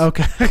 detents.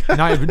 Okay.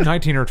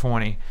 19 or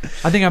 20.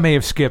 I think I may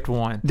have skipped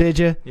one. Did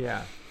you?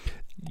 Yeah.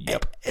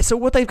 Yep. So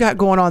what they've got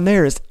going on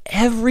there is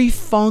every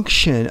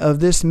function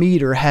of this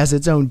meter has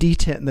its own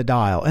detent in the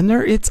dial, and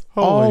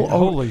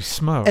holy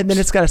smokes! And then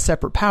it's got a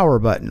separate power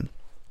button.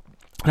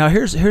 Now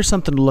here's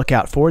something to look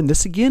out for, and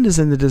this again is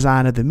in the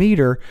design of the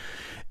meter.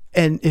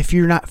 And if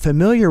you're not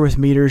familiar with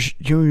meters,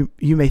 you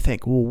may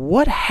think, well,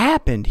 what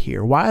happened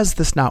here? Why is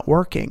this not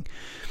working?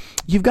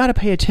 You've got to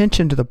pay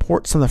attention to the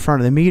ports on the front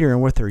of the meter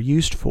and what they're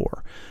used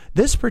for.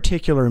 This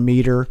particular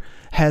meter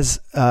has,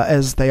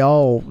 as they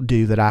all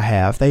do that I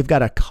have, they've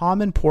got a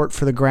common port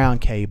for the ground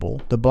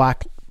cable, the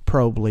black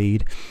probe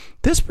lead.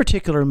 This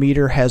particular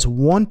meter has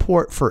one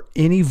port for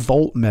any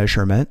volt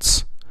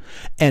measurements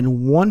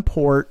and one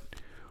port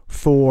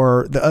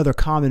for the other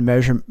common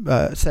measure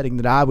setting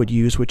that I would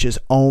use, which is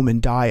ohm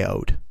and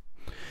diode.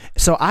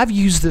 So I've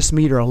used this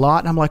meter a lot,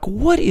 and I'm like,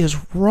 what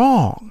is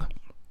wrong?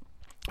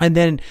 And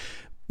then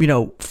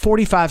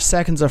 45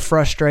 seconds of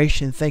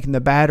frustration, thinking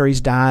the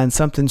battery's dying,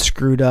 something's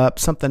screwed up,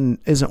 something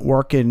isn't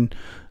working.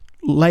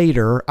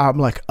 Later, I'm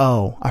like,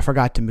 oh, I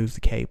forgot to move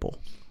the cable.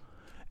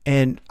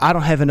 And I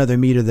don't have another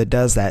meter that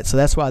does that. So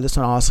that's why this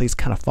one honestly is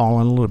kind of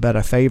fallen a little bit out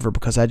of favor,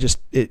 because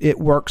it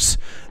works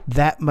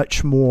that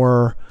much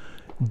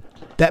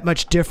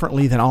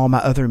differently than all my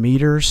other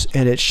meters.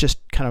 And it's just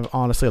kind of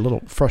honestly a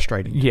little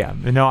frustrating. Yeah,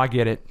 no, I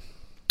get it.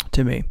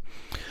 To me.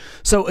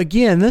 So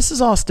again, this is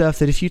all stuff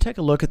that if you take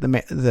a look at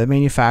the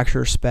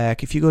manufacturer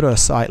spec, if you go to a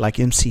site like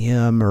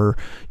MCM or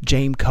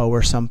Jameco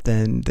or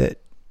something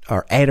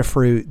or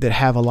Adafruit that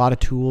have a lot of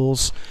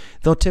tools,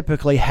 they'll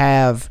typically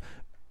have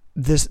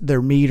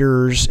their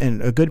meters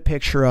and a good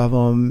picture of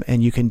them,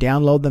 and you can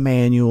download the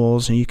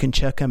manuals and you can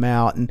check them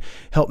out and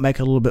help make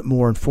a little bit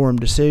more informed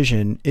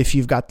decision if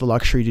you've got the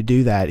luxury to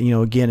do that.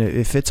 Again,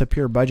 if it's a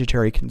pure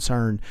budgetary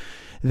concern,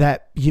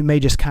 that you may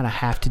just kind of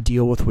have to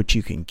deal with what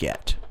you can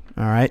get.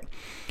 All right,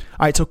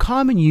 so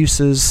common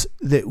uses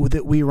that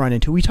we run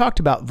into. We talked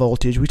about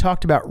voltage. We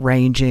talked about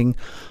ranging.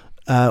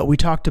 We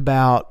talked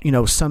about,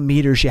 some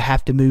meters you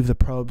have to move the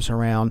probes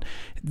around.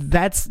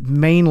 That's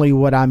mainly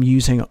what I'm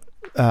using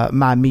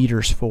my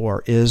meters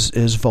for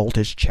is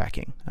voltage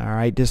checking. All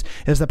right,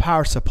 is the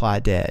power supply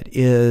dead?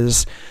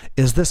 Is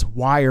this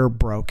wire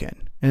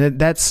broken? And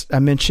that's, I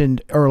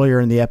mentioned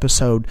earlier in the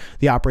episode,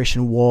 the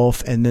Operation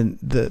Wolf, and then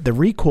the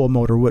recoil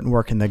motor wouldn't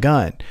work in the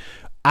gun.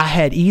 I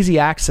had easy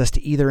access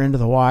to either end of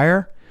the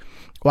wire.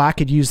 well, I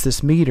could use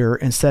this meter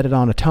and set it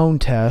on a tone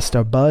test,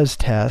 a buzz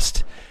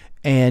test,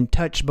 and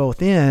touch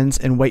both ends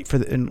and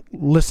and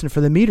listen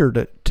for the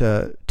meter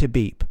to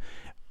beep.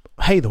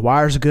 Hey, the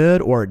wire's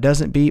good, or it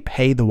doesn't beep.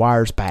 Hey, the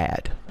wire's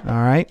bad. All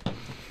right.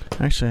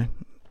 Actually,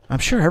 I'm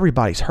sure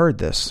everybody's heard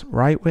this,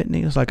 right,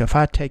 Whitney? It's like if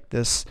I take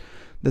this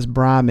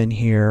Bryman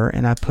here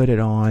and I put it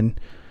on.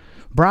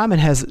 Bryman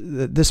has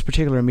this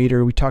particular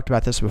meter. We talked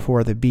about this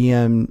before, the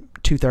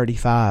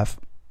BM235.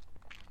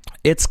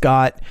 It's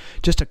got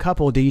just a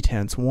couple of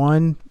detents,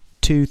 1,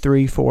 2,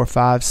 3, 4,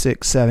 5,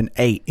 6, 7,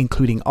 8,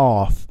 including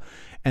off.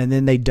 And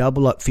then they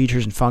double up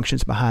features and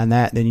functions behind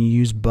that. Then you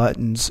use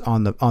buttons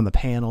on the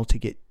panel to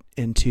get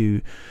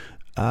into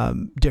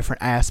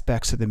different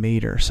aspects of the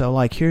meter. So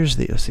like here's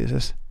see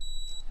this?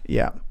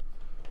 Yeah.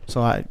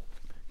 So you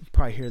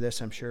probably hear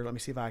this, I'm sure. Let me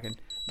see if I can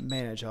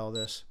manage all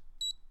this.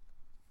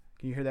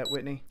 Can you hear that,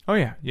 Whitney? Oh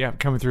yeah,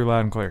 coming through loud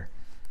and clear.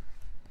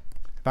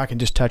 If I can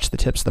just touch the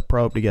tips of the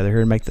probe together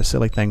here and make the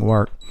silly thing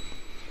work.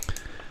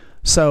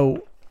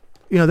 So,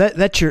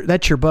 that's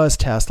your buzz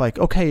test. Like,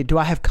 okay, do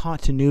I have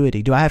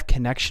continuity? Do I have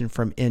connection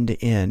from end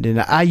to end? And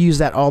I use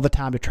that all the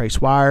time to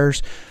trace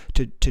wires,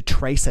 to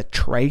trace a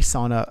trace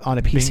on a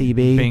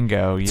PCB.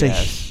 Bingo. It's a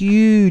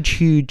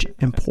huge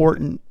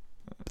important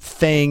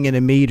thing in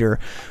a meter.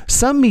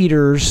 Some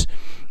meters,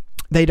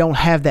 they don't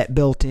have that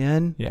built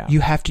in. Yeah.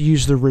 You have to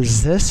use the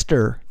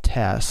resistor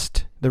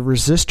test, the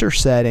resistor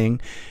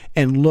setting,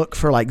 and look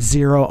for like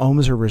 0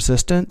 ohms of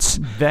resistance.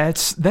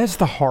 That's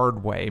the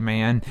hard way,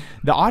 man.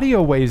 The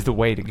audio way is the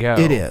way to go.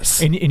 It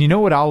is. And you know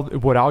what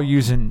I'll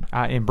use in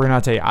Brent,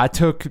 I'll tell you, I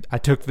took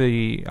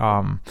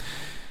the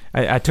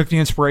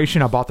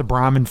inspiration. I bought the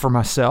Bryman for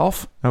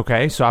myself.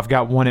 Okay, so I've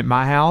got one at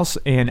my house,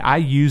 and I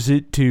use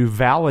it to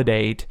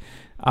validate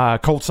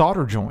cold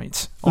solder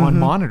joints on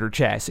monitor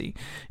chassis.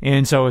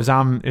 And so as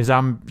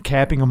I'm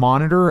capping a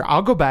monitor,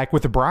 I'll go back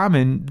with the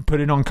Bryman, put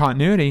it on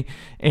continuity,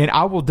 and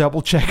I will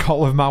double check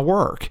all of my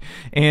work.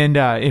 And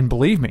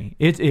believe me,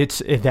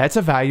 that's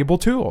a valuable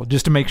tool,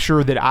 just to make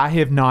sure that I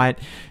have not,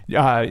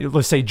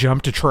 let's say,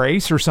 jumped a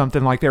trace or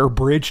something like that, or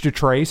bridged a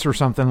trace or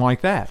something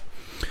like that.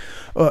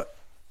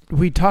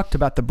 We talked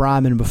about the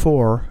Bryman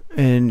before,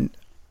 and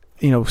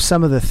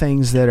some of the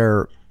things that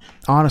are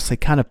honestly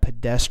kind of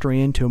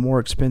pedestrian to a more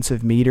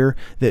expensive meter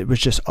that was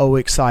just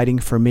exciting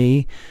for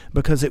me,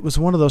 because it was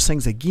one of those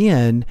things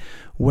again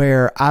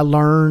where I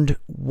learned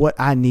what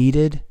I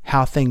needed,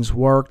 how things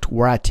worked,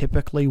 where I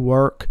typically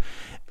work,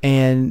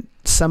 and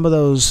some of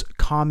those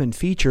common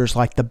features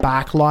like the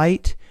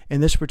backlight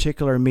in this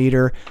particular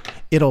meter,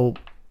 it'll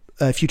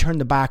if you turn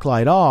the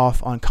backlight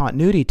off on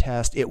continuity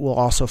test, it will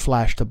also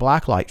flash the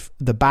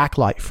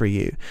backlight for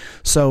you.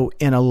 So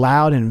in a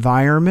loud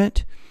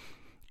environment,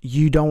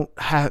 you don't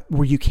have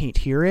where you can't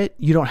hear it.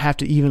 You don't have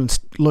to even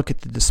look at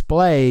the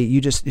display.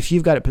 If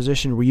you've got it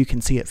positioned where you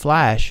can see it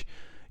flash,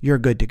 you're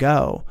good to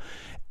go.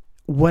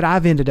 What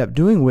I've ended up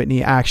doing,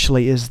 Whitney,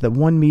 actually is the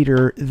 1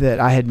 meter that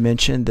I had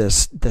mentioned,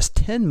 this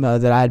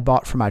Tenma that I had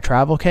bought for my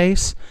travel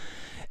case.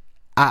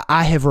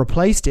 I have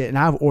replaced it, and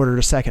I've ordered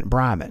a second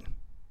Bryman.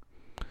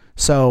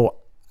 So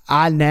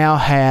I now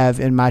have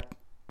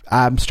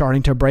I'm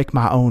starting to break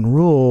my own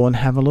rule and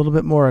have a little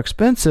bit more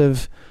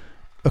expensive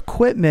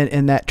equipment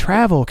in that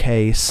travel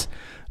case,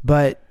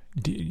 but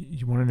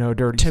you want to know a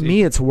dirty secret? To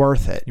me, it's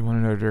worth it. You want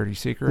to know a dirty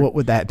secret? What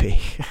would that be?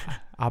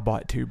 I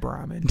bought 2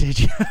 Bryman. Did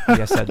you?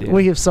 Yes, I did.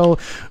 We've sold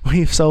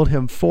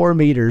him 4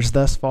 meters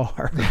thus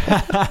far.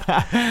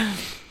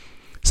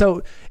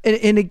 So,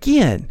 and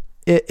again,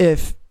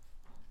 if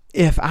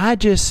I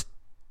just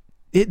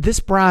this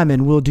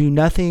Bryman will do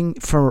nothing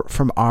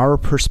from our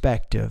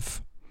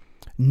perspective,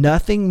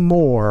 nothing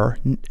more,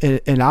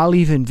 and I'll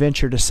even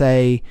venture to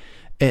say,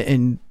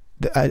 and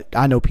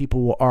I know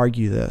people will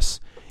argue this,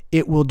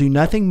 it will do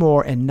nothing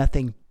more and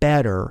nothing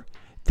better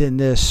than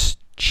this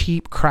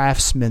cheap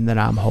Craftsman that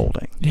I'm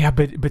holding. Yeah,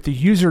 but the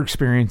user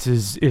experience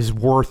is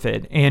worth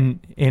it. And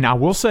I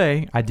will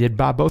say, I did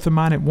buy both of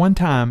mine at one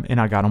time,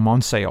 and I got them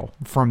on sale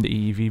from the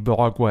EEV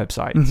blog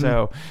website.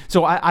 Mm-hmm.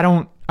 So I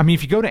don't. I mean,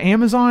 if you go to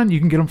Amazon, you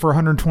can get them for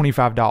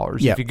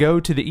 $125. Yep. If you go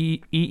to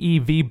the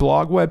EEV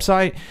blog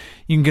website,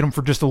 you can get them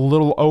for just a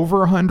little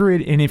over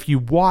 $100. And if you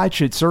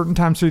watch at certain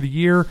times through the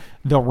year,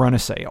 they'll run a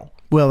sale.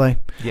 Will they?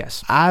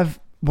 Yes.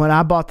 When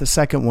I bought the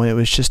second one, it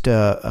was just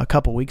a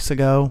couple weeks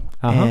ago,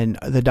 and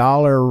the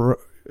dollar,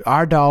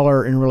 our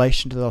dollar in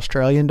relation to the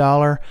Australian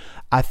dollar,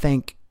 I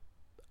think,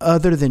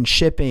 other than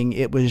shipping,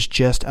 it was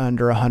just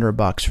under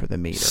 $100 for the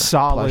meter.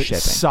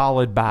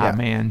 Solid buy, yeah.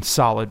 Man.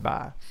 Solid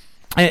buy.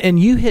 And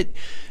you hit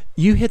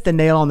the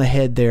nail on the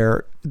head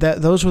there.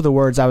 Those were the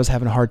words I was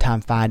having a hard time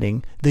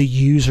finding. The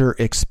user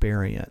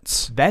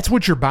experience. That's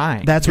what you're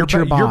buying. You're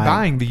buying. You're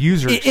buying the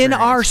user experience. In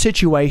our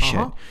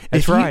situation.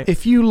 That's right.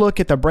 If you look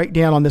at the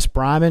breakdown on this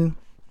Bryman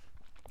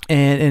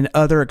and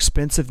other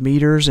expensive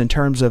meters in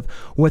terms of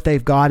what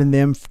they've got in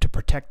them to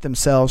protect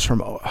themselves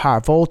from higher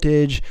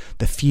voltage,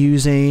 the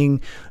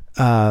fusing,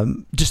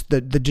 just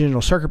the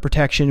general circuit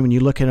protection, when you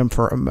look at them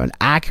from an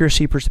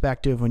accuracy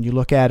perspective, when you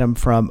look at them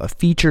from a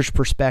features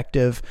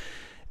perspective,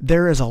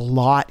 there is a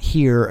lot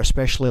here,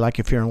 especially like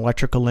if you're an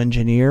electrical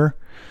engineer.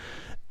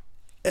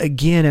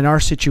 Again, in our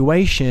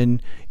situation,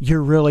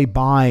 you're really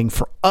buying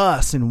for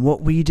us and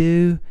what we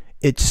do.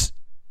 It's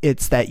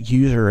that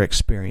user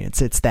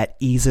experience. It's that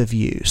ease of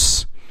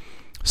use.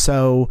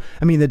 So,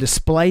 I mean, the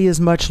display is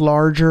much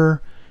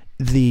larger.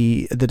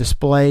 The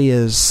display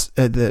is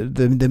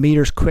the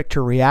meter's quick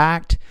to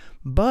react.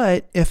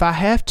 But if I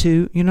have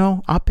to,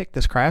 I'll pick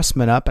this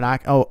Craftsman up and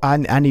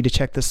I need to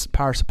check this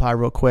power supply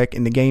real quick,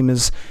 and the game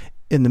is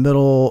in the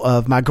middle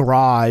of my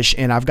garage,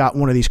 and I've got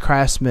one of these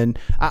Craftsman.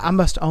 I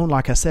must own,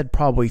 like I said,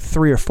 probably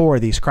 3 or 4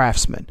 of these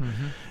Craftsman.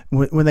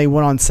 Mm-hmm. When they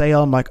went on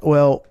sale, I'm like,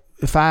 well,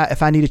 if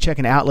I need to check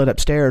an outlet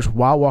upstairs,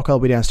 while I walk all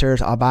the way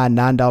downstairs, I'll buy a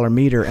 $9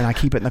 meter and I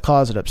keep it in the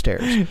closet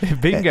upstairs.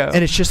 Bingo.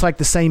 And it's just like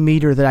the same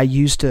meter that I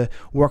used to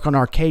work on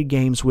arcade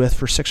games with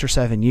for 6 or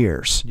 7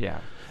 years. Yeah.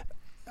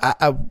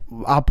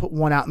 I'll put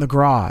one out in the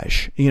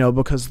garage,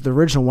 because the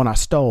original one I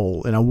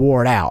stole and I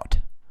wore it out.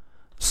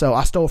 So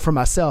I stole from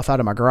myself out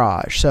of my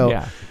garage. So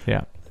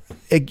yeah.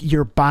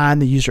 You're buying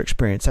the user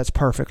experience. That's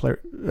perfect.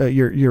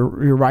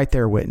 You're right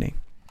there, Whitney.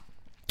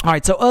 All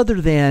right. So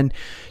other than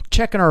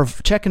checking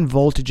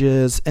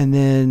voltages and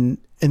then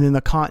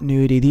the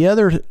continuity, the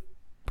other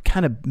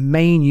kind of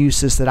main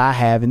uses that I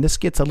have, and this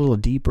gets a little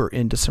deeper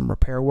into some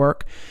repair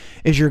work,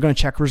 is you're going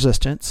to check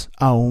resistance,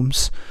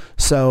 ohms.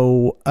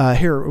 So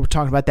here we're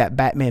talking about that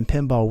Batman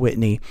pinball,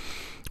 Whitney.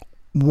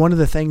 One of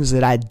the things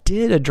that I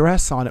did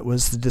address on it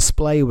was the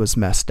display was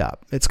messed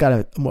up. It's got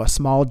a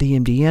small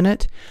DMD in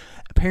it.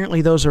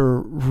 Apparently those are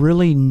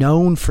really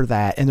known for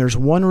that. And there's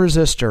one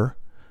resistor,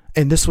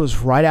 and this was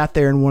right out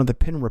there in one of the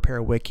pin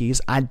repair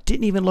wikis. I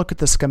didn't even look at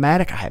the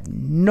schematic. I have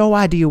no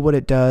idea what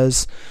it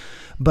does,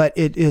 but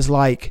it is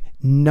like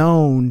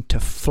known to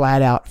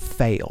flat out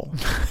fail.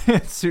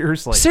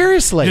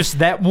 Seriously. Just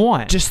that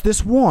one. Just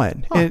this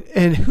one. Huh.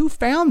 And who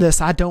found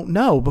this, I don't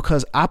know,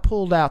 because I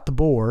pulled out the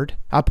board.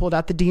 I pulled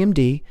out the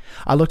DMD.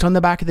 I looked on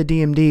the back of the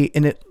DMD,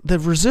 and the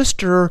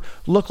resistor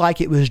looked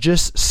like it was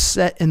just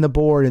set in the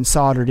board and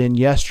soldered in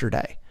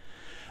yesterday.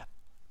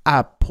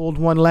 I pulled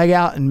one leg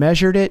out and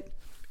measured it.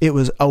 It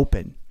was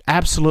open.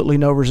 Absolutely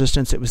no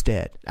resistance. It was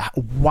dead.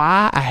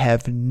 Why? I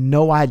have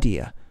no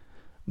idea.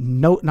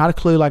 No, not a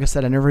clue. Like I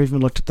said, I never even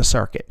looked at the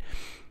circuit.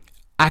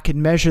 I could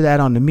measure that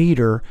on the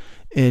meter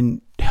and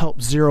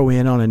help zero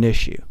in on an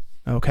issue.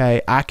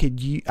 Okay, I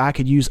could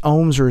use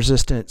ohms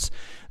resistance,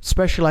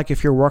 especially like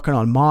if you're working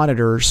on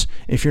monitors.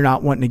 If you're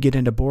not wanting to get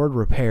into board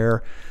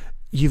repair,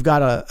 you've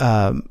got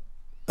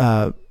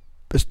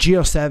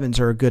Geo7s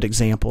are a good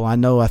example.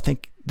 I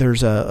think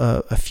there's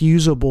a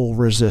fusible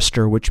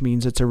resistor, which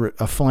means it's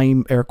a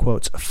flame, air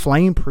quotes,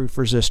 flame-proof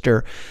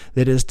resistor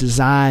that is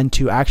designed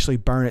to actually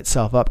burn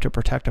itself up to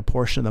protect a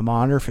portion of the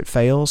monitor if it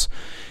fails.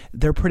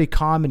 They're pretty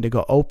common to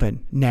go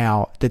open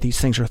now that these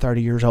things are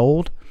 30 years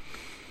old.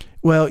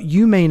 Well,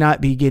 you may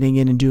not be getting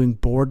in and doing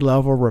board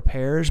level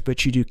repairs,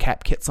 but you do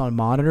cap kits on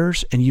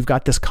monitors and you've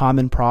got this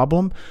common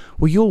problem.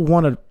 Well, you'll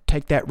want to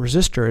take that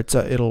resistor.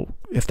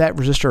 If that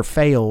resistor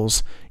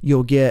fails,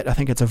 you'll get, I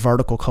think it's a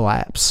vertical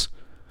collapse.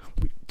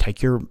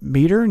 Take your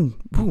meter and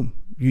boom,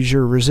 use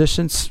your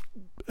resistance,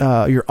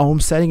 your ohm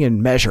setting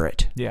and measure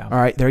it. Yeah. All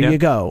right, there you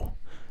go.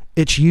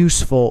 It's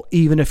useful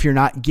even if you're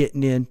not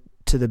getting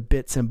into the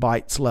bits and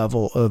bytes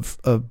level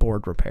of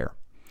board repair.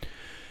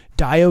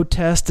 Diode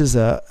test is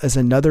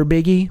another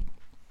biggie,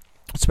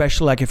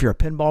 especially like if you're a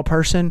pinball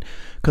person,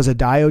 because a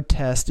diode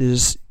test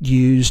is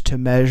used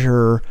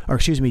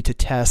to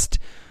test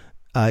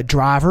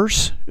driver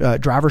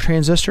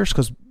transistors,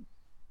 because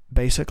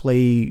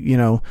basically,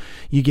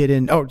 you get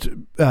in.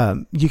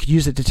 You could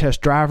use it to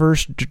test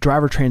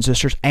driver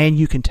transistors, and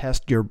you can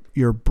test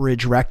your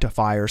bridge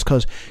rectifiers,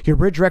 because your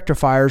bridge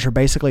rectifiers are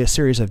basically a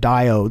series of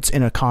diodes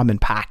in a common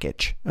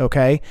package.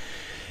 Okay,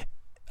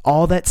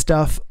 all that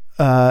stuff,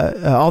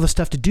 all the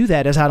stuff to do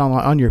that is out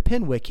on your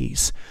pin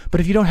wikis.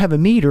 But if you don't have a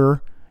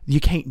meter, you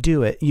can't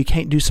do it. You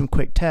can't do some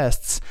quick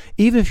tests,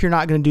 even if you're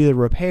not going to do the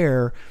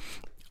repair.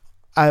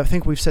 I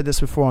think we've said this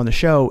before on the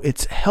show.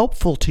 It's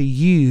helpful to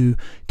you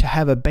to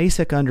have a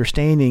basic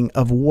understanding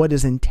of what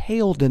is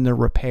entailed in the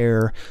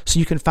repair so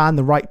you can find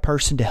the right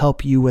person to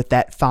help you with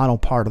that final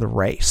part of the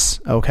race.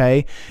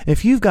 Okay?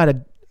 If you've got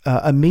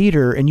a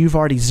meter and you've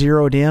already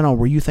zeroed in on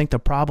where you think the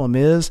problem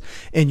is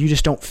and you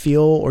just don't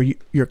feel or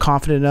you're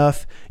confident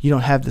enough, you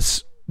don't have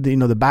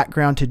the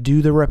background to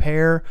do the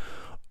repair,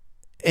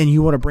 and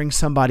you want to bring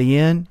somebody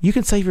in, you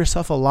can save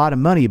yourself a lot of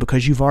money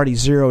because you've already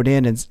zeroed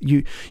in, and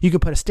you can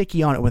put a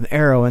sticky on it with an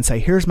arrow and say,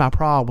 here's my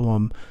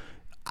problem.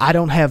 I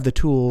don't have the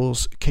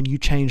tools. Can you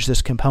change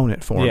this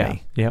component for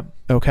me? Yeah.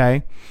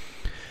 Okay.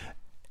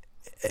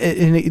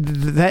 And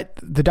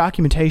the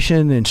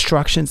documentation, the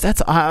instructions,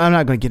 I'm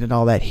not going to get into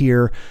all that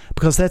here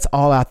because that's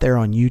all out there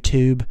on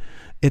YouTube.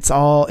 It's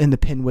all in the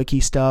Pin Wiki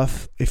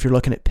stuff. If you're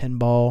looking at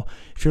pinball,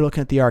 if you're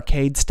looking at the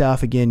arcade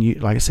stuff, again,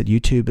 like I said,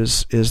 YouTube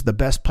is the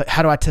best place.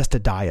 How do I test a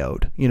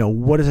diode?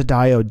 What does a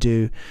diode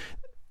do?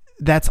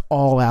 That's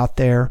all out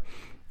there.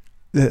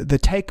 The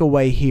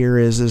takeaway here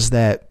is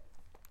that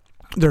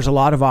there's a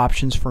lot of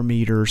options for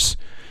meters.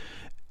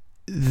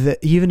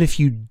 even if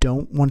you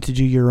don't want to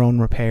do your own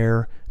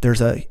repair,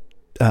 there's an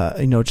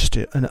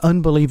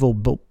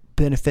unbelievable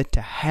benefit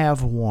to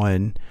have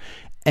one.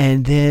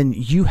 And then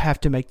you have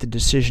to make the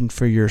decision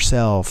for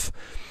yourself.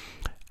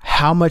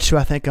 How much do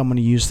I think I'm going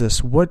to use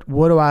this?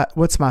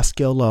 What's my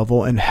skill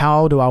level, and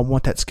how do I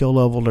want that skill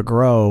level to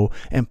grow,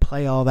 and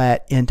play all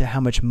that into how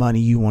much money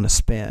you want to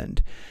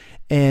spend.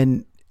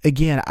 And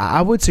again,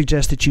 I would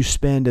suggest that you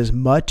spend as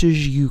much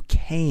as you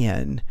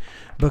can,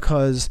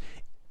 because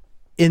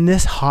in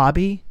this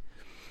hobby,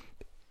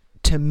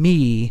 to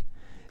me,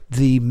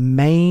 the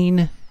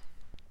main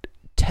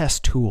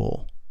test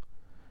tool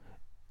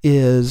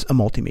is a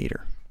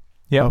multimeter.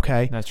 Yeah.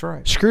 Okay. That's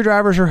right.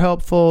 Screwdrivers are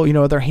helpful.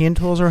 Other hand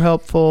tools are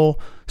helpful.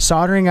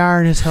 Soldering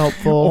iron is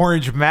helpful.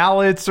 Orange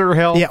mallets are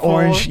helpful.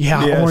 Orange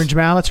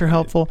mallets are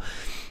helpful.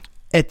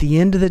 At the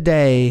end of the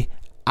day,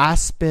 I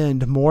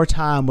spend more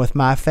time with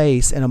my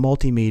face in a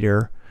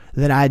multimeter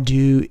than I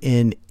do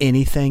in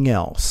anything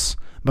else,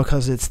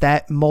 because it's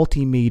that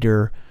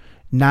multimeter.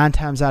 9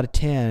 times out of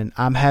 10,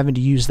 I'm having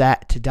to use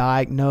that to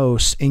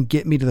diagnose and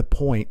get me to the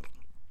point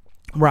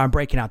where I'm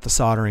breaking out the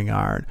soldering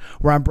iron,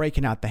 where I'm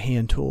breaking out the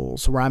hand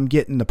tools, where I'm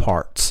getting the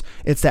parts.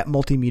 It's that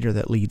multimeter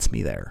that leads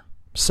me there.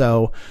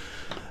 So,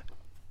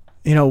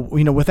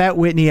 with that,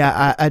 Whitney,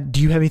 I do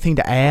you have anything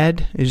to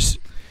add?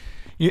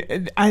 You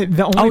had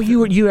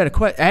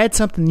a add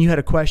something you had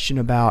a question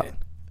about.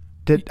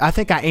 I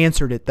think I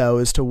answered it though,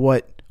 as to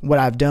what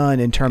I've done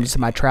in terms of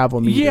my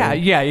travel meter.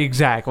 Yeah,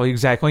 exactly.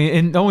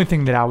 And the only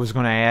thing that I was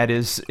going to add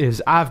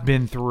is I've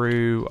been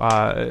through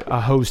a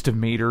host of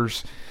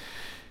meters.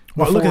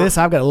 Well, look at this.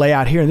 I've got a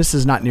layout here, and this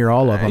is not near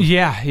all of them.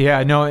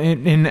 No,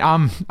 and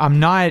I'm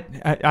not.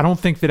 I don't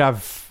think that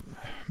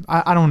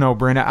I don't know,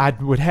 Brent. I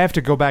would have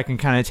to go back and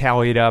kind of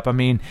tally it up. I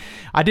mean,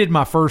 I did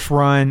my first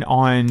run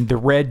on the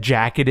red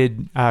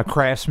jacketed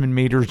Craftsman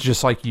meters,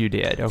 just like you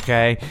did.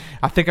 Okay,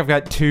 I think I've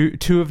got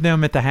two of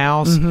them at the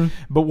house. Mm-hmm.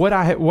 But what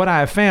I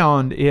have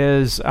found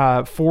is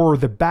for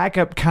the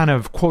backup kind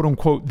of quote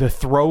unquote the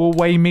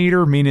throwaway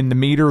meter, meaning the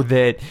meter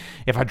that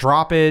if I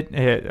drop it,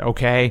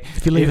 okay.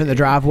 If you leave it in the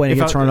driveway and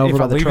it gets run over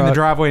by the truck. If I leave it in the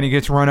driveway and it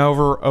gets run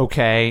over,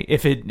 okay.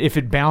 If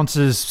it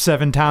bounces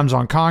 7 times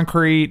on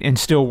concrete and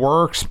still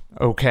works,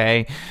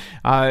 okay.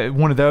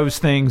 One of those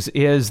things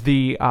is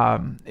the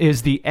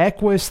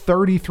Equus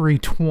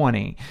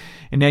 3320.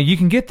 And now you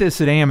can get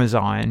this at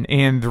Amazon,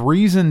 and the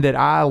reason that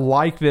I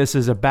like this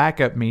as a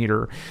backup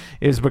meter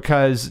is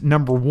because,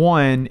 number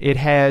one, it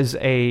has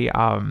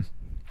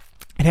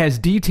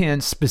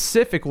detents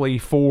specifically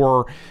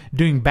for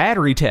doing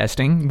battery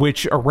testing,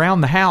 which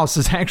around the house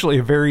is actually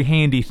a very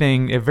handy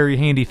thing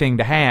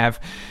to have,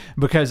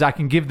 because I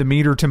can give the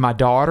meter to my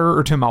daughter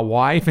or to my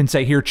wife and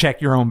say, here,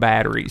 check your own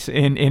batteries.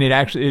 And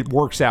it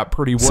works out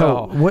pretty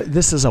well. So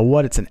this is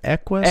it's an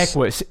Equus?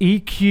 Equus,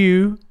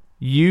 EQUUS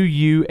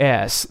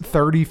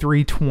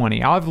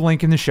 3320. I'll have the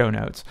link in the show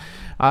notes.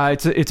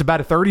 It's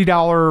about a $30,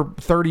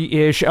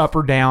 30-ish up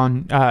or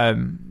down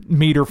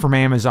meter from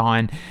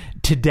Amazon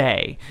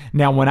today.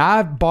 Now, when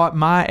I bought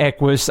my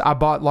Equus, I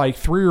bought like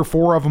 3 or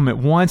 4 of them at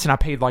once, and I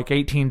paid like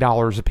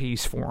 $18 a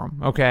piece for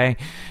them. Okay,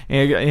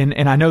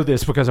 and I know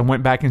this because I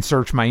went back and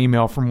searched my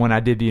email from when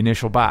I did the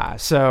initial buy.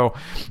 So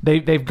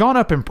they've gone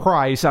up in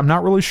price. I'm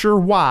not really sure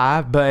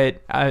why,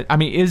 but I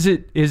mean, is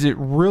it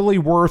really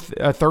worth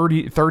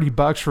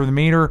 $30 for the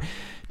meter?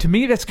 To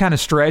me, that's kind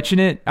of stretching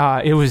it.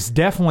 It was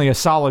definitely a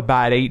solid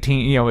buy at at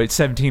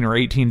 $17 or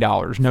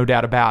 $18, no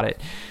doubt about it.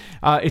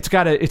 It's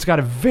got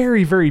a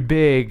very, very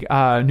big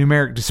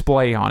numeric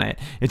display on it.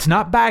 It's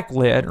not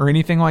backlit or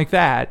anything like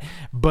that,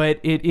 but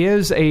it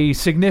is a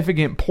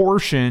significant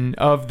portion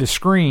of the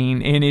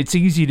screen, and it's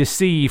easy to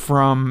see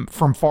from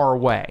far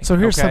away. So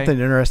here's something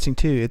interesting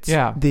too.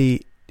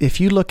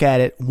 If you look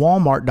at it,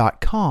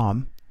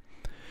 Walmart.com,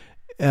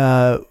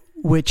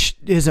 which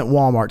isn't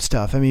Walmart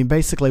stuff. I mean,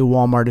 basically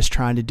Walmart is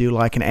trying to do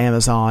like an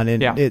Amazon,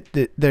 and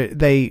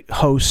they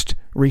host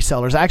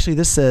resellers. Actually,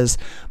 this says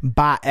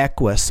buy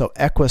Equus, so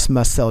Equus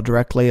must sell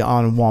directly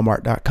on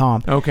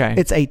Walmart.com. Okay,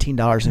 it's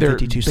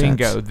 $18.52.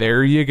 Bingo,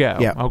 there you go.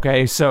 Yeah.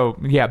 Okay, so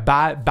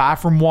buy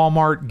from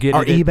Walmart. Get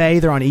or it eBay.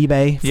 They're on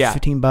eBay. For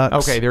 $15.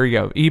 Okay, there you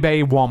go.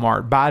 eBay,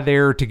 Walmart. Buy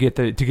there to get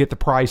the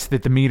price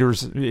that the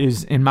meters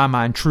is, in my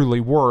mind,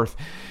 truly worth.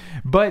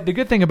 But the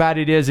good thing about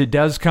it is it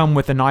does come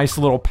with a nice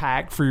little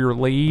pack for your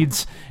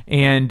leads,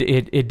 and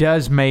it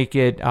does make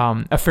it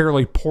a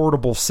fairly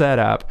portable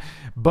setup.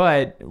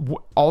 But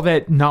all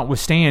that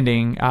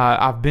notwithstanding,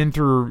 I've been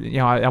through,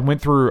 I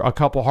went through a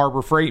couple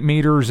Harbor Freight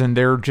meters, and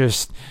they're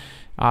just,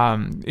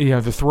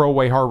 the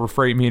throwaway Harbor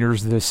Freight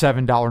meters, the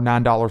 $7,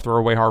 $9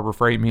 throwaway Harbor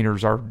Freight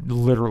meters are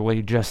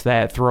literally just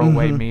that,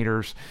 throwaway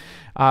meters.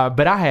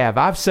 But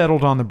I've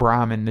settled on the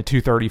Bryman, the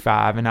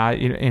 235, and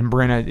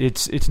Brenna,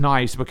 it's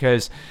nice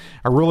because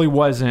I really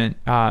wasn't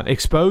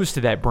exposed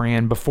to that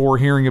brand before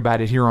hearing about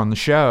it here on the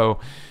show.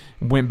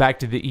 Went back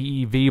to the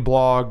EEV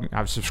blog.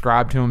 I've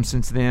subscribed to them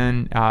since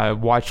then.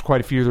 Watched quite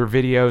a few of their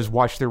videos,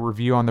 watched their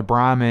review on the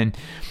Bryman,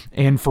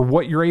 and for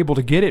what you're able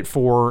to get it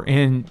for,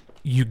 and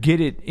you get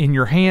it in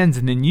your hands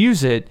and then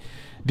use it,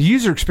 the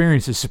user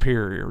experience is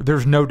superior.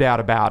 There's no doubt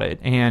about it.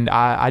 And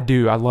I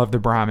love the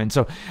Brymon.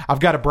 So I've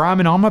got a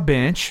Brymon on my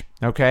bench.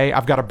 Okay.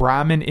 I've got a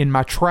Brymon in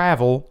my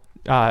travel,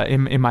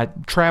 in my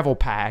travel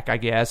pack, I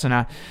guess. And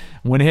I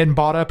went ahead and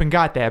bought up and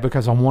got that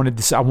because I wanted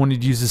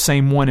to use the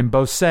same one in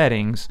both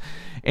settings.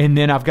 And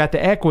then I've got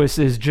the Equus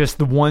is just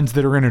the ones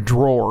that are in a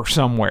drawer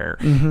somewhere.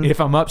 Mm-hmm.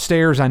 If I'm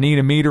upstairs, I need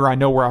a meter. I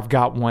know where I've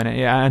got one.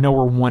 I know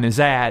where one is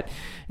at.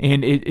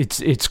 And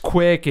it's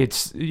quick.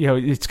 It's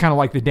it's kind of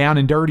like the down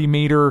and dirty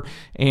meter.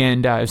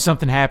 And if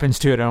something happens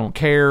to it, I don't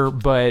care.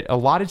 But a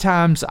lot of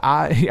times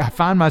I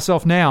find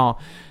myself now,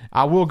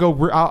 I'll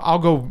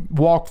go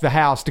walk the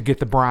house to get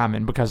the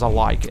Brymon because I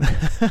like it.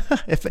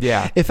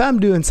 If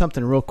I'm doing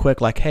something real quick,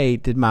 like, hey,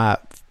 did my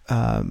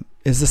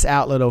is this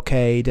outlet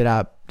okay? Did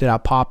I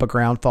pop a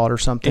ground fault or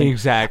something?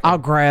 Exactly. I'll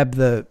grab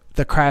the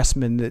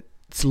Craftsman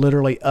that's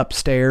literally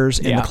upstairs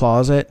in the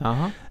closet.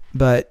 Uh-huh.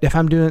 But if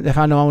I know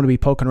I'm going to be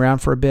poking around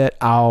for a bit,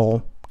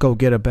 I'll go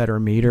get a better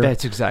meter.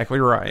 That's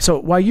exactly right. So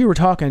while you were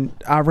talking,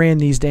 I ran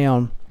these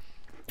down.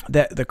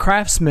 That the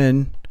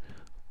Craftsman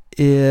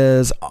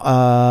is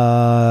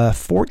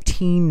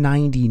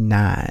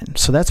 $14.99.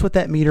 So that's what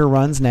that meter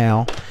runs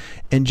now.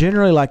 And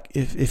generally, like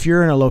if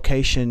you're in a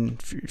location,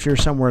 if you're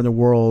somewhere in the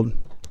world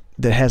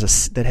that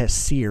has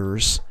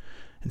Sears,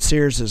 and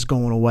Sears is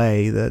going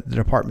away, the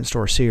department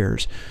store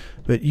Sears,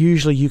 but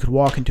usually you could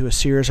walk into a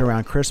Sears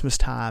around Christmas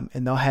time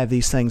and they'll have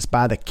these things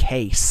by the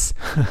case,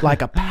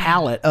 like a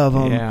pallet of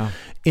them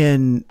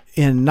in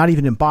not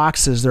even in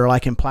boxes. They're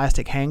like in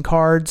plastic hand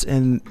cards,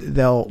 and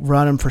they'll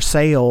run them for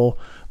sale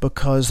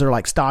because they're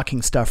like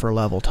stocking stuffer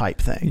level type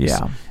things.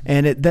 Yeah.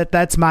 And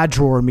that's my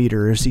drawer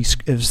meter is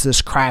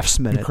this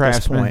Craftsman at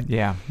this point.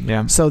 Yeah.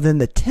 So then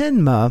the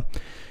Tenma,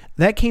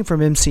 that came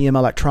from MCM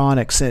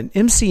Electronics, and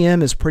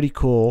MCM is pretty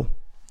cool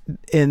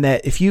in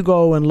that if you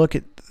go and look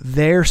at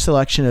their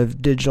selection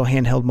of digital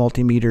handheld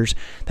multimeters,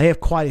 they have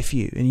quite a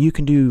few, and you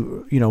can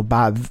do,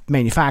 by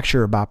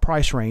manufacturer, by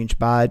price range,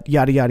 by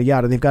yada, yada,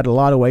 yada. They've got a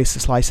lot of ways to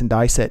slice and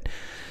dice it.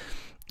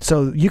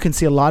 So you can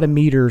see a lot of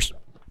meters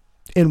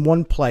in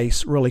one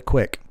place really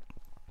quick.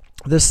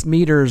 This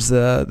meter's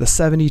the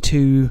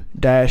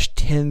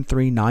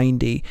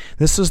 72-10390.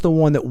 This is the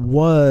one that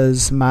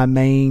was my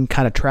main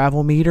kind of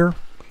travel meter.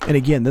 And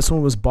again, this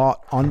one was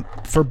bought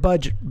for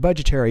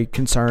budgetary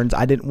concerns.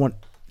 I didn't want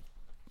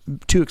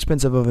too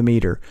expensive of a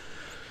meter.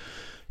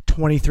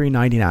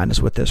 $23.99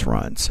 is what this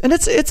runs. And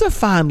it's a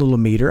fine little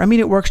meter. I mean,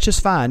 it works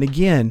just fine.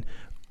 Again,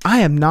 I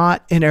am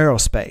not in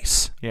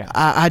aerospace. Yeah.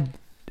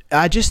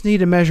 I just need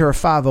to measure a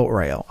 5-volt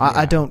rail.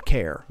 I don't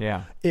care.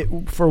 Yeah.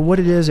 For what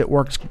it is, it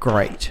works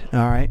great.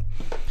 All right.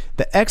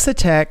 The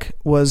Exotech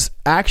was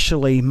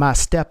actually my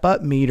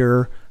step-up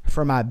meter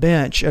for my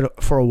bench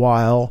for a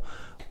while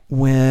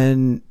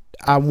when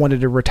I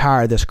wanted to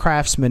retire this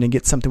Craftsman and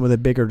get something with a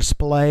bigger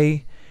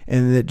display,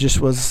 and it just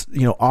was,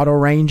 auto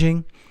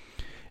ranging.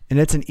 And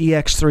it's an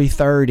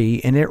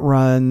EX330, and it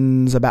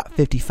runs about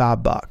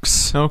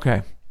 $55.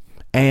 Okay.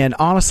 And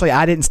honestly,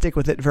 I didn't stick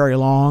with it very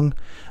long.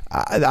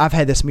 I've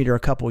had this meter a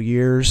couple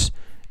years,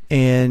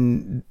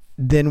 and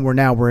then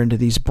we're into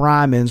these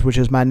Brymons, which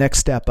is my next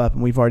step up,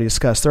 and we've already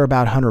discussed. They're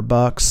about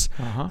 $100.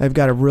 Uh-huh. They've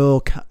got a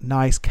real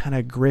nice kind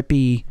of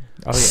grippy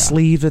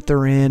sleeve that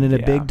they're in, and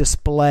a big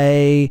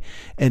display,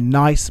 and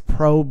nice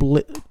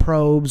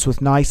probes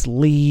with nice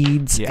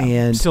leads,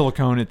 and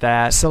silicone at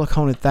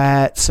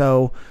that.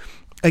 So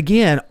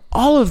again,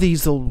 all of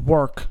these will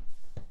work.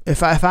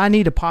 If I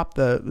need to pop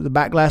the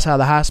back glass out of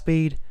the high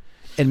speed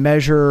and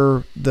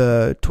measure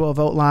the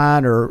 12-volt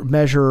line,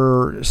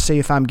 or see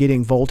if I'm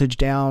getting voltage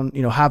down,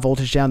 high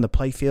voltage down the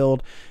play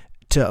field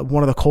to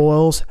one of the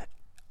coils,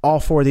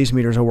 all four of these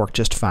meters will work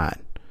just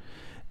fine.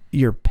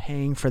 You're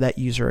paying for that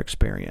user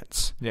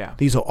experience. Yeah.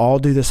 These will all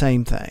do the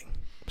same thing.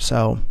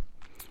 So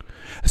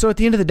at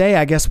the end of the day,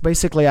 I guess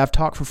basically I've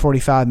talked for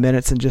 45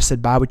 minutes and just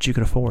said buy what you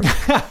can afford.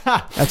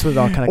 That's what it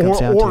all kind of comes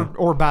down to.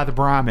 Or buy the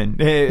Brymon.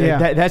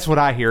 That's what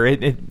I hear.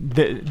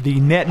 The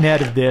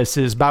net of this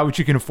is buy what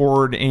you can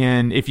afford,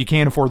 and if you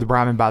can't afford the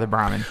Brymon, buy the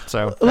Brymon.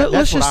 So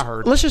that's what I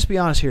heard. Let's just be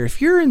honest here.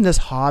 If you're in this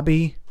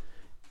hobby,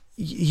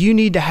 you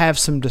need to have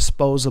some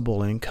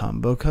disposable income,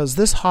 because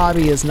this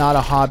hobby is not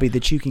a hobby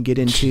that you can get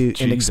into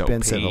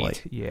inexpensively.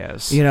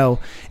 Yes.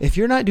 If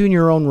you're not doing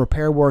your own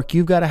repair work,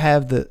 you've got to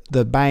have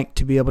the bank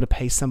to be able to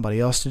pay somebody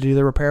else to do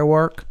the repair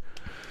work.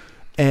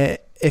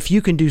 If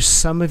you can do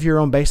some of your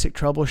own basic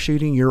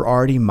troubleshooting, you're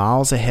already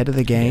miles ahead of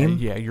the game.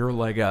 Yeah, you're a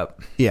leg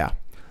up. Yeah.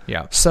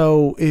 Yeah.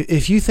 So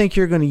if you think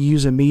you're going to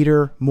use a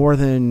meter more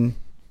than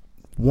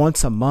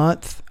once a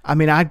month, I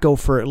mean, I'd go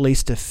for at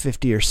least a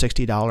 $50 or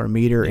 $60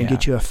 meter and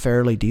get you a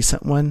fairly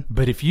decent one.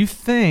 But if you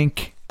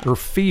think or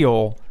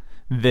feel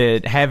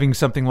that having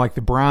something like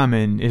the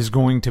Brymon is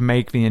going to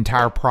make the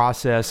entire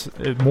process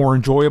more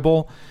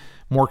enjoyable,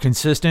 more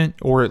consistent,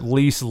 or at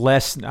least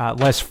less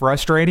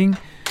frustrating,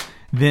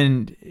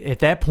 then at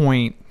that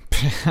point,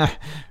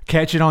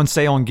 catch it on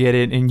sale and get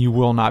it, and you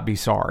will not be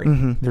sorry.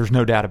 Mm-hmm. There's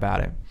no doubt about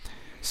it.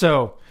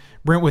 So,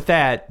 Brent, with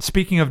that,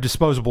 speaking of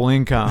disposable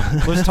income,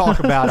 let's talk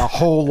about a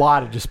whole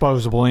lot of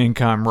disposable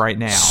income right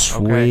now.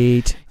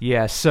 Sweet. Okay?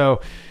 Yeah,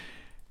 so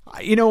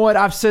you know what?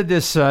 I've said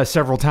this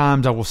several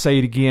times. I will say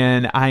it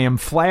again. I am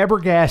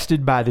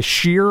flabbergasted by the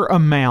sheer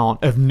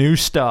amount of new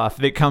stuff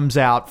that comes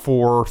out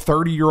for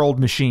 30-year-old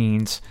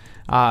machines.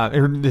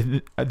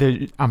 I'm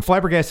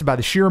flabbergasted by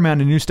the sheer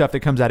amount of new stuff that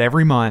comes out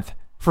every month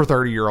for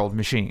 30-year-old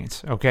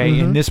machines, okay?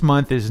 And this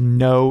month is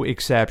no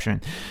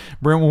exception.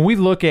 Brent, when we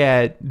look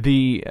at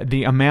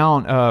the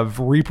amount of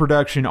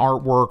reproduction,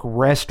 artwork,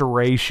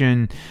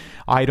 restoration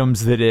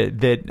items that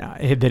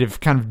have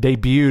kind of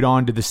debuted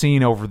onto the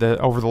scene over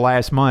the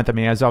last month, I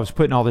mean, as I was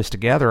putting all this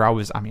together, I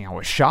was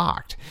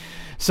shocked.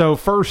 So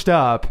first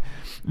up,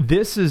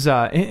 this is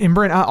and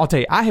Brent, I'll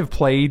tell you, I have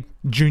played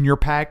Junior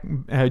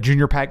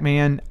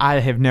Pac-Man. I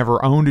have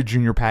never owned a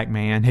Junior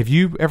Pac-Man. Have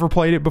you ever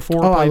played it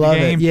before? Oh, I love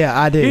it. Yeah,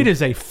 I do. It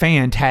is a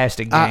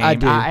fantastic game. I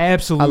do. I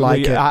absolutely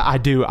like it. I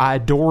do. I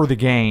adore the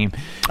game.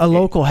 A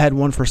local had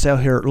one for sale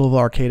here at Louisville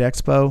Arcade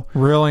Expo.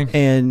 Really?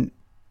 And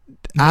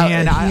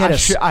I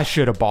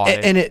should have bought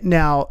it. And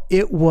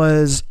it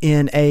was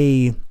in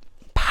a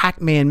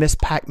Miss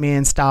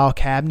Pac-Man style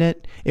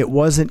cabinet. It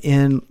wasn't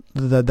in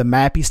the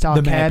Mappy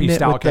style cabinet. The Mappy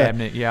style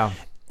cabinet, yeah.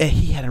 And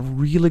he had a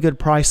really good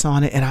price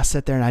on it, and I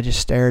sat there and I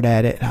just stared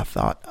at it, and I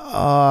thought,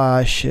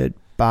 I should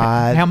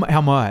buy it.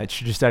 How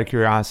much? Just out of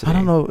curiosity. I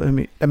don't know.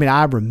 I mean,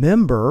 I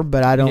remember,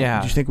 but I don't.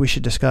 Yeah. Do you think we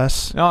should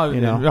discuss? Oh,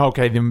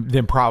 okay,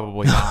 then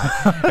probably not.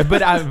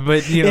 but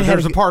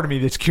there's a part of me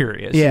that's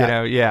curious.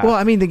 Yeah, yeah. Well,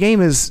 I mean, the game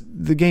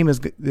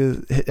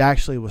it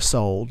actually was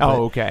sold.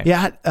 Oh, okay.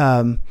 Yeah.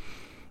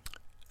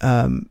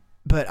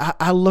 But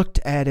I looked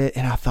at it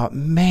and I thought,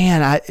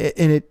 man,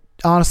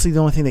 honestly, the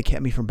only thing that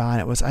kept me from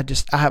buying it was I'm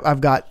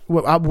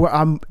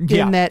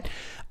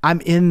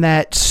in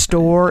that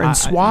store and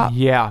swap.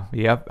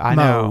 I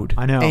know.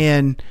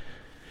 And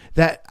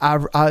that I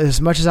as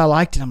much as I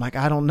liked it, I'm like,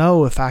 I don't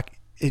know if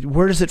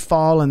where does it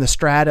fall in the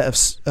strata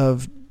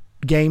of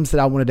games that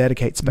I want to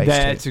dedicate space to.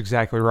 That's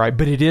exactly right.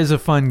 But it is a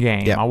fun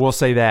game. Yep. I will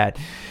say that.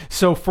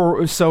 So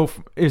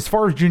as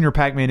far as Junior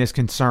Pac-Man is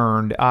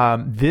concerned,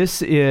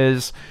 this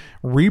is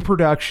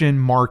reproduction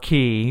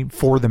marquee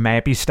for the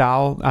Mappy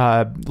style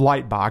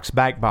light box,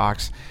 back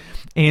box,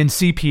 and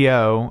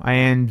CPO,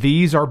 and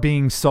these are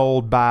being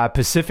sold by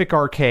Pacific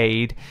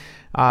Arcade.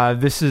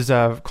 This is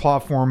a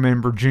Clawform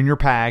member, Junior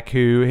Pac,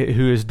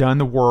 who has done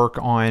the work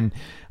on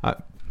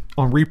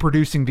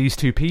reproducing these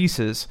two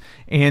pieces,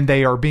 and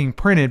they are being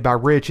printed by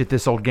Rich at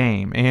This Old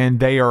Game,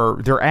 and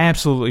they're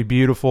absolutely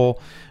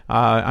beautiful.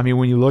 I mean,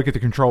 when you look at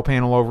the control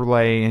panel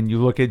overlay and you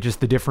look at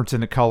just the difference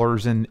in the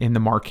colors in the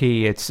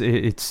marquee,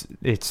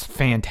 it's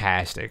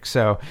fantastic.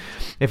 So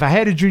if I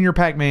had a Junior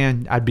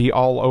Pac-Man, I'd be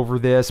all over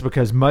this,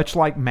 because much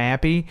like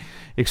Mappy,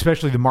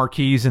 especially the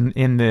marquees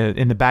in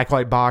the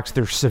backlight box,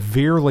 they're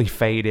severely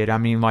faded. I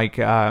mean, like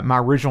my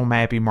original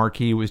Mappy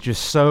marquee was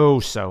just so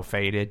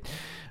faded.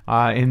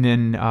 And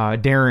then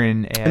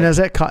Darren. And is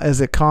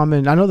it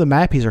common? I know the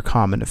Mappies are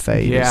common to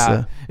fade.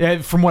 Yeah.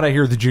 From what I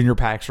hear, the Junior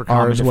Packs are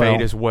common to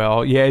fade as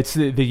well. Yeah, it's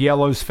the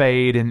yellows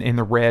fade and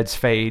the reds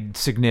fade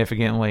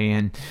significantly.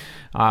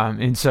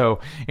 And so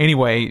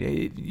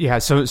anyway, yeah.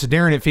 So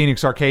Darren at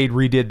Phoenix Arcade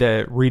redid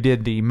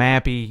the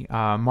Mappy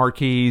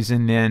marquees,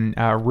 and then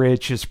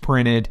Rich has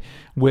printed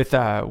with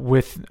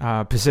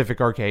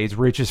Pacific Arcades.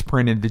 Rich has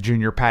printed the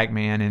Junior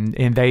Pac-Man,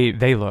 and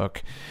they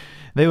look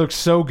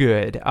so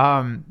good.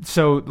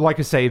 So like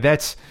I say,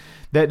 that's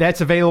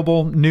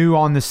available new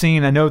on the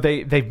scene. I know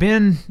they've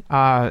been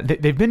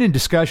in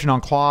discussion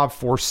on Claw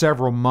for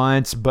several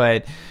months,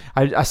 but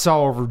I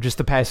saw over just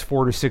the past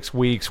 4 to 6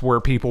 weeks where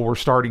people were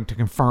starting to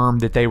confirm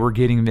that they were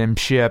getting them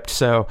shipped.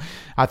 So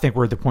I think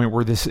we're at the point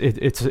where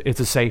it's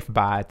a safe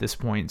buy at this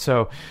point.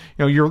 So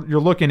you're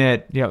looking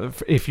at,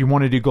 if you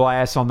want to do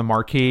glass on the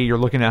marquee, you're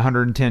looking at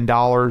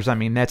 $110. I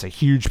mean, that's a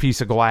huge piece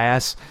of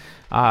glass.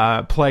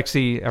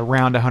 Plexi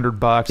around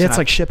 $100. Yeah, it's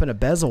like shipping a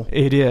bezel.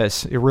 It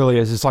is. It really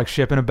is. It's like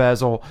shipping a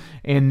bezel.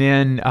 And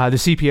then the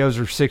CPOs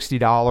are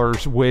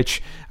 $60,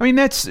 which, I mean,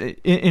 that's,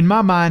 in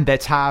my mind,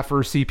 that's high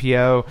for a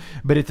CPO.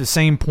 But at the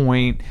same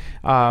point,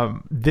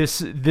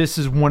 this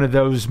is one of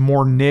those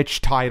more niche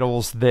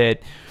titles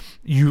that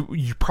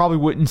you probably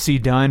wouldn't see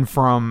done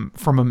from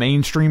a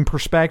mainstream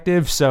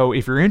perspective. So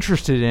if you're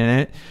interested in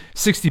it,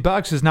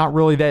 $60 is not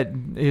really that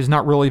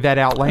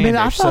outlandish. I mean,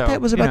 I thought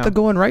that was about the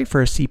going rate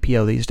for a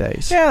CPO these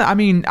days. Yeah, I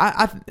mean,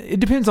 it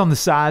depends on the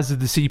size of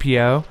the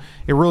CPO.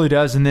 It really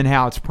does, and then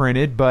how it's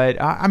printed. But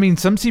I mean,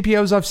 some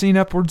CPOs I've seen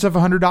upwards of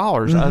 $100.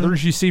 Mm-hmm.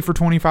 Others you see for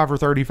 $25 or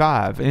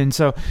 $35, and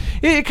so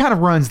it kind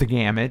of runs the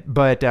gamut.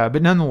 But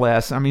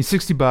nonetheless, I mean,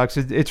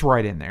 $60, it's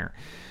right in there.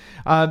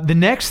 The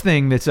next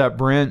thing that's up,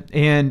 Brent,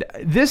 and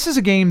this is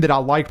a game that I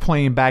liked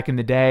playing back in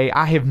the day.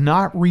 I have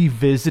not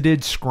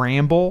revisited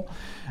Scramble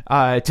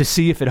to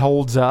see if it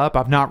holds up.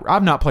 I've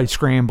not played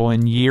Scramble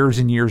in years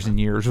and years and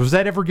years. Was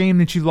that ever a game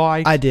that you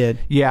liked? I did.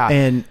 Yeah.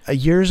 And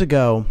years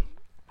ago,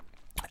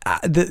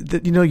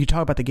 you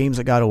talk about the games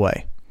that got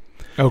away.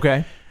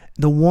 Okay.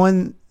 The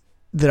one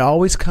that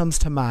always comes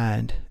to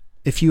mind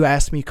if you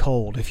asked me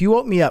cold. If you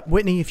woke me up,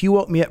 Whitney, if you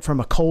woke me up from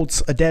a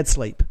dead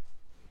sleep,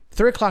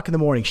 3 o'clock in the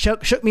morning,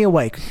 shook me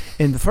awake,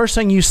 and the first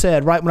thing you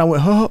said, right when I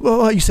went,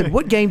 you said,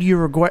 "What game do you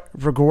regret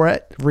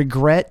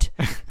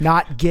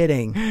not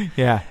getting?"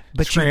 Yeah,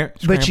 but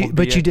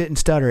you didn't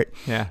stutter it.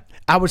 Yeah,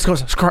 I would go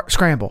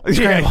scramble.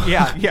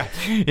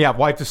 Yeah.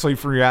 Wipe the sleep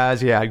from your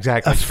eyes. Yeah,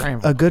 exactly.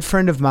 Scramble. A good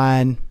friend of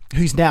mine,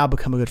 who's now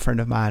become a good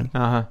friend of mine.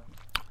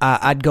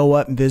 I'd go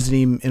up and visit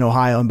him in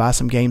Ohio and buy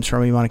some games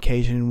from him on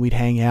occasion, and we'd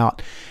hang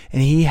out.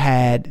 And he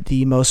had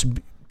the most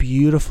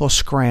beautiful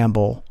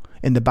scramble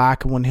in the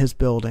back of one of his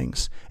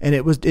buildings, and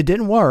it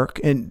didn't work.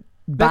 And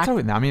that's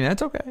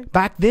okay.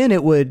 Back then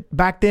it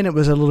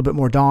was a little bit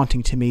more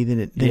daunting to me than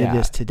it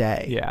is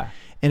today. Yeah.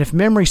 And if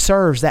memory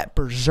serves, that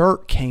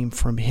Berserk came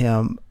from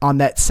him on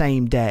that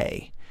same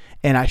day.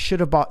 And I should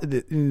have bought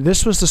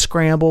this was the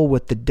scramble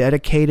with the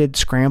dedicated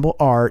scramble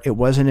art. It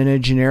wasn't in a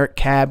generic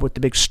cab with the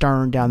big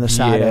stern down the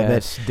side of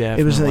it.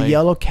 Definitely. It was a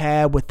yellow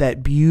cab with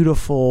that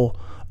beautiful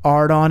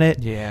art on it.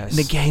 Yes. And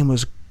the game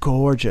was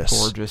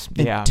gorgeous.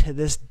 And yeah. to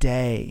this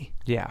day,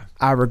 yeah,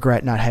 I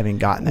regret not having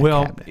gotten that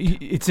cabinet.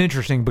 It's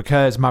interesting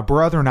because my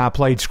brother and I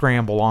played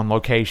Scramble on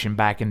location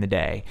back in the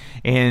day,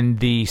 and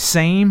the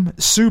same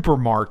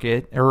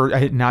supermarket,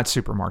 or not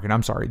supermarket,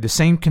 I'm sorry, the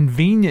same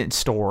convenience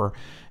store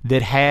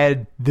that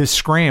had this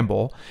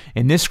scramble,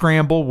 and this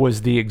scramble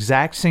was the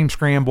exact same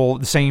scramble,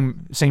 the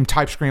same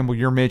type scramble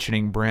you're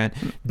mentioning, Brent.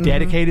 Mm-hmm.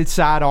 Dedicated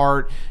side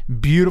art,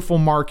 beautiful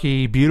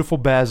marquee, beautiful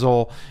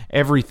bezel,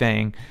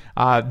 everything.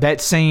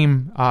 That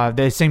same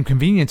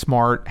convenience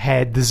mart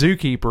had the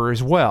Zookeeper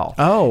as well.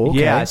 Oh, okay.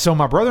 Yeah, so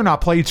my brother and I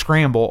played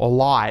Scramble a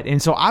lot, and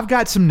so I've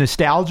got some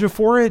nostalgia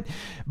for it,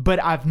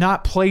 but I've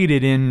not played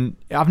it in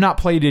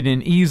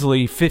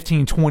easily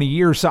 15, 20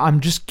 years. So I'm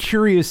just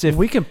curious if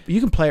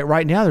you can play it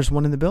right now. There's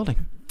one in the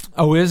building.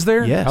 Oh, is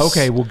there? Yes.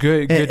 Okay, well,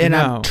 good to know. And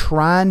I'm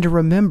trying to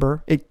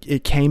remember.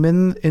 It came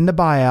in the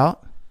buyout.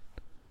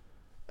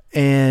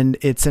 And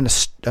it's in a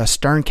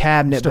stern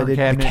cabinet, the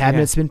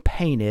cabinet's been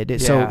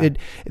painted. So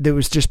it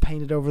was just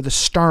painted over the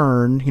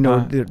stern.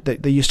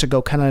 They used to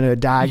go kind of on a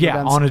diagonal.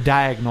 Yeah, on a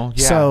diagonal.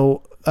 Yeah.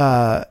 So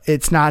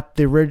it's not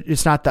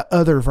the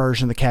other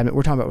version of the cabinet.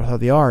 We're talking about with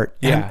the art.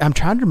 Yeah. I'm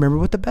trying to remember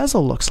what the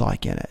bezel looks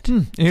like in it.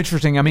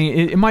 Interesting. I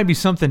mean, it might be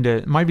something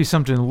to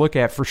look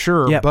at for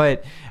sure. Yep.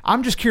 But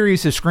I'm just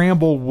curious if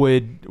Scramble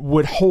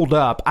would hold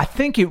up. I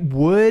think it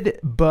would,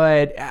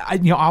 but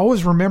I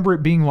always remember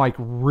it being like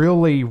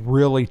really,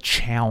 really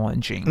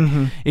challenging.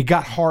 Mm-hmm. It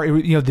got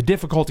hard. The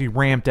difficulty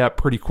ramped up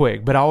pretty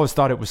quick, but I always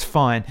thought it was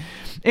fun.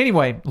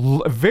 Anyway,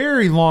 a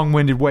very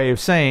long-winded way of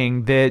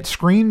saying that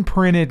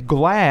screen-printed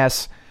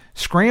glass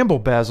Scramble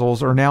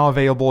bezels are now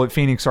available at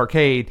Phoenix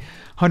Arcade,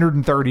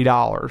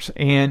 $130.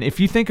 And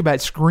if you think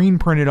about screen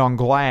printed on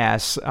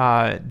glass,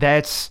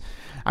 that's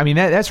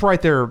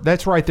right there.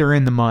 That's right there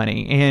in the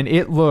money, and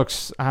it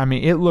looks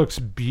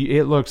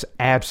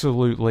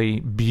absolutely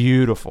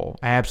beautiful,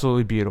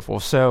 absolutely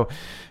beautiful. So,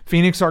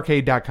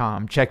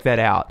 PhoenixArcade.com, check that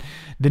out.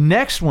 The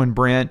next one,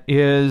 Brent,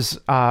 is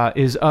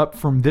up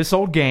from This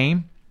Old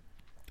Game,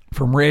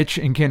 from Rich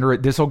and Kendra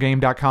at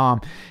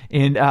thisoldgame.com,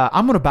 and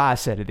I'm going to buy a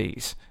set of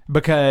these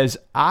because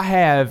I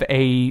have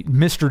a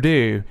Mr.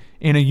 Do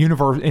in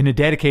a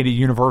dedicated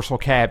Universal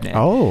cabinet.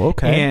 Oh,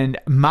 okay. And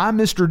my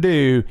Mr.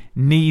 Do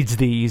needs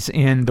these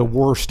in the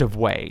worst of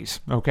ways.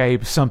 Okay,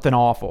 something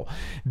awful.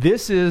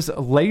 This is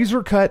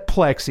laser cut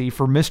plexi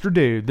for Mr.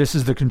 Do. This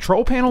is the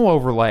control panel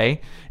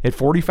overlay at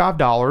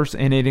 $45,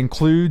 and it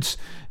includes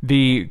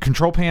the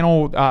control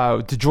panel,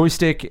 the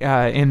joystick,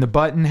 and the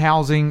button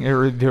housing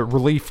or the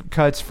relief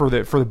cuts for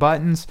the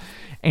buttons.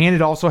 And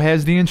it also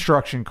has the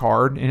instruction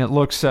card, and it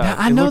looks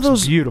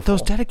beautiful.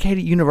 Those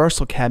dedicated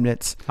Universal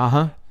cabinets.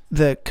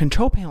 The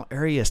control panel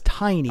area is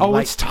tiny. Oh,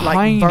 it's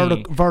tiny.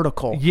 Like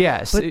vertical.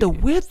 Yes. But the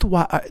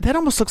width-wise, that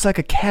almost looks like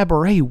a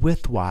cabaret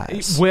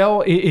width-wise.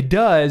 Well, it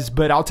does,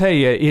 but I'll tell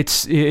you,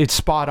 it's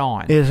spot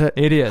on. Is it?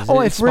 It is. Oh,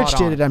 if Rich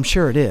did it, I'm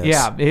sure it is.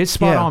 Yeah, it's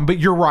spot on. But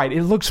you're right.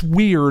 It looks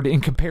weird in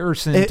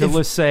comparison to,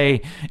 let's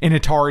say, an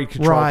Atari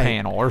control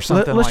panel or something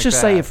like that. Let's just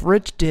say if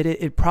Rich did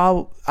it,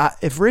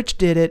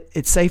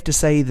 it's safe to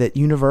say that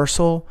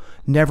Universal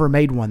never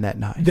made one that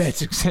nice.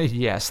 That's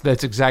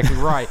exactly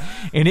right.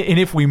 And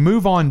if we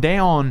move on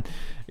down,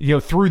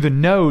 through the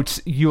notes,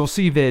 you'll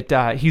see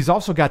that he's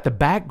also got the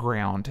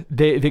background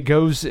that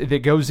goes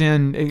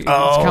in. It's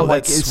kind of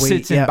like it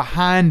sits in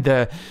behind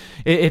at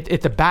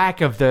the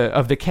back of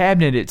the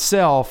cabinet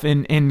itself,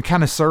 and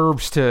kind of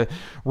serves to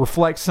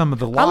reflect some of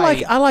the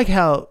light. I like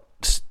how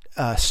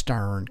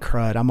Stern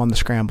crud. I'm on the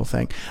Scramble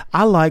thing.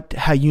 I liked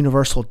how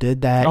Universal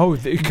did that. Oh,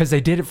 because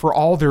they did it for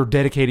all their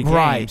dedicated games.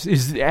 Right.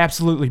 Is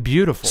absolutely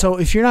beautiful. So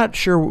if you're not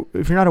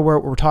aware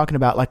what we're talking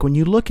about, like when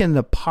you look in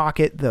the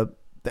pocket, the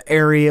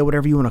area,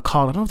 whatever you want to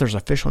call it, I don't know if there's an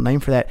official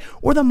name for that,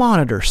 or the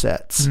monitor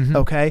sets. Mm-hmm.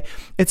 Okay,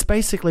 it's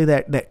basically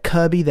that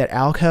cubby, that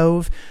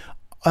alcove.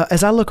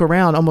 As I look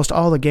around, almost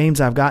all the games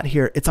I've got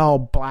here, it's all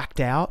blacked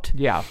out.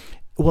 Yeah.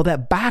 Well,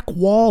 that back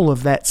wall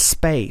of that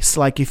space,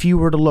 like if you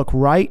were to look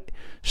right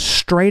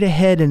straight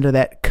ahead into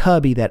that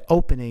cubby, that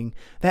opening,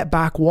 that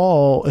back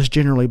wall is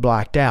generally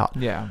blacked out.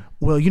 Yeah.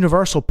 Well,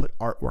 Universal put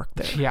artwork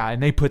there. Yeah,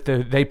 and they put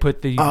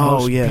the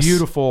most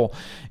beautiful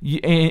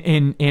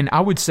and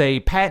I would say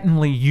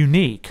patently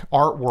unique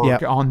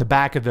artwork on the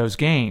back of those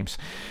games.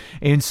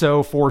 And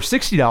so for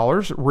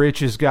 $60, Rich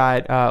has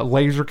got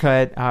laser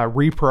cut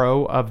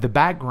repro of the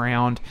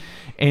background,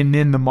 and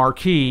then the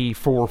marquee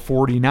for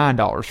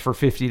 $49 for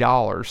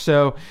 $50.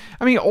 So,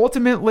 I mean,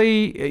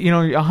 ultimately,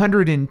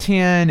 $110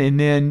 and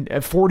then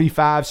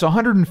 $45, so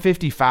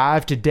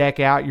 $155 to deck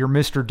out your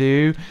Mr.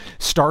 Do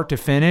start to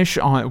finish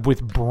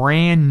with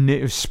brand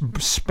new,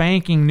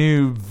 spanking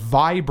new,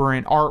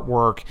 vibrant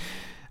artworrt.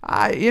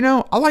 I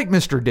like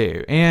Mr.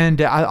 Do,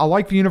 and I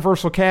like the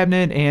Universal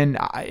cabinet, and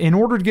in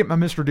order to get my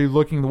Mr. Do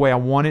looking the way I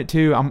want it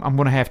to, I'm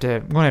going to have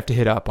to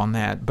hit up on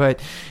that. But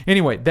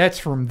anyway, that's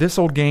from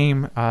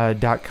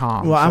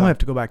thisoldgame.com. Well, I'm going to have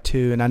to go back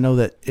too, and I know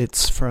that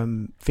it's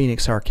from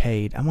Phoenix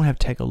Arcade. I'm going to have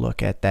to take a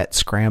look at that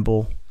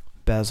Scramble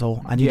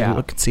bezel. I need to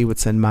look and see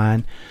what's in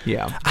mine.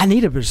 Yeah. I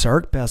need a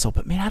Berserk bezel,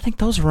 but man, I think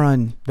those were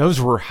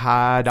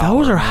high dollar.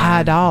 Those are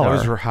high dollar.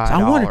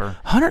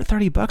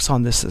 $130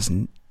 on this is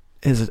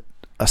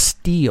a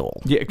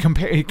steal. Yeah,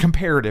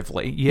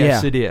 comparatively.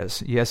 Yes, it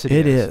is. Yes, it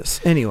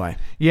is. Anyway.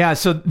 Yeah,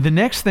 so the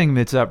next thing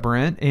that's up,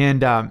 Brent,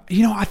 and I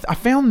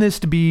found this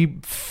to be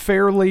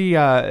fairly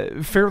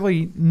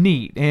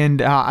neat,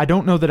 and I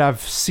don't know that I've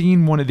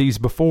seen one of these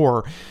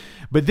before,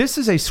 but this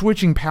is a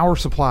switching power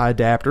supply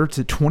adapter. It's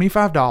at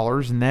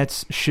 $25, and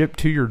that's shipped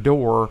to your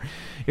door.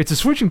 It's a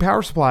switching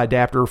power supply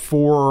adapter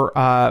for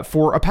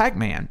a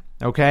Pac-Man,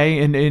 okay?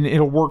 And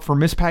it'll work for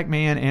Miss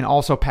Pac-Man and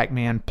also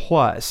Pac-Man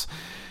Plus.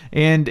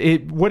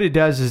 And what it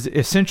does is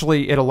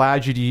essentially it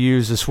allows you to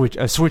use a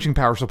switching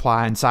power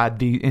supply inside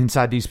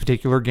these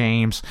particular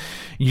games.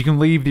 You can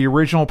leave the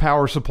original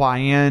power supply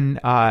in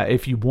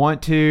if you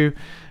want to.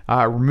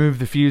 Remove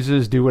the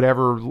fuses, do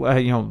whatever,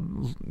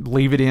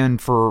 leave it in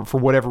for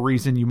whatever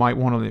reason you might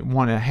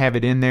want to have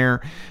it in there.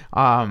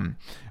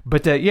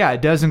 But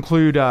it does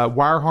include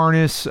wire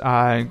harness.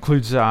 It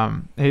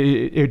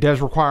does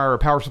require a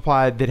power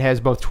supply that has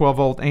both 12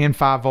 volt and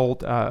 5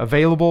 volt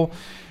available.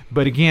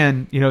 But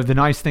again, the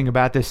nice thing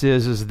about this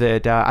is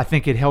that I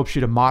think it helps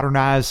you to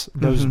modernize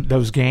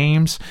those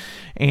games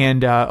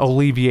and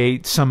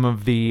alleviate some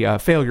of the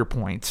failure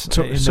points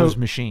in those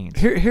machines.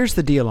 Here's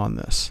the deal on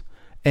this,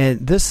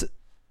 and this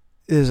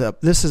is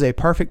a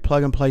perfect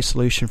plug and play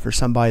solution for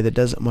somebody that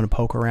doesn't want to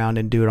poke around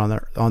and do it on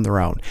their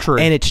own. True,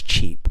 and it's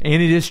cheap.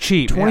 And it is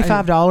cheap.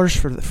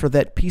 $25 for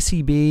that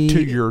PCB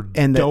to your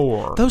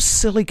door. Those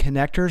silly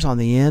connectors on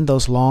the end,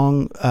 those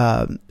long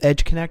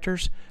edge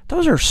connectors.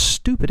 Those are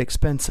stupid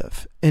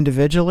expensive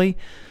individually.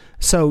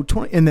 So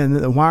and then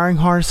the wiring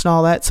harness and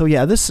all that. So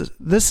yeah, this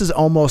is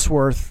almost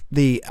worth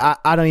the.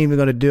 I don't even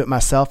go to do it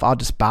myself. I'll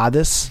just buy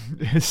this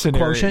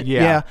quotient.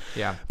 Yeah.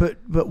 But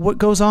what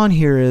goes on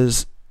here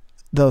is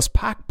those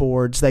pack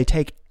boards. They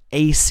take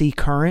AC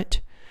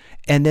current,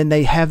 and then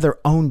they have their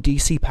own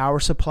DC power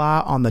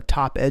supply on the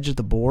top edge of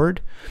the board,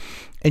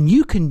 and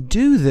you can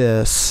do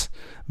this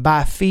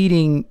by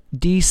feeding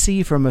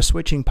DC from a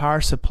switching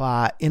power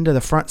supply into the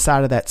front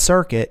side of that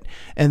circuit,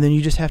 and then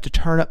you just have to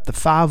turn up the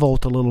 5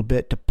 volt a little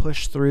bit to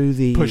push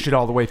it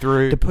all the way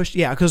through.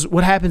 Because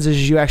what happens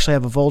is you actually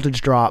have a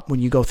voltage drop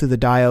when you go through the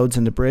diodes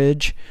and the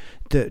bridge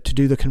to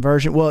do the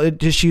conversion. Well, it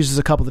just uses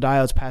a couple of the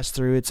diodes pass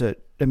through. We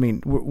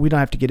don't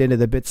have to get into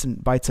the bits and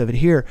bytes of it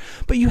here,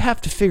 but you have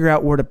to figure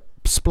out where to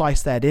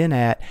splice that in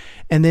at,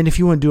 and then if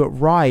you want to do it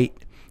right,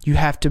 you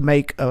have to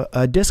make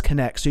a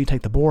disconnect so you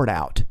take the board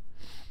out.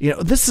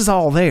 This is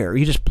all there.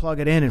 You just plug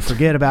it in and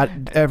forget about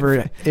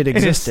ever it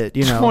existed.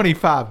 And it's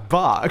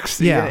 $25.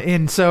 Yeah,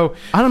 and so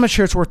I'm not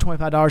sure it's worth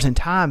 $25 in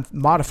time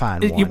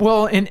modifying one.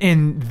 Well,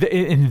 in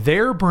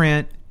there,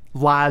 Brent,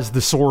 lies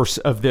the source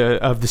of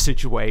the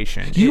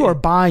situation. You are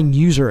buying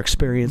user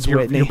experience,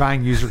 Whitney. You're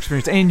buying user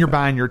experience, and you're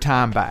buying your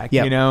time back.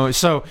 Yep.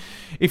 So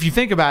if you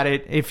think about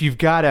it, if you've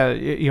got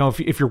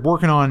if you're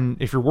working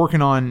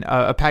on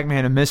a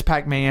Pac-Man, a Miss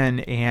Pac-Man,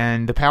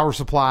 and the power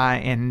supply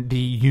and the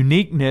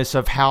uniqueness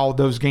of how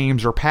those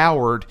games are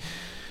powered,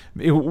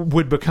 it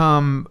would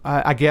become,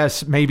 I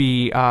guess,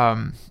 maybe.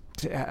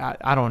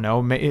 I don't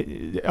know,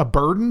 a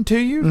burden to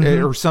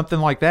you or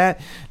something like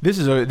that. This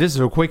is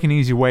a quick and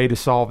easy way to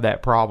solve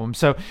that problem.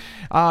 So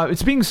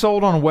it's being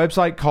sold on a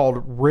website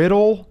called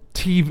Riddled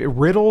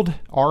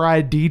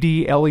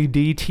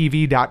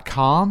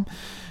RIDDLED-TV.com.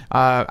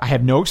 I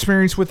have no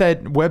experience with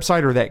that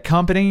website or that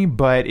company,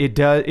 but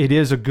it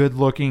is a good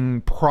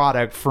looking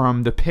product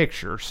from the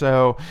picture.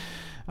 So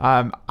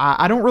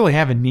I don't really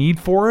have a need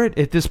for it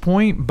at this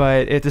point,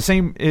 but at the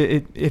same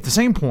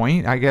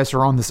point, I guess,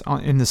 or in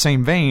the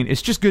same vein,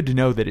 it's just good to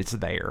know that it's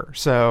there.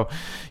 So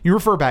you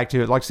refer back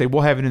to it. Like I say,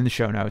 we'll have it in the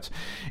show notes.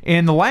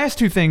 And the last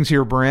two things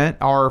here, Brent,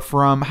 are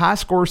from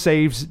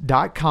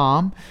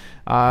highscoresaves.com.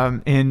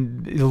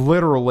 And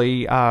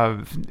literally,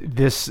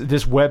 this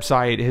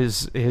website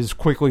has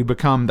quickly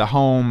become the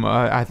home,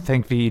 I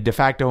think the de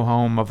facto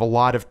home of a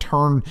lot of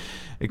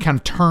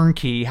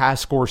turnkey high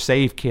score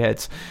save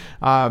kits.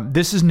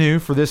 This is new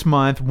for this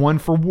month. One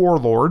for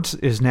Warlords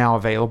is now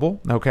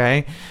available.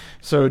 Okay.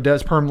 So it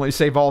does permanently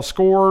save all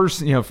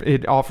scores.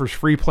 It offers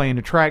free play in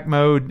attract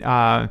mode.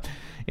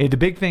 The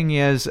big thing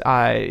is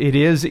it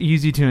is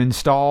easy to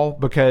install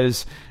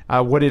because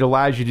what it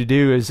allows you to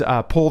do is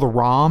pull the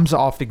ROMs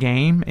off the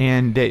game,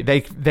 and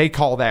they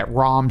call that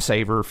ROM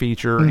saver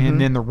feature.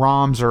 And then the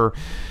ROMs are,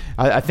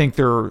 I think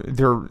they're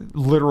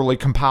literally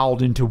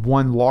compiled into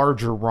one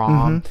larger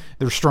ROM.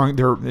 They're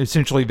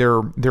essentially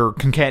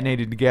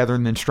concatenated together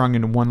and then strung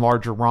into one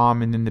larger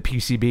ROM, and then the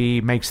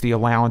PCB makes the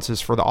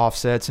allowances for the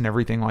offsets and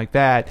everything like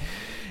that.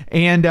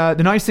 And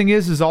the nice thing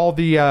is all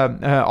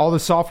the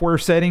software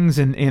settings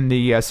and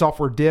the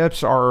software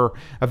dips are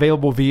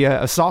available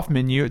via a soft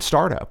menu at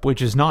startup,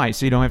 which is nice.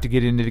 So you don't have to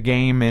get into the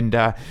game and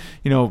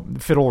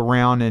fiddle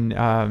around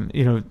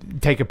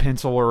and take a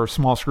pencil or a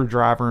small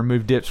screwdriver and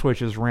move dip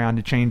switches around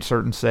to change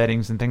certain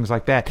settings and things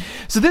like that.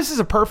 So this is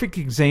a perfect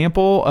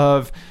example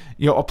of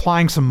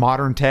applying some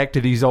modern tech to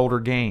these older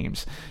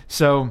games.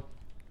 So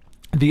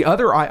the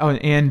other,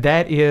 and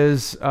that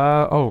is,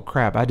 oh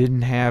crap, I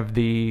didn't have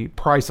the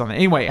price on that.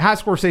 Anyway,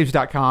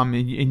 highscoresaves.com,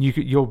 and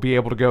you'll be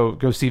able to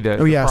go see the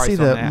price I see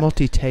the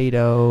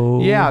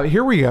multi-tato. Yeah,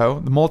 here we go,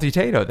 the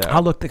multi-tato though. I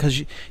looked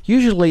because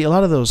usually a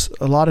lot of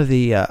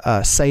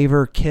the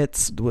saver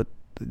kits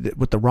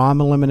with the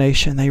ROM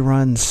elimination, they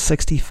run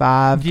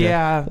 65.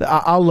 Yeah,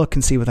 I'll look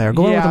and see what they are.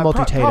 Go with the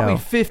multi-tato. Probably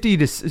 50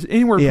 to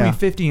anywhere between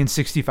 50 and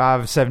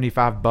 65,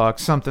 $75,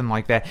 something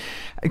like that.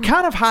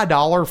 Kind of high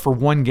dollar for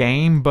one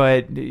game,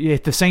 but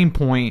at the same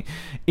point,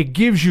 it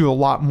gives you a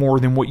lot more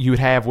than what you would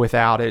have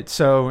without it.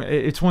 So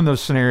it's one of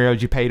those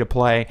scenarios you pay to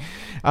play.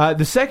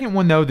 The second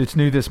one though that's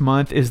new this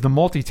month is the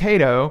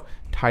multi-tato.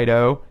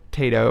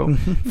 Tato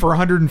for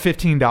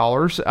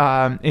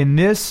 $115, and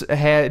this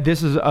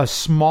is a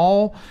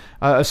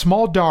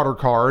small daughter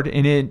card,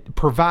 and it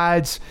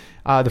provides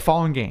the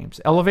following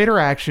games: Elevator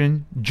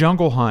Action,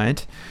 Jungle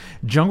Hunt,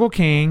 Jungle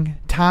King,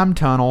 Time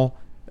Tunnel,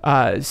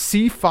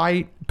 Sea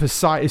Fighter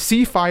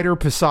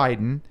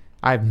Poseidon.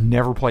 I've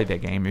never played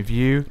that game. Have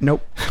you?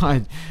 Nope.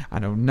 I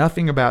know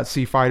nothing about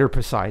Sea Fighter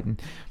Poseidon,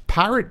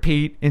 Pirate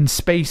Pete, and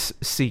Space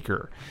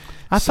Seeker.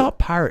 I thought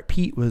Pirate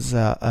Pete was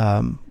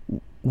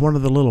one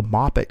of the little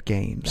Moppet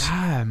games.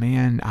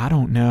 Man, I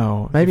don't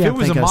know. Maybe if I'm it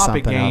was a thinking of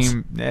Moppet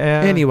something game.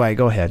 Anyway,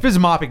 go ahead. If it was a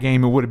Moppet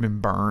game, it would have been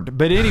burned.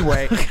 But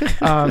anyway,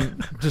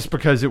 just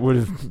because it would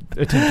have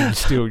attempted to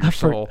steal your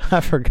soul.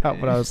 I forgot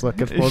what I was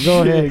looking for.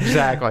 Go ahead.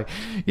 Exactly.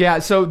 Yeah,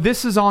 so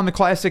this is on the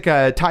classic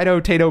Tato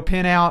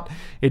pinout.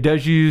 It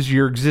does use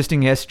your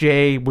existing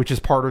SJ, which is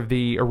part of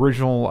the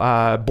original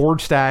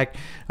board stack.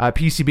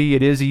 PCB,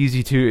 it is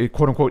easy to,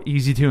 quote unquote,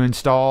 easy to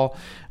install.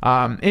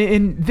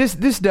 And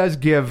this does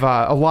give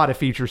a lot of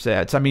feature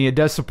sets. I mean, it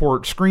does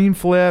support screen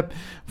flip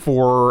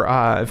for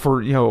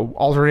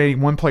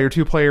alternating one player,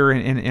 two player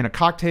in a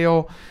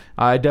cocktail.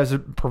 It does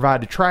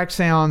provide the track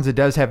sounds. It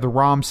does have the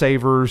ROM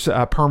savers.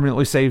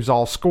 Permanently saves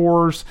all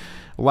scores.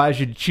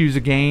 Allows you to choose the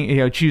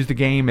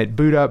game at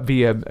boot up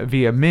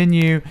via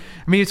menu.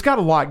 I mean, it's got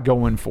a lot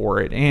going for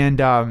it. And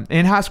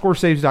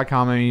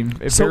highscoresaves.com, I mean,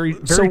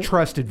 very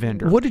trusted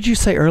vendor. What did you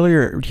say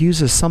earlier? It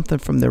uses something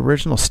from the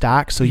original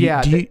stack. So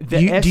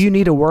do you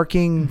need a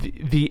working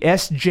the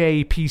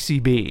SJ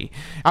PCB?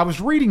 I was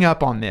reading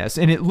up on this,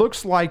 and it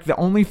looks like the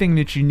only thing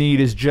that you need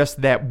is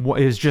just that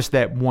one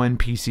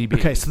PCB.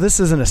 Okay, so this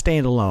isn't a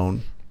standalone.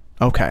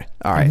 Okay.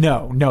 All right.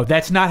 No,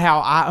 that's not how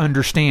I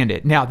understand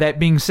it. Now, that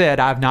being said,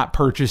 I've not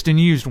purchased and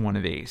used one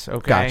of these.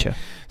 Okay. Gotcha.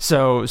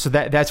 So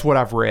that's what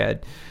I've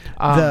read.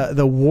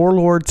 The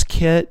Warlords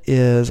kit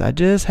is I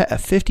just had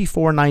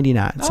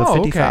 $54.99, so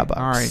 $55.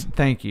 All right,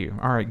 thank you.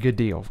 All right, good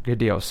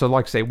deal. So,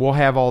 like I say, we'll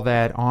have all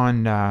that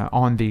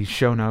on the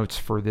show notes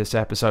for this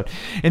episode.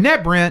 And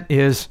that, Brent,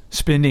 is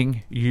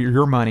spending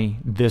your money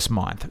this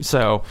month.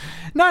 So,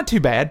 not too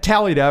bad.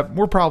 Tallied up,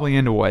 we're probably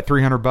into what,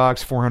 $300,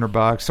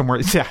 $400, somewhere.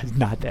 It's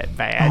not that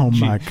bad. Oh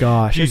my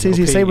gosh, it's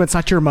easy to say when it's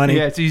not your money.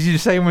 Yeah, it's easy to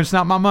say when it's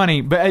not my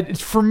money. But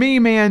for me,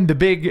 man, the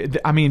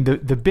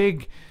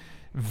big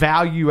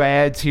value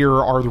adds here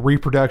are the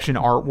reproduction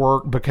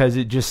artwork, because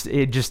it just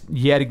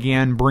yet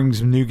again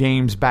brings new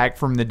games back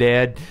from the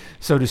dead,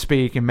 so to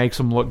speak, and makes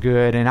them look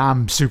good. And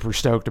I'm super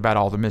stoked about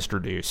all the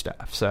Mr. Do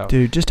stuff. So,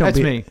 dude, just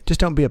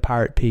don't be a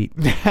Pirate Pete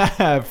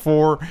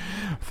for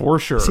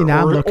sure. See,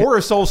 now or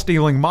a soul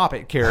stealing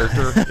Moppet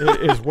character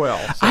as well.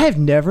 So. I have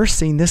never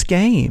seen this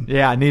game.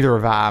 Yeah, neither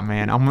have I,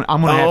 man. I'm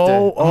gonna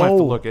have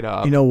to look it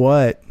up. You know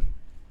what?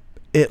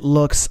 It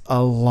looks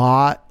a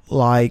lot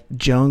like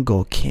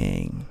Jungle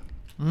King.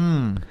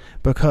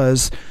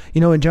 Because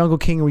in Jungle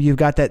King, where you've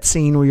got that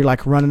scene where you're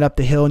like running up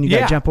the hill and you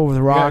got to jump over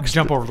the rocks.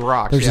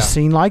 There's a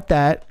scene like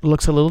that.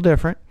 Looks a little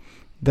different.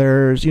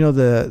 There's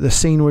the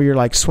scene where you're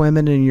like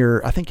swimming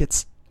and I think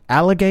it's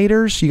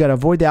alligators. You got to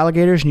avoid the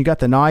alligators, and you got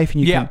the knife, and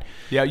you can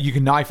you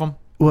can knife them.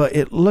 Well,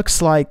 it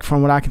looks like,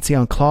 from what I can see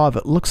on Clav,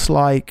 it looks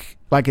like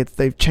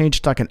they've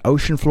changed like an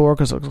ocean floor,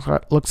 because it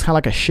looks kind of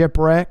like a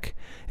shipwreck,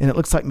 and it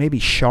looks like maybe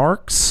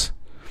sharks.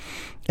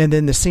 And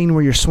then the scene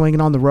where you're swinging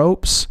on the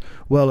ropes,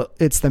 well,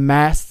 it's the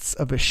masts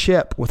of a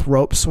ship with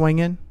ropes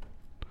swinging.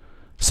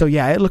 So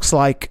yeah, it looks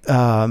like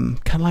kind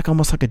of like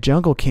almost like a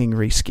Jungle King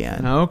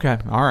reskin. Okay,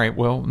 all right.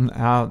 Well,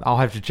 I'll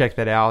have to check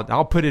that out.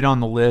 I'll put it on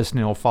the list,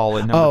 and it'll fall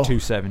at number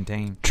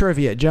 217.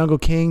 Trivia: Jungle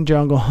King,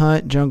 Jungle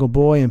Hunt, Jungle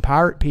Boy, and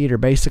Pirate Pete are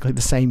basically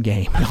the same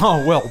game.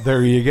 Oh well,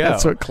 there you go.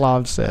 That's what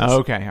Clav says.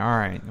 Okay, all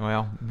right.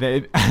 Well,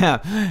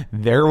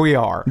 there we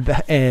are.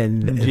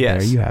 And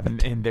yes, there you have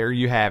it. And there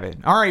you have it.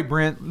 All right,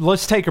 Brent.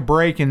 Let's take a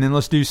break, and then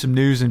let's do some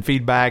news and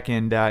feedback,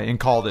 and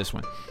call this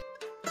one.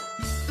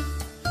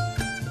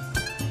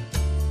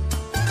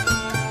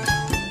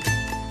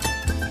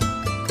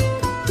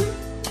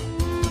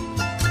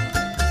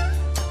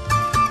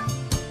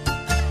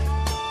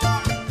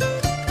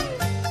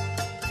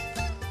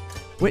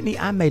 Whitney,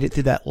 I made it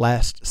through that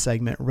last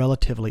segment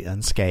relatively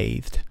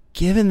unscathed.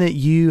 Given that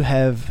you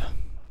have,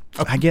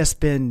 I guess,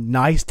 been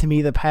nice to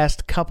me the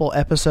past couple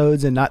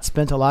episodes and not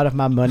spent a lot of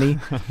my money,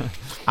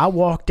 I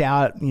walked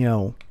out,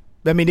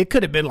 it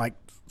could have been like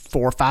 $4,000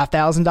 or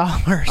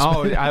 $5,000.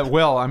 Oh,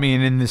 well, I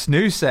mean, in this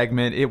news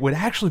segment, it would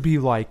actually be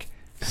like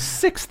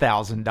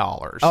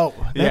 $6,000. Oh,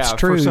 that's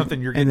true. For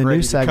something you're getting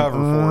ready to cover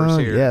for us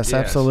here. Yes,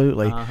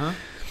 absolutely. Uh-huh.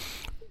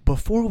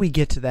 Before we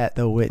get to that,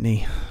 though,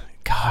 Whitney,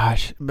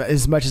 gosh,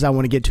 as much as I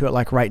want to get to it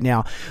like right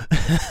now,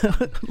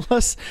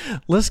 let's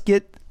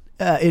get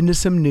into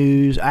some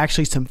news,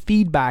 actually some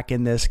feedback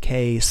in this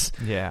case,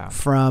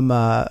 from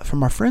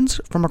our friends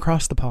from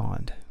across the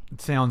pond.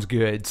 Sounds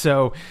good.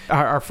 So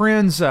our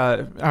friends,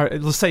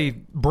 let's say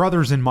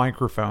brothers in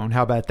microphone,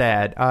 how about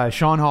that?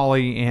 Sean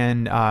Hawley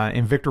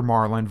and Victor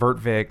Marlin,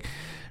 VertVic,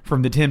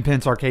 from the 10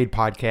 Pence Arcade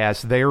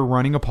podcast, they are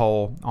running a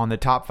poll on the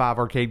top 5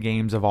 arcade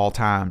games of all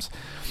times.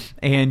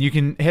 And you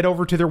can head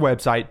over to their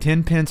website,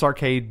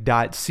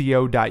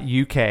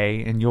 10pencearcade.co.uk,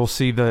 and you'll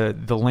see the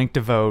link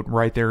to vote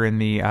right there in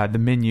the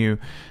menu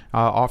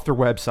off their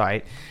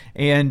website.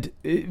 And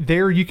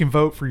there you can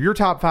vote for your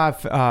top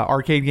 5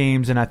 arcade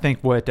games. And I think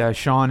what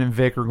Sean and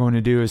Vic are going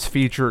to do is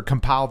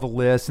compile the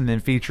list and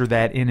then feature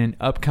that in an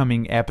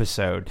upcoming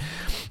episode.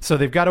 So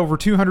they've got over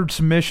 200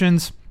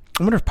 submissions.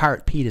 I wonder if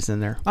Pirate Pete is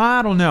in there.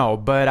 I don't know,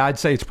 but I'd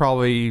say it's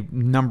probably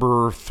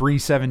number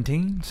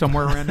 317,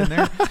 somewhere around in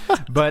there.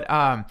 But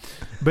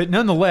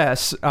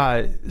nonetheless,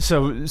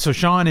 so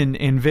Sean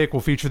and Vic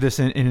will feature this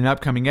in an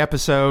upcoming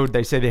episode.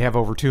 They say they have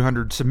over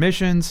 200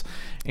 submissions,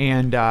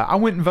 and I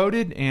went and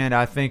voted, and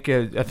I think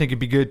it'd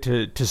be good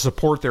to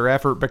support their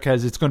effort,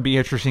 because it's going to be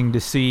interesting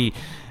to see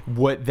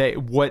what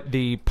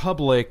the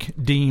public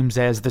deems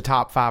as the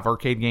top 5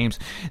 arcade games.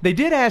 They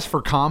did ask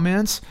for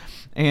comments.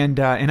 And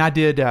I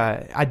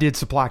did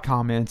supply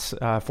comments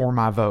for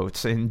my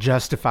votes, and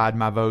justified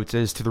my votes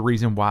as to the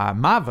reason why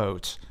my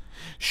votes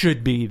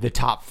should be the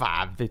top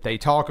 5 that they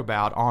talk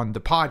about on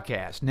the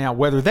podcast. Now,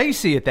 whether they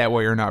see it that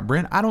way or not,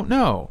 Brent, I don't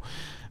know.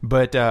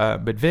 But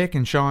Vic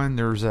and Sean,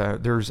 there's a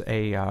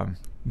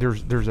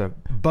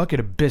bucket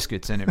of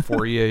biscuits in it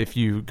for you if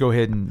you go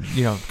ahead and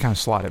kind of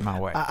slide it my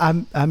way.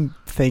 I'm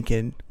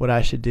thinking what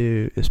I should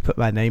do is put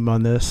my name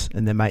on this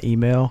and then my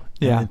email,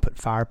 and then put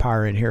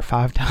Firepower in here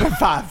 5 times.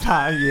 5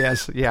 times,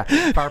 yes, yeah.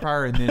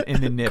 Firepower and then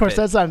nip it. Of course,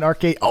 that's not an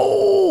arcade.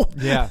 Oh,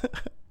 yeah.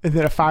 And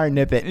then a fire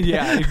nip it.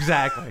 Yeah,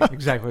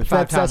 exactly.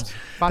 5 times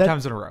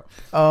in a row.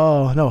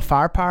 Oh no,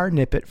 Firepower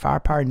nip it,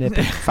 Firepower nip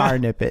it, fire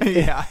nip it.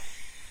 Yeah.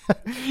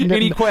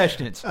 Any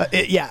questions?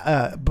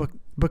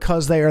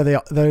 Because they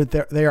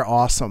are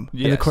awesome.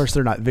 Yes. And of course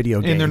they're not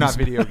video games. And they're not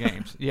video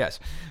games. Yes.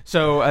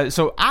 So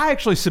I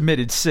actually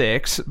submitted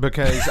 6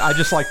 because I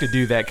just like to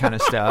do that kind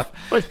of stuff.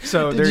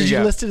 So there you go. Did you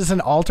list it as an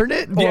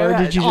alternate, or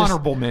did you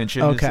honorable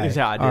mention? Okay. Is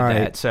how I did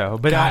that. So,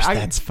 but gosh,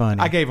 that's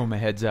funny. I gave them a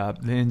heads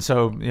up, and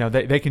so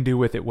they can do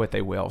with it what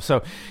they will.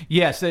 So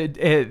yes,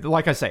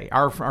 like I say,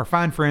 our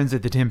fine friends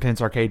at the 10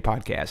 Pence Arcade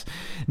podcast.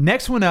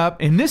 Next one up,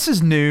 and this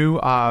is new,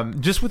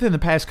 just within the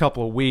past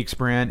couple of weeks,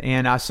 Brent.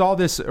 And I saw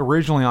this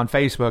originally on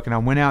Facebook, and I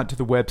went out to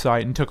the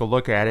website and took a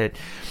look at it.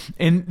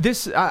 And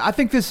I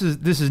think this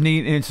is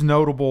neat, and it's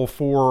notable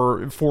for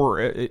an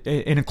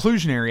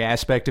inclusionary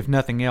aspect, if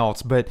nothing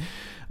else. But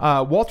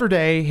Walter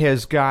Day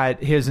has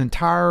got his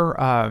entire,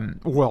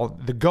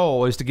 the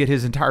goal is to get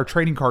his entire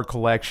trading card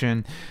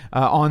collection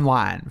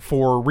online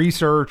for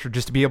research, or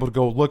just to be able to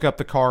go look up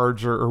the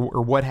cards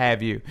or what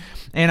have you.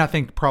 And I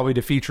think probably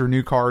to feature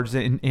new cards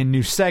in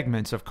new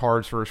segments of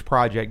cards for his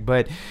project.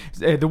 But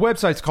the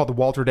website's called the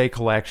Walter Day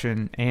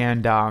Collection,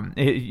 and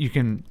you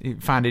can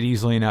find it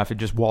easily enough at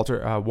just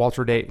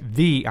Walter Day.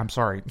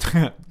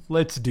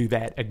 Let's do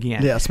that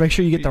again. Yes, make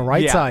sure you get the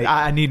right site.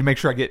 I need to make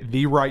sure I get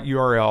the right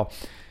URL,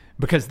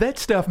 because that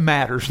stuff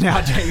matters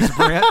nowadays,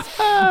 Brent.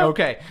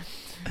 Okay.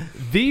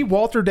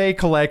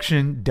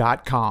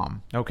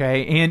 TheWalterDayCollection.com.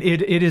 Okay, and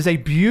it is a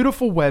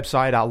beautiful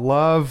website. I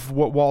love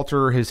what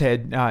Walter has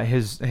had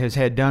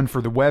done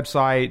for the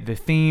website. The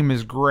theme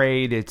is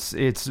great.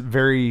 It's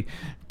very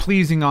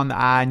pleasing on the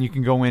eye, and you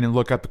can go in and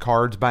look up the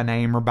cards by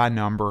name or by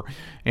number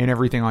and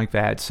everything like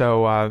that.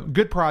 So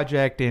good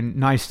project, and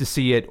nice to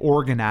see it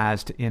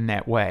organized in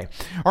that way.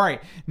 All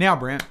right, now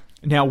Brent.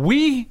 Now,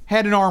 we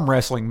had an arm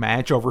wrestling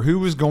match over who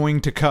was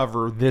going to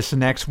cover this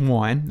next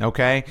one,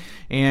 okay?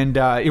 And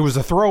it was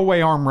a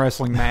throwaway arm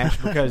wrestling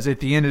match because at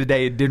the end of the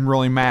day, it didn't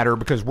really matter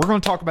because we're going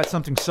to talk about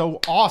something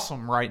so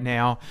awesome right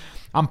now.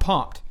 I'm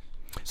pumped.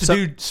 So,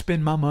 dude,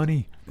 spend my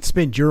money.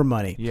 Spend your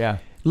money. Yeah.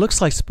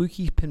 Looks like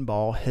Spooky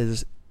Pinball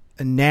has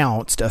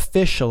announced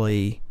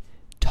officially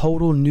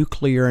total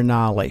nuclear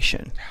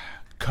annihilation.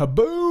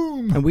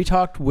 Kaboom! And we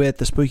talked with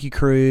the Spooky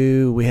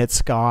crew. We had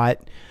Scott,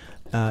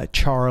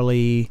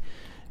 Charlie,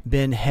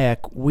 Ben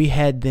Heck. We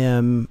had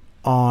them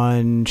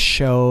on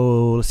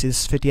show. Let's see,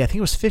 this is 50. I think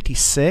it was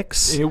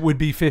 56. It would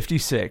be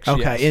 56.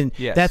 Okay, yes. and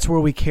yes. that's where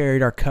we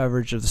carried our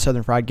coverage of the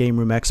Southern Fried Game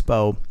Room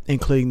Expo,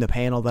 including the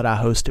panel that I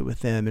hosted with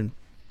them. And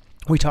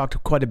we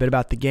talked quite a bit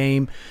about the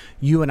game.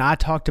 You and I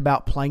talked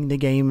about playing the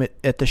game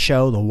at the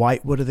show, the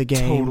Whitewood of the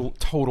game.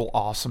 Total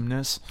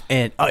awesomeness.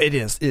 And it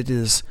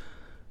is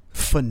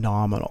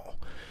phenomenal.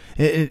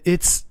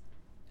 It's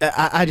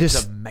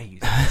amazing.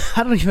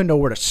 I don't even know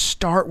where to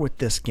start with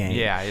this game.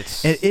 Yeah,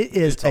 it's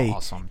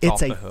awesome.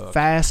 It's a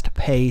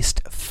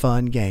fast-paced,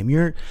 fun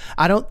game.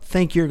 I don't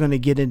think you're going to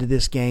get into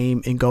this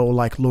game and go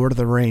like Lord of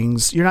the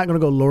Rings. You're not going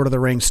to go Lord of the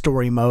Rings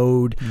story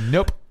mode.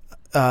 Nope.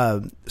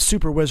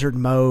 Super Wizard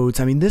modes.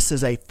 I mean, this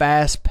is a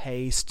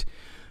fast-paced,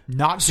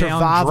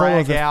 knockdown,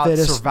 drag out,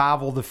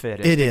 survival of the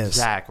fittest. It is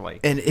exactly,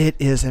 and it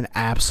is an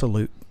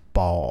absolute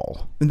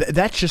ball.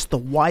 That's just the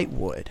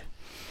Whitewood.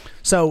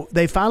 So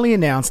they finally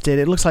announced it.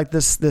 It looks like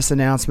this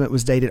announcement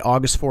was dated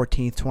August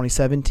 14th,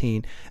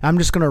 2017. I'm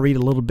just going to read a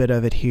little bit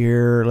of it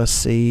here. Let's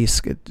see.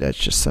 That's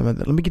just some of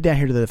the. Let me get down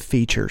here to the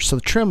features. So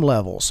the trim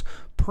levels,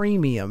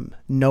 premium,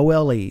 no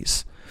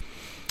LEs.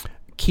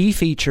 Key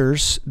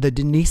features, the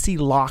Denisi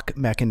lock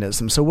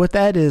mechanism. So what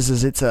that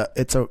is it's a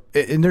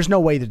and there's no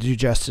way to do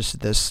justice to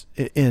this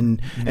in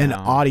an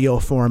audio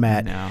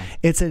format. No.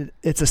 It's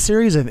a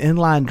series of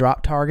inline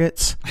drop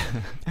targets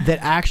that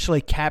actually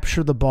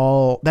capture the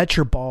ball. That's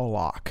your ball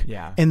lock.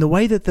 Yeah. And the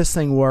way that this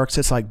thing works,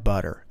 it's like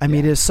butter. I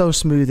mean, it is so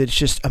smooth. It's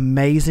just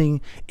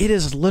amazing. It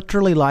is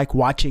literally like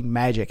watching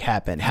magic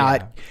happen.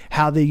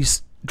 How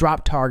these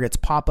drop targets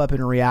pop up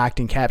and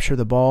react and capture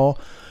the ball.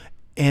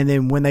 And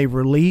then when they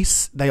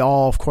release, they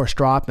all, of course,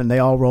 drop and they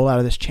all roll out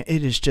of this.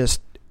 It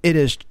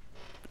is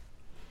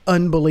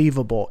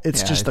unbelievable.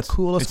 It's just the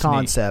coolest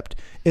concept.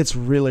 Neat. It's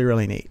really,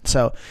 really neat.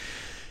 So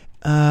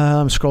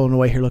I'm scrolling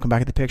away here, looking back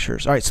at the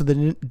pictures. All right, so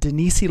the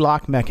Denisi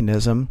lock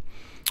mechanism,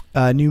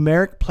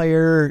 numeric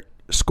player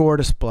score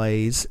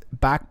displays,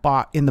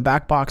 in the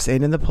back box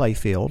and in the play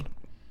field.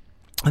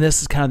 And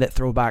this is kind of that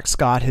throwback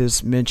Scott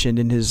has mentioned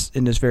in his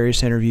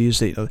various interviews.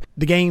 The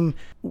game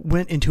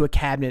went into a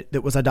cabinet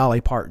that was a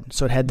Dolly Parton,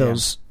 so it had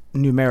those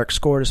numeric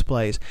score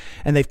displays,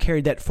 and they've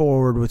carried that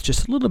forward with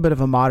just a little bit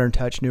of a modern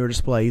touch, newer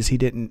displays.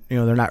 They're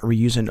not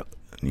reusing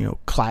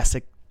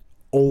classic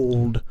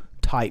old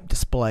type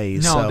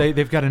displays. No,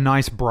 they've got a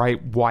nice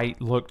bright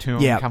white look to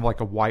them, kind of like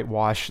a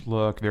whitewash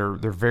look. They're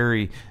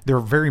very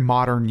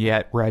modern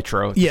yet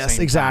retro. Yes,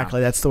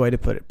 exactly. That's the way to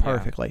put it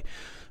perfectly. Yeah.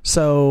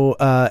 So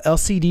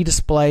LCD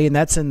display, and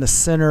that's in the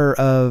center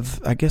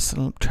of, I guess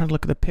I'm trying to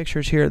look at the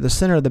pictures here, the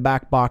center of the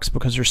back box,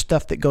 because there's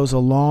stuff that goes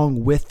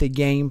along with the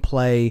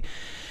gameplay.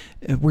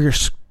 We're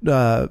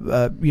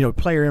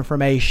player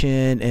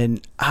information,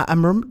 and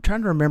I'm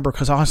trying to remember,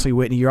 because honestly,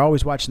 Whitney, you're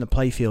always watching the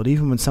play field,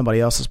 even when somebody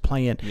else is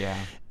playing. Yeah,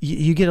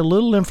 you get a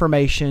little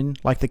information,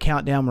 like the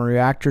countdown when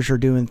reactors are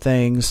doing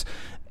things,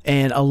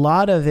 and a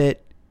lot of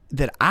it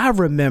that I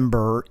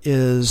remember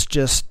is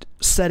just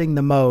setting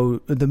the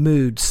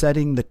mood,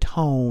 setting the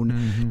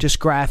tone, just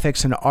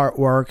graphics and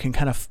artwork and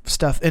kind of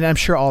stuff. And I'm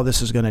sure all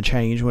this is going to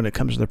change when it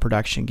comes to the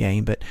production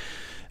game, but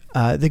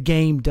the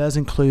game does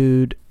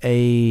include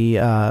an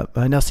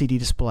LCD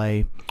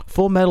display,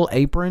 Full Metal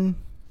Apron,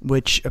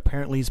 which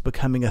apparently is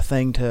becoming a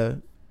thing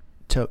to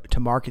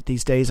market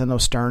these days. I know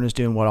Stern is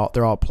doing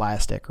they're all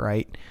plastic,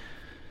 right?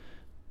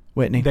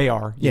 Whitney? They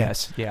are.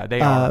 Yes. Yeah,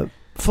 they are.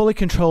 Fully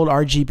controlled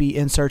RGB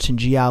inserts and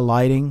GI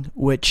lighting,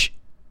 which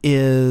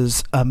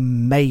is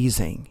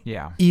amazing.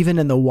 Yeah. Even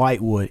in the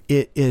Whitewood,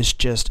 it is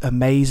just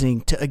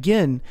amazing to,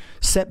 again,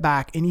 sit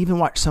back and even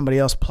watch somebody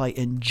else play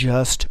and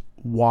just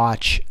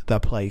watch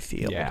the play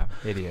field. Yeah,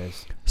 it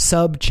is.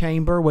 Sub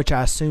chamber, which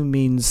I assume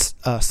means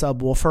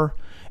subwoofer.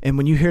 And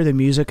when you hear the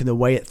music and the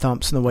way it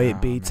thumps and the way it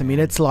beats, man. I mean,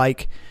 it's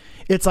like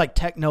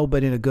techno,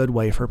 but in a good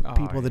way for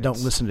people that don't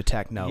listen to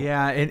techno.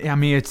 Yeah, I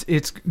mean,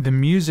 it's the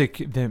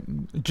music,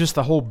 just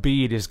the whole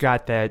beat has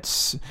got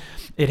that.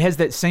 It has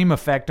that same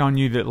effect on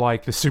you that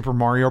like the Super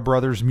Mario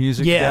Brothers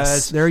music does.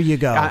 Yes, there you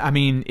go. I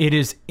mean, it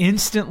is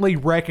instantly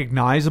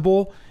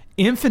recognizable,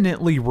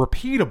 infinitely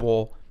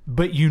repeatable,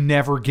 but you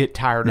never get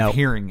tired of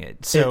hearing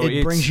it. So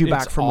it brings you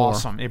back for more.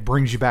 Awesome. It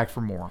brings you back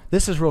for more.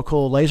 This is real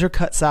cool. Laser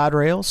cut side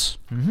rails,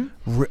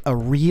 a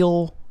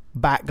real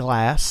back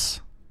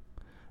glass.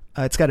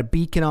 It's got a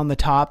beacon on the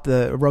top,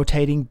 the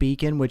rotating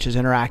beacon, which is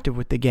interactive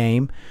with the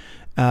game.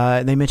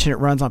 They mentioned it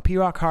runs on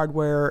P-Rock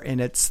hardware,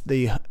 and it's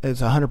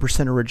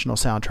 100% original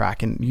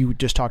soundtrack. And you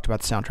just talked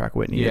about the soundtrack,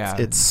 Whitney. Yeah,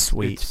 it's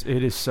sweet.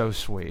 It is so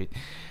sweet.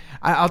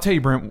 I'll tell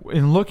you, Brent,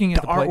 in looking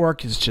at the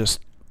artwork is just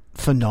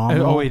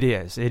phenomenal. Oh, it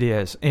is.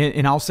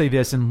 And I'll say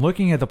this, in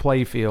looking at the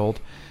play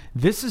field,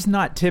 this is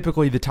not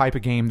typically the type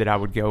of game that I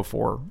would go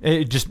for.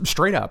 Just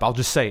straight up, I'll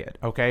just say it,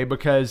 okay?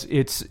 Because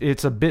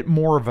it's a bit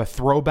more of a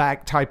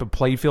throwback type of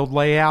playfield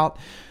layout,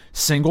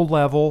 single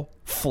level,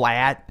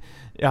 flat.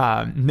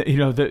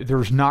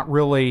 There's not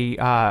really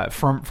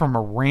from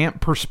a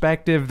ramp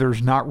perspective.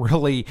 There's not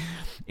really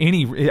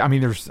any.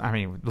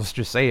 Let's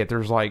just say it.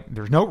 There's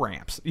no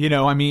ramps.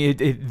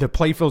 The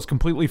playfield's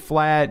completely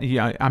flat.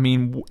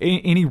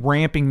 Any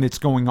ramping that's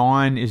going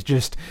on is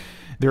just.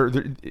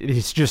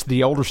 It's just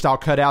the older style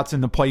cutouts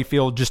in the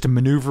playfield just to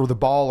maneuver the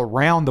ball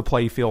around the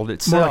playfield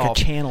itself. More like a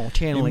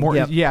channeling.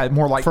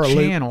 More like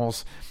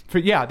channels.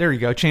 There you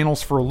go.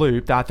 Channels for a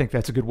loop. I think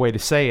that's a good way to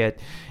say it.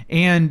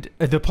 And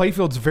the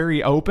playfield's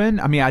very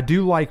open. I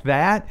do like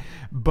that,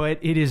 but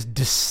it is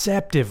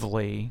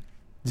deceptively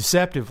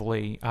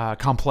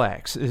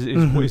complex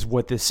is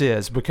what this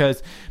is,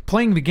 because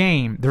playing the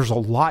game, there's a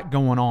lot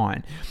going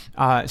on.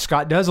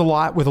 Scott does a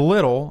lot with a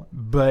little,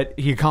 but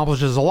he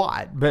accomplishes a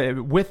lot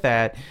but with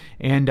that.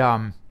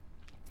 And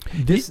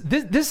this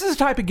is the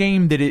type of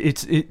game that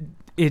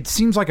it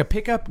seems like a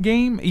pickup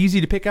game, easy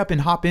to pick up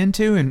and hop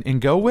into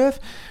and go with.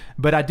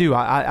 But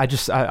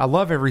I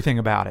love everything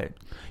about it.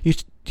 You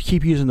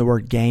keep using the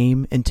word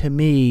game, and to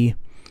me,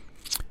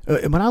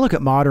 when I look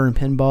at modern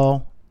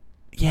pinball,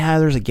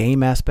 there's a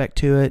game aspect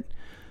to it,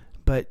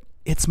 but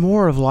it's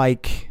more of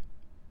like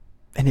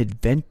an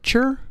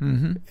adventure,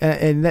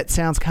 and that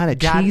sounds kind of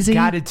cheesy.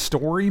 Guided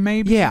story,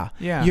 maybe. Yeah.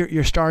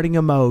 You're starting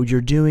a mode.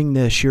 You're doing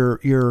this.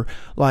 You're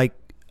like,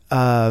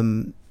 I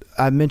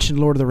mentioned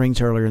Lord of the Rings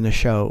earlier in the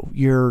show.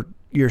 You're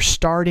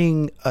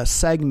starting a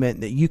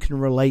segment that you can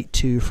relate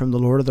to from the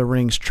Lord of the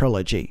Rings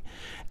trilogy,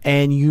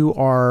 and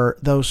you're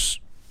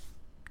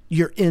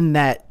in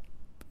that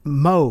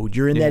mode.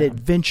 You're in that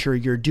adventure.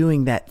 You're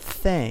doing that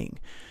thing.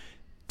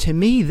 To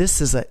me,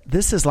 this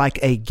is like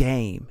a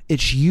game.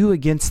 It's you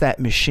against that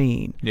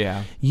machine.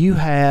 Yeah. You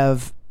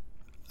have,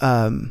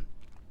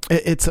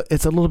 it's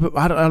a little bit.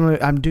 I don't know.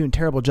 I'm doing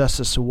terrible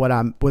justice to what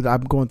I'm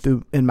going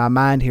through in my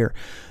mind here.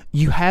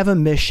 You have a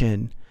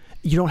mission.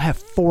 You don't have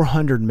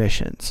 400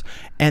 missions,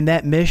 and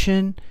that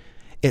mission,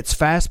 it's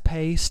fast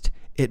paced.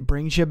 It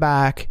brings you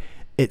back.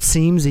 It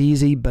seems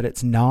easy, but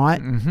it's not.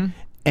 Mm-hmm.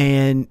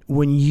 And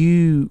when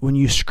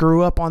you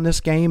screw up on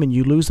this game and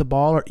you lose the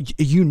ball,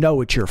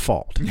 it's your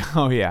fault.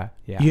 Oh yeah.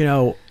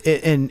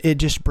 It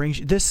just brings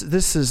you, this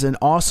is an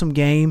awesome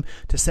game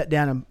to sit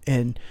down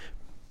and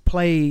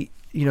play.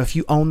 If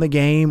you own the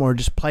game, or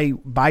just play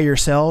by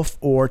yourself,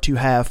 or to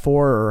have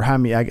four, or how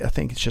many? I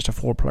think it's just a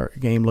 4-player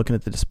game. Looking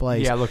at the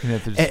displays, looking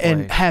at the displays,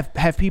 and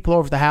have people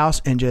over the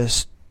house and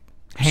just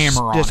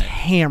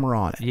hammer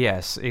on it.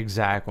 Yes,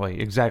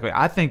 exactly.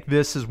 I think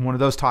this is one of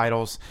those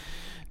titles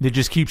that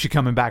just keeps you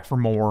coming back for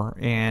more,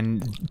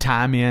 and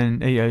time in,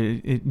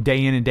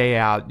 day in and day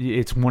out.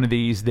 It's one of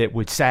these that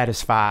would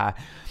satisfy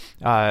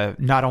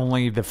not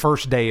only the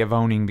first day of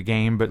owning the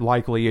game, but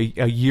likely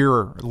a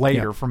year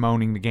later from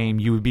owning the game,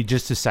 you would be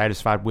just as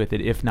satisfied with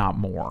it, if not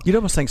more. You'd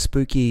almost think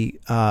Spooky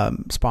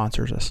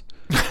sponsors us.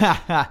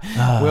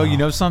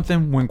 Well,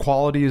 something, when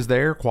quality is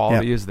there,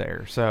 quality is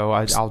there. So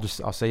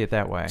I'll say it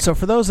that way. So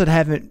for those that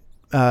haven't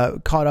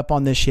caught up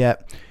on this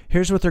yet,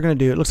 here's what they're going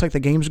to do. It looks like the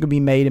game's going to be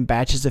made in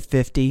batches of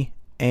 50,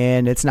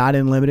 and it's not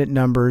in limited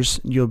numbers.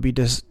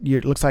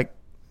 It looks like,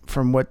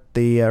 from what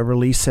the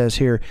release says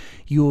here,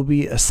 you will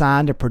be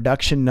assigned a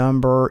production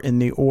number in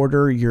the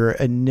order your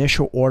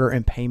initial order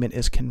and payment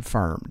is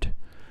confirmed.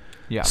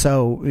 Yeah.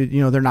 So,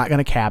 they're not going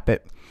to cap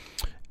it.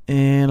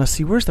 And let's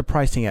see, where's the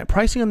pricing at?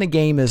 Pricing on the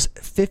game is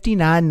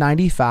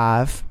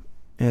 $59.95,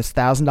 and it's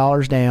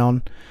 $1,000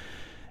 down.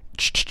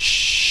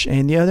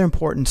 And the other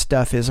important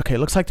stuff is, it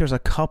looks like there's a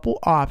couple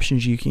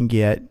options you can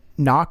get.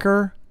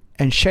 Knocker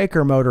and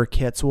shaker motor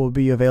kits will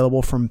be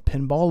available from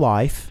Pinball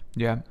Life.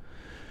 Yeah.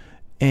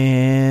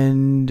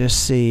 And let's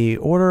see,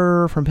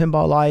 order from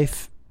Pinball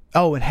Life.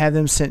 Oh, and have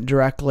them sent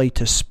directly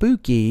to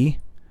Spooky,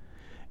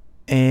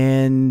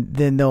 and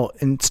then they'll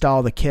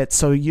install the kits.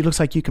 So it looks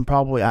like you can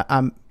probably.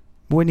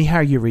 Whitney, how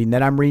are you reading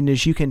that? I'm reading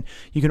is you can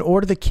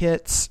order the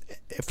kits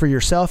for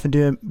yourself and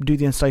do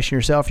the installation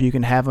yourself. Or you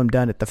can have them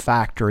done at the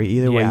factory.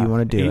 Either way you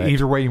want to do it.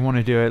 Either way you want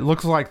to do it.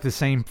 Looks like the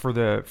same for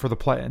the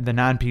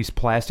 9-piece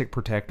plastic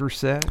protector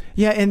set.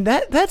 Yeah, and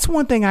that's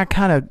one thing I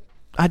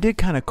did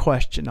kind of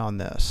question on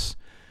this.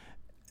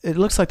 It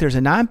looks like there's a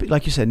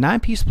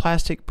 9-piece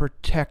plastic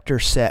protector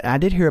set. And I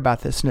did hear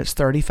about this, and it's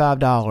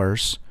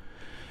 $35.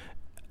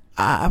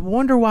 I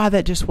wonder why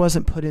that just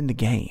wasn't put in the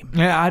game.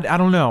 Yeah, I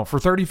don't know. For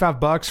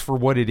 $35 for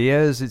what it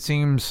is, it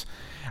seems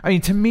I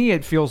mean, to me,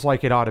 it feels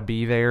like it ought to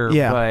be there.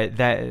 Yeah. But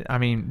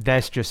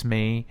that's just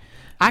me.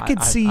 I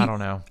could see. I don't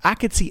know. I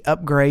could see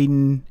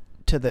upgrading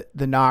to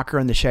the knocker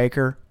and the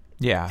shaker.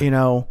 Yeah. You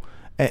know,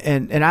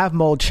 and I've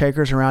mulled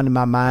shakers around in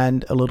my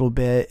mind a little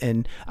bit,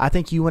 and I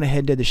think you went ahead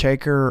and did the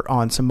shaker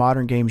on some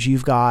modern games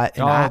you've got.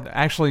 And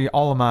actually,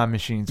 all of my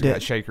machines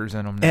got shakers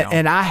in them now.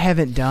 And I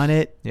haven't done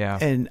it. Yeah.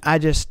 And I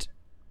just,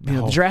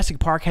 the Jurassic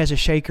Park has a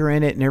shaker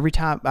in it, and every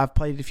time I've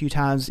played it a few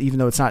times, even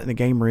though it's not in the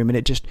game room, and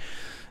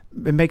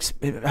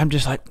I'm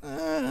just like,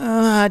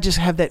 I just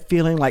have that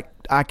feeling like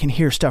I can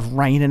hear stuff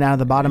raining out of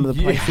the bottom of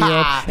the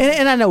playfield,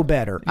 and I know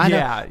better. I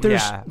know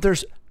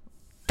there's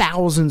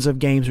thousands of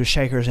games with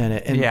shakers in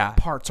it, and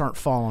parts aren't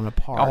falling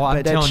apart. Oh,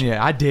 I'm telling you,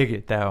 I dig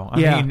it though.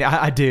 I mean,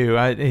 I do.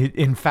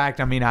 In fact,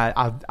 I mean,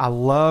 I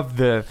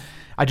love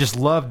I just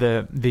love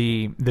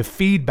the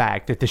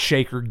feedback that the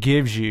shaker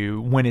gives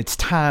you when it's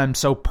timed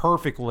so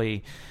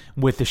perfectly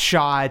with the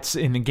shots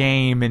in the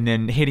game and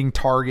then hitting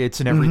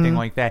targets and everything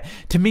like that.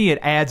 To me, it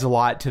adds a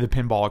lot to the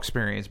pinball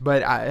experience.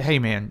 But hey,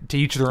 man, to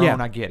each their own.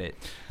 I get it.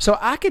 So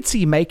I could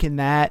see making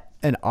that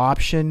an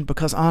option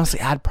because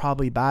honestly, I'd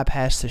probably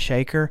bypass the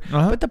shaker.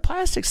 But the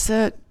plastic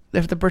set,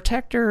 if the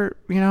protector,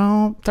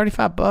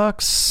 $35,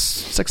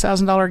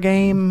 $6,000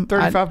 game,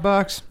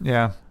 $35,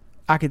 yeah,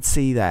 I could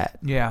see that.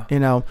 Yeah,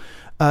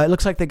 it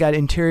looks like they got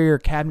interior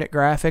cabinet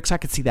graphics. I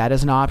could see that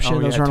as an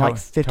option. Those are like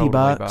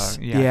 $50.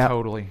 Yeah,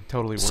 totally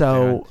worth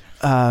so,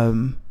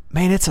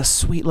 man, it's a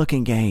sweet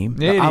looking game.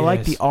 I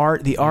like the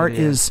art. The art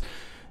is.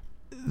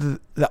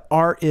 The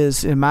art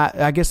is,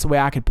 I guess the way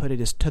I could put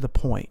it is to the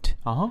point.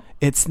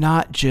 It's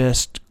not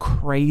just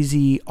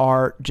crazy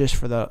art just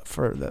for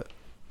the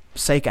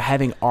sake of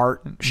having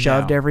art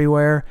shoved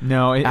everywhere.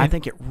 No, I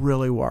think it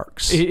really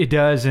works. It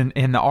does, and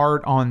the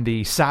art on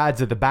the sides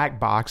of the back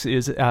box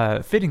is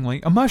fittingly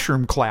a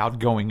mushroom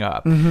cloud going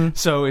up.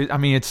 So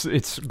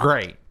it's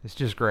great. It's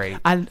just great.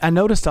 I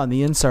noticed on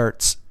the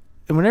inserts,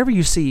 whenever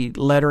you see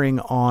lettering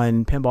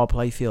on pinball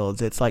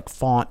playfields, it's like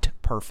font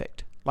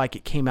perfect, like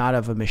it came out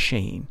of a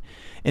machine.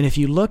 And if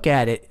you look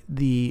at it,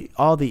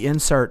 all the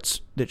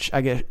inserts that I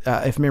guess,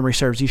 if memory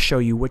serves, you show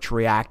you which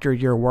reactor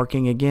you're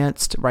working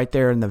against right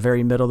there in the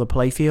very middle of the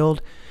playfield.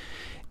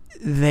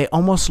 They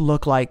almost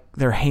look like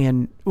they're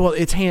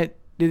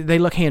they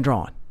look hand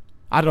drawn.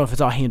 I don't know if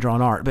it's all hand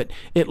drawn art, but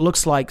it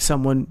looks like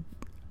someone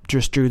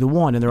just drew the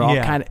one, and they're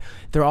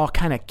all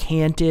kind of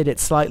canted at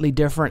slightly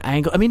different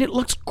angle. I mean, it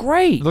looks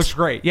great.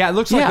 Yeah, it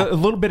looks like a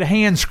little bit of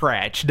hand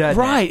scratch, doesn't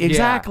it? Right,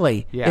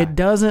 exactly. Yeah. It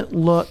doesn't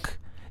look.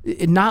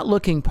 Not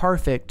looking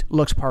perfect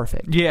looks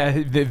perfect.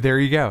 Yeah, there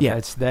you go. Yeah.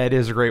 That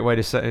is a great way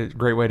to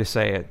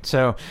say it.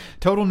 So,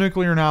 Total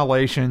Nuclear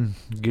Annihilation,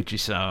 get you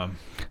some.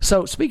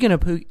 So, speaking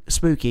of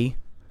Pookie,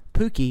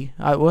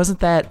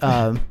 wasn't that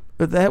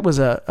that was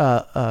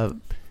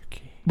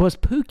was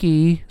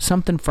Pookie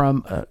something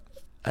from a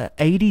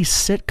 80s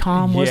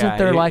sitcom? Wasn't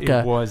there it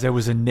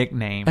was a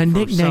nickname.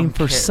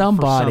 For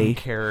somebody. For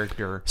some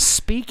character.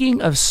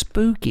 Speaking of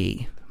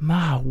spooky,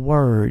 my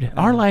word,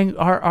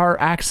 our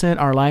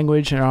accent, our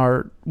language, and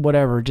our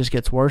whatever just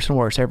gets worse and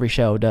worse every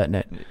show, doesn't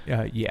it?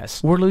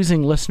 Yes. We're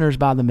losing listeners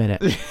by the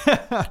minute.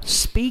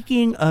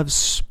 Speaking of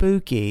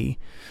spooky,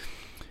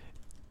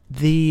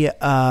 they've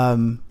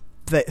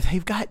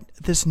got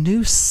this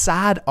new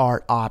side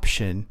art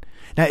option.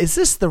 Now, is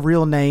this the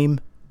real name,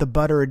 the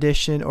Butter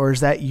Edition, or is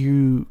that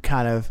you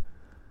kind of?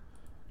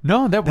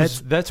 No,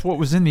 that's what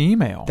was in the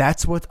email.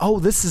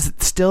 This is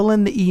still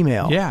in the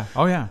email. Yeah.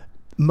 Oh, yeah.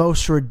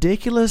 Most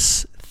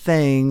ridiculous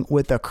thing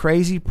with a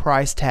crazy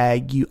price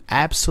tag you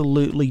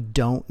absolutely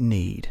don't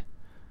need.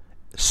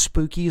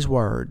 Spooky's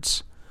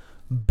words.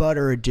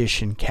 Butter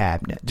Edition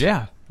cabinet.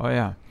 Yeah. Oh,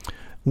 yeah.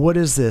 What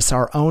is this?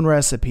 Our own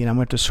recipe, and I'm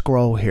going to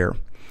scroll here.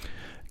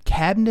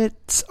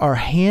 Cabinets are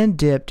hand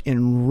dipped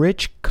in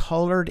rich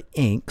colored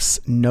inks,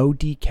 no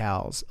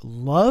decals,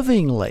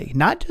 lovingly,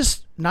 not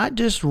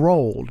just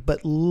rolled,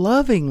 but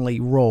lovingly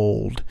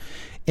rolled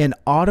in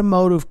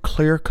automotive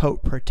clear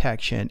coat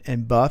protection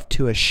and buffed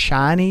to a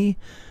shiny,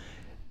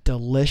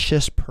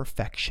 delicious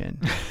perfection.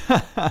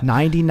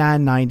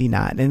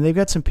 $99.99. And they've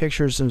got some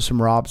pictures of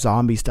some Rob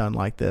Zombies done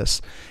like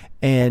this.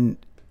 And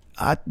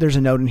there's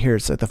a note in here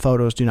that says the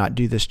photos do not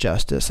do this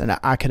justice. And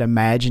I could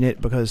imagine it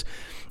because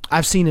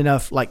I've seen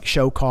enough like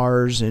show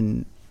cars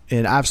and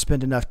I've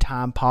spent enough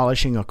time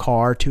polishing a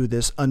car to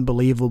this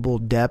unbelievable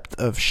depth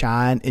of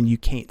shine, and you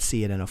can't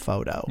see it in a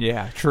photo.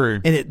 Yeah,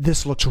 true. And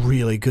this looks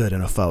really good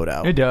in a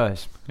photo. It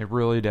does. It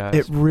really does.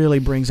 It really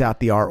brings out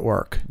the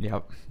artwork.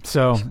 Yep.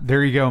 So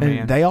there you go, man.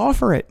 And they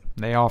offer it.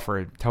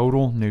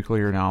 Total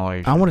Nuclear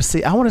Annihilation. I want to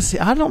see.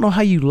 I don't know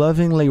how you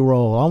lovingly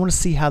roll. I want to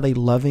see how they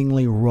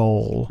lovingly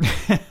roll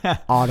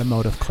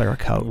automotive clear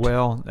coat.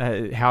 Well,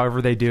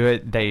 however they do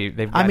it, they've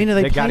got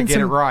to get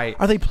it right.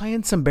 Are they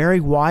playing some Barry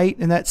White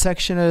in that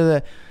section of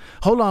the?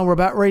 Hold on, we're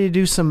about ready to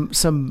do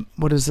some.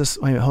 What is this?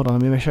 Wait, hold on.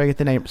 Let me make sure I get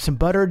the name. Some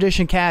Butter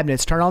Edition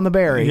cabinets. Turn on the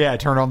Barry. Yeah,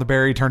 turn on the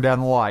Barry. Turn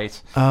down the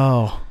lights.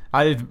 Oh.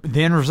 The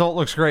end result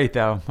looks great,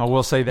 though. I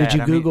will say that. Did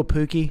you Google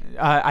Pookie?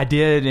 I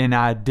did, and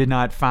I did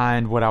not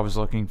find what I was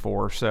looking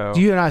for. So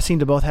you and I seem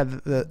to both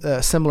have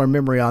the similar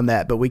memory on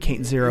that, but we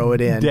can't zero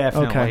it in.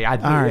 Definitely. Okay. All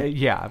right.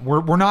 Yeah,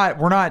 we're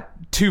not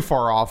too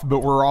far off, but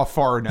we're off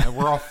far enough.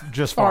 We're off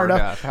just far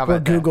enough. How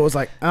about Google that? is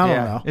like, I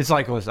don't know. It's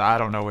like, listen, I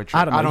don't know what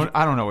you're. I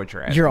don't know what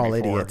you're asking. You're all me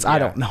idiots. For. I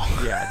don't know.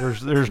 Yeah,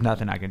 there's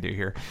nothing I can do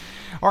here.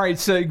 All right,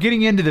 so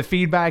getting into the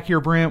feedback here,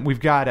 Brent, we've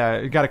got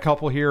a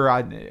couple here.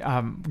 I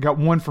got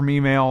one from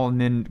email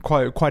and then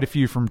quite a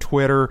few from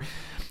Twitter.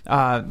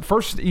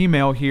 First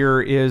email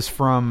here is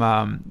from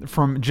a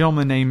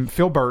gentleman named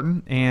Phil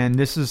Burton, and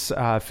this is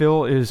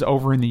Phil is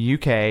over in the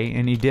UK,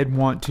 and he did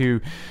want to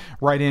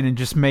write in and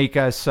just make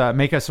us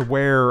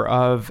aware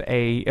of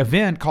a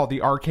event called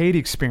the Arcade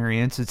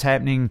Experience. It's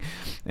happening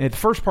at the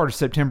first part of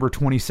September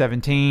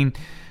 2017.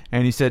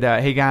 And he said,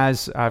 hey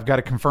guys, I've got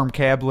a confirmed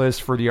cab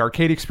list for the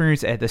Arcade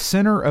Experience at the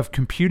Center of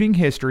Computing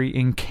History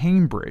in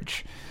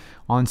Cambridge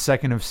on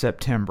 2nd of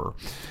September.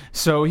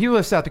 So he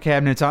lists out the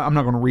cabinets. I'm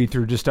not going to read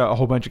through just a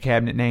whole bunch of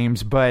cabinet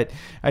names, but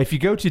if you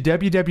go to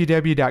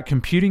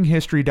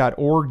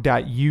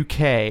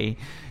www.computinghistory.org.uk,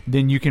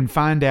 then you can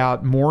find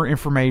out more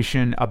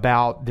information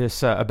about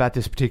this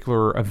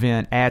particular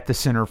event at the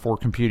Center for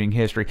Computing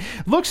History.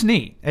 Looks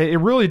neat. It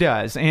really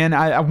does. And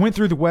I went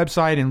through the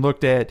website and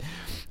looked at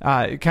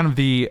kind of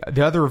the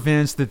other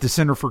events that the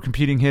Center for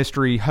Computing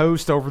History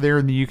hosts over there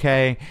in the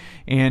UK,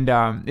 and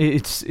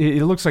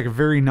it looks like a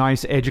very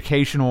nice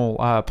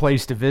educational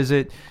place to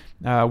visit.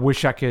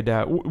 Wish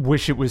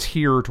it was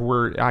here to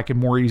where I could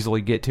more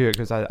easily get to it,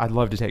 because I'd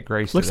love to take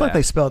Grace. Looks to like that.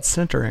 they spelled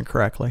center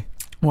incorrectly.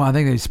 Well, I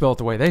think they spell it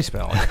the way they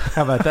spell it.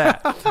 How about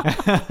that?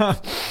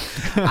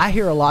 I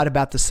hear a lot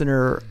about the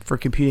Center for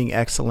Computing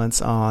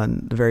Excellence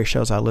on the various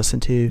shows I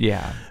listen to.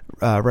 Yeah.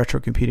 Retro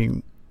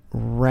Computing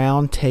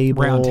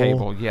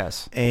Roundtable,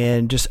 yes,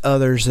 and just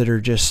others that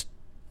are just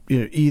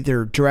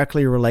either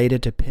directly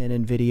related to pen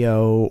and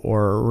video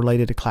or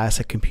related to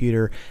classic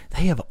computer.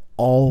 They have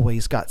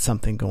always got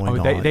something going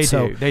on.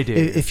 They do.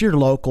 If you're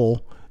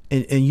local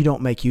and you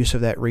don't make use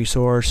of that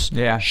resource,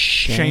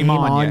 shame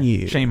on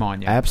you. Shame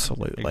on you.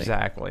 Absolutely,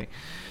 exactly.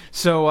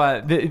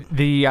 So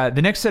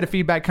the next set of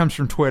feedback comes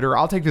from Twitter.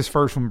 I'll take this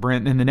first one,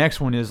 Brent, and the next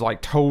one is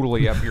like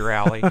totally up your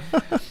alley.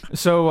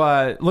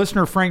 So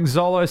listener Frank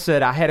Zola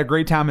said, I had a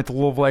great time at the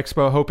Louisville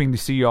Expo, hoping to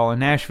see you all in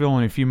Nashville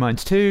in a few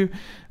months too.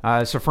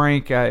 So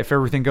Frank, if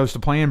everything goes to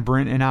plan,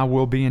 Brent and I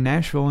will be in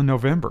Nashville in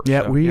November.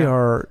 Yeah, so, we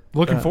are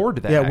looking forward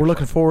to that. Yeah, actually. We're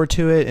looking forward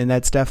to it, and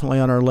that's definitely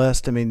on our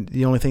list. I mean,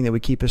 the only thing that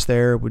would keep us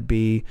there would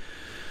be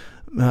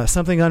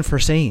something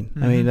unforeseen.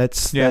 Mm-hmm. I mean,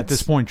 that's at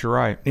this point, you're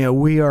right.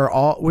 We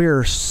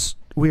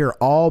are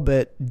all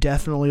but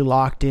definitely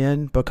locked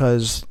in,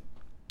 because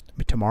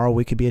tomorrow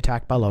we could be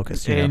attacked by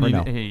locusts.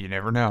 You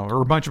never know.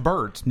 Or a bunch of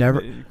birds.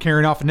 Never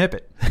carrying off a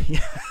nippet.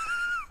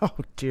 Oh,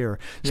 dear.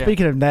 Yeah.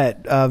 Speaking of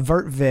that,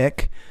 Vert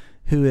Vic,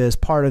 who is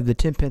part of the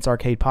 10 Pence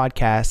Arcade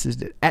podcast,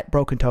 is at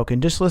Broken Token.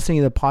 Just listening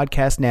to the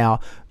podcast now,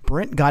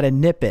 Brent got a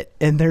nippet,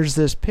 and there's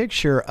this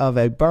picture of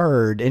a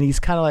bird, and he's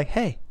kind of like,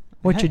 hey,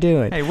 what you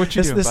doing? Hey, what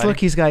you doing, This buddy? look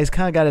he's got, he's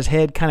kind of got his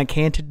head kind of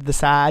canted to the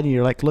side, and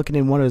you're like looking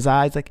in one of his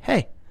eyes like,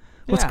 hey,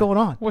 what's going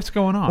on? What's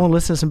going on? Want to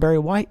listen to some Barry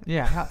White?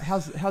 Yeah,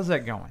 how's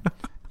that going?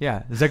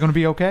 Yeah, is that going to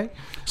be okay?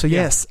 So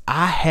yes,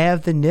 I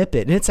have the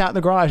nippet, and it's out in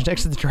the garage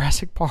next to the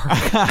Jurassic Park.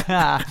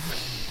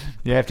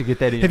 You have to get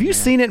that in. Have you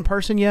seen it in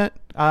person yet?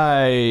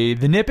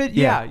 The nippet?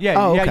 Yeah.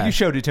 Oh, okay. Yeah, you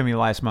showed it to me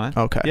last month.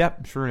 Okay.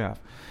 Yep, sure enough.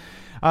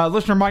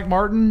 Listener Mike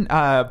Martin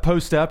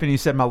posted up, and he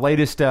said, my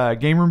latest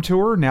game room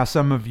tour. Now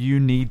some of you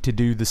need to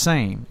do the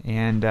same.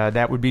 And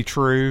that would be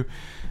true.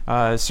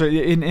 So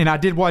I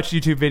did watch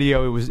YouTube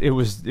video. It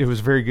was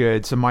very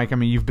good. So Mike, I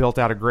mean, you've built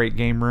out a great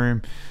game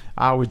room.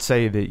 I would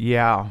say that,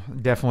 yeah,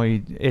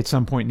 definitely at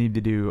some point need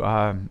to do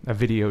a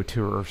video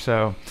tour.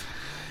 So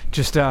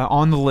just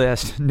on the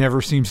list.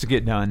 Never seems to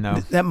get done,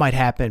 though. That might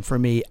happen for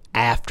me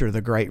after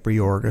the great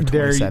reorg of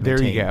 2017.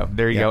 There you go.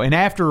 There you go. And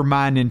after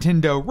my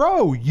Nintendo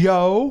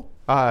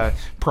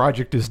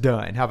project is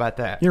done. How about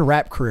that? Your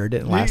rap career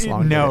didn't last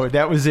long. No,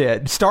 that was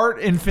it. Start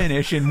and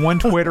finish in one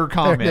Twitter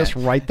comment. Just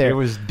right there. It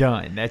was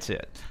done. That's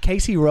it.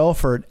 Casey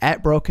Relford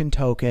at Broken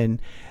Token.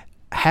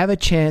 Have a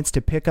chance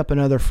to pick up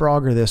another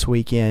Frogger this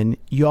weekend.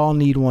 You all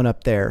need one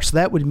up there. So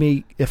that would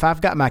be, if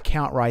I've got my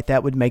count right,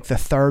 that would make the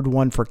third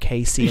one for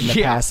Casey in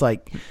the past,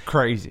 like,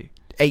 crazy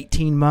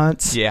 18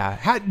 months. Yeah.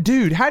 How do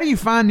you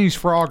find these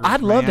Froggers?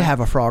 I'd love to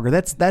have a Frogger.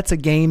 That's a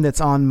game that's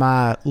on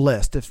my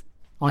list.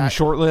 On your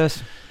short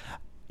list?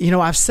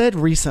 I've said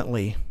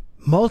recently,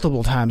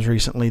 multiple times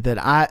recently,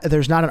 that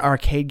there's not an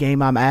arcade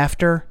game I'm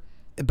after,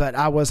 but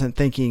I wasn't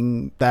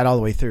thinking that all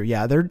the way through.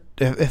 Yeah,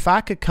 if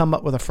I could come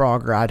up with a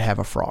Frogger, I'd have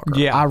a Frogger.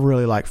 Yeah, I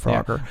really like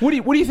Frogger.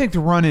 Yeah. What do you think the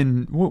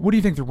running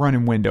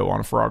window on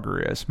a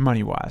Frogger is,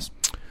 money wise?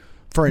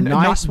 For a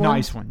nice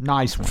one. For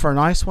a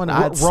nice one,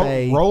 I'd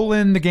say roll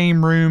in the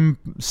game room,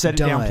 set it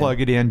done. down,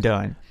 plug it in,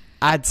 done.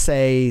 I'd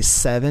say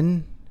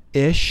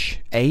 7-ish,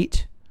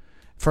 8.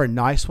 For a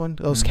nice one.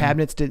 Those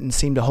cabinets didn't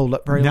seem to hold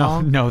up very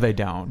long. No, they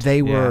don't.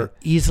 They were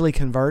easily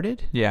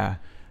converted. Yeah.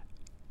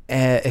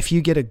 if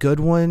you get a good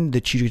one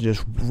that you can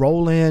just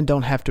roll in,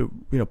 don't have to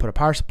put a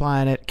power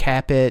supply in it,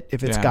 cap it.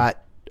 If it's got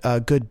a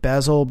good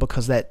bezel,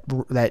 because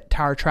that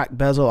tire track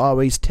bezel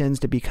always tends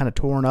to be kind of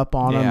torn up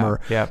on them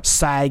or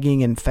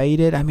sagging and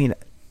faded. I mean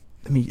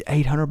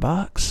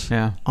 $800.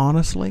 Yeah,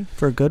 honestly,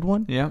 for a good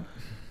one. Yeah,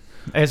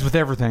 as with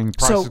everything,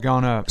 price has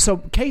gone up. So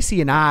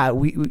Casey and I, I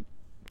don't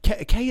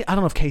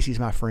know if Casey's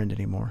my friend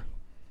anymore.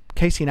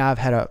 Casey and I have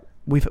had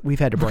we've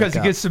had to break up because he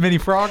gets so many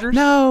froggers.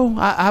 No,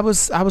 I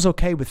was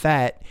okay with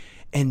that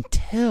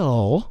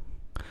until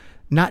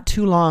not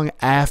too long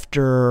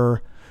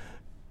after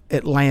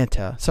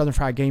Atlanta Southern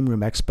Fried Game Room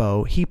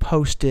Expo. He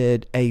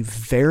posted a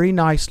very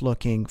nice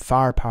looking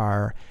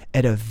Firepower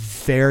at a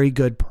very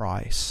good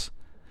price.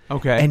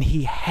 Okay, and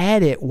he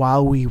had it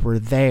while we were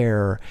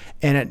there,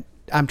 and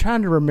I'm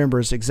trying to remember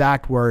his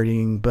exact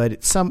wording,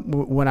 but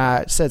when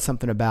I said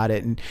something about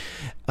it, and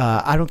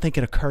I don't think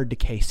it occurred to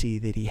Casey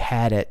that he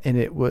had it, and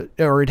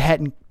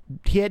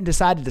he hadn't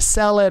decided to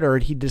sell it, or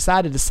he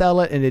decided to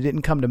sell it and it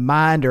didn't come to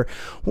mind, or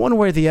one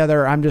way or the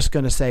other. I'm just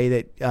going to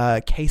say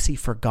that Casey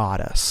forgot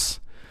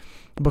us,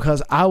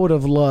 because I would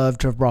have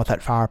loved to have brought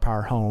that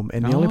Firepower home,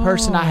 and the only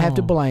person I have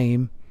to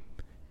blame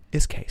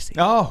is Casey.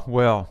 Oh,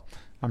 well,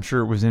 I'm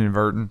sure it was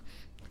inadvertent.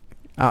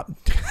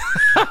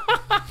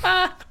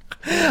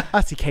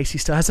 I see Casey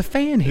still has a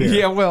fan here.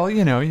 Yeah, well,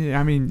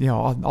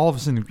 all of a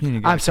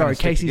sudden, I'm sorry,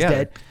 Casey's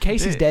dead.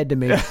 Casey's dead to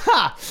me.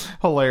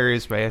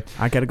 Hilarious, man.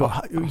 I gotta go.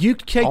 You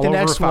take the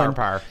next one.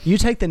 You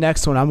take the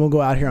next one. I'm gonna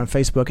go out here on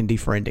Facebook and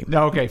defriend him.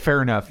 Okay,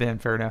 fair enough. Then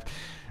fair enough.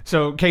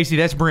 So, Casey,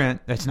 that's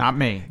Brent. That's not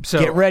me. So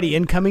get ready,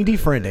 incoming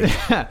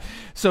defriending.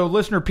 So,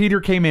 listener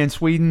Peter came in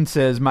Sweden,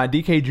 says, my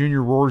DK Jr.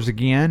 roars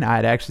again. I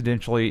had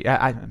accidentally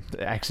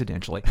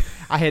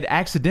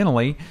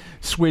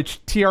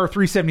switched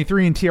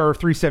TR-373 and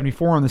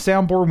TR-374 on the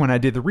soundboard when I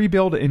did the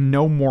rebuild, and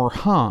no more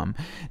hum.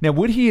 Now,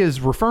 what he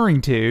is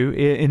referring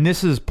to, and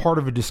this is part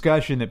of a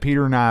discussion that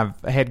Peter and I have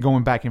had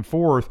going back and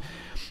forth,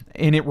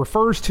 and it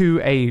refers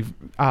to a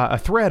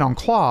thread on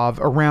Clav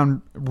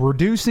around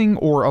reducing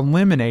or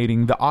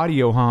eliminating the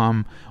audio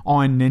hum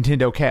on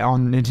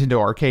Nintendo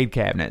arcade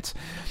cabinets.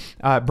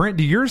 Brent,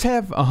 do yours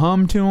have a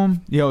hum to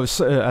them?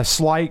 A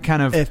slight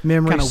kind of, if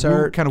memory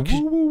serves, kind of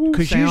woo woo woo.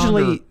 Because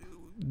usually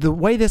the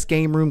way this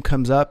game room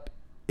comes up,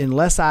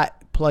 unless I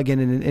plug in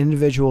an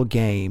individual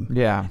game,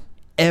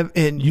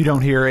 and you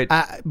don't hear it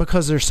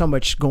because there's so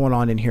much going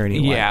on in here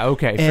anyway. Yeah,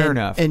 okay, fair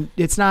enough. And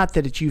it's not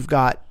that you've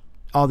got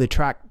all the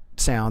track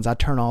sounds. I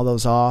turn all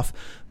those off,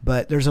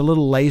 but there's a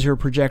little laser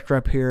projector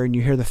up here, and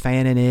you hear the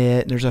fan in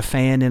it, and there's a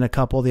fan in a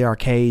couple of the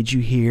arcades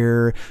you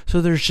hear,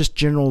 so there's just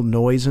general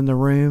noise in the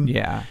room.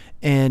 Yeah.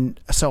 And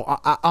so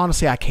I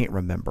honestly I can't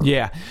remember.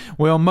 Yeah.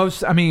 Well,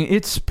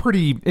 it's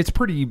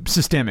pretty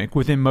systemic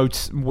within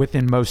most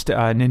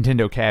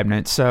Nintendo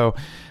cabinets. So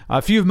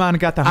a few of mine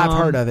have got the hum. I've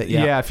heard of it.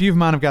 Yeah. A few of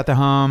mine have got the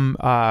hum.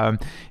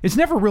 It's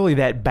never really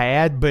that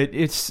bad, but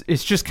it's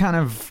just kind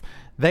of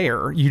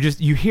there.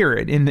 You hear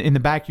it in the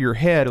back of your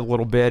head a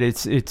little bit.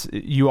 It's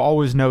you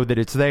always know that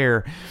it's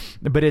there,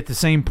 but at the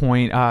same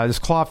point, this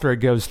Clav thread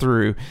goes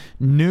through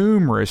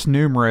numerous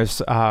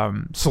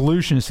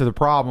solutions to the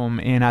problem,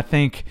 and I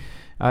think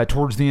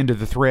towards the end of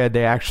the thread,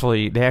 they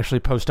actually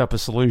post up a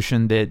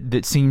solution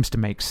that seems to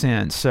make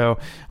sense. So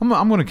I'm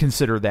going to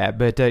consider that.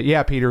 But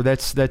yeah, Peter,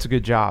 that's a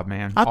good job,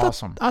 man.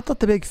 Awesome. I thought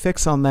the big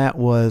fix on that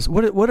was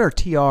what are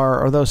TR?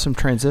 Are those some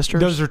transistors?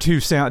 Those are two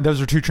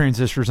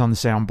transistors on the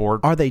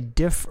soundboard. Are they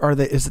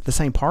is it the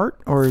same part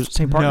or is it the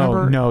same part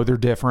number? No, they're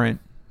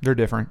different.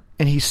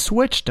 And he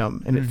switched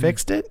them and it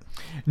fixed it?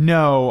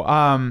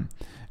 No.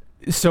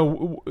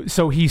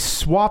 So he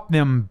swapped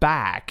them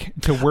back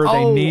to where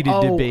they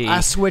needed to be. I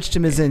switched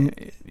them as in.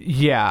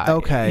 Yeah.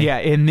 Okay. Yeah,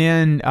 and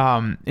then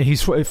how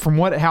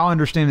I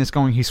understand this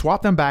going, he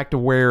swapped them back to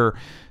where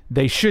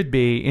they should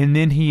be, and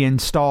then he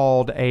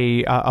installed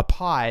a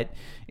pot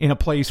in a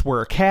place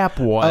where a cap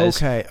was.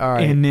 Okay, all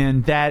right. And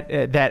then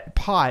that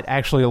pot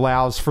actually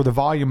allows for the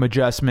volume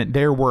adjustment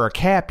there where a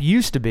cap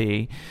used to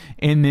be,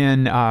 and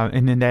then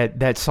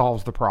that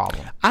solves the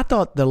problem. I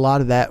thought that a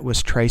lot of that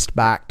was traced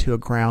back to a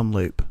ground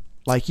loop.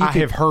 Like I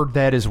have heard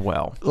that as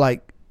well.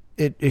 Like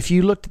if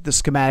you looked at the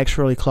schematics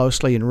really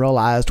closely and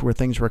realized where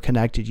things were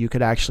connected, you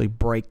could actually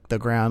break the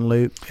ground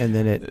loop, and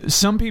then it.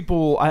 Some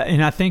people,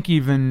 and I think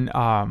even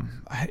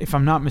if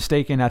I'm not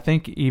mistaken, I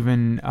think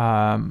even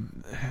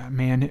I'm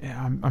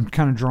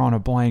kind of drawing a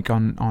blank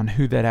on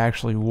who that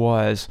actually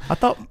was. I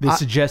thought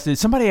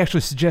somebody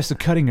actually suggested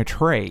cutting a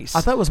trace.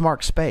 I thought it was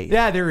Mark Spaeth.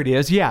 Yeah, there it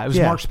is. Yeah, it was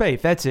Mark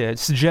Spaeth. That's it.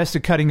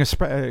 Suggested cutting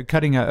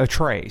a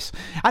trace.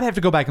 I'd have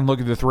to go back and look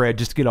at the thread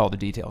just to get all the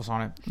details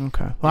on it.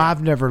 Okay. Well,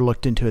 I've never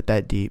looked into it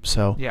that deep.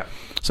 So yeah.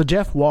 So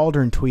Jeff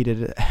Waldron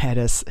tweeted at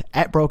us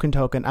at Broken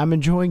Token. I'm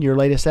enjoying your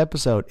latest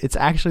episode. It's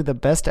actually the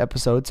best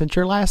episode since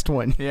your last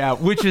one. Yeah,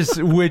 which is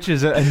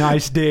a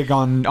nice dig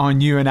on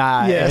you and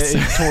I. Yes.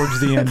 Towards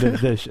the end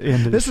of this.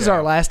 This is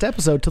our last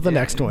episode till the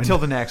next one. Till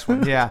the next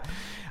one. Yeah.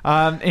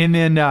 And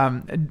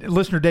then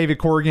listener David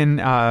Corrigan,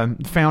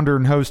 founder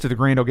and host of the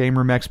Grand Ole Game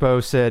Room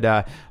Expo,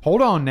 said,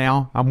 hold on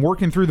now. I'm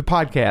working through the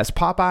podcast.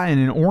 Popeye in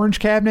an orange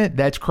cabinet?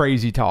 That's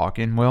crazy talk.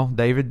 And, well,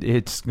 David,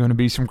 it's going to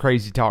be some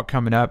crazy talk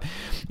coming up.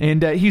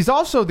 And he's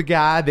also the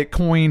guy that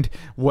coined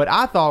what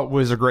I thought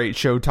was a great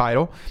show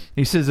title.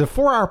 He says, a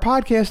 4-hour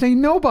podcast,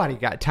 ain't nobody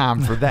got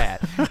time for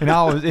that. and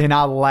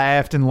I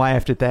laughed and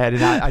laughed at that.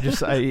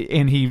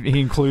 And and he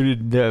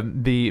included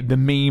the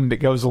meme that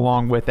goes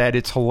along with that.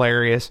 It's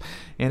hilarious.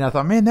 And I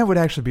thought, man, that would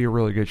actually be a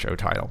really good show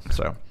title.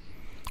 So,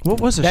 what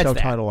was the show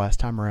title last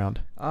time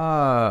around?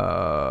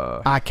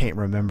 I can't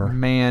remember.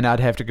 Man, I'd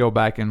have to go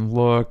back and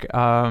look.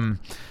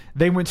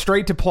 They went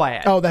straight to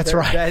Plaid. Oh, that's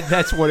right.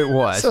 That's what it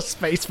was. It's a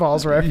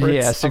Spaceballs reference.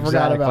 Yes, exactly. I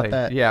forgot about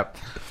that. Yep.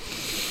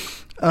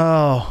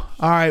 Oh,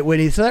 all right,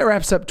 Whitney. So that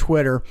wraps up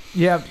Twitter.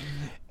 Yep.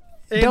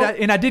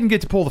 And I didn't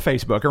get to pull the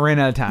Facebook. I ran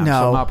out of time,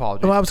 so my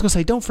apologies. Well, I was going to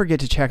say, don't forget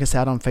to check us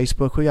out on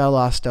Facebook. We got a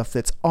lot of stuff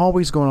that's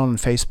always going on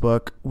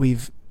Facebook.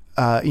 We've,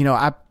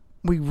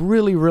 we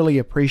really, really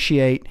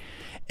appreciate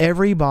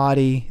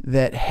everybody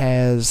that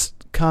has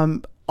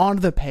come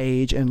onto the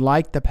page and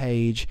liked the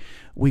page.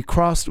 We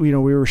crossed, we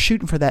were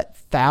shooting for that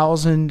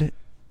 1,000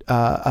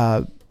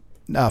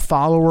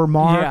 follower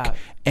mark,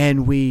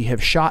 and we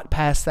have shot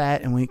past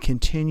that, and we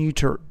continue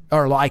to,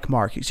 or like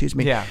mark, excuse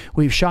me. Yeah.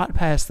 We've shot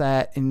past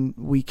that, and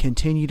we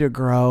continue to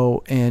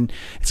grow. And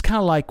it's kind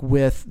of like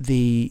with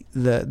the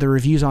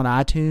reviews on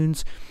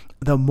iTunes.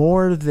 The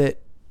more that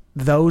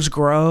those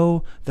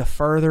grow, the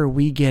further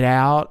we get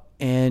out,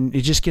 and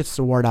it just gets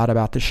the word out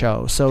about the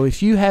show. So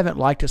if you haven't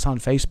liked us on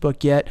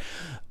Facebook yet,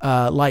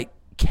 like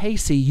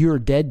Casey, you're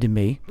dead to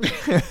me.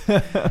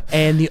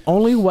 And the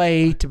only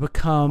way to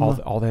become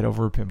all that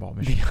over a pinball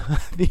machine.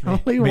 The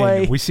only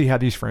way we see how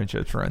these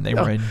friendships run. They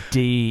run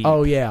deep.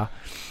 Oh yeah.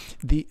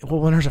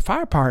 When there's a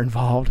firepower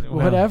involved,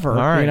 whatever. All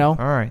right, All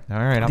right.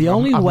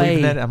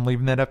 I'm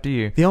leaving that up to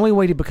you. The only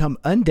way to become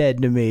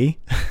undead to me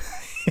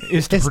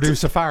is to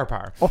produce a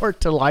firepower, or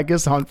to like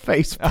us on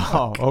Facebook.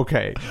 Oh,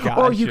 okay.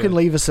 Gotcha. Or you can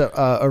leave us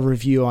a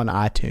review on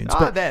iTunes.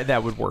 But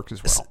that would work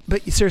as well.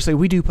 But seriously,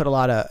 we do put a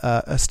lot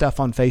of stuff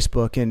on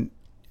Facebook, and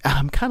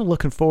I'm kind of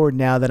looking forward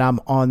now that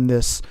I'm on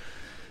this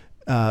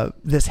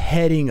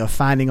heading of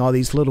finding all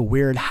these little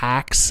weird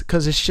hacks,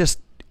 because it's just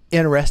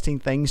interesting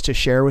things to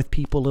share with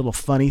people, little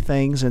funny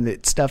things, and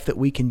it's stuff that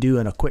we can do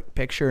in a quick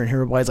picture, and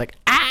everybody's like,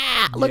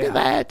 look at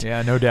that.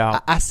 Yeah, no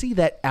doubt. I see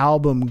that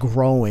album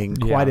growing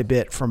quite a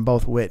bit from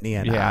both Whitney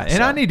and I. Yeah,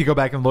 and I need to go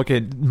back and look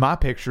at my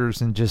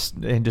pictures and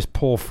just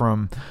pull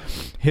from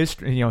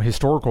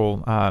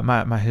historical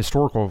my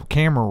historical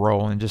camera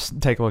roll and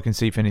just take a look and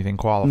see if anything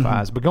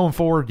qualifies. Mm-hmm. But going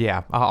forward,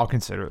 I'll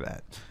consider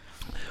that.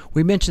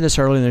 We mentioned this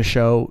earlier in the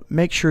show.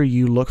 Make sure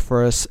you look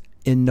for us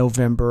in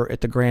November at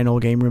the Grand Ole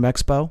Game Room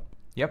Expo.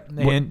 Yep.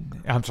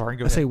 And I'm sorry,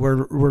 go ahead. I say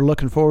we're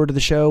looking forward to the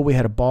show. We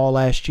had a ball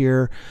last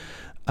year.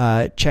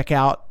 Check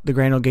out the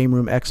Grand Ole Game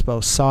Room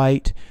Expo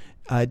site.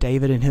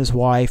 David and his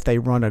wife, they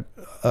run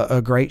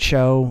a great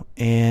show,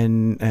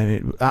 and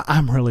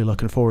I'm really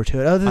looking forward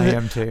to it. I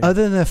am too.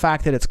 Other than the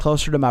fact that it's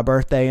closer to my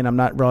birthday, and I'm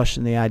not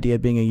rushing the idea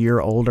of being a year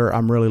older,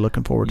 I'm really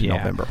looking forward to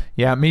November.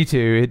 Yeah, me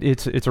too.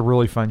 It's a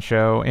really fun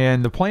show,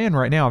 and the plan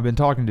right now, I've been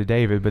talking to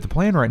David, but the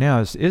plan right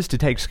now is to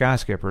take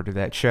Skyskipper to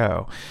that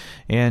show,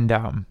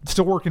 and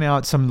still working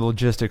out some of the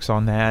logistics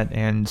on that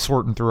and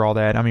sorting through all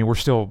that. I mean, we're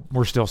still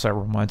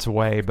several months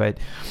away, but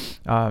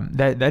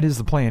that is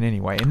the plan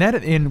anyway.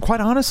 And quite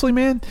honestly,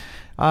 man,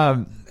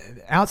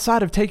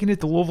 outside of taking it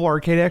to Louisville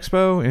Arcade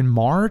Expo in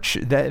March,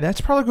 that's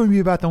probably going to be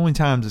about the only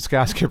times that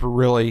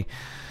Skyskipper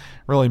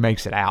really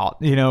makes it out,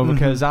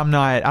 because I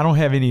don't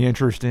have any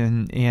interest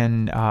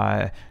in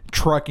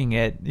trucking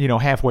it,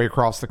 halfway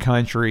across the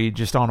country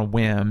just on a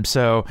whim.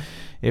 So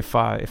if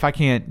I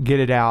can't get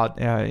it out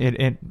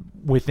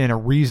within a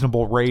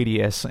reasonable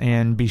radius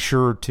and be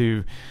sure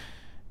to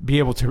be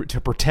able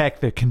to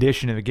protect the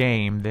condition of the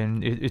game,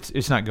 then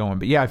it's not going.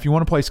 But yeah, if you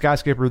want to play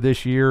Skyskipper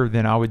this year,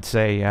 then I would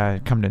say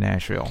come to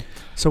Nashville.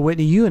 So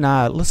Whitney, you and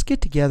I, let's get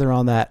together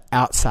on that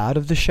outside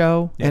of the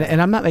show. Yeah.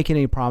 And I'm not making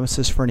any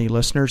promises for any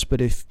listeners,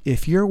 but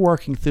if you're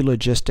working through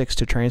logistics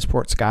to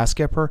transport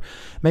Skyskipper,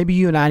 maybe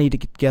you and I need to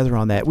get together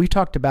on that. We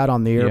talked about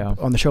on the air,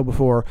 on the show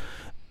before,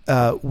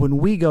 when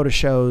we go to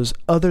shows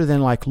other than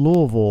like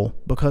Louisville,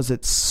 because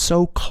it's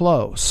so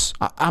close.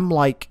 I'm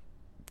like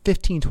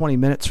 15, 20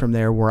 minutes from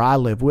there where I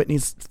live.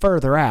 Whitney's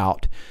further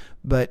out,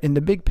 but in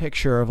the big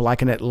picture of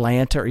like an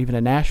Atlanta or even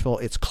a Nashville,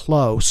 it's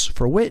close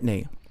for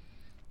Whitney.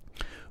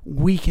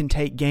 We can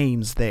take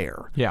games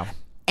there. Yeah.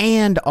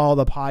 And all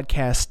the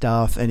podcast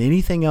stuff and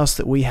anything else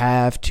that we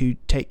have to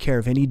take care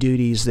of any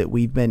duties that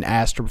we've been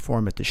asked to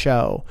perform at the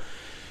show.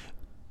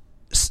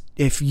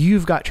 If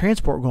you've got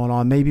transport going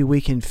on, maybe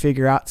we can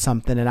figure out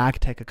something and I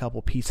can take a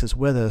couple pieces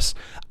with us.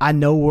 I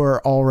know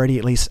we're already,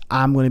 at least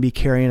I'm going to be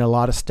carrying a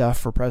lot of stuff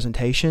for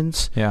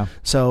presentations. Yeah.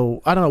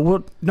 So I don't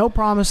know. No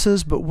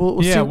promises, but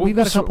we'll see. We've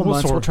got a couple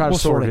months. We'll try to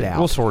sort it out.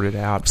 We'll sort it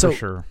out for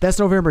sure. That's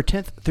November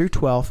 10th through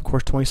 12th, of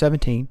course,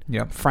 2017.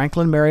 Yep.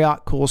 Franklin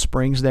Marriott Cool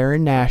Springs there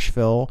in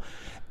Nashville.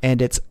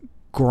 And it's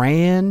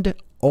Grand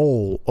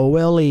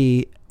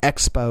OLE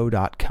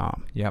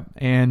expo.com. Yep.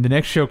 And the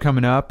next show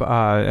coming up,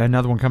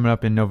 another one coming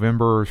up in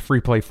November, is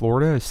Free Play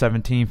Florida,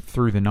 17th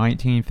through the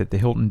 19th at the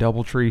Hilton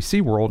Doubletree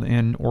SeaWorld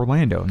in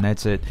Orlando. And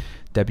that's at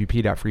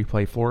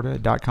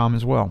wp.freeplayflorida.com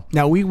as well.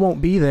 Now, we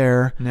won't be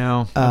there.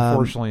 No,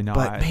 unfortunately not.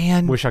 But,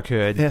 man. Wish I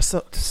could. Yeah,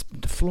 so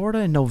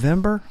Florida in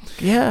November?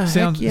 Yeah.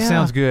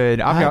 Sounds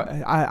good.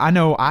 I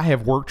know I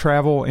have work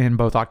travel in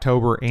both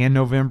October and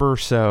November,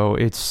 so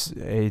it's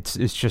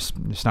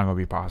not going to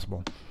be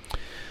possible.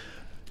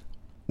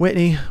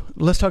 Whitney,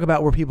 let's talk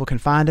about where people can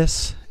find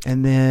us.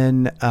 And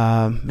then,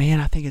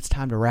 I think it's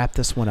time to wrap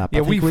this one up.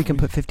 Yeah, I think we can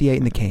put 58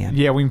 in the can.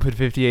 Yeah, we can put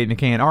 58 in the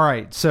can. All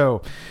right,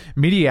 so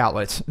media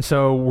outlets.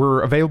 So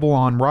we're available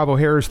on Rob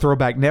O'Hara's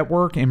Throwback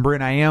Network. And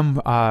Brent, I am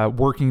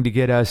working to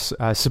get us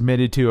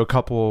submitted to a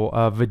couple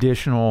of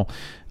additional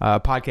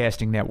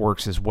podcasting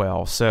networks as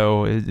well.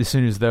 So as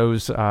soon as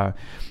those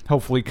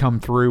hopefully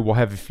come through, we'll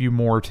have a few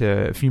more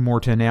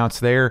to announce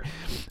there.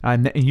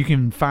 You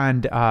can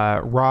find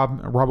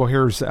Rob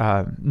O'Hara's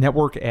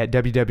network at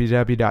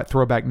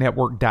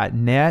www.throwbacknetwork.net.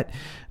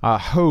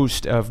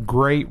 Host of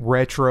great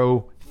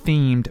retro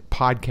themed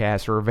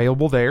podcasts are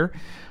available there.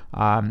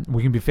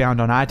 We can be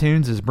found on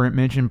iTunes, as Brent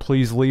mentioned.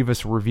 Please leave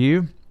us a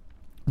review.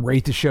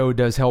 Rate the show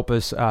does help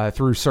us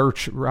through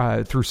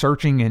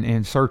searching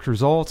and search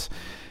results.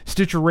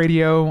 Stitcher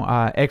Radio,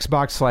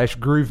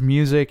 Xbox/Groove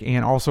Music,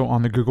 and also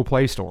on the Google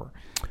Play Store.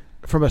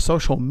 From a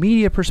social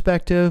media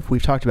perspective,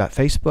 we've talked about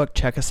Facebook.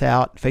 Check us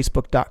out,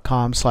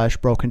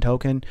 facebook.com/Broken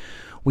Token.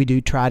 We do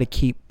try to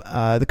keep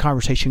the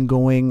conversation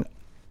going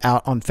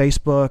out on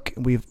Facebook.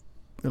 We've,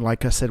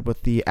 like I said,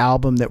 with the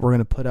album that we're going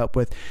to put up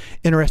with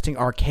interesting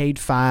arcade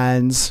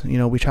finds,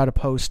 we try to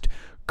post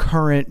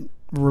current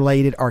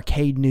related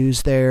arcade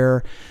news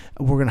there.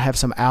 We're going to have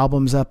some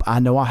albums up.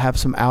 I know I have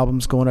some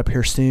albums going up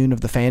here soon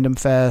of the Fandom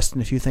Fest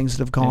and a few things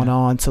that have gone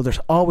on. So there's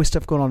always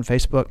stuff going on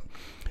Facebook.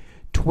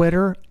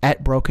 Twitter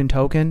at Broken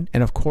Token,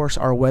 and of course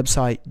our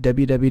website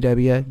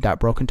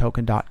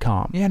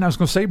www.brokentoken.com. Yeah, and I was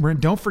going to say,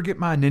 Brent, don't forget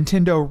my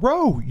Nintendo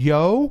Row,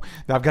 yo.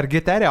 I've got to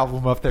get that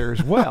album up there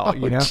as well.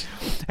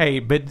 Hey,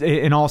 but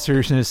in all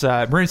seriousness,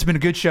 Brent, it's been a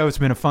good show. It's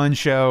been a fun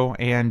show,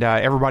 and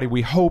everybody,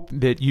 we hope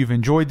that you've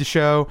enjoyed the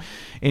show.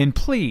 And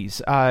please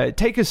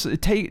take us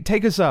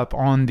up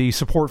on the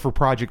support for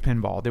Project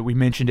Pinball that we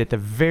mentioned at the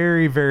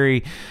very,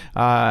 very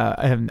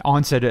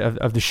onset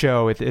of the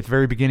show, at the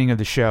very beginning of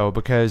the show,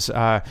 because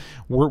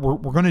we're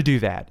going to do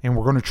that, and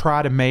we're going to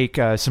try to make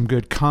some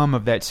good come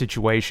of that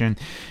situation,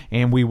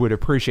 and we would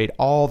appreciate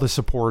all the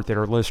support that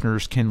our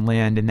listeners can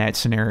lend in that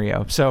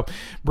scenario. So,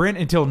 Brent,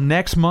 until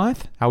next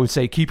month, I would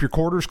say keep your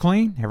quarters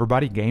clean.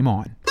 Everybody, game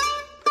on.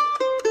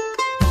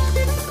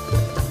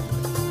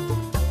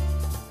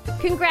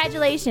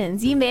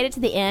 Congratulations! You made it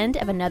to the end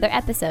of another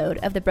episode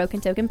of the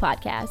Broken Token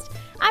podcast.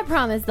 I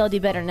promise they'll do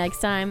better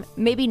next time.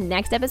 Maybe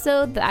next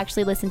episode they'll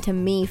actually listen to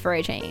me for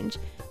a change.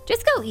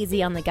 Just go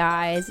easy on the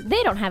guys.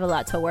 They don't have a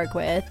lot to work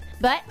with.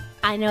 But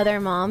I know their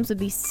moms would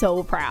be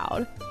so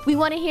proud. We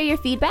want to hear your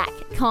feedback,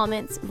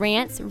 comments,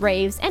 rants,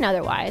 raves, and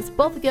otherwise,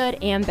 both good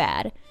and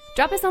bad.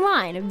 Drop us a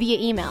line via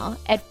email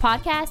at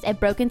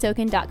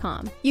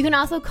podcast@brokentoken.com. You can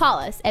also call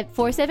us at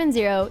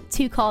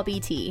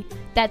 470-2CALL-BT.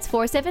 That's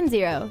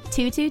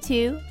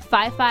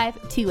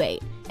 470-222-5528.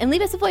 And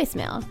leave us a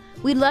voicemail.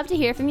 We'd love to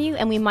hear from you,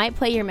 and we might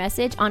play your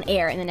message on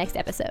air in the next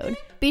episode.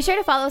 Be sure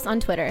to follow us on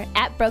Twitter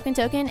at Broken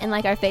Token and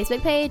like our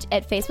Facebook page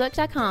at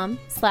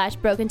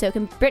facebook.com/Broken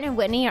Token. Britt and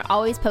Whitney are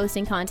always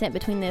posting content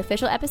between the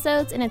official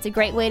episodes, and it's a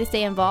great way to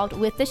stay involved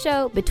with the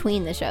show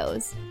between the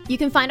shows. You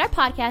can find our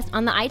podcast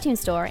on the iTunes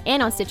Store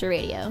and on Stitcher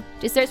Radio.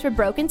 Just search for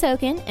Broken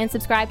Token and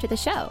subscribe to the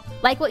show.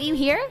 Like what you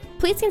hear?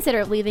 Please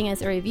consider leaving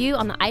us a review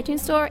on the iTunes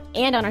Store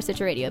and on our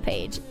Stitcher Radio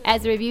page,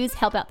 as the reviews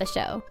help out the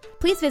show.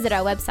 Please visit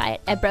our website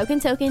at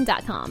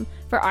brokentoken.com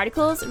for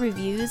articles,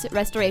 reviews,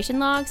 restoration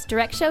logs,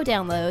 direct show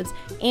downloads,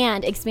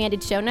 and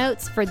expanded show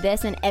notes for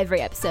this and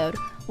every episode.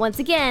 Once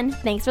again,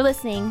 thanks for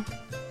listening.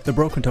 The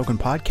Broken Token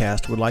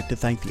podcast would like to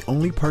thank the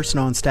only person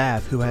on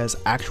staff who has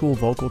actual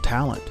vocal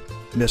talent,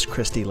 Miss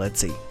Christy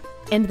Litzy.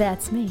 And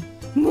that's me.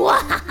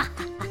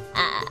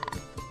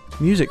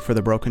 Music for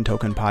the Broken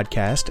Token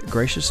podcast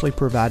graciously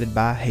provided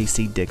by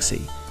Hayseed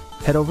Dixie.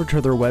 Head over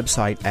to their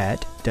website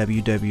at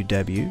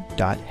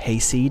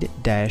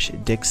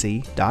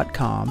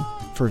www.hayseed-dixie.com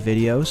for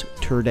videos,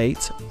 tour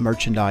dates,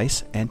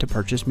 merchandise, and to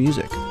purchase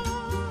music.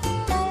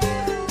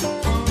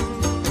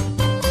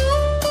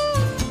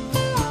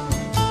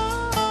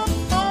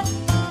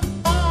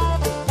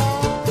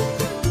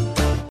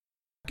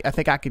 I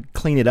think I could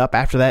clean it up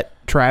after that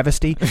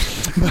travesty.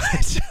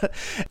 But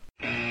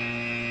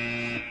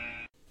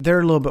they're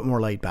a little bit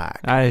more laid back.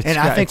 I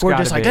think we're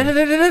just like,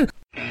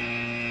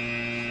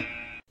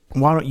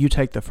 why don't you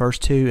take the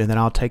first two and then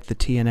I'll take the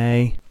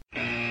TNA?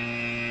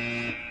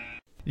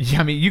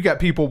 Yeah, I mean, you got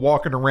people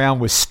walking around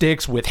with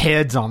sticks with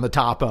heads on the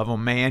top of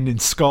them, man,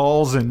 and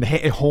skulls and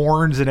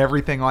horns and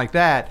everything like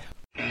that.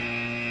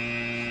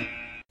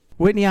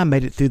 Whitney, I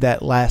made it through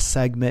that last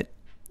segment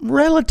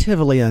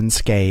relatively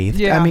unscathed.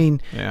 Yeah. I mean,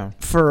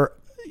 for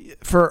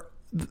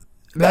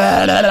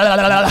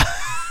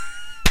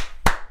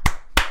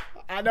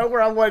I know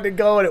where I wanted to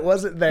go and it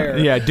wasn't there.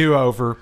 Yeah, do over.